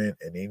Island,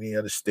 and any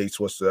other states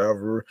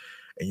whatsoever,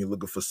 and you're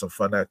looking for some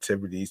fun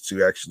activities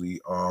to actually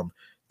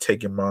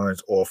take your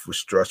minds off of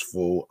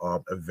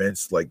stressful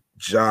events like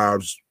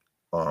jobs,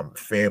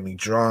 family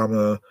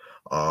drama,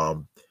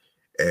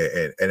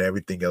 and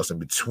everything else in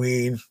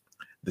between.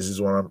 This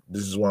is what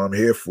I'm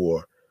here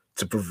for,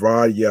 to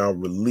provide y'all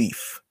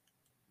relief,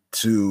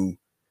 to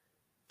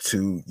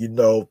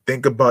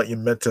think about your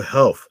mental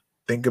health.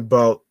 Think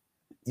about,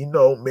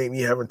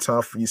 maybe having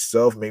time for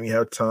yourself, maybe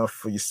have time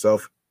for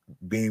yourself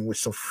being with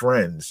some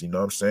friends, you know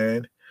what I'm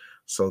saying?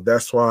 So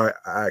that's why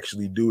I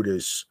actually do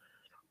this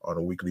on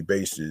a weekly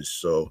basis.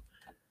 So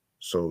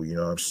you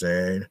know what I'm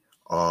saying?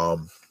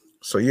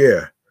 So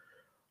yeah.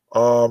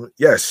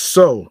 Yes,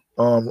 so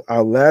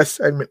our last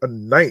segment of the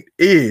night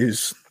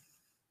is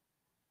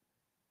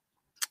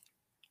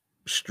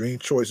stream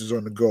choices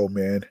on the go,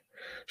 man.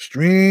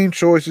 Stream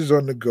choices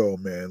on the go,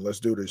 man. Let's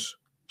do this.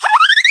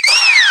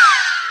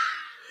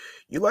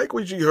 You like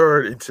what you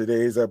heard in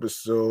today's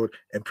episode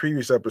and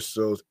previous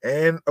episodes,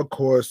 and of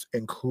course,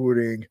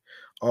 including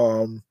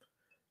some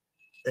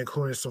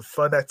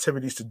fun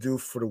activities to do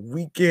for the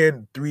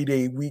weekend,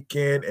 3-day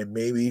weekend, and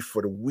maybe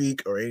for the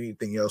week or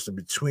anything else in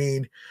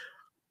between.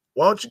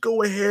 Why don't you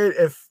go ahead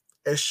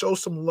and show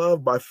some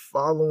love by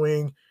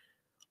following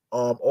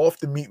Off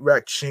the Meat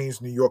Rack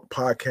Chains New York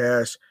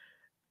podcast,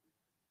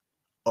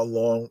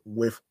 along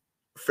with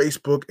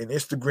Facebook and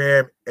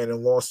Instagram, and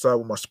alongside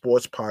with my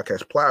sports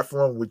podcast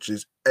platform, which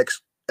is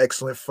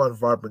Excellent Fun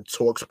Vibrant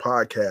Talks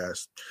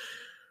podcast.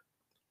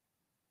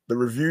 The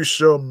review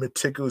show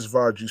Meticulous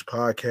Vibe Juice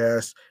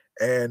podcast,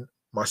 and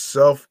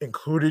myself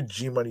included,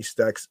 G Money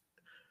Stacks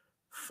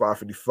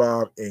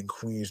 555 in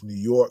Queens, New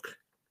York.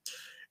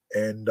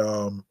 And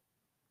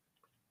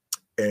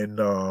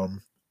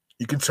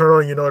you can turn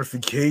on your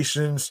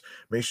notifications.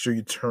 Make sure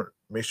you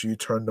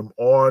turn them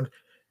on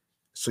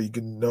so you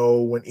can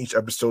know when each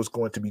episode is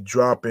going to be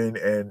dropping,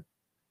 and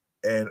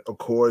of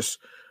course,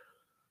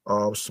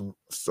 some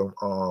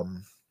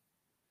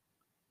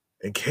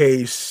in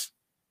case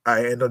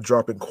I end up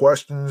dropping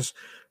questions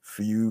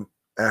for you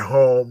at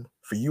home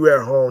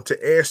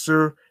to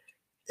answer,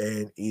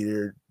 and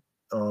either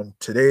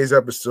today's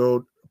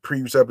episode,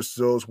 previous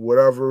episodes,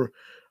 whatever,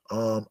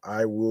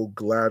 I will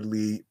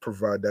gladly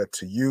provide that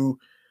to you,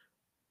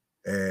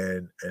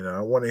 and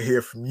I want to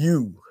hear from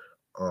you.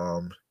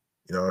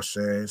 You know what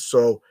I'm saying?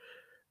 So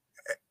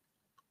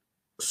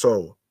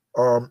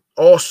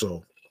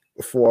also,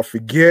 before I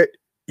forget,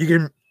 you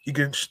can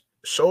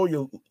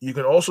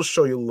also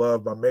show your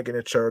love by making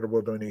a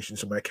charitable donation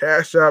to my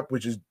Cash App,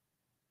 which is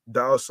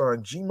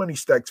 $ G Money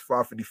Stacks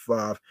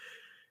 555.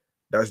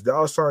 That's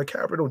 $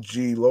 capital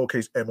G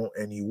lowercase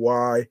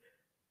MONEY,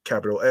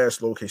 capital S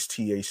lowercase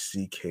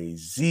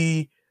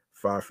TACKZ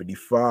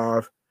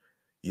 555.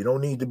 You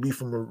don't need to be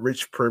from a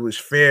rich,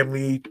 privileged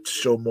family to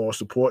show more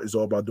support. It's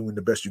all about doing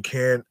the best you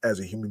can as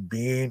a human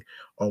being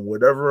on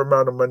whatever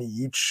amount of money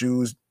you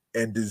choose,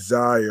 and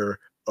desire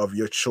of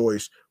your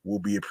choice will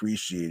be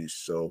appreciated.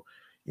 So,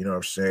 you know what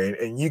I'm saying?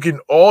 And you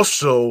can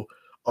also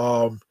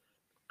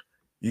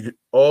give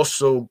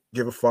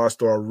a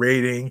 5-star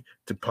rating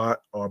to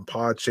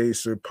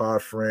Podchaser,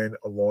 Podfriend,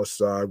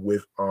 alongside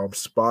with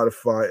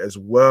Spotify as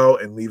well,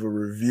 and leave a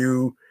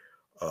review.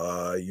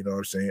 You know what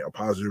I'm saying? A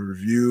positive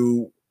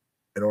review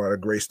and all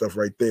that great stuff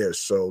right there.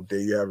 So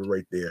there you have it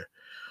right there.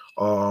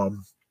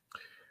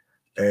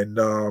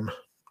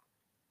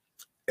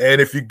 And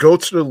if you go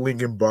to the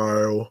link in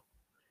bio,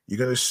 you're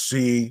gonna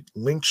see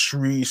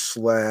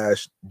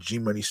Linktree / G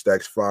Money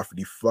Stacks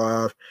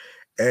 555.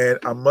 And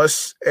I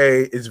must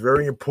say, it's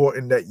very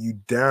important that you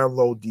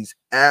download these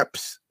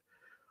apps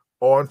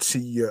onto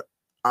your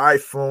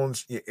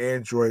iPhones, your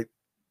Android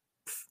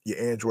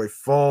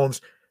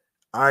phones,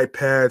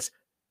 iPads,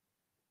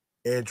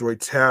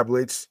 Android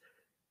tablets,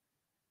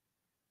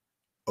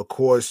 of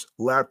course,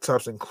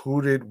 laptops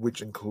included,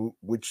 which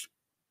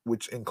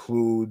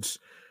includes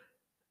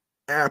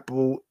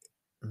Apple,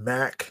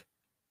 Mac,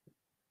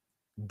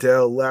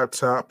 Dell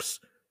laptops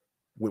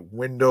with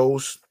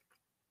Windows.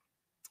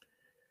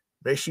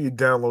 Make sure you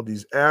download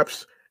these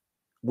apps,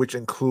 which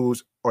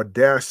includes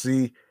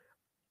Audacity,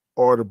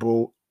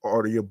 Audible,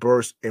 Audio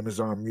Burst,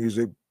 Amazon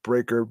Music,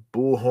 Breaker,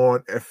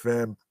 Bullhorn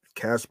FM,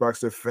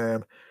 Castbox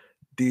FM,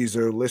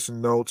 Deezer,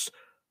 Listen Notes,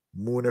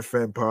 Moon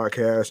FM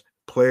Podcast,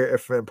 Player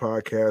FM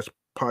Podcast,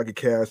 Pocket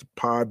Cast,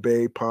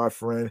 Podbay,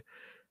 Podfriend,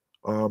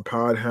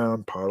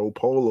 Podhound,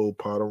 Podopolo,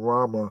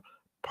 Podorama,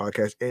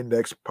 Podcast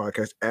Index,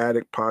 Podcast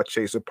Addict,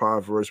 Podchaser,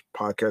 Podverse,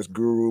 Podcast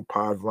Guru,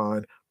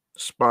 Podvine,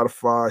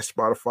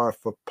 Spotify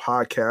for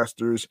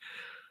podcasters,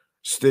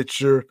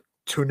 Stitcher,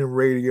 TuneIn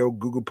Radio,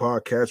 Google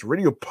Podcasts,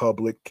 Radio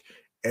Public,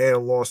 and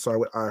alongside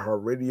with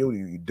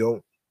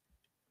iHeartRadio,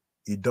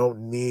 you don't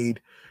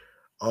need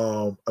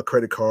a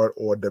credit card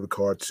or a debit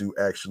card to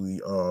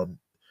actually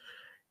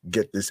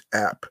get this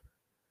app.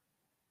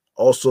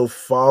 Also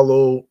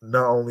follow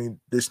not only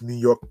this New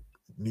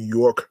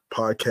York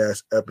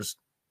podcast episode,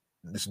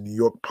 this New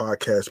York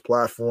podcast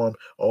platform.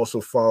 Also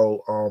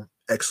follow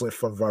Excellent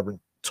Fun Vibrant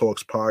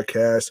Talks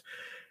podcast,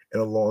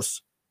 and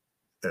alongside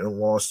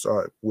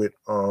with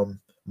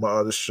my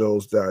other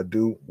shows that I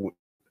do.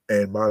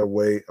 And by the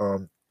way,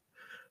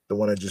 the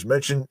one I just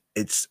mentioned,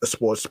 it's a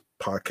sports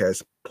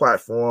podcast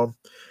platform.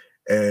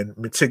 And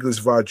Meticulous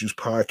Vibe Juice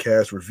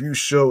podcast review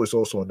show is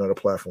also another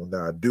platform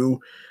that I do.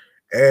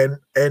 And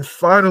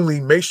finally,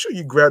 make sure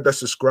you grab that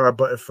subscribe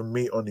button for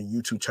me on the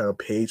YouTube channel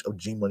page of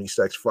G Money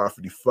Stacks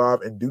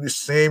 555, and do the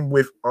same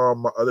with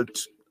my other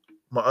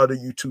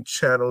YouTube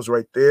channels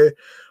right there.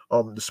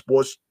 The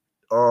sports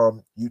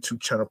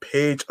YouTube channel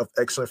page of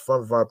Excellent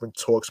Fun Vibrant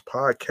Talks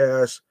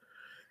podcast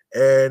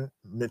and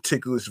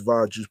Meticulous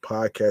Vibe Juice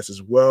podcast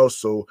as well.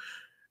 So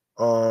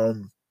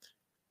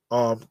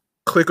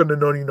click on the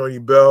Noni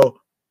bell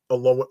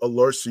along with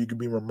alerts so you can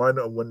be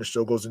reminded of when the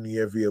show goes in the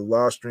air via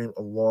live stream,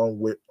 along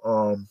with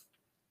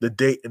the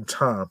date and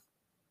time.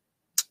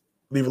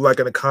 Leave a like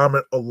and a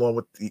comment along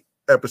with the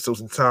episodes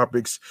and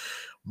topics,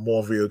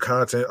 more video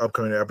content,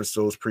 upcoming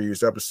episodes,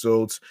 previous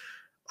episodes.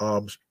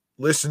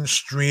 Listen,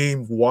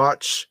 stream,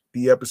 watch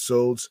the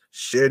episodes,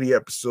 share the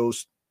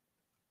episodes,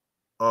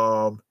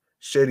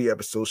 share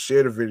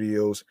the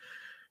videos,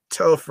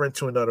 tell a friend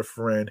to another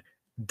friend,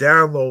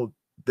 download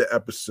the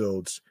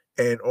episodes,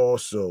 and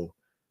also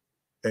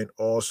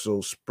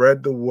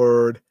spread the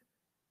word.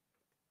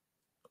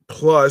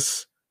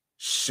 Plus,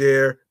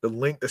 share the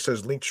link that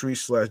says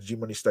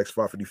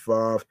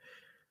linktree/GMoneyStacks555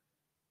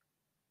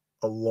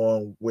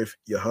 along with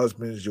your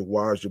husbands, your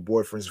wives, your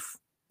boyfriends,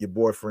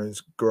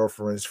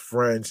 girlfriends,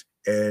 friends,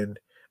 and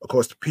of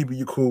course the people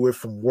you cool with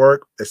from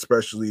work,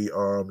 especially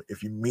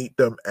if you meet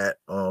them at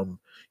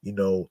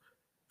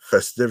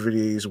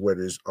festivities,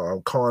 whether it's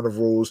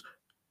carnivals,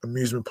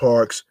 amusement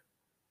parks,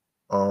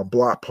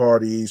 block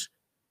parties,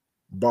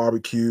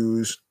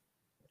 barbecues,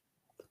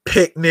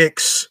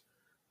 picnics,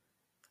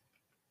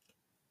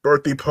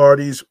 birthday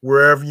parties,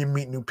 wherever you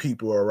meet new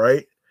people. All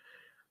right.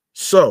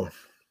 So,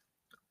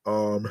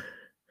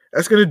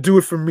 that's gonna do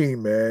it for me,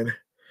 man.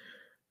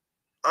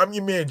 I'm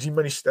your man G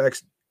Money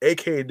Stacks,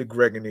 aka the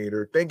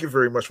Gregonator. Thank you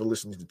very much for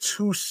listening to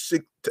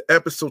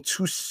episode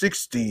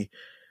 260,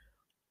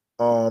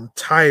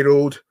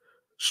 titled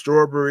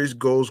 "Strawberries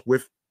Goes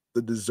with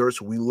the Desserts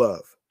We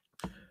Love."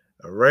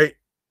 All right,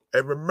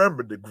 and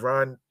remember, the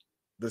grind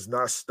does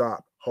not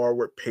stop. Hard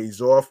work pays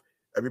off.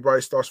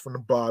 Everybody starts from the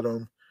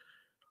bottom.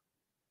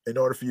 In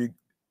order for you to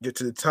get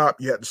to the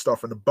top, you have to start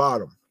from the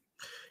bottom.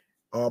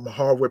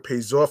 Hard work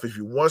pays off. If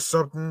you want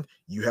something,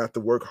 you have to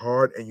work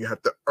hard and you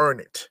have to earn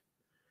it.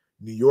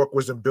 New York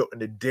wasn't built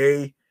in a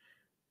day.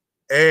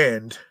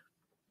 And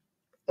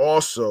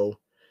also,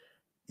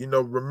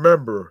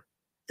 remember,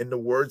 in the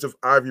words of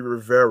Ivy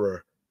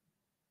Rivera,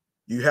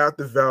 you have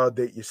to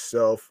validate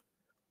yourself.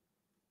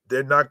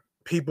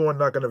 People are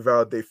not going to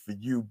validate for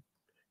you.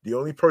 The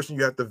only person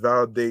you have to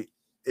validate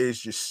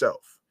is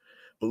yourself.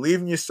 Believe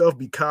in yourself,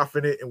 be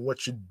confident in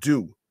what you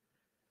do.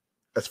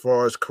 As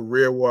far as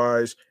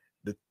career-wise,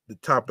 the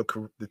type of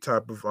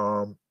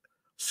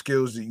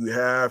skills that you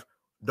have,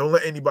 don't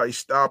let anybody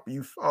stop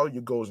you. Follow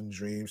your goals and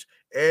dreams,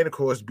 and of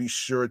course, be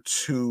sure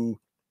to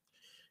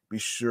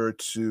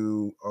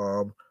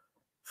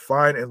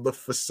find and look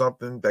for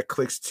something that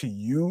clicks to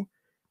you,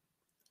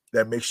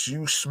 that makes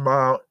you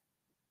smile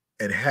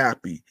and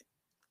happy,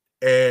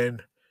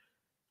 and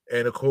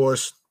of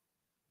course,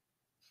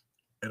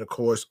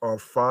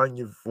 find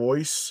your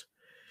voice.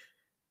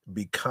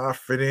 Be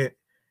confident.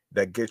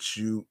 That gets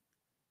you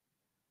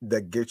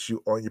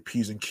on your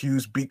P's and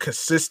Q's. Be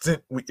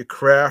consistent with your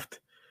craft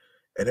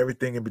and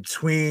everything in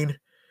between.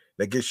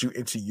 That gets you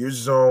into your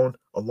zone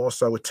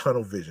alongside with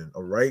tunnel vision.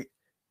 All right.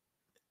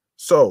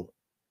 So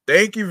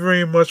thank you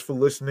very much for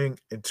listening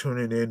and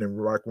tuning in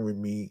and rocking with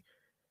me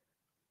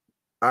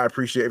I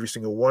appreciate every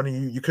single one of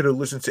you. You could have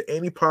listened to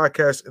any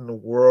podcast in the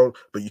world,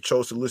 but you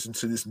chose to listen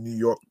to this New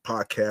York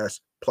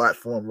podcast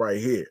platform right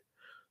here.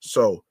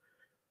 So,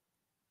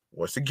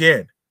 once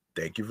again,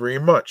 thank you very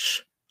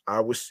much.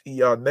 I will see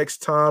y'all next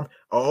time.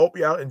 I hope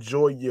y'all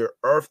enjoy your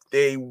Earth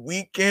Day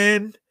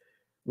weekend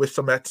with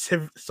some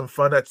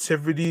fun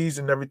activities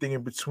and everything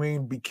in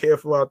between. Be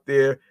careful out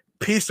there.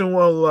 Peace and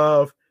one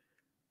love.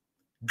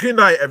 Good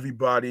night,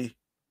 everybody.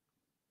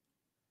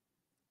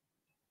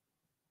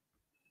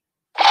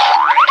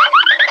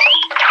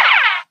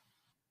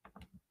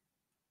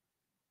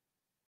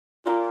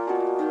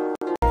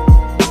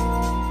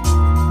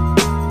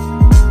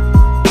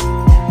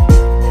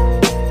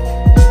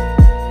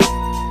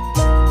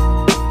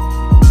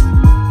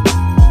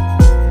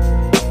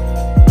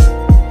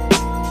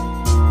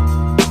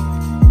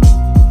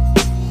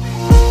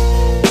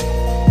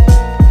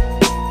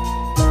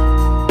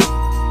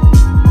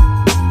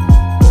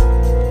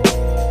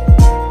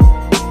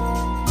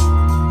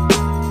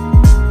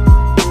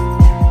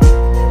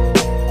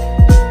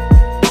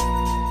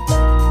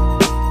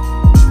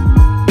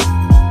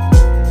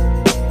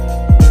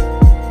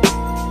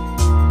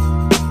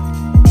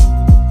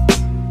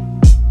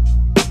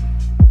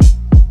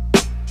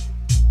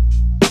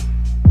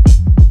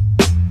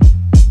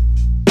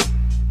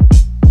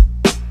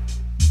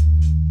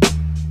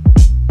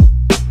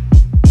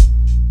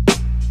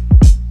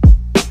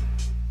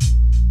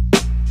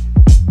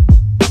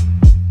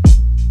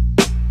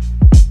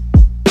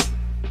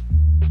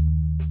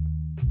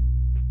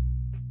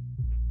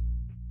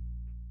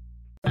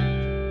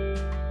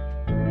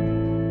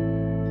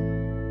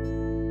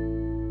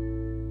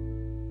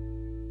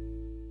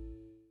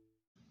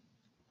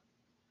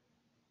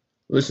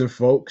 Listen,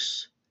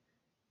 folks,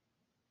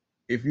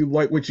 if you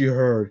like what you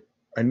heard,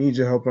 I need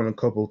your help on a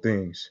couple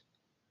things.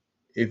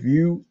 If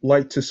you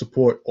like to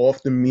support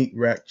Off the Meat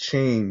Rack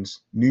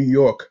Chains New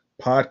York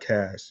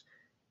podcast,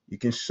 you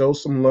can show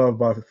some love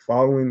by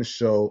following the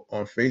show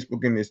on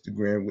Facebook and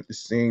Instagram with the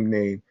same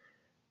name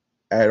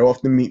at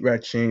Off the Meat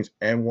Rack Chains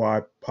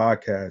NY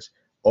podcast.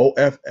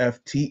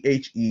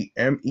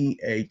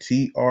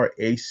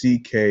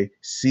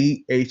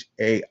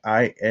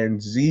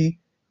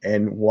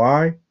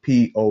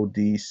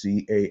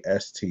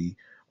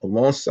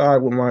 alongside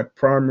with my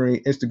primary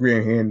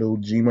Instagram handle,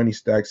 G Money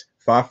Stacks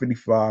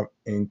 555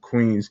 in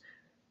Queens,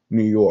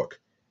 New York.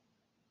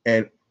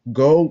 And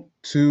go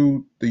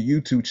to the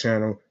YouTube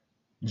channel,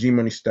 G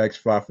Money Stacks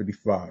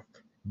 555.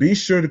 Be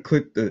sure to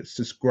click the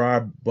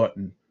subscribe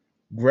button.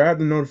 Grab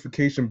the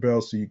notification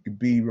bell so you can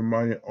be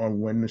reminded on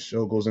when the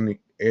show goes on the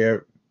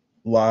air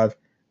live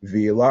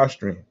via live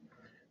stream.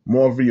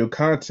 More video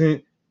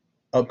content,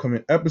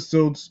 upcoming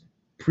episodes,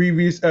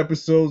 previous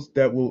episodes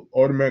that will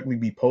automatically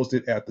be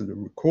posted after the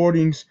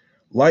recordings.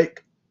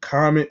 Like,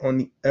 comment on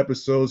the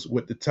episodes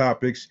with the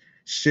topics,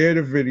 share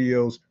the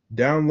videos,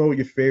 download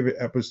your favorite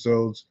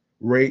episodes,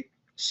 rate,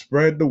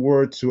 spread the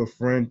word to a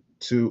friend,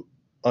 to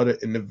other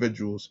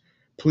individuals.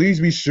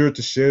 Please be sure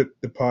to share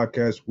the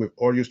podcast with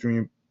audio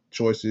streaming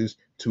choices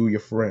to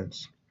your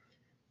friends.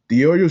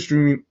 The audio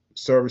streaming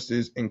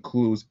services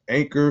includes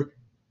Anchor,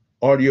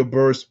 Audio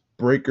Burst,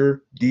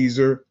 Breaker,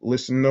 Deezer,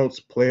 Listen Notes,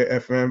 Player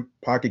FM,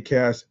 Pocket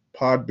Cast,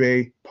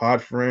 Podbay,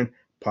 Podfriend,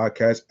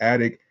 Podcast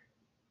Addict,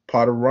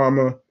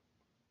 Podorama,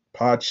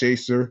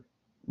 Podchaser,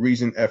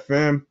 Reason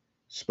FM,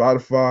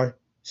 Spotify,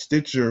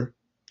 Stitcher,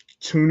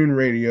 TuneIn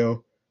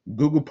Radio,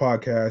 Google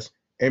Podcasts,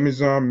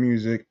 Amazon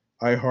Music,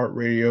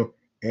 iHeartRadio,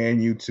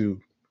 and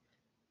YouTube.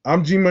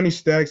 I'm G Money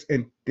Stacks,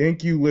 and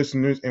thank you,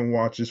 listeners and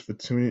watchers, for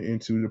tuning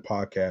into the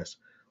podcast.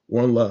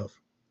 One love.